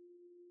you,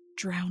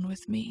 drown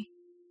with me,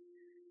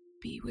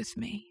 be with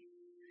me.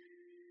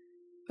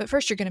 But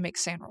first you're going to make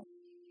sand roll.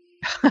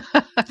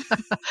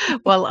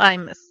 Well,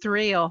 I'm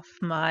 3 off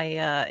my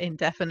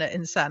indefinite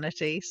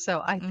insanity,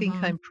 so I think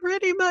I'm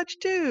pretty much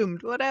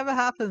doomed, whatever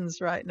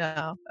happens right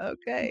now.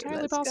 Okay,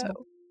 Entirely let's possible.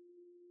 go.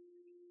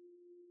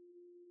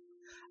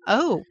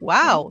 Oh,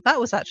 wow, that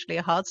was actually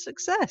a hard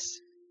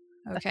success.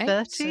 Okay.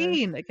 A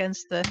 13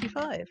 against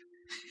 35.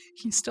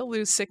 You still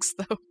lose 6,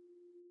 though,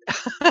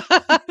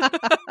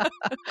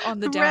 on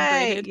the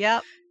Hooray! downgraded.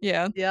 Yep.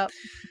 Yeah. Yep.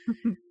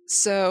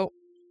 So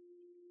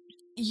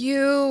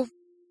you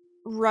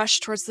rush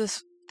towards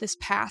this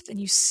path, and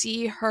you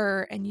see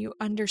her, and you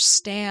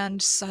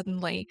understand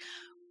suddenly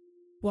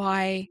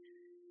why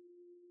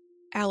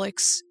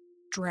Alex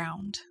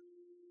drowned.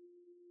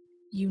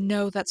 You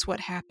know that's what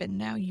happened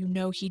now. You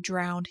know he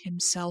drowned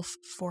himself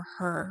for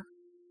her.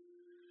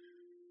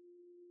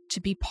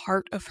 To be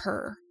part of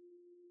her.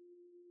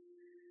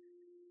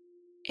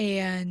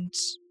 And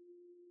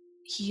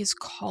he is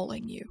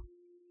calling you.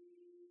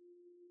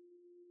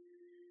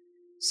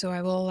 So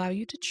I will allow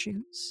you to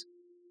choose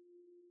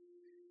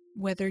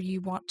whether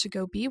you want to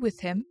go be with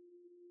him,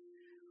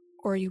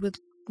 or you would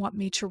want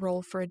me to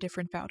roll for a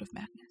different bout of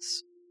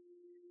madness.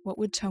 What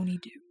would Tony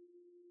do?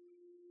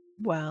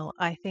 Well,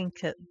 I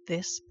think at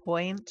this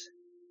point,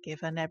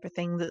 given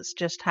everything that's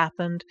just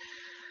happened,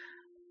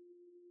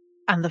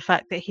 and the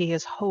fact that he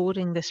is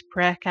holding this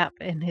prayer cap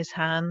in his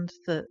hand,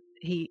 that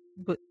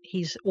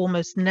he's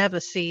almost never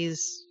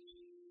sees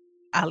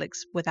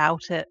Alex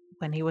without it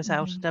when he was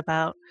out and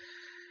about,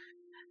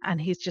 and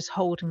he's just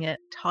holding it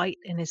tight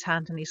in his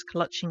hand, and he's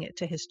clutching it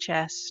to his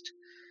chest,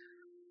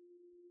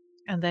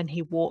 and then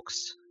he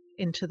walks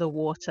into the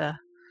water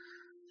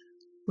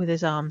with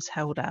his arms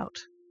held out.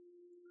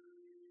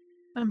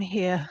 I'm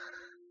here,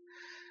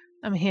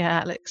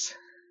 Alex.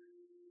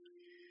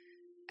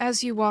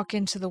 As you walk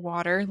into the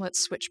water, let's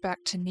switch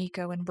back to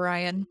Nico and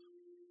Brian.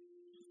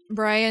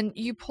 Brian,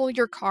 you pull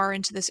your car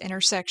into this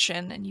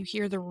intersection, and you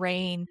hear the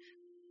rain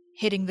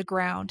hitting the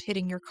ground,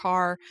 hitting your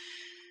car.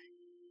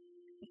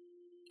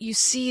 You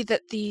see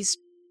that these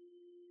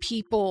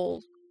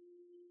people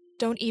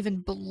don't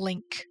even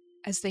blink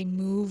as they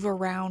move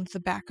around the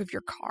back of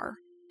your car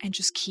and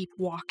just keep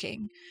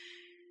walking.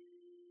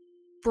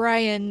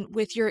 Brian,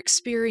 with your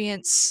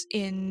experience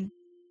in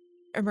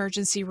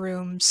emergency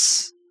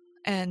rooms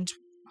and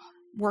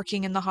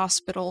working in the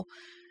hospital,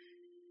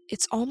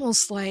 it's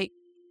almost like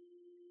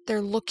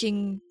they're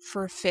looking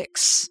for a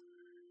fix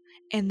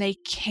and they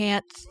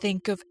can't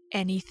think of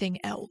anything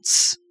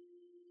else.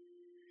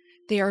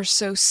 They are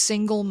so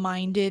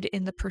single-minded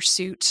in the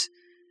pursuit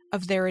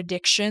of their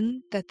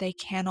addiction that they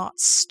cannot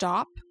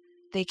stop,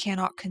 they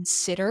cannot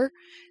consider,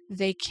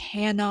 they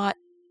cannot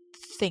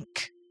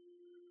think.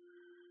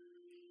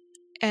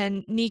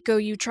 And Nico,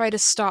 you try to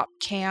stop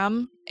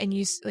Cam, and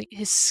his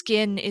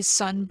skin is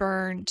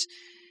sunburned.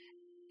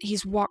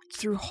 He's walked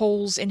through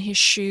holes in his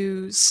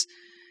shoes.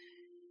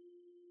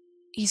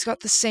 He's got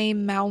the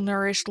same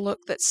malnourished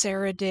look that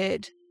Sarah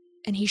did,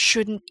 and he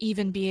shouldn't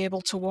even be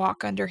able to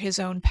walk under his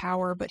own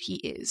power, but he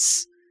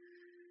is.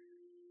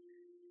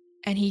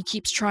 And he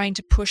keeps trying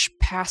to push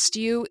past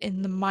you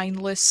in the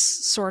mindless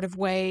sort of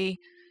way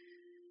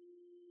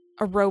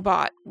a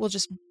robot will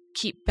just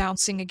keep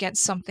bouncing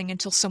against something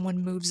until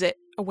someone moves it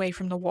away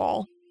from the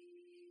wall.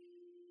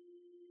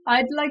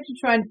 I'd like to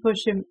try and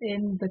push him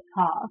in the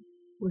car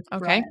with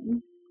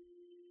Brian.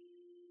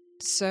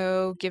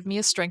 So give me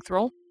a strength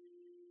roll.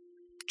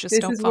 Just this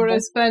don't is fumble. where I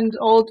spend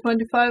all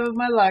 25 of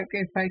my luck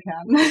if I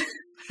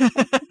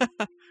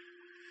can.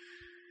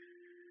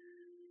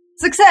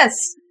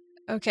 Success!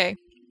 Okay.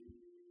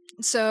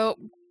 So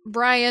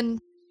Brian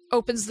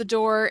opens the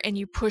door and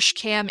you push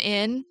Cam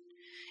in,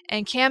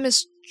 and Cam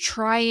is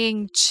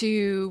trying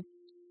to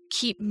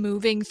keep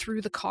moving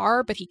through the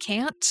car, but he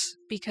can't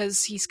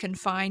because he's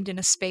confined in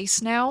a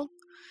space now.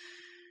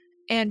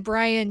 And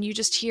Brian, you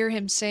just hear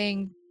him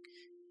saying,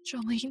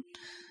 "Jolene,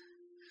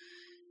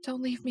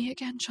 don't leave me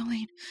again,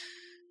 Jolene."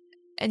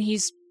 And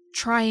he's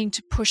trying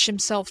to push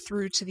himself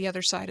through to the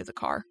other side of the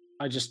car.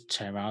 I just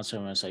turn around to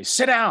him and say,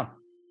 "Sit down!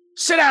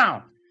 Sit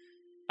down!"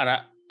 And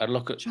I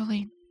look at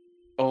Jolene,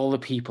 all the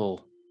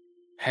people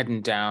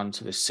heading down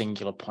to this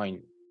singular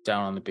point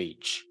down on the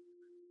beach.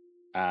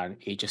 And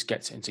he just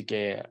gets into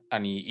gear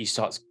and he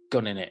starts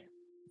gunning it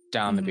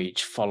down the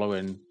beach,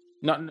 following,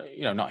 not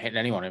hitting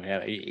anyone over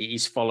here.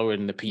 He's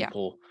following the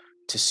people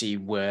to see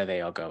where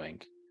they are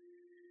going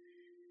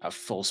at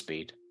full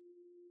speed.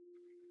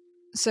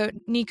 So,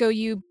 Nico,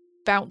 you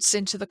bounce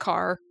into the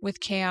car with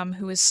Cam,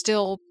 who is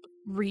still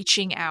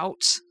reaching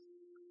out,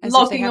 as if they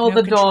Locking have all no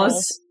the control.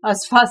 doors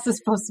as fast as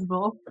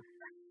possible.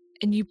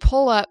 And you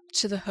pull up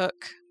to the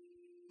hook,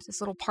 this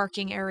little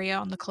parking area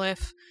on the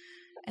cliff,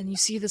 and you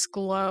see this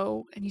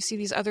glow, and you see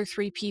these other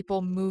 3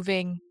 people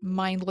moving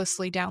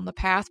mindlessly down the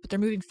path, but they're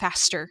moving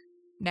faster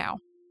now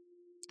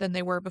than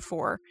they were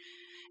before.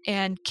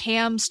 And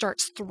Cam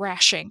starts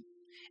thrashing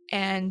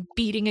and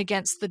beating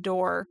against the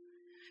door,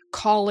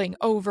 calling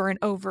over and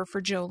over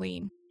for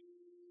Jolene,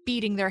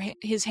 beating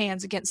his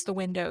hands against the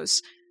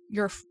windows.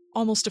 You're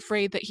almost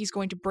afraid that he's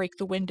going to break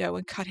the window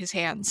and cut his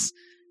hands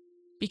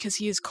because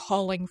he is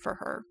calling for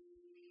her.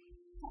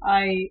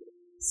 I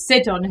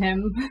sit on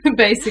him,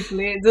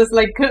 basically, just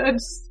like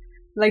this,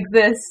 like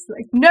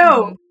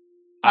no.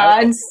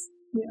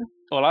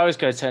 Well, I was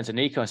going to turn to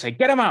Nico and say,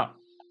 "Get him out!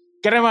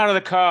 Get him out of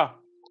the car!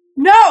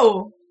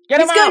 No, Get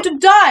him he's out! going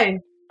to die.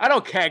 I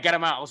don't care. Get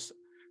him out!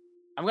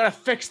 I'm going to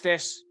fix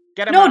this.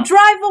 Get him No, out!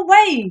 drive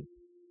away.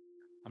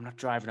 I'm not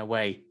driving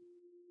away.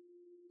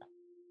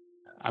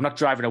 I'm not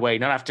driving away.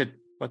 Not after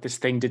what this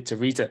thing did to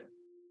Rita."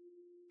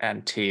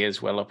 And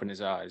tears well up in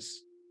his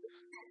eyes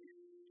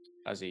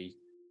as he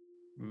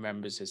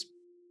remembers his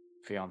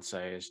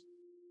fiancée as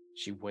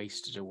she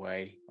wasted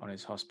away on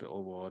his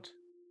hospital ward.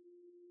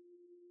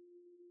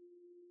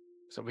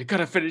 So we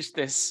gotta finish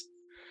this.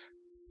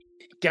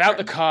 Get out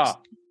the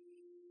car.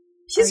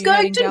 She's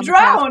going to down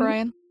drown. The path,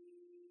 Brian?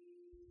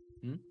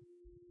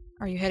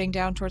 Are you heading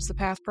down towards the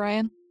path,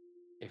 Brian?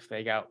 If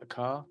they get out the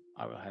car,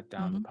 I will head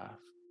down the path.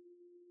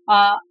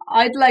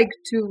 I'd like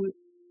to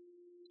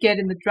get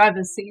in the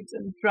driver's seat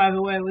and drive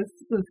away with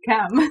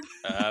Cam.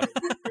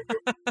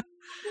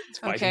 It's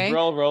fighting.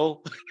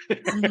 Roll.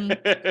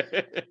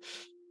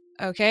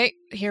 Okay,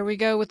 here we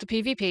go with the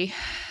PvP.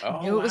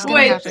 Oh, Knew it was wow.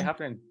 going to What's happen.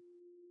 happening?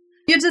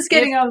 You're just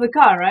getting out of the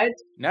car, right?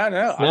 No.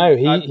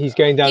 He's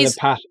going down the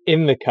path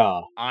in the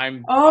car.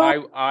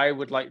 I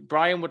would like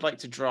Brian would like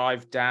to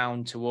drive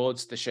down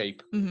towards the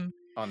shape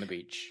on the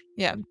beach.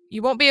 Yeah,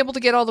 you won't be able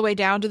to get all the way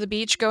down to the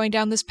beach going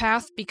down this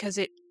path because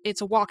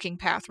it's a walking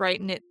path, right?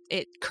 And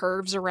it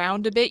curves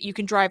around a bit. You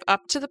can drive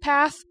up to the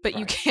path, but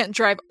you can't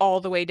drive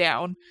all the way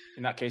down.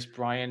 In that case,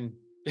 Brian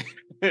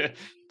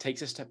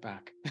takes a step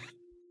back.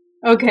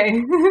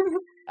 Okay.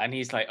 And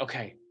he's like,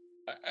 okay,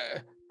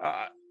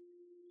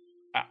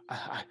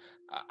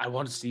 I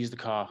wanted to use the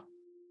car.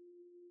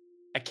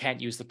 I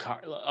can't use the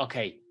car.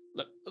 Okay,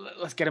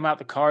 let's get him out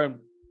the car and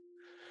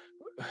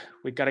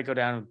we got to go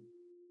down.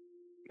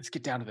 Let's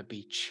get down to the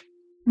beach.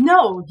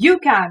 No, you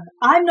can.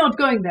 I'm not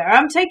going there.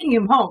 I'm taking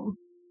him home.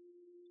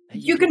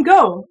 You can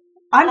go.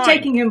 I'm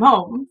taking him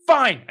home.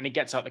 Fine. And he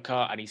gets out the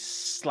car and he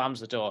slams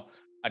the door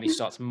and he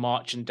starts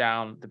marching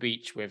down the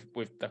beach with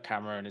the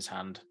camera in his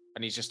hand.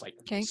 And he's just like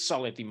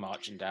solidly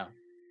marching down.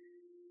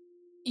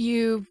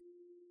 You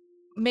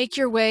make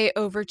your way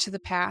over to the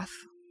path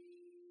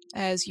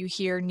as you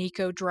hear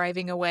Nico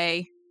driving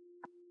away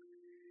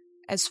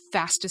as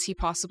fast as he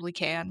possibly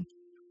can.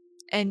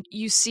 And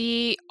you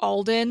see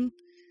Alden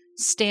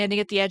standing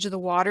at the edge of the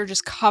water,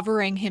 just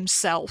covering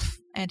himself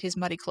and his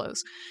muddy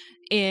clothes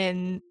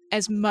in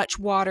as much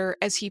water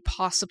as he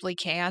possibly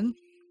can.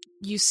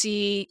 You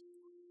see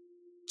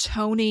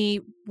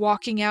Tony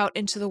walking out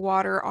into the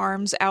water,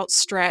 arms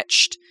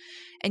outstretched,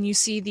 and you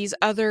see these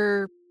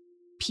other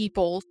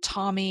people,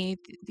 Tommy,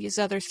 these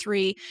other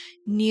 3,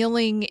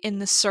 kneeling in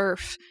the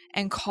surf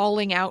and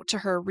calling out to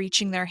her,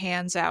 reaching their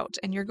hands out.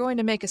 And you're going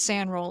to make a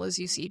sand roll as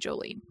you see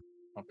Jolene.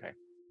 Okay.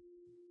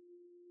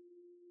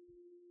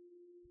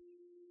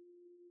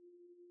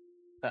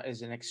 That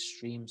is an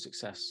extreme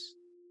success.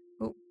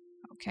 Oh,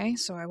 okay,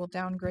 so I will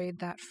downgrade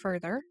that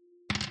further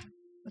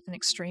with an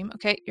extreme.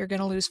 Okay, you're going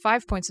to lose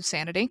 5 points of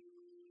sanity.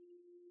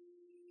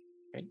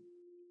 Okay.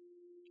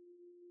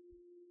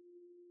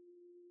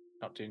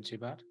 Not doing too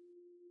bad.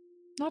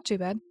 Not too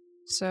bad.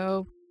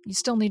 So you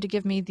still need to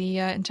give me the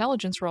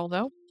intelligence roll,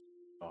 though.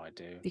 Oh, I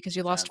do. Because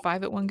you lost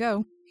 5 at one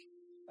go.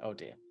 Oh,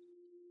 dear.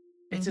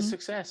 It's a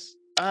success.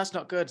 Oh, that's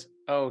not good.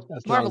 Oh,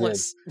 that's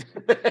marvelous.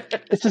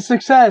 It's a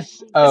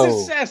success. Oh. It's a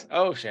success.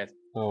 Oh, shit.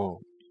 Oh.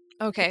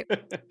 Okay,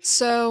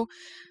 so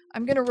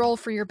I'm going to roll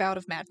for your bout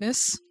of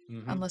madness,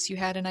 unless you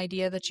had an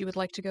idea that you would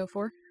like to go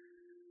for.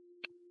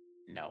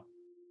 No.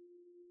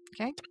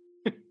 Okay.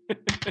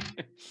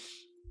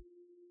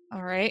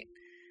 All right.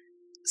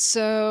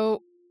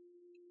 So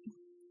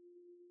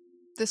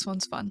this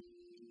one's fun.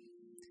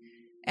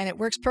 And it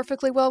works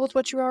perfectly well with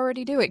what you're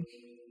already doing.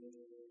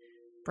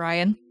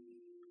 Brian,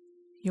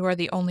 you are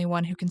the only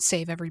one who can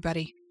save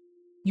everybody.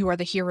 You are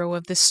the hero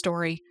of this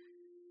story.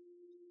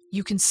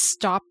 You can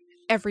stop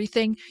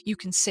everything. You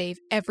can save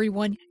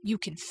everyone. You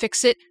can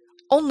fix it.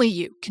 Only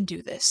you can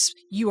do this.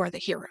 You are the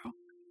hero.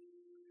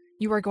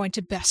 You are going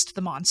to best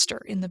the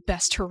monster in the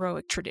best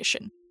heroic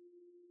tradition.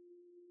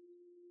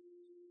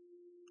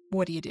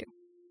 What do you do?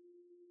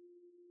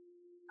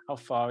 How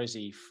far is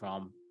he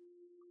from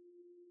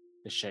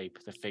shape,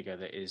 the figure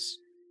that is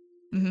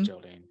Mhm.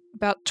 Jolene.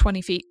 About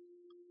 20 feet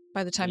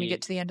by the time you He-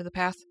 get to the end of the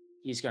path.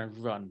 He's going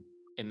to run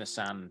in the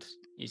sand.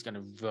 He's going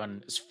to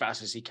run as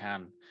fast as he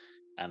can.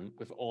 And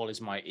with all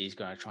his might, he's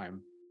going to try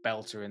and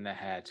belt her in the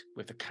head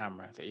with the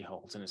camera that he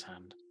holds in his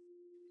hand.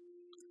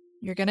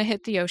 You're going to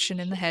hit the ocean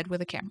in the head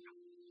with a camera.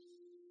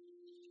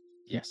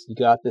 Yes. You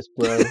got this,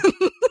 bro.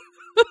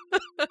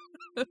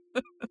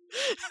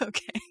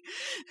 Okay.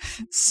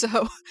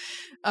 So,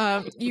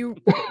 you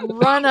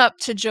run up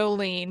to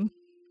Jolene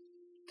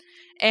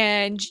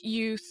and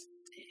you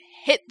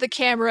hit the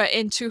camera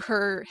into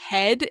her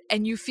head,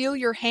 and you feel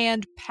your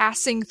hand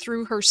passing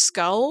through her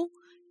skull,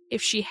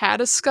 if she had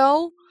a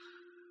skull,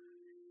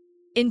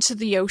 into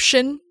the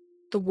ocean,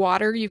 the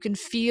water. You can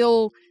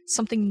feel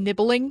something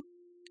nibbling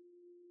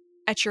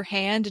at your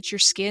hand, at your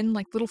skin,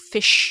 like little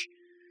fish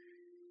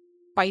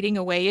biting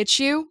away at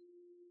you.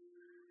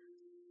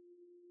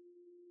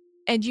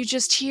 And you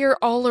just hear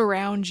all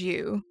around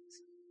you,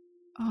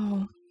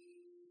 "Oh,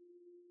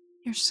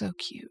 you're so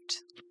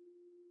cute."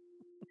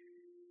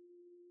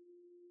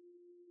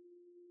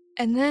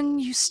 And then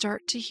you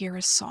start to hear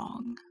a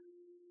song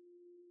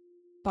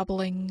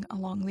bubbling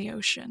along the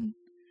ocean.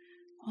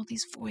 All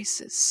these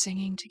voices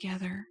singing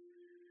together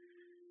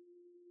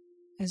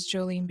as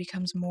Jolene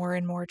becomes more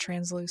and more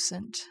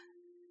translucent.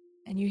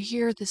 And you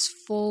hear this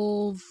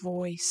full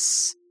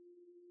voice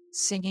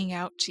singing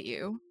out to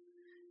you.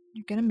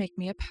 You're going to make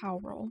me a power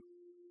roll.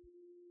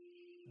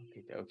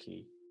 Okie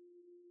dokie.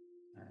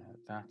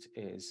 That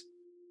is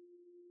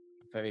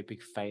a very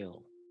big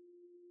fail.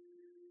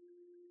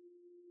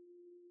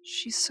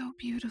 She's so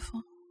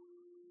beautiful.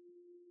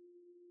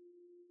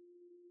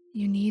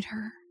 You need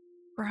her,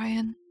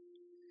 Brian.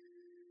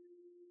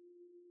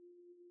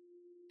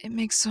 It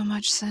makes so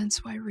much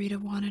sense why Rita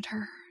wanted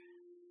her.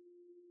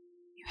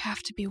 You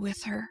have to be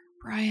with her,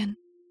 Brian.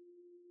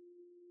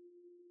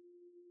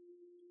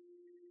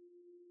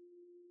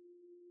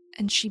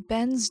 And she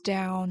bends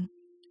down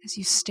as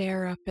you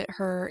stare up at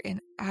her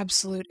in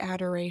absolute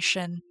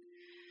adoration.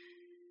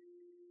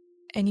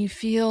 And you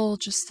feel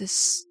just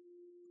this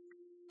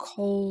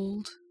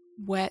cold,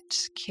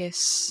 wet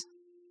kiss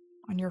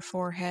on your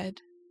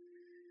forehead.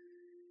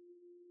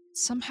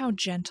 Somehow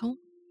gentle,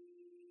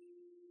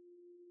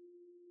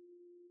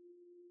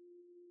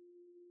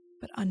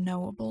 but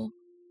unknowable.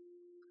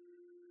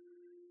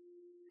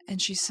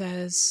 And she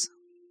says,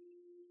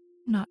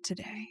 "Not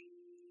today."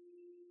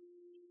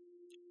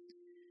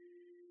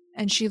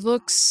 And she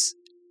looks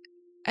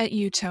at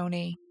you,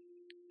 Tony.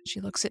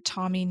 She looks at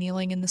Tommy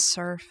kneeling in the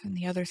surf and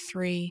the other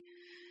three.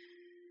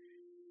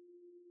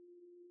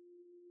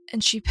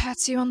 And she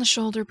pats you on the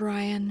shoulder,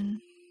 Brian,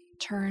 and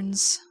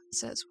turns and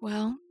says,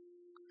 "Well,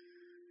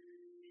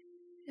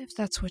 if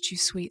that's what you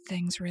sweet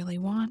things really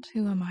want,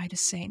 who am I to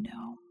say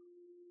no?"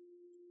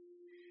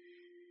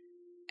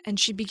 And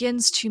she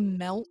begins to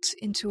melt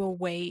into a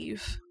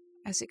wave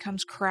as it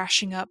comes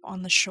crashing up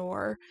on the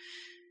shore,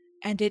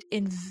 and it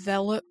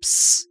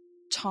envelops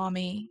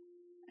Tommy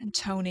and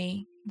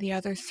Tony, the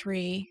other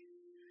three,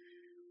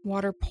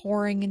 water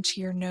pouring into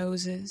your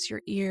noses,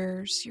 your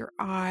ears, your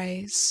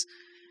eyes,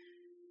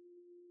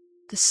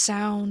 the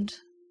sound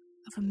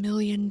of a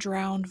million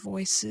drowned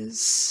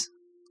voices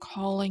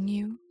calling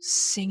you,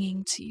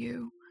 singing to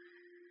you,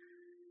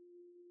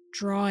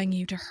 drawing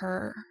you to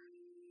her.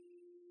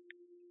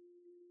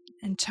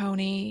 And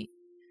Tony,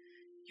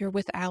 you're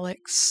with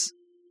Alex.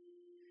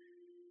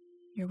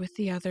 You're with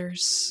the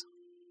others.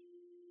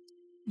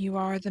 You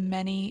are the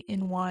many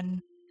in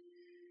one.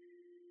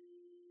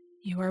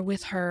 You are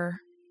with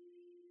her.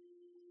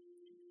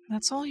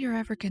 That's all you're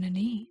ever going to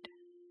need.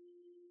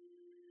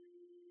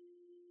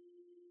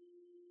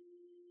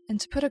 And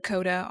to put a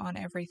coda on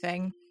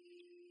everything,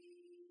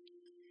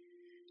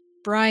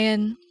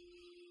 Brian,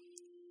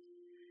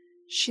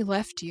 she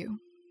left you.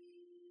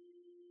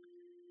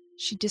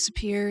 She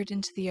disappeared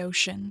into the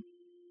ocean.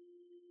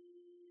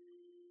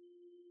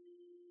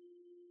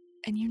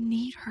 And you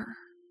need her.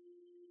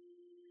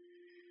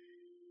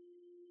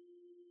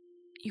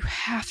 You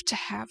have to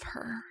have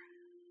her.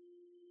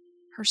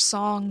 Her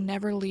song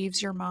never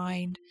leaves your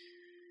mind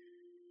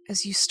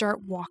as you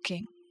start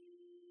walking,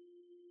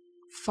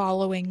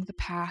 following the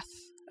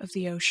path of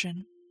the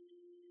ocean,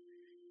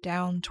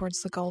 down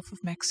towards the Gulf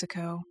of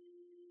Mexico,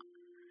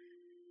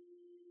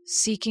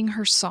 seeking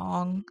her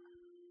song,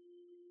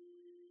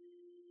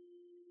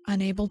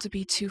 unable to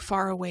be too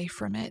far away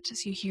from it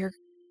as you hear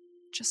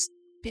just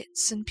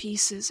bits and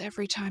pieces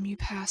every time you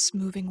pass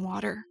moving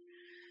water.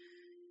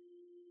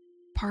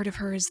 Part of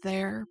her is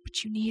there,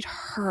 but you need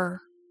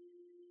her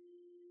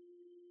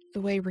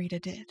the way Rita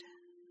did.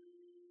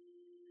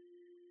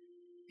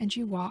 And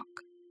you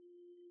walk,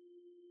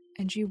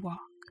 and you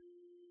walk,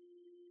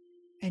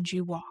 and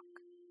you walk.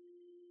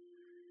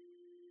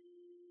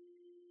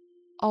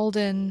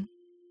 Alden,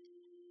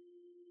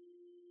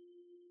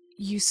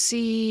 you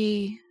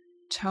see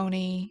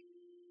Tony,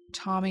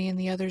 Tommy, and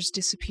the others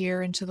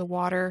disappear into the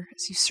water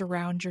as you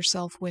surround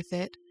yourself with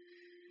it.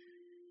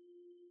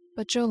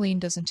 But Jolene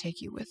doesn't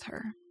take you with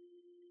her.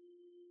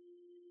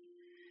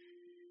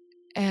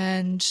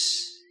 And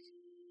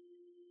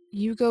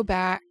you go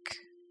back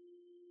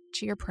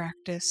to your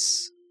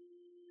practice,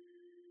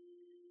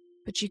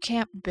 but you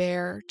can't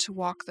bear to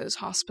walk those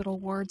hospital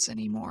wards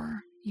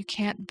anymore. You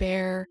can't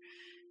bear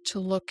to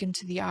look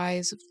into the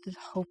eyes of the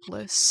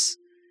hopeless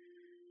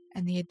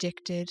and the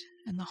addicted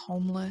and the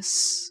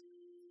homeless,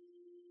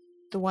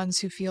 the ones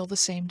who feel the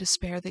same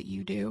despair that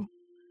you do.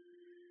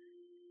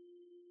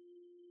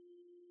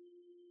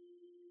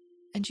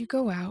 And you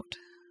go out,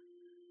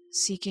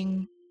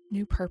 seeking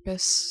new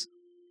purpose,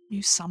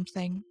 new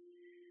something.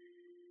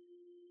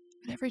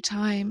 But every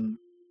time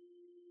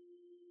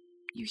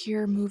you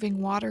hear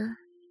moving water,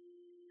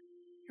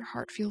 your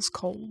heart feels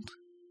cold.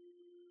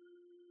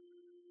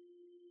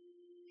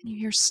 And you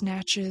hear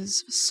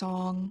snatches of a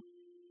song.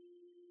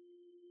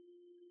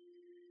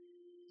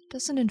 It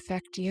doesn't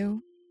infect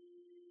you,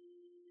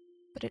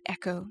 but it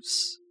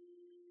echoes,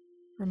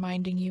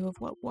 reminding you of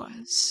what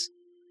was.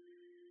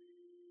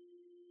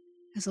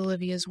 As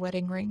Olivia's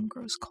wedding ring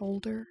grows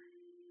colder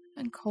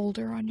and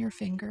colder on your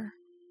finger,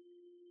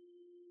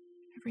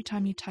 every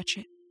time you touch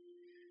it,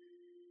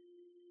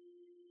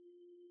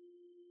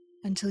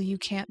 until you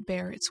can't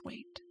bear its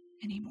weight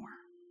anymore.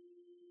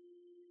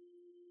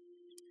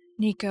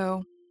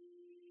 Nico,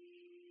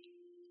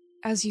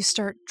 as you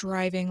start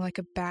driving like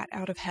a bat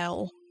out of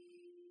hell,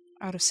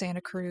 out of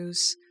Santa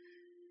Cruz,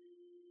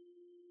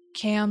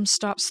 Cam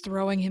stops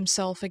throwing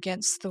himself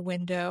against the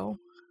window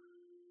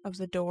of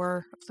the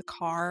door of the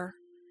car,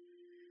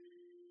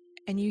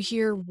 and you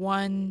hear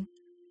one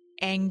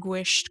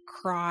anguished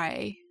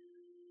cry,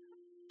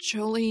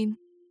 "Jolene,"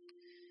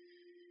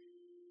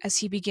 as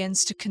he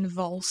begins to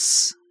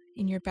convulse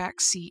in your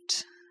back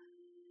seat,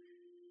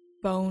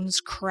 bones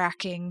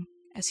cracking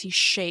as he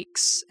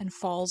shakes and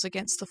falls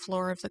against the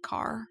floor of the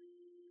car.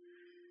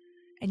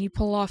 And you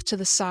pull off to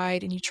the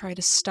side and you try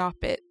to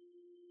stop it,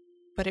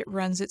 but it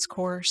runs its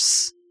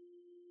course.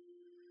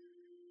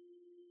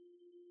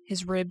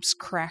 His ribs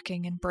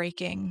cracking and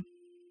breaking,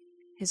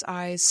 his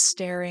eyes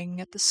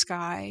staring at the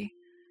sky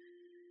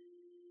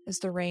as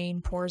the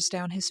rain pours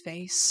down his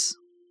face.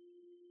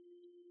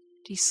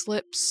 He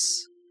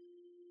slips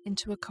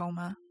into a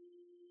coma.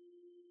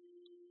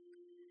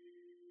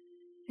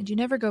 And you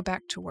never go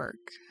back to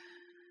work,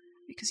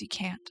 because you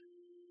can't.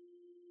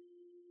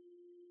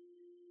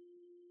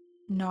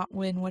 Not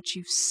when what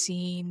you've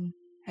seen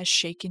has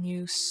shaken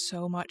you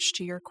so much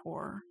to your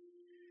core.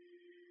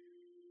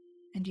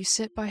 And you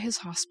sit by his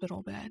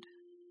hospital bed,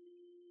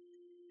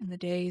 and the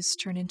days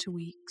turn into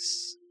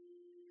weeks,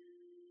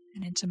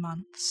 and into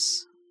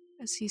months,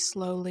 as he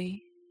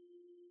slowly,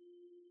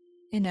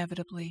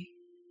 inevitably,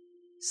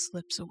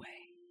 slips away.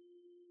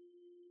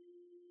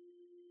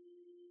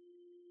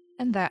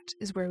 And that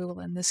is where we will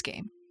end this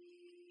game.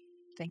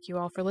 Thank you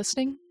all for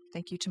listening.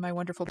 Thank you to my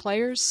wonderful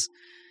players,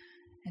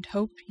 and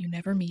hope you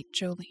never meet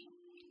Jolene.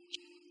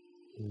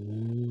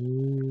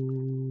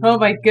 Oh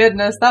my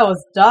goodness, that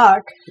was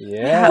dark.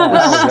 Yeah, That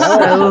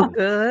was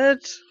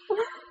that so good.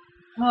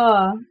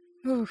 Oh,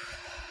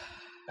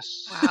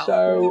 Wow.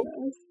 So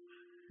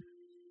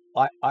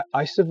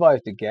I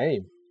survived the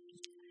game.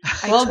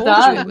 I Well told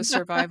done. you it was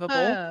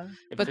survivable,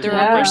 If but there's there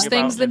one are thing worse about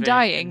things than living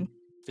dying.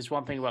 There's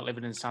one thing about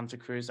living in Santa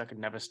Cruz I could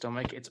never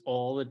stomach. It's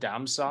all the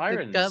damn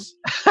sirens.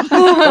 All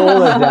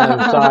the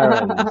damn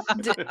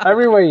sirens.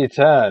 Everywhere you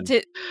turn.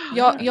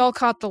 Y'all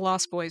caught the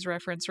Lost Boys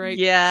reference, right?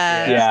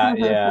 Yes.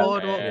 Yeah.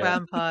 Boardwalk Yeah.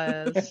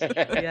 Vampires.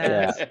 Yeah.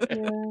 Yes.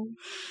 yeah.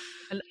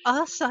 And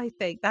Us, I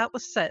think, that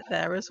was set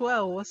there as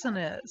well, wasn't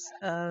it?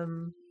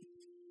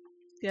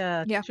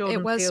 Yeah, Yeah, Jordan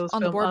it was Peele's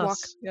on the film boardwalk.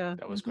 Us. Yeah.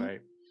 That was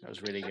great. That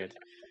was really good.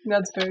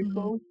 That's very Mhm.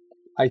 cool.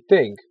 I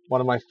think one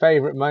of my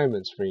favourite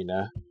moments,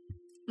 Rena,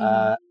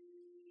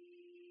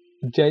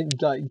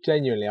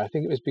 genuinely, I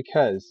think it was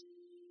because,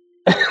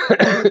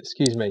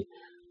 excuse me,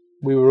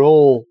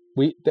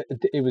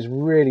 it was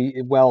really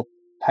well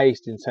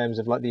paced in terms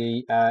of like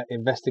the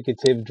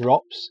investigative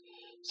drops.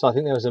 So I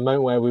think there was a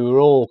moment where we were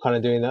all kind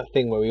of doing that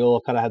thing where we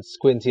all kind of had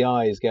squinty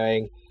eyes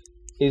going,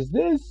 is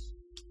this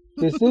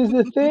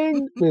the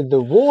thing with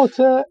the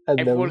water and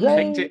Everyone the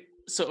rain? clicked it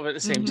sort of at the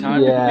same Mhm. time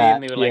with me, Yeah,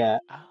 and they were yeah.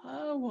 like,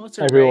 "Oh, what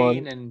a Everyone-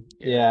 rain!" And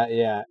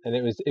Yeah, and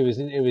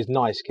it was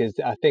nice because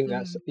I think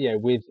that's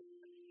with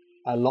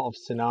a lot of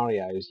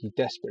scenarios you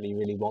desperately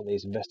really want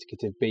these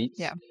investigative beats.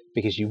 Yeah.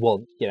 Because you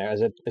want,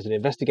 as an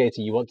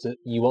investigator, you want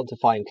to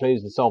find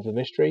clues and solve the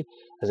mystery.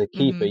 As a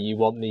keeper, you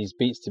want these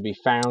beats to be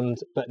found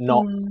but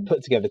not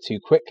put together too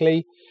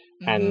quickly,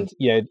 and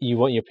you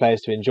want your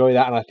players to enjoy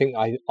that. And I think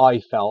I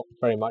felt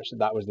very much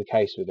that was the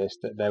case with this.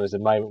 That there was a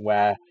moment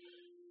where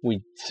we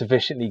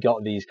sufficiently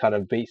got these kind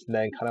of beats, and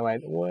then kind of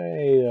went,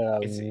 wait a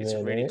it's a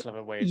really minute.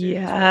 clever way of doing it.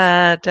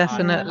 Yeah,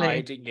 definitely.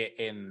 Hiding it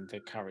in the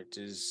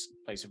character's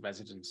place of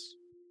residence.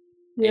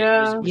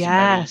 Yeah. It was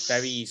Yes, a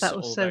very that subtle,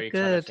 was so very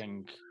clever good.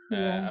 thing.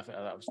 Yeah. I thought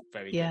that was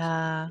very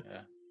Yeah. good.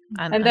 Yeah.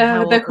 And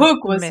how the all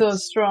hook was so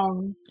myths-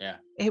 strong. Yeah.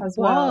 It as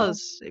well.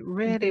 was. It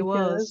really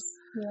was.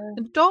 Yeah.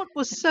 And Dot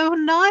was so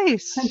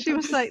nice. She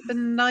was like the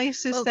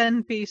nicest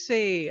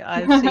NPC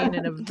I've seen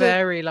in a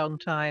very long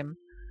time.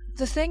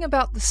 The thing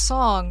about the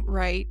song,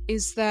 right,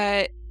 is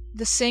that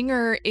the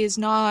singer is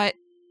not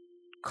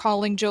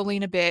calling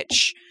Jolene a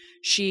bitch.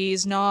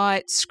 She's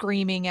not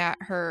screaming at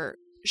her.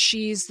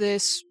 She's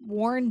this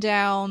worn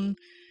down,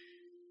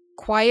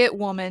 quiet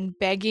woman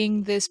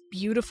begging this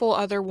beautiful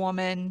other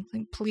woman,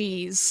 like,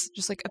 please,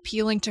 just like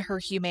appealing to her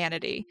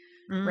humanity,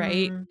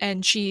 right?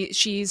 And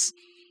she's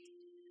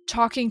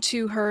talking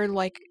to her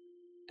like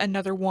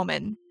another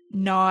woman,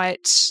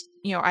 not,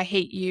 I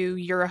hate you,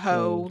 you're a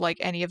hoe, like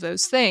any of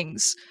those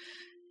things.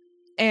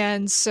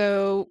 And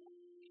so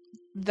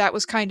that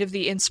was kind of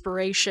the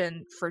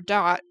inspiration for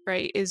Dot,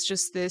 right? Is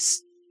just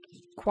this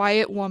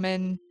quiet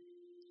woman,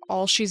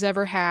 all she's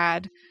ever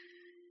had.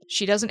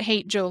 She doesn't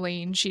hate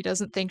Jolene. She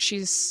doesn't think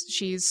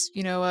she's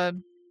a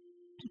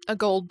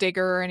gold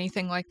digger or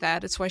anything like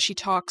that. It's why she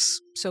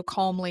talks so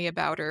calmly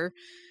about her.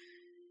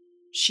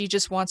 She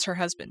just wants her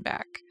husband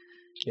back.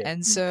 Yeah.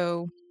 And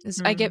so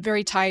I get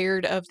very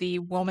tired of the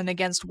woman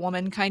against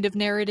woman kind of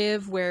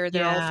narrative where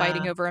they're all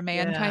fighting over a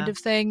man kind of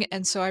thing.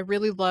 And so I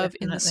really love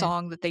in the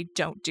song that they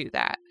don't do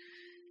that.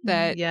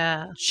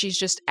 That she's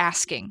just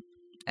asking.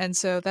 And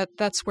so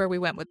that's where we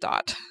went with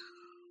Dot.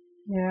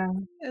 Yeah.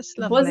 It's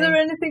lovely. Was there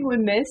anything we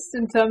missed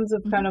in terms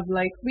of kind of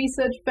like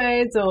research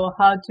phase or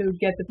how to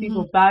get the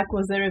people back?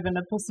 Was there even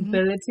a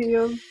possibility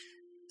of?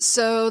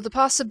 So the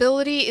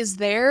possibility is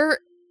there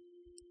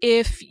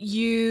if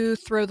you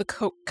throw the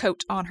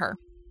coat on her.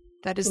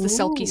 that is the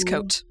Selkie's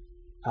coat.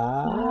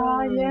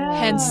 Yeah.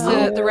 Hence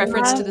the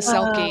reference to the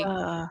Selkie.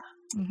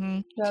 Mm-hmm.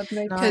 That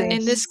makes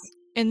sense.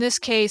 In this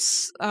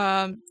case,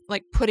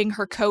 like putting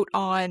her coat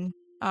on,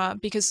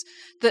 because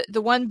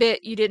the one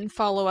bit you didn't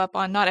follow up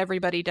on, not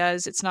everybody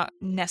does, it's not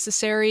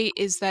necessary,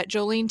 is that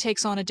Jolene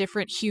takes on a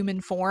different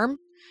human form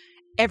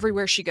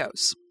everywhere she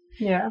goes.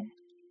 Yeah.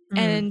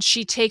 And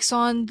she takes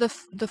on the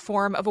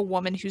form of a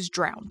woman who's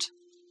drowned.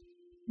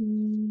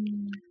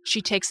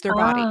 She takes their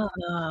body.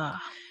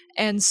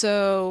 And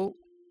so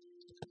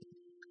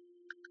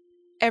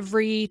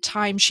every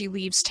time she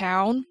leaves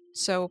town,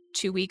 so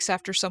 2 weeks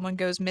after someone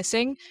goes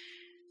missing,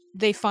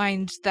 they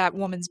find that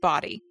woman's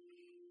body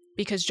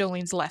because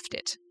Jolene's left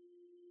it.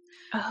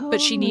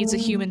 But she needs a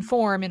human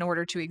form in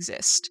order to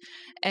exist.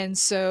 And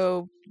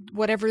so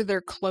whatever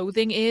their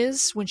clothing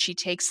is when she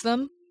takes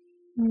them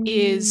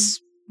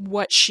is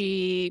what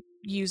she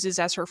uses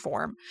as her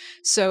form.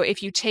 So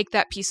if you take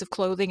that piece of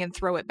clothing and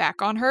throw it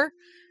back on her,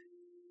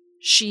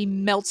 she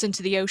melts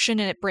into the ocean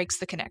and it breaks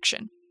the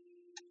connection.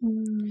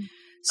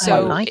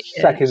 So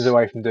seconds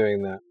away from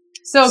doing that.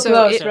 So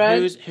close,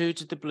 right? Who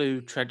did the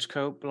blue trench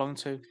coat belong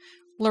to?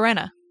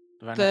 Lorena.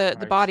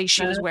 The body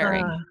she was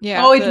wearing.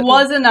 Yeah. Oh, it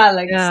wasn't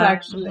Alex,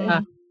 actually.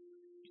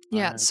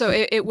 Yeah. So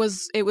it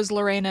was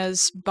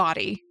Lorena's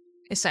body,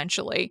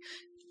 essentially.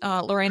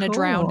 Lorena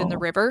drowned in the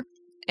river,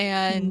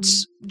 and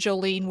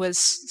Jolene was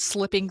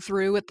slipping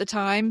through at the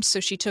time, so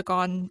she took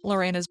on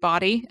Lorena's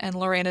body, and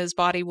Lorena's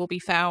body will be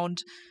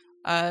found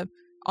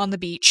on the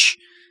beach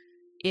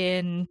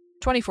in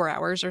 24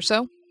 hours or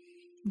so,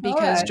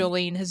 because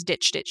Jolene has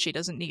ditched it. She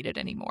doesn't need it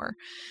anymore.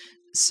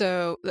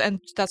 So, and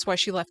that's why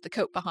she left the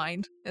coat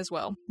behind as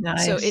well.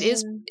 Nice. So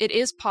it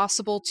is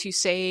possible to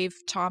save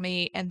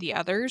Tommy and the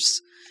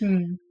others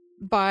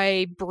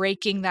by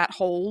breaking that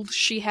hold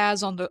she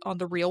has on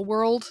the real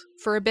world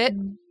for a bit.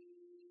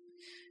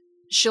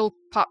 She'll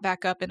pop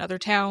back up in other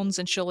towns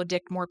and she'll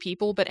addict more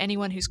people, but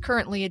anyone who's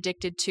currently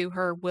addicted to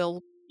her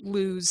will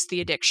lose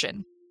the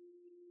addiction.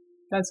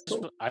 That's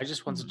cool. I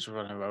just wanted to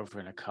run her over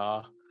in a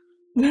car.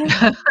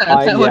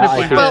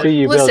 I could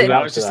see you building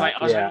up. I was just like,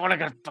 I want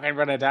to fucking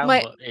run her down.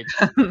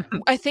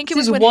 I think it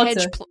was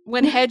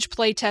when Hedge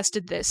play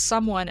tested this.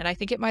 Someone, and I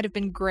think it might have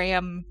been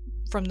Graham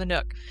from the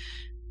Nook,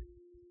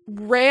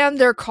 ran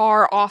their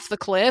car off the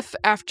cliff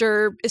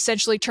after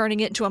essentially turning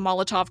it into a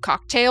Molotov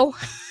cocktail.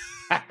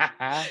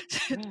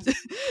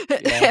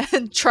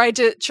 And tried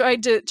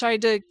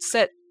to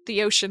set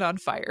the ocean on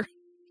fire.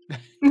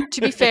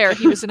 To be fair,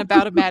 he was in a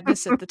bout of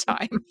madness at the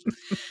time.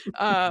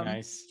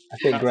 Nice. I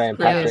think Graham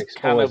Patrick's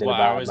always in a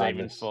bout of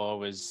madness. What I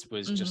was aiming for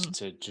was just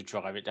to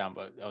drive it down,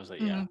 but I was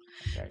like, okay.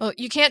 Well,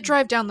 you can't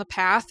drive down the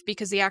path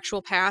because the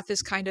actual path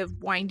is kind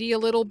of windy a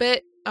little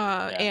bit,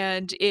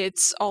 and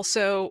it's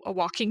also a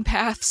walking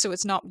path, so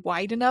it's not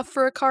wide enough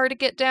for a car to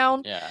get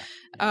down.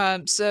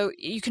 So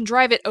you can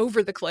drive it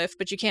over the cliff,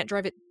 but you can't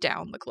drive it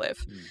down the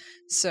cliff.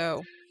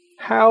 So.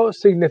 How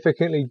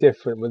significantly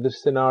different would the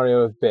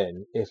scenario have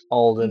been if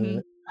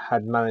Alden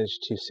had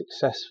managed to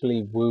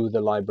successfully woo the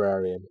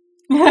librarian?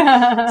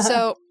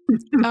 So,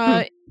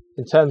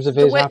 in terms of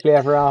his happily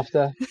ever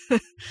after?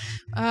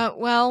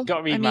 Well,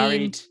 got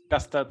remarried.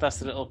 That's the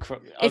little.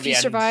 If you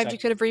survived, you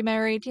could have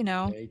remarried.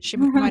 She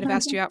might have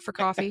asked you out for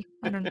coffee.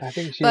 I don't know. I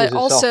think she was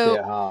a softie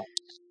at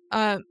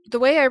heart. The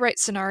way I write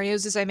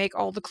scenarios is I make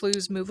all the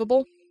clues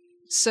movable.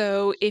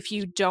 So if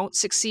you don't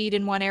succeed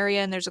in one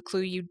area and there's a clue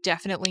you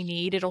definitely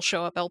need, it'll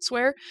show up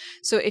elsewhere.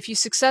 So if you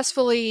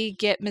successfully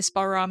get Miss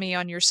Balrami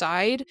on your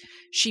side,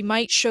 she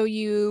might show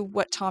you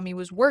what Tommy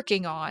was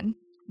working on,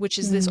 which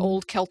is this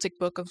old Celtic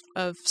book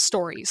of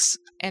stories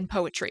and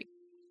poetry.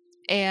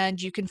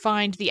 and you can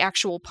find the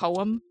actual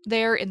poem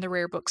there in the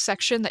rare book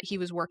section that he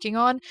was working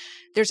on.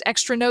 There's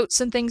extra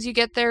notes and things you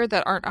get there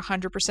that aren't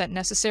 100%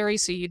 necessary,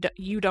 so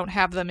you don't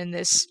have them in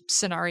this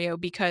scenario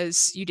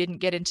because you didn't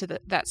get into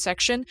that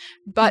section.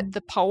 But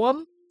the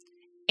poem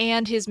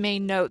and his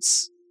main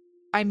notes,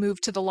 I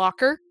moved to the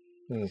locker,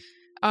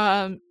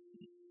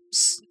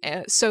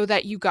 so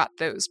that you got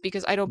those,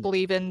 because I don't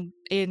believe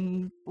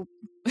in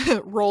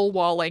roll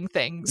walling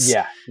things.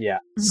 Yeah.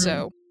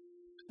 So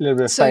a little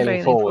bit of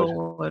failing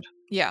forward.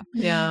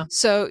 Yeah.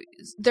 So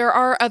there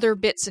are other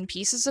bits and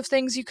pieces of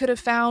things you could have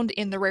found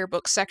in the rare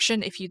book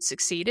section if you'd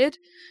succeeded,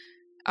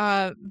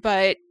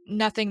 but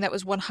nothing that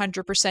was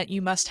 100%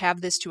 you must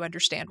have this to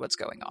understand what's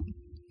going on.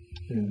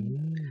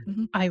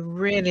 I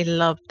really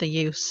loved the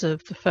use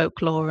of the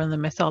folklore and the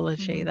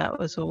mythology. That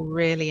was all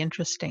really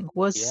interesting.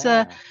 Was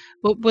it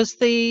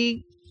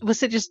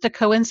just a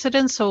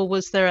coincidence, or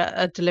was there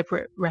a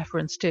deliberate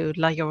reference to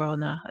La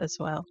Llorona as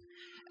well?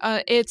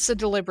 It's a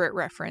deliberate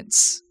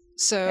reference.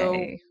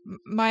 So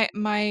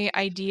my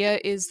idea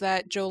is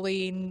that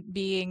Jolene,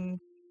 being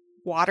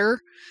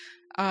water,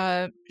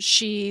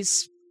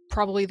 she's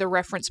probably the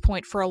reference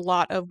point for a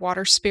lot of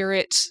water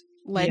spirit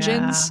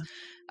legends.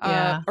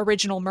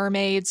 Original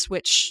mermaids,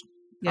 which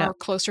are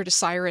closer to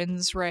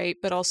sirens, right?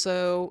 But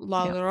also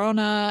La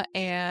Llorona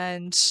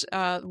and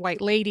white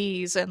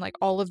ladies and like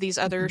all of these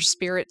other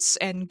spirits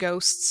and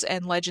ghosts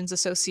and legends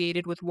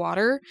associated with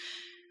water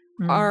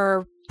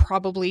are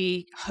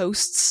probably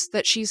hosts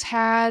that she's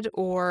had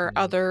or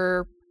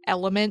other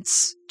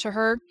elements to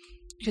her,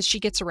 because she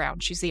gets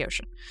around. She's the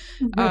ocean.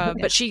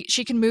 But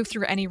she can move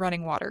through any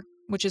running water,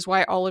 which is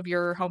why all of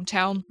your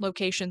hometown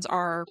locations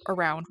are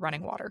around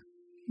running water.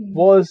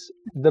 Was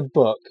the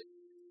book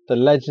The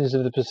Legends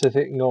of the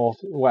Pacific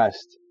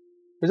Northwest,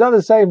 was that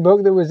the same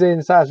book that was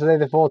in Saturday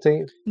the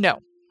 14th? No,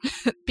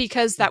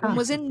 because that one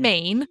was in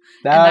Maine, and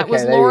that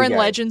was Lore and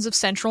Legends of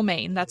Central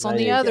Maine. That's on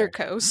the other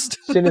coast.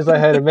 As soon as I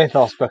heard a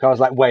Mythos book, I was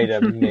like, wait a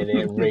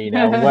minute,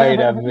 Rena, wait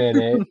a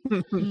minute.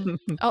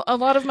 A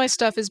lot of my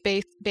stuff is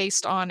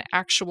based on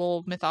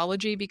actual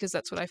mythology, because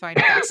that's what I find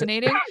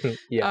fascinating.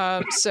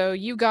 So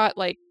you got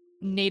like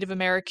Native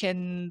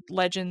American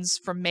legends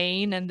from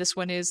Maine, and this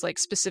one is like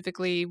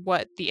specifically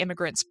what the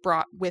immigrants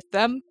brought with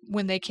them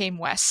when they came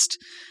west,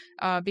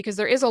 because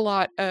there is a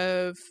lot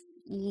of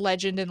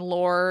legend and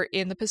lore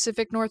in the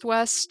Pacific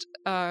Northwest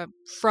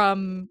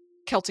from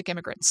Celtic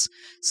immigrants,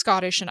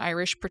 Scottish and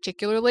Irish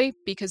particularly,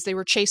 because they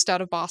were chased out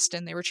of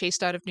Boston, they were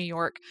chased out of New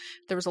York.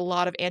 There was a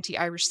lot of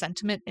anti-Irish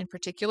sentiment in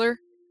particular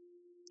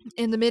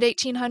in the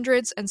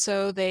mid-1800s, and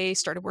so they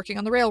started working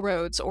on the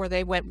railroads, or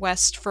they went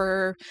west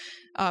for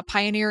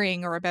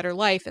pioneering or a better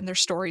life, and their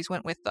stories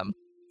went with them.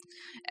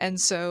 And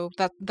so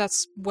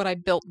that's what I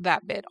built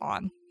that bit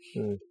on.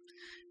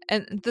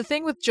 And the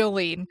thing with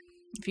Jolene,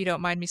 if you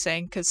don't mind me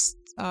saying, because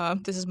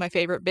this is my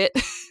favorite bit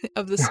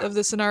of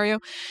this scenario,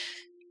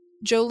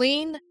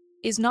 Jolene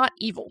is not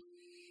evil.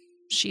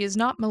 She is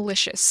not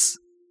malicious.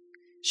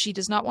 She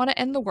does not want to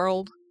end the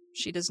world.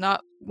 She does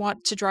not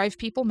want to drive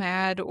people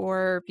mad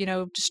or,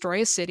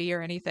 destroy a city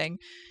or anything.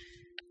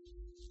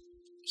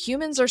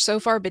 Humans are so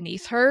far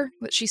beneath her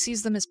that she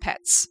sees them as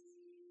pets.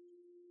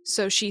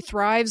 So she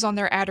thrives on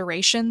their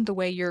adoration, the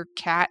way your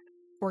cat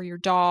or your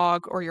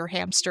dog or your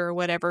hamster or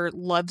whatever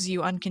loves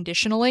you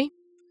unconditionally.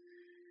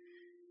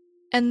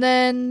 And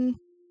then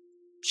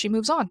she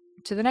moves on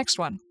to the next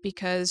one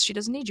because she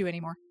doesn't need you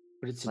anymore.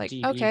 But it's like,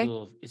 deep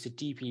evil. It's a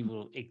deep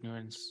evil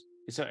ignorance.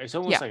 It's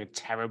almost like a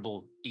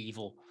terrible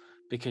evil,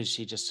 because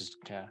she just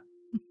doesn't care,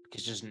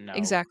 because she doesn't know.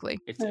 Exactly.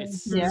 It's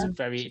a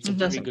very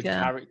good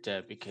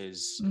character,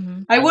 because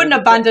I wouldn't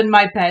abandon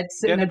my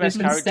pets in a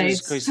different state.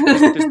 Because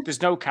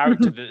there's no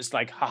character that's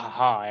like, ha ha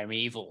ha, I'm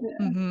evil.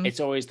 It's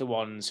always the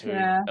ones who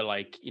are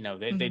like,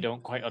 they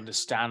don't quite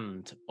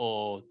understand,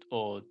 or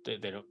they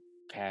don't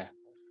care.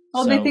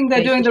 Or they think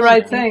they're doing the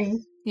right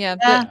thing.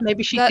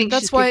 Maybe she thinks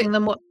she's giving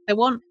them what they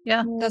want.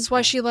 That's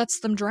why she lets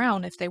them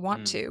drown if they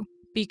want to,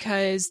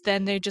 because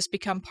then they just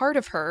become part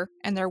of her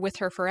and they're with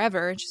her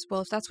forever. And she's,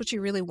 well, if that's what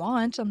you really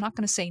want, I'm not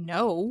going to say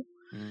no.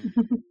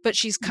 But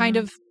she's kind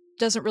of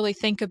doesn't really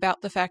think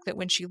about the fact that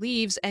when she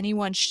leaves,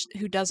 anyone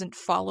who doesn't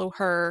follow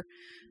her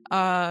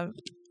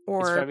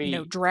or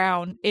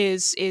drown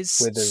is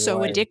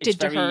so addicted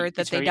to her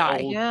that they die.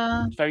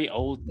 It's very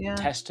Old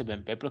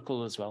Testament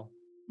biblical as well.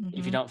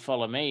 If you don't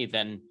follow me,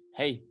 then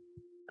hey,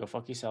 go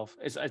fuck yourself.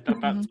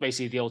 That's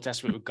basically the Old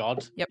Testament with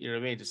God. Yep. You know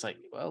what I mean? It's like,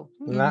 well,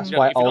 and that's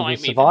why Alden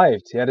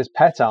survived. He had his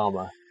pet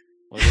armor.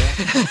 Well, yeah.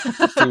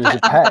 He was a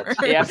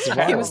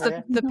pet. He was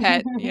the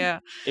pet. Yeah.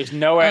 It was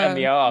nowhere on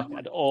the ark,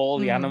 and all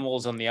the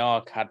animals on the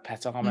ark had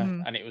pet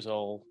armor, and it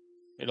all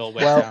went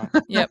down.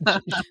 Yep.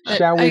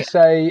 Shall we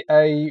say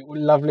a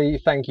lovely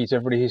thank you to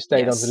everybody who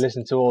stayed on to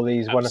listen to all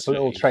these wonderful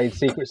little trade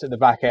secrets at the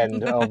back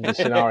end of the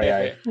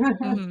scenario?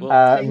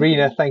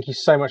 Rena, thank you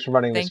so much for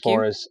running this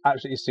for us.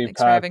 Absolutely superb.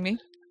 Thanks for having me.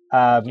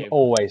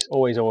 Always.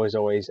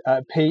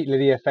 Pete,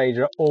 Lydia,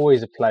 Phaedra,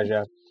 always a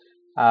pleasure.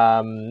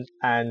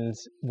 And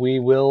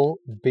we will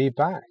be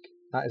back.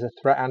 That is a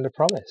threat and a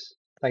promise.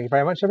 Thank you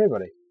very much,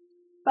 everybody.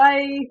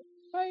 Bye.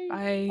 Bye.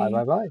 Bye. Bye,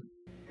 bye, bye.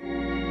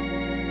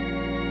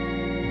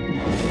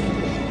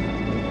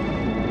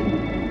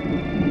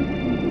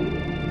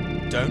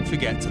 Don't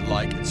forget to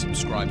like and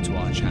subscribe to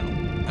our channel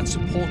and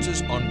support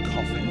us on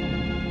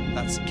Ko-fi.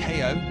 That's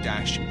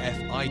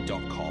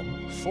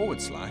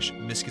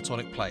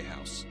ko-fi.com/Miskatonic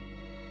Playhouse.